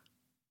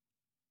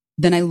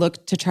 then I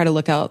look to try to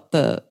look out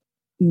the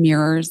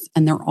mirrors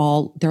and they're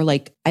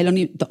like,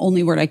 the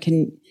only word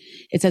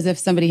it's as if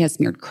somebody has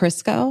smeared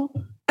Crisco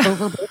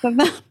over both of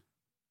them,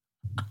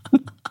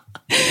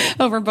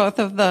 over both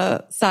of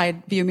the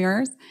side view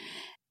mirrors.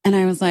 And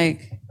I was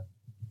like,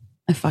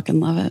 I fucking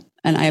love it.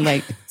 And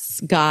I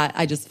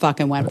just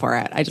fucking went for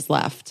it. I just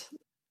left.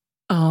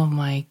 Oh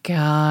my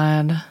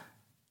God.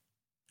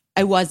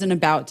 I wasn't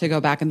about to go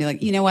back and be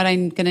like, you know what?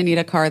 I'm going to need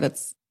a car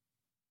that's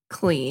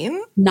clean,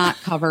 not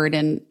covered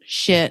in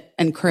shit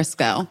and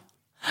Crisco.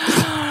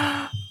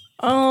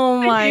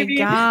 Oh my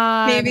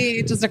God.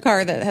 Maybe just a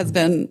car that has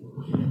been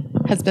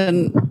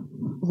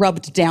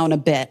rubbed down a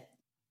bit.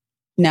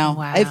 No,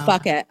 Wow.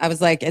 fuck it. I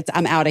was like,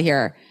 I'm out of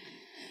here.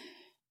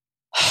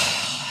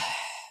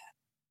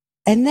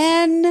 And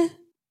then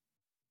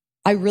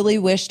I really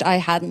wished I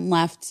hadn't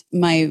left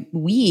my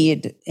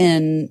weed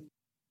in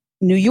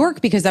New York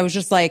because I was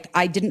just like,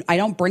 I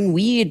don't bring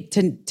weed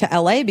to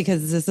LA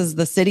because this is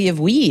the city of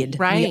weed.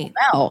 Right.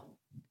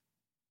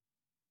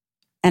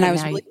 And I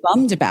was really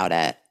bummed about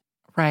it.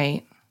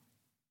 Right.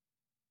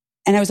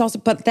 And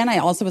but then I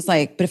also was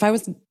like, but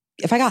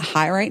if I got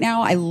high right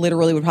now, I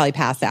literally would probably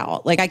pass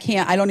out. Like I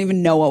don't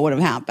even know what would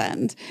have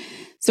happened.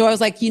 So I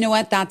was like, you know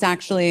what? That's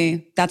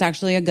actually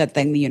a good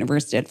thing the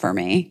universe did for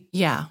me.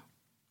 Yeah.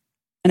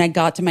 And I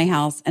got to my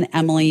house and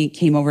Emily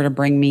came over to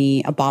bring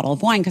me a bottle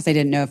of wine because I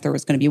didn't know if there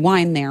was going to be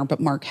wine there. But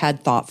Mark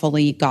had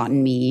thoughtfully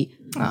gotten me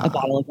a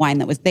bottle of wine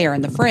that was there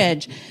in the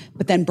fridge.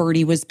 But then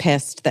Birdie was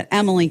pissed that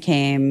Emily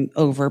came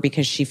over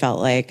because she felt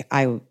like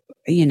guys,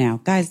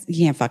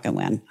 you can't fucking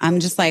win.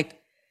 I'm just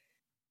like,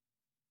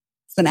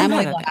 it's an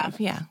Emily laugh.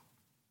 Yeah.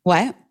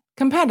 What?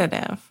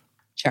 Competitive.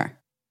 Sure.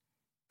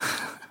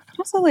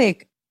 Also,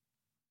 like,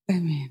 I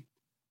mean,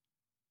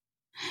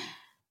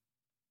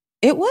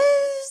 there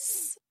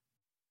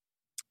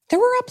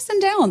were ups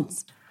and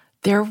downs.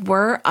 There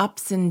were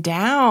ups and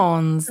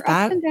downs.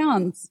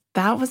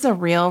 That was a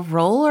real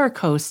roller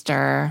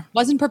coaster.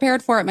 Wasn't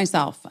prepared for it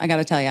myself, I got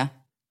to tell you.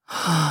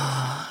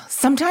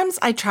 Sometimes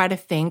I try to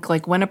think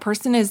like when a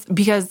person is,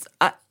 because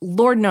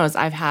Lord knows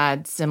I've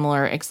had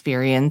similar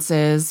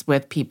experiences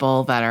with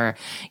people that are,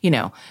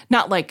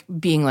 not like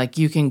being like,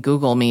 you can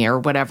Google me or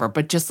whatever,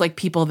 but just like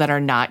people that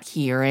are not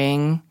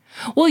hearing.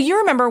 Well, you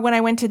remember when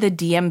I went to the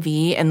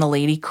DMV and the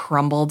lady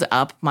crumbled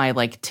up my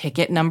like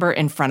ticket number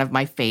in front of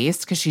my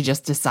face because she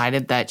just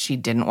decided that she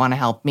didn't want to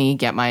help me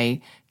get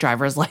my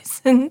driver's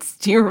license.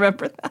 Do you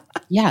remember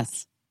that?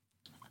 Yes.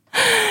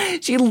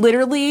 She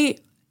literally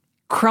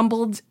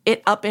crumbled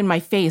it up in my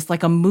face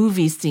like a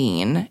movie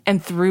scene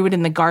and threw it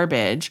in the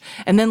garbage.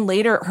 And then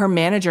later her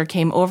manager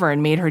came over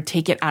and made her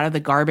take it out of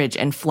the garbage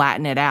and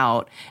flatten it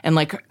out. And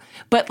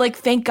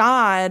thank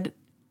God,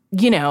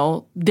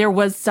 there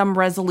was some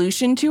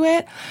resolution to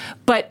it.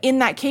 But in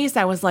that case,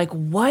 I was like,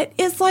 what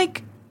is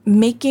like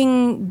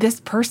making this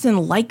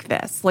person like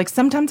this? Like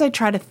sometimes I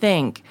try to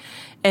think,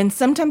 and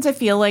sometimes I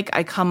feel like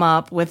I come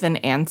up with an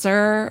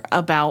answer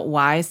about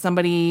why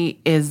somebody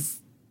is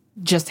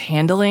just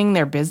handling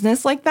their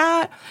business like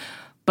that.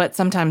 But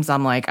sometimes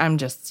I'm like,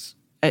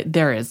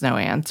 there is no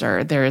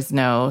answer. There is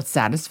no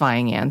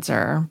satisfying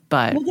answer.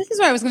 But well, this is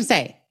what I was going to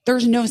say.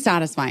 There's no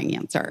satisfying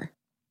answer.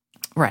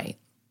 Right.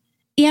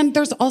 And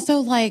there's also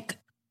like,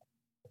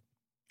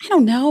 I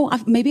don't know,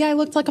 maybe I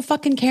looked like a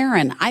fucking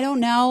Karen. I don't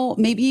know.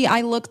 Maybe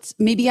I looked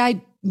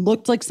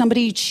like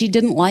somebody she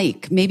didn't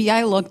like. Maybe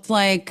I looked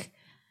like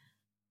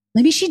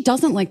Maybe she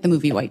doesn't like the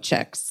movie White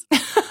Chicks.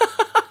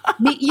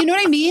 You know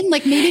what I mean?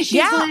 Like maybe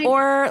she's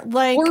or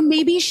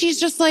maybe she's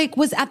just like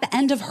was at the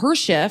end of her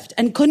shift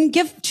and couldn't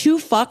give two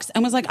fucks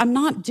and was like, I'm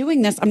not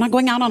doing this. I'm not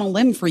going out on a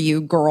limb for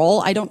you,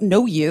 girl. I don't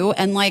know you.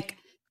 And like,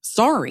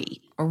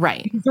 sorry.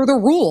 Right. These are the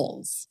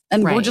rules.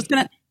 And we're just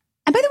going to,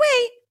 and by the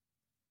way,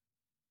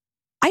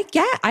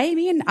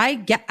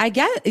 I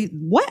get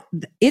what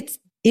it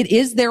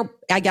is their,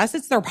 I guess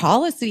it's their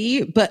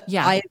policy, but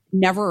I've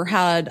never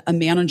had a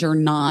manager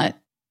not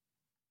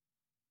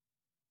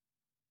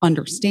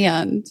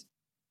understand.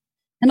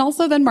 And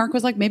also then Mark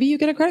was like, maybe you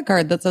get a credit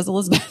card that says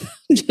Elizabeth,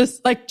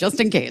 just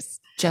in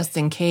case. Just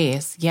in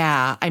case.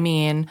 Yeah. I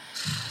mean,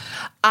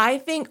 I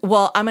think,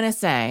 well, I'm going to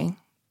say,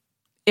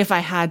 if I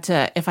had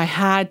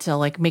to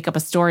like make up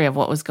a story of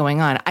what was going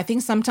on, I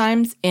think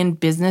sometimes in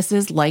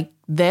businesses like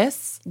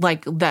this,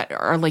 like that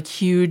are like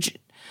huge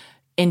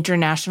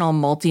international,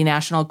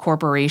 multinational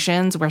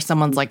corporations where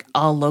someone's like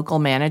a local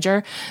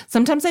manager,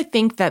 sometimes I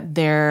think that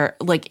they're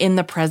like in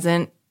the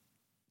present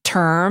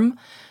term,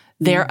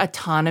 their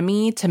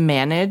autonomy to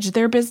manage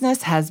their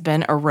business has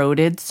been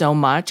eroded so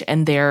much,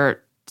 and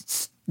they're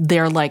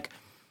like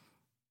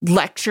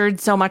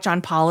lectured so much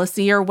on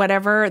policy or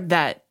whatever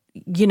that,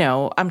 you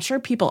know, I'm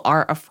sure people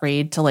are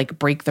afraid to like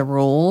break the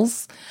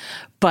rules.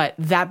 But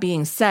that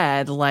being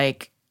said,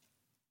 like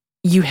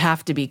you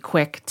have to be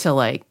quick to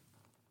like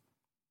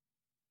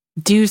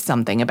do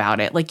something about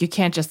it. Like you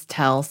can't just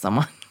tell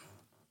someone.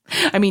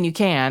 I mean, you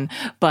can,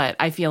 but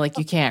I feel like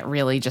you can't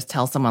really just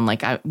tell someone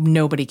like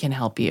nobody can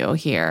help you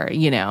here,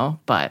 you know,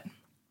 but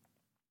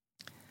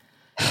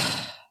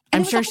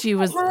I'm sure she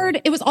was hard.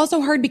 It was also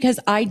hard because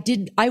I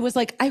was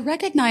like, I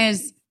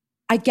recognize,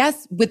 I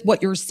guess with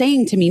what you're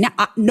saying to me now,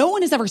 no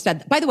one has ever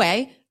said that. By the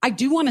way, I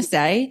do want to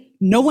say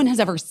no one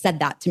has ever said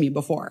that to me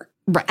before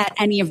at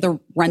any of the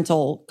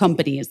rental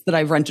companies that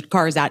I've rented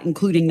cars at,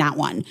 including that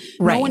one.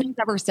 No one has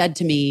ever said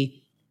to me,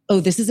 oh,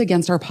 this is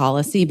against our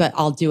policy, but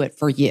I'll do it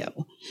for you.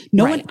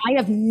 No one, I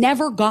have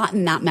never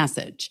gotten that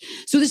message.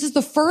 So this is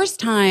the first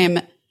time.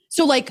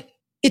 So like,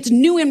 it's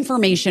new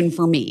information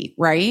for me,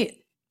 right?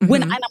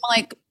 When I'm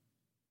like,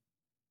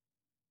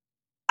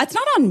 it's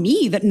not on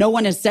me that no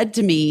one has said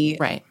to me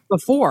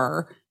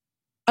before,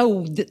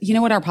 oh, you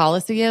know what our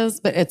policy is,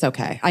 but it's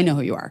okay. I know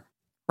who you are.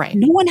 Right.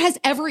 No one has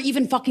ever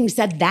even fucking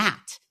said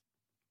that.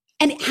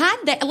 And had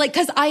that, like,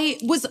 cause I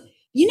was,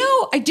 you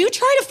know, I do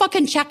try to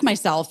fucking check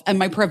myself and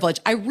my privilege.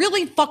 I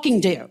really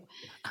fucking do.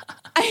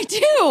 I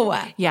do.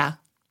 Yeah.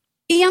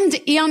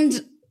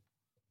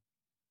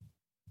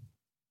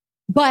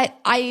 But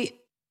I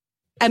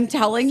am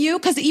telling you,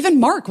 because even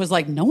Mark was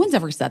like, no one's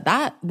ever said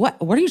that. What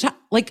are you talking?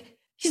 Like,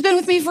 he's been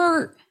with me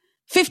for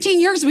 15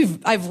 years.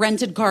 I've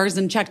rented cars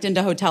and checked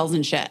into hotels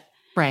and shit.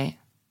 Right.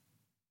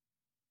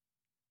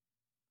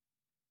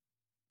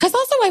 Because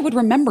also I would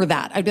remember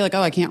that. I'd be like,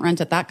 oh, I can't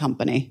rent at that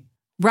company.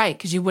 Right,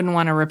 because you wouldn't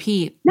want to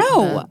repeat.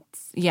 No.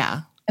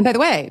 Yeah. And by the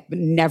way,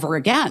 never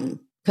again,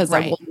 because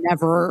I will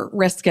never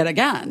risk it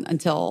again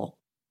until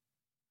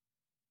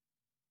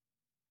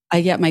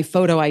I get my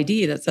photo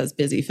ID that says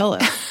Busy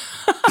Philip.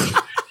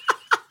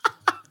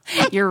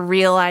 Your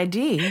real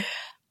ID.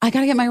 I got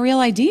to get my real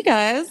ID,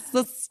 guys.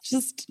 That's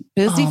just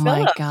Busy Philip.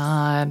 Oh my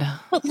God.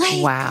 But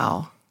like,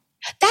 wow.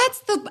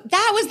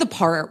 That was the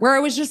part where I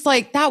was just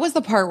like, that was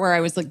the part where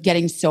I was like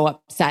getting so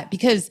upset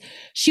because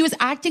she was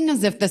acting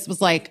as if this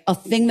was like a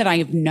thing that I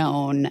have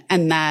known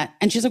and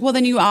she's like, well,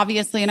 then you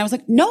obviously, and I was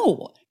like,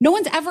 no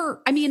one's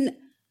ever, I mean,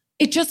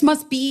 it just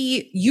must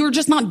be, you're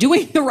just not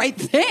doing the right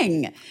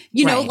thing.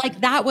 You know,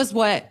 like that was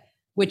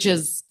which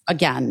is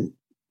again,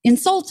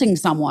 insulting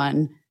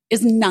someone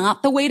is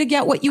not the way to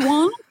get what you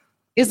want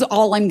is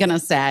all I'm going to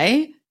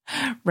say.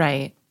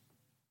 Right.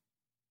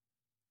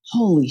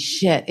 Holy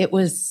shit. It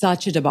was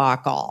such a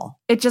debacle.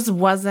 It just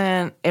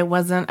wasn't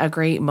a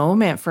great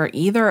moment for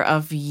either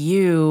of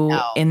you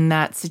in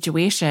that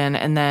situation.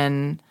 And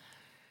then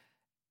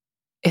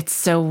it's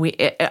so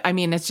I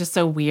mean, it's just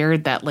so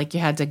weird that like you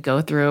had to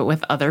go through it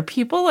with other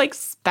people like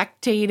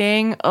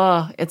spectating.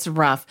 Oh, it's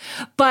rough.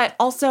 But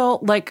also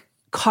like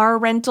car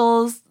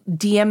rentals,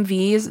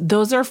 DMVs,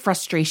 those are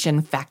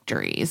frustration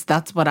factories.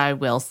 That's what I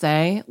will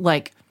say.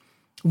 Like,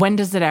 when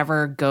does it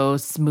ever go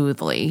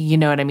smoothly? You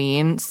know what I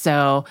mean?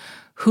 So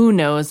who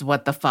knows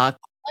what the fuck?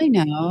 All I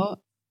know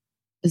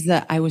is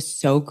that I was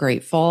so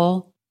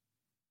grateful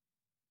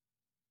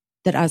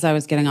that as I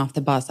was getting off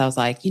the bus, I was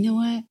like, you know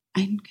what?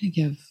 I'm going to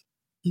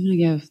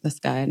give this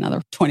guy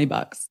another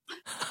 $20.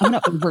 I'm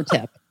going to over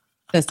tip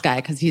this guy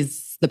because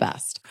he's the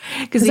best.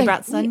 Because he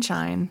brought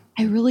sunshine.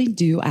 I really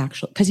do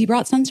actually. Because he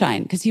brought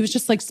sunshine. Because he was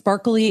just like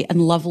sparkly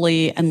and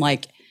lovely. And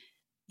like,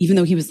 even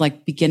though he was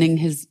like beginning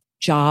his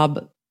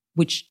job,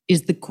 which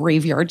is the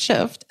graveyard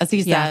shift, as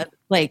he said,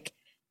 like,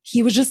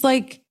 he was just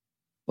like,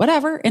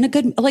 whatever, in a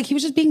good, like, he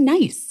was just being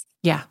nice.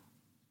 Yeah.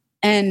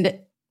 And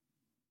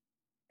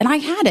I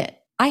had it.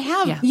 I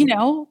have, you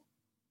know,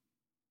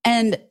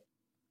 and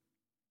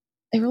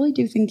I really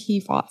do think he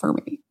fought for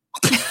me.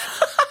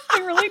 I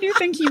really do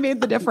think he made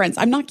the difference.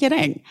 I'm not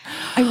kidding.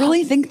 I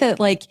really think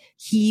that like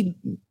he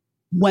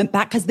went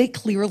back because they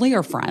clearly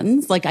are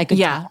friends. Like I could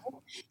tell.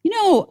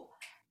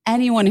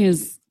 Anyone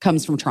who's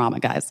comes from trauma,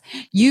 guys,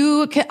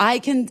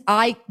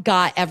 I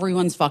got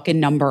everyone's fucking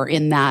number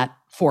in that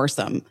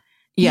foursome.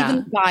 Yeah.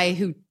 Even the guy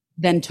who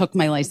then took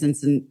my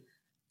license and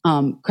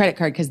credit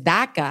card, because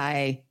that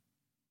guy,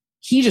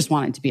 he just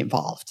wanted to be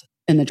involved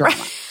in the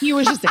drama. He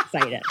was just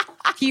excited.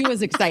 He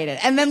was excited.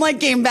 And then like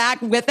came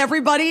back with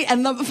everybody.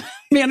 And the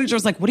manager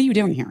was like, what are you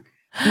doing here?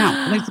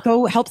 No, let's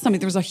go help somebody.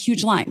 There was a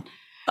huge line.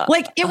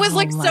 Like it was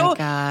like so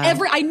God.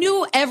 I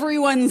knew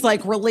everyone's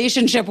like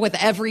relationship with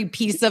every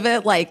piece of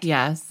it, like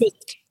yes,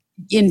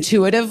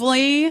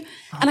 intuitively.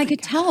 And I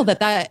could tell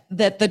that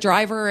the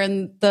driver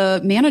and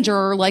the manager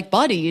are like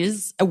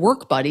buddies,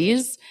 work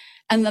buddies,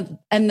 and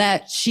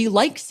that she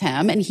likes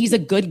him and he's a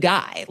good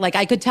guy. Like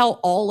I could tell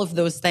all of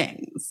those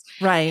things.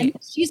 Right. And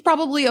she's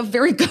probably a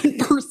very good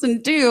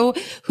person too,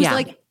 who's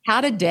like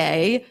had a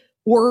day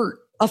or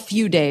a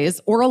few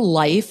days or a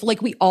life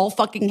like we all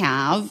fucking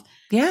have.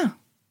 Yeah.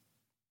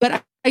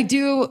 But I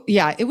do,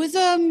 it was,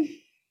 I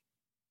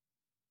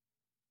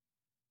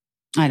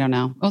don't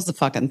know. It was a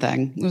fucking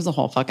thing. It was a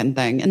whole fucking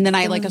thing. And then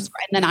and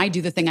then I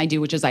do the thing I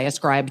do, which is I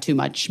ascribe too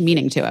much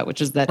meaning to it,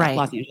 which is that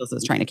Los Angeles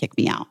is trying to kick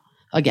me out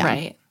again.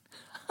 Right.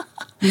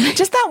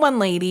 Just that one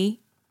lady.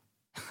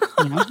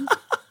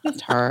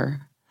 Just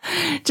her.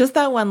 Just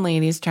that one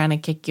lady's trying to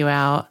kick you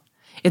out.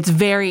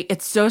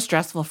 It's so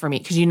stressful for me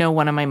because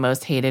one of my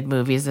most hated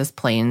movies is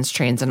Planes,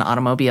 Trains, and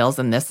Automobiles.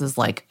 And this is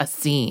like a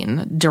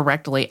scene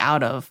directly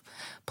out of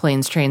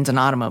Planes, Trains, and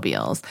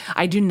Automobiles.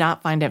 I do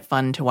not find it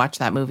fun to watch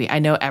that movie. I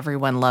know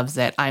everyone loves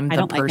it. I'm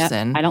the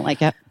person. I don't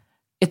like it.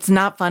 It's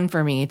not fun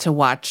for me to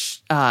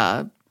watch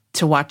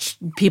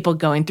people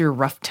going through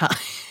rough times.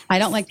 I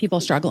don't like people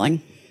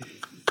struggling.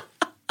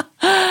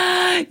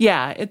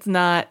 Yeah, it's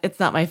not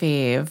my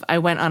fave. I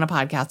went on a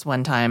podcast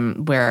one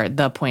time where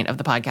the point of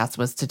the podcast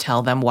was to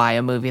tell them why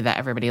a movie that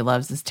everybody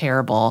loves is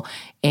terrible.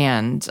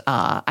 And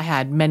I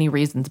had many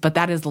reasons, but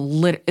that is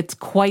it's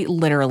quite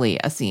literally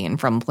a scene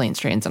from Planes,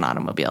 Trains, and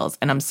Automobiles.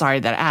 And I'm sorry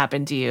that it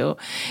happened to you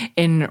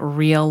in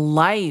real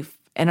life.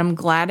 And I'm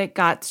glad it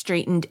got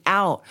straightened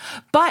out.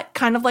 But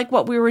kind of like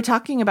what we were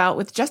talking about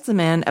with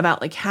Jessamyn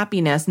about like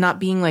happiness not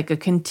being like a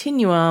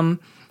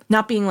continuum,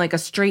 not being like a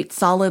straight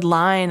solid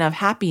line of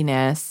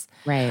happiness.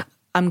 Right.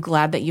 I'm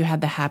glad that you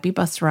had the happy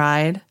bus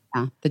ride.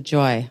 Yeah, the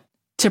joy.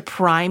 To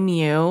prime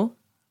you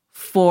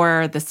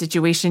for the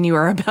situation you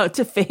are about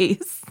to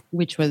face.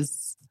 Which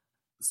was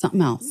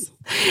something else.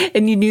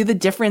 And you knew the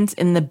difference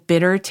in the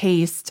bitter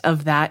taste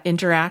of that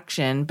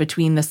interaction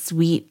between the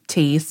sweet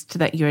taste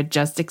that you had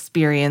just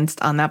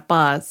experienced on that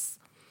bus.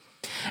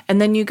 And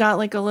then you got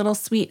like a little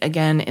sweet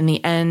again in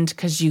the end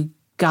because you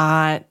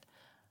got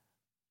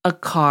a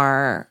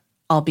car,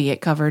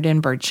 albeit covered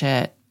in bird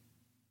shit.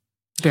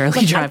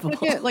 Barely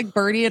drivable. Like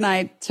Birdie and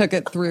I took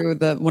it through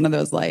one of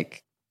those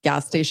like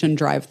gas station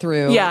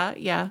drive-through.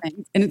 Yeah.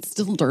 And it's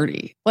still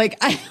dirty. Like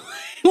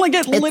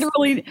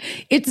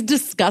it's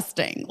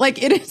disgusting.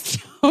 Like it is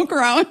so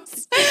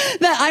gross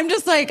that I'm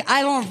just like,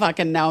 I don't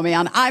fucking know,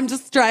 man. I'm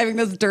just driving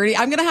this dirty.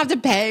 I'm going to have to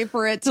pay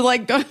for it to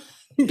like go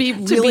be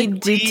really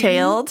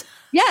detailed.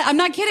 Yeah, I'm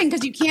not kidding.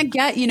 Cause you can't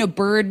get,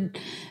 bird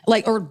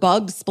like, or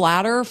bug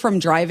splatter from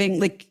driving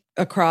like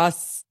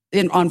across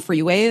on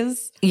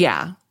freeways.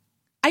 Yeah.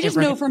 I just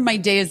know from my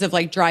days of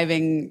like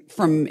driving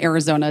from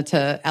Arizona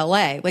to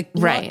LA, like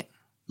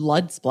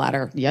blood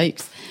splatter,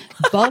 yikes.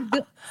 Bug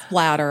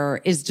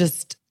splatter is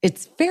just,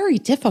 it's very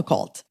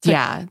difficult to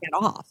get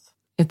off.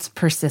 It's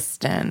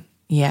persistent.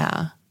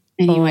 Yeah.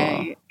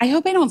 Anyway, I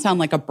hope I don't sound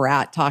like a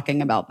brat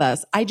talking about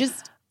this. I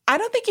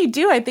don't think you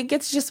do. I think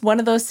it's just one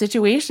of those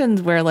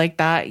situations where like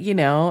that,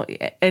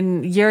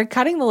 and you're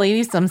cutting the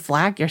lady some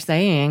slack. You're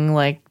saying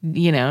like,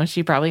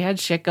 she probably had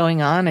shit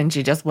going on and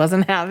she just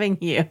wasn't having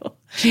you.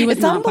 She was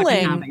not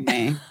fucking having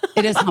me.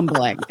 It is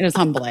humbling. It is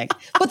humbling.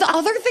 But the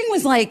other thing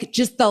was like,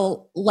 just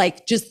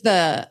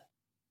the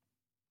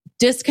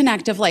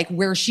disconnect of like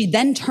where she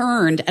then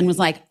turned and was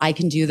like, I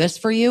can do this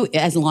for you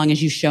as long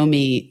as you show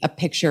me a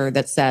picture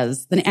that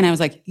says, and I was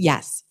like,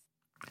 yes,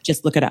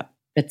 just look it up.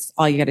 That's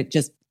all you got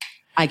to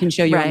I can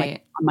show you on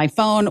my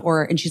phone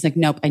and she's like,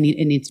 nope, it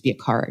needs to be a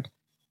card.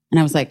 And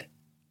I was like,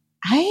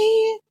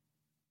 I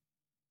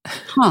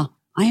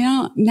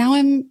don't,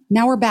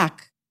 now we're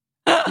back,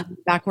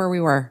 back where we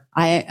were.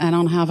 I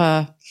don't have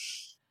a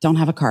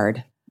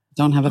card.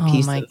 Don't have a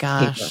piece of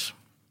paper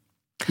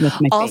with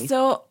my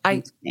also,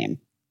 name.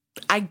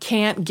 I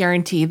can't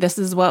guarantee this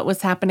is what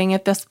was happening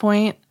at this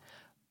point,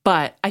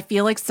 but I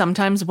feel like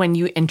sometimes when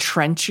you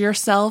entrench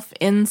yourself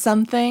in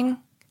something,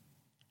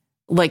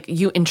 like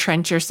you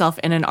entrench yourself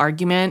in an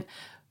argument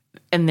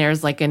and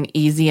there's like an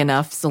easy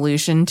enough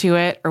solution to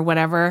it or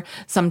whatever.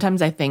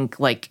 Sometimes I think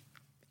like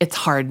it's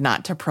hard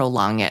not to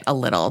prolong it a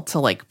little to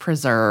like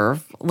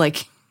preserve,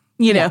 like,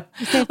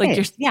 like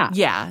you're,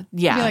 yeah.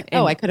 You're like,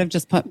 I could have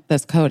just put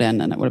this code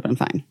in and it would have been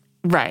fine.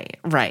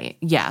 Right.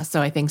 Yeah.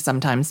 So I think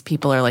sometimes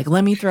people are like,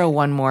 let me throw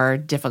one more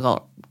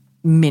difficult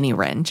mini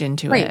wrench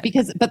into it. Right.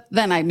 But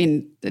then, I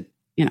mean,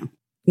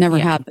 never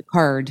had the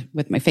card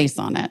with my face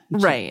on it.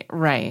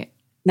 Right.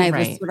 And I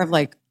was sort of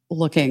like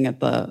looking at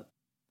the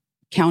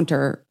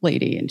counter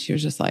lady and she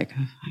was just like,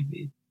 I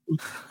mean,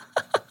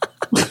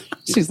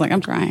 she's like,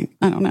 I'm trying.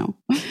 I don't know.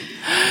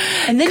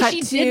 And then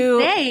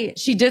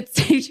she did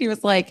say, she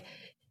was like,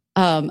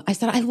 I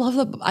said, I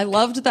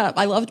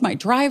loved my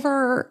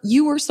driver.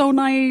 You were so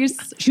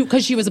nice.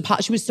 Cause she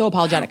was so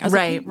apologetic. I was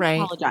like,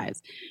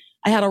 apologize.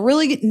 I had a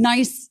really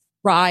nice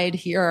ride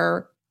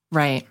here.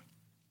 Right.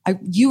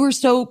 You were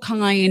so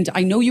kind.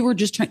 I know you were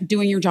just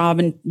doing your job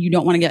and you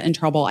don't want to get in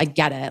trouble. I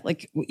get it.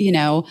 Like, you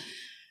know,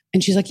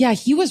 and she's like, yeah,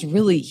 he was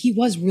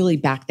really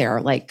back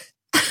there. Like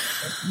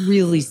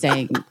really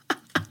saying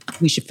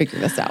we should figure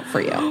this out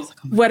for you. Like, oh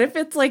what if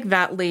it's like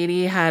that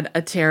lady had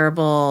a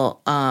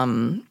terrible,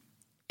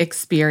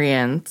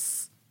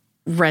 experience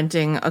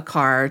renting a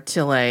car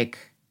to like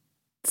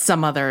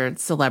some other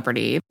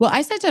celebrity? Well,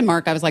 I said to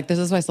Mark, I was like, this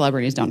is why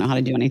celebrities don't know how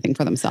to do anything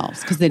for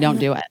themselves because they don't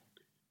do it.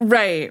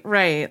 Right.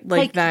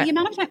 Like that. The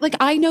amount of time, like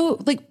I know,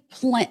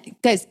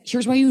 like guys,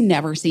 here's why you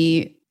never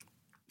see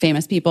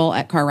famous people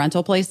at car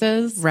rental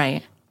places.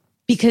 Right.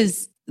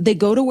 Because they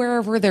go to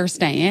wherever they're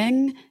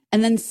staying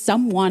and then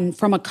someone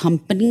from a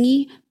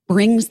company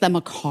brings them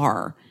a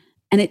car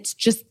and it's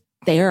just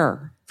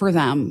there for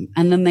them.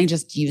 And then they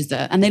just use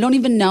it and they don't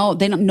even know,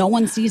 no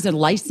one sees a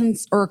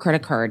license or a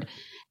credit card.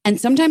 And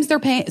sometimes they're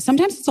paying,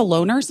 sometimes it's a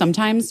loaner,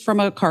 sometimes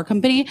from a car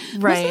company.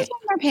 Right. Most of the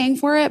time they're paying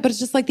for it, but it's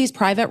just like these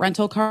private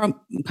rental car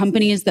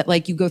companies that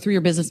like you go through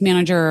your business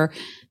manager,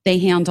 they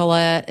handle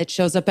it. It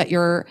shows up at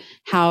your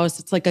house.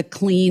 It's like a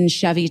clean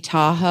Chevy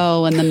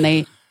Tahoe. And then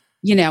they,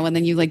 you know, and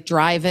then you like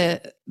drive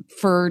it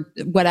for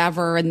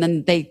whatever. And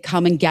then they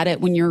come and get it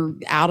when you're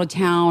out of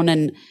town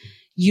and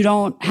you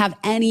don't have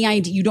any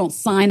idea. You don't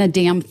sign a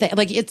damn thing.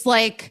 Like it's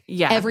like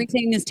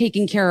everything is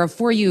taken care of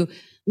for you.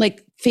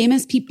 Like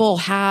famous people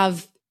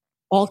have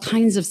all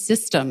kinds of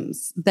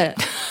systems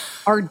that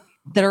are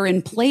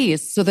in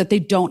place so that they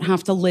don't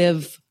have to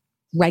live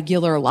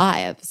regular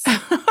lives.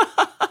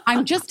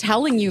 I'm just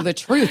telling you the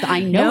truth.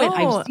 I know it.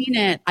 I've seen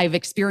it. I've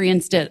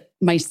experienced it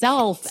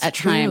myself at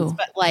times,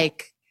 but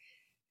like,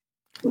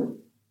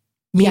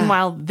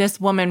 meanwhile, this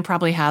woman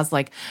probably has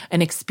like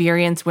an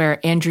experience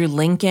where Andrew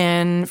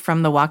Lincoln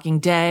from The Walking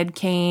Dead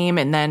came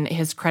and then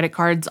his credit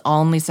cards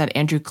only said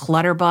Andrew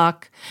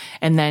Clutterbuck.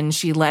 And then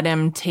she let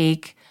him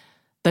take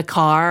the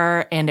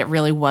car and it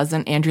really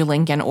wasn't Andrew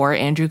Lincoln or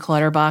Andrew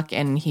Clutterbuck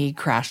and he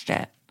crashed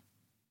it.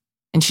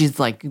 And she's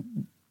like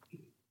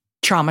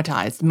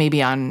traumatized,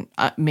 maybe on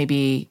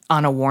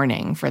a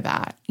warning for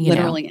that.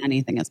 Literally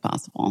anything is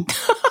possible.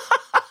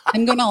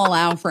 I'm going to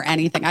allow for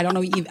anything. I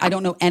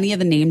don't know any of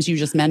the names you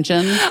just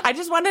mentioned. I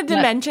just wanted to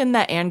mention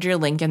that Andrew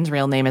Lincoln's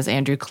real name is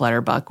Andrew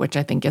Clutterbuck, which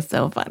I think is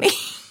so funny.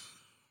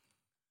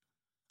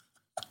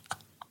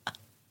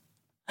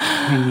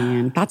 I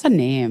mean, that's a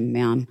name,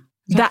 man.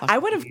 That I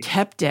would have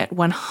kept it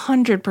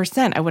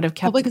 100%. I would have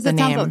kept because the it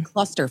name. Sounds like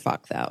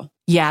clusterfuck, though.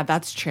 Yeah,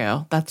 that's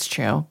true. That's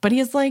true. But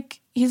he's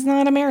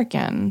not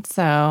American,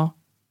 so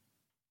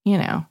you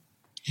know.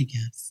 I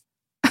guess.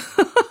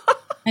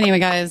 Anyway,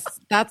 guys,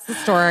 that's the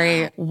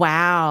story.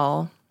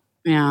 Wow.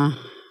 Yeah.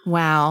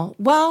 Wow.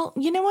 Well,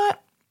 you know what?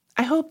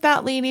 I hope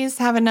that lady's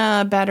having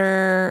a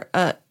better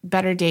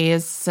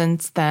days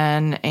since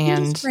then,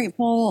 and I'm just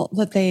grateful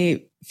that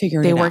they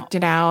worked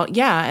it out.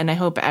 Yeah, and I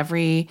hope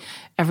every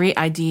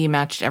ID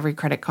matched every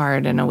credit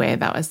card in a way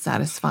that was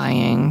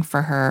satisfying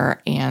for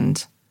her,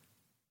 and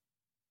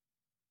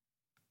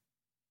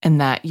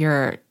that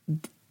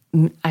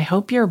I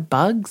hope your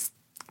bugs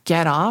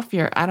get off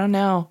I don't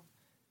know.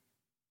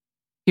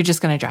 You're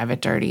just going to drive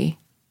it dirty.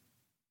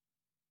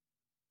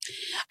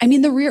 I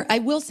mean, I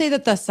will say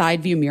that the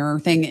side view mirror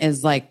thing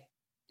is like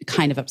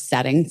kind of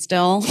upsetting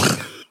still.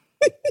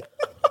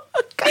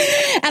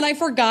 And I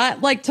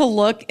forgot like to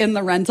look in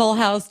the rental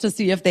house to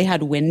see if they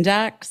had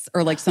Windex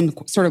or like some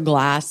sort of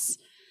glass.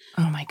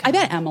 Oh my God. I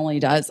bet Emily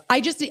does.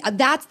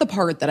 That's the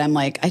part that I'm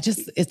like,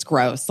 it's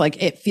gross.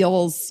 Like it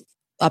feels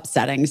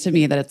upsetting to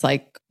me that it's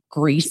like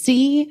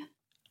greasy.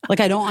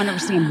 Like I don't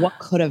understand what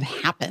could have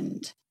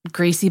happened.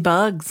 Greasy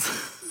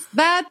bugs.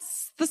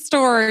 That's the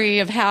story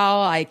of how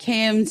I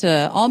came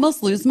to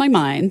almost lose my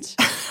mind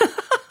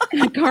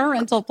in a car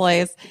rental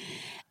place.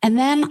 And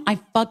then I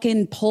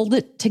fucking pulled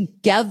it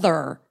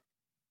together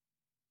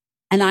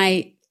and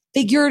I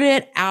figured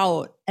it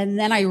out. And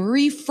then I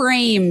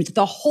reframed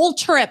the whole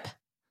trip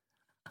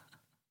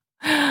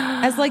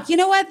as like, you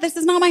know what? This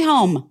is not my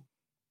home.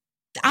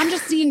 I'm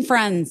just seeing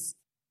friends.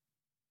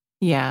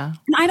 Yeah.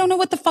 And I don't know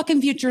what the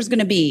fucking future is going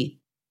to be.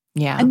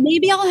 Yeah. And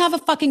maybe I'll have a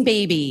fucking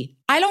baby.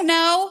 I don't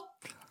know.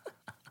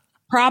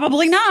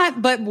 Probably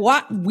not, but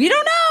what? We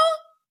don't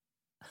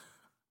know.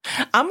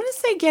 I'm going to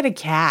say get a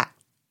cat.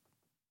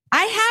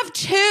 I have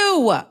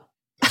two.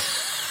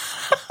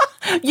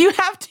 You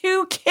have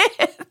two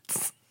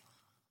kids.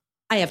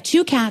 I have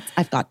two cats.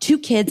 I've got two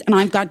kids and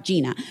I've got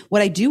Gina.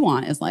 What I do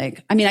want is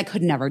like, I mean, I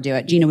could never do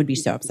it. Gina would be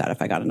so upset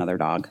if I got another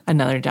dog.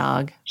 Another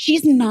dog.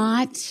 She's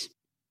not.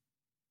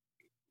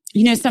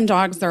 You know, some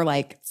dogs, they're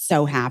like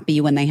so happy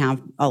when they have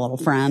a little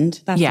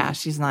friend.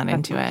 She's not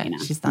into it.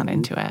 She's not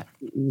into it.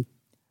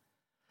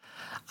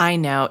 I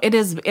know.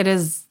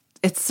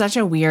 It's such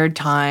a weird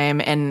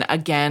time. And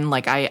again,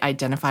 like I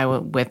identify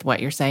with what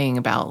you're saying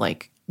about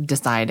like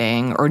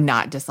deciding or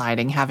not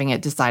deciding, having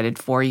it decided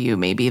for you,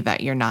 maybe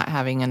that you're not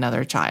having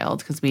another child.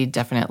 Because we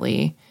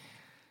definitely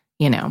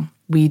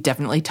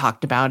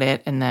talked about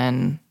it and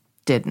then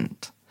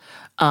didn't.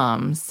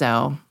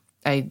 So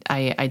I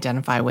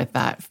identify with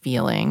that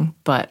feeling.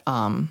 But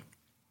I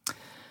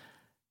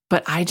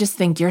just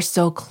think you're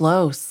so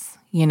close,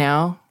 you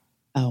know?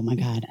 Oh my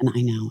God. And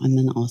I know. And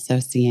then also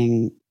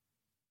seeing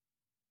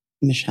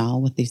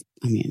Michelle with these,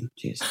 I mean,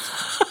 Jesus.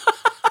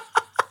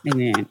 I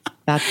mean,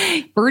 that's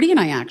Birdie and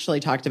I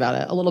actually talked about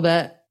it a little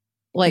bit.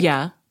 Like,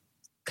 yeah.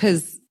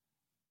 Cause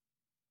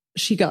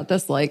she got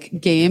this like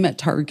game at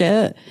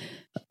Target.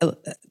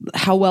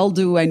 How well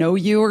do I know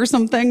you or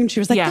something? And she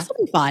was like, this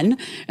will be fun.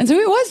 And so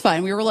it was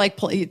fun. We were like,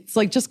 it's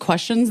like just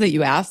questions that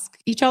you ask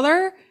each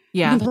other.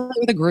 Yeah. You can play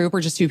with a group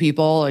or just two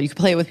people, or you can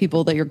play with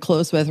people that you're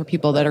close with or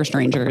people that are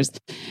strangers.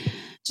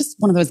 Just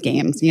one of those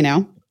games, you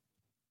know?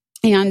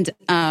 And,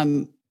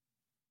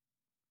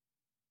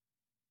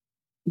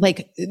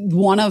 like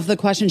one of the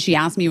questions she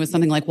asked me was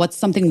something like, what's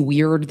something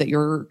weird that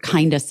you're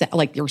kind of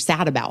like you're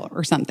sad about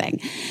or something?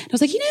 And I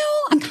was like,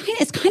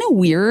 it's kind of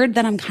weird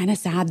that I'm kind of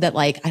sad that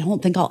like, I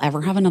don't think I'll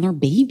ever have another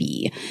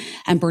baby.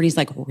 And Birdie's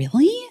like,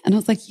 really? And I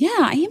was like, yeah,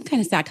 I am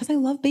kind of sad because I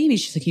love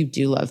babies. She's like, you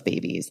do love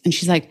babies. And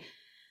she's like,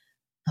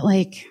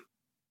 would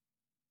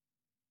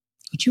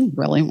you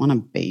really want a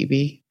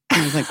baby?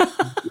 And I was like,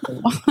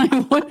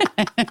 I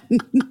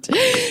wouldn't.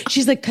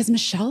 She's like, because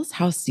Michelle's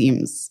house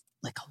seems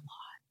like a lot.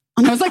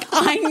 And I was like,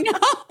 I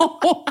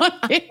know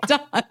it does.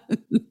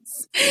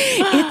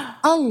 It's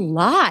a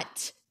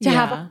lot to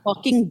have a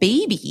fucking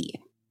baby.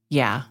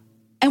 Yeah.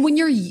 And when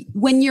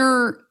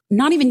you're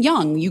not even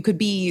young, you could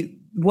be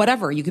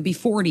whatever, you could be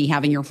 40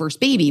 having your first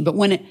baby, but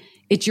when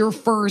it's your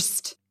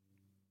first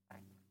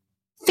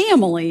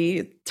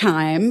family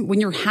time,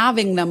 when you're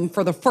having them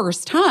for the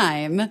first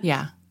time,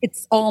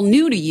 it's all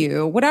new to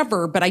you,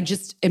 whatever. But I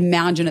just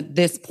imagine at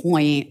this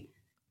point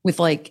with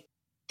like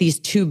these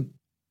two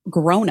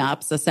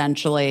grown-ups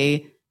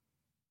essentially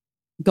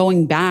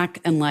going back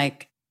and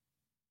like,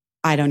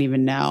 I don't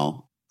even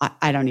know.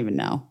 I don't even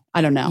know.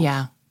 I don't know.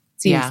 Yeah.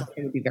 Seems like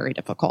it would be very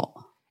difficult.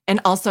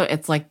 And also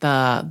it's like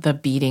the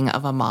beating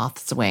of a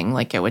moth's wing.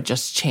 Like it would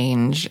just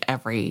change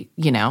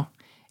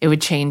it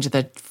would change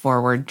the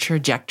forward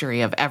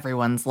trajectory of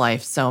everyone's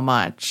life so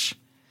much.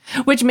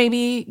 Which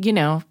maybe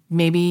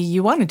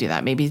you want to do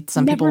that. Maybe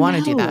some people want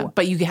to do that,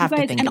 but you have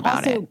to think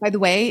about it. By the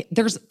way,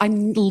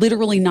 I'm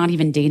literally not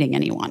even dating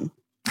anyone.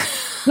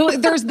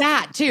 There's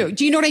that too.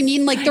 Do you know what I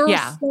mean? Like there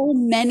are so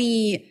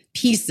many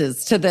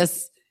pieces to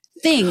this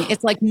thing.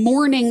 It's like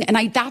mourning. And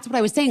that's what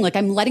I was saying. Like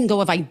I'm letting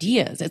go of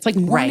ideas. It's like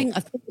mourning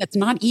a thing that's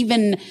not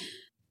even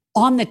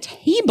on the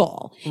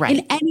table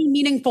in any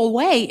meaningful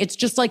way. It's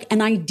just like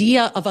an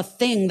idea of a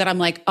thing that I'm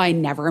like, I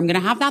never am going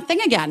to have that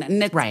thing again.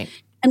 And it's,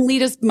 and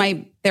Lita's,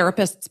 my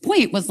therapist's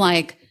point was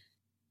like,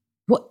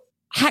 what?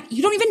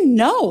 You don't even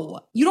know.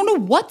 You don't know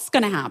what's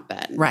going to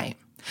happen. Right.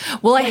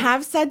 Well, I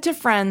have said to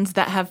friends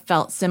that have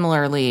felt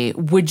similarly,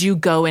 would you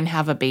go and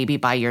have a baby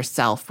by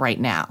yourself right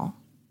now?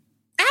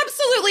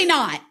 Absolutely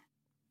not.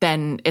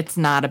 Then it's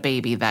not a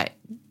baby that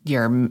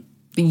you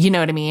know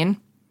what I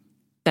mean?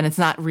 Then it's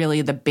not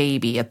really the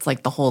baby. It's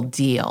like the whole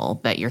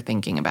deal that you're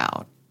thinking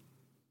about.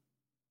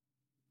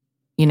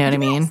 You know what I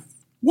mean?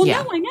 Well,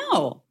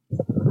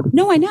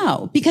 no, I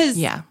know. Because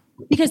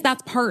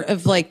that's part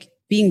of like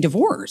being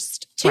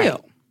divorced too.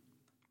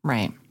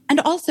 Right. And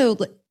also,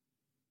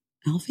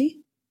 Alfie?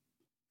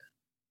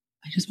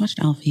 I just watched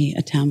Alfie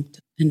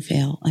attempt and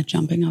fail at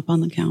jumping up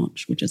on the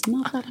couch, which is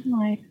not that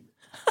high,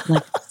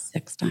 like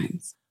 6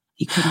 times.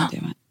 He couldn't do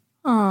it.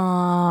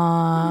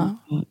 Aww.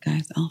 Oh,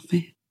 guys,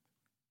 Alfie.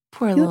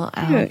 Poor little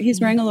Alfie. He's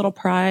wearing a little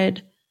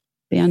Pride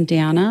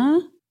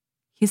bandana.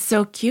 He's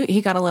so cute.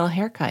 He got a little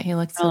haircut. He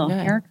looks so good.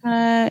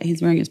 Haircut.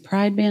 He's wearing his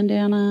Pride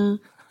bandana.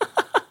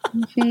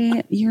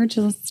 Alfie, you're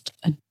just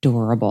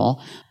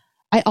adorable.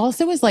 I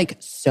also was like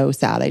so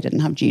sad I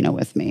didn't have Gina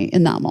with me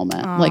in that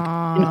moment. Aww. Like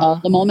in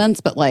all the moments,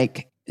 but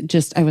like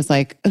just I was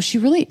like, oh, she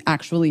really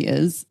actually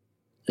is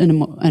an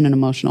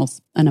emotional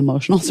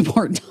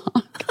support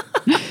dog.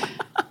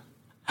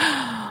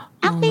 Oh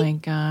my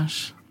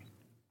gosh.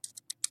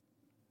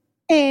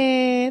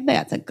 Hey,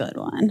 that's a good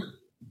one.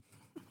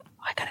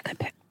 Oh, I got a good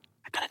pick.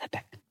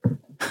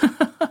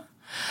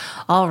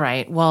 All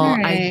right. Well,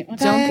 I don't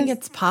think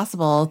it's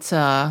possible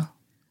to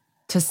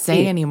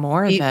say any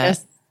more of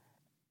this.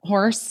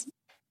 Horse.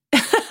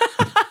 You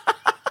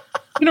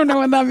don't know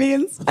what that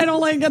means. I don't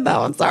like it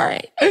though. I'm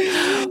sorry.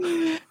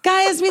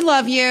 Guys, we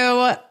love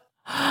you.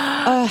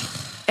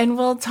 And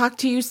we'll talk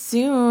to you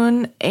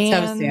soon.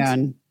 And so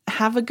soon.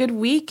 Have a good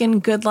week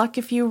and good luck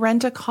if you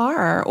rent a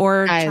car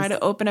or try to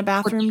open a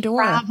bathroom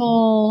door.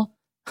 Travel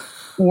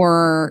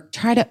or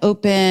try to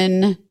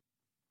open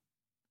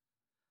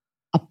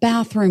a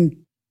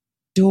bathroom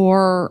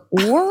door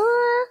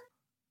or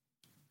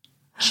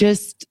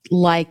just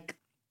like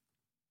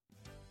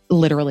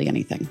literally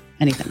anything.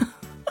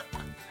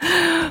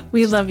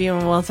 We love you,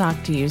 and we'll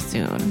talk to you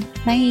soon.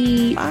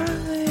 Bye.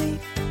 Bye.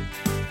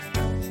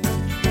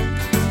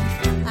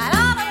 I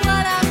don't know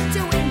what I'm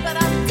doing, but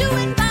I'm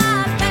doing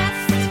my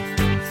best.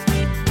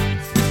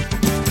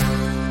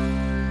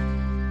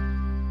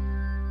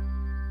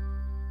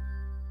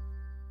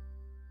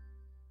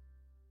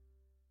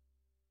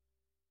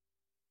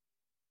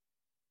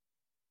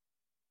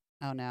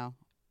 Oh no.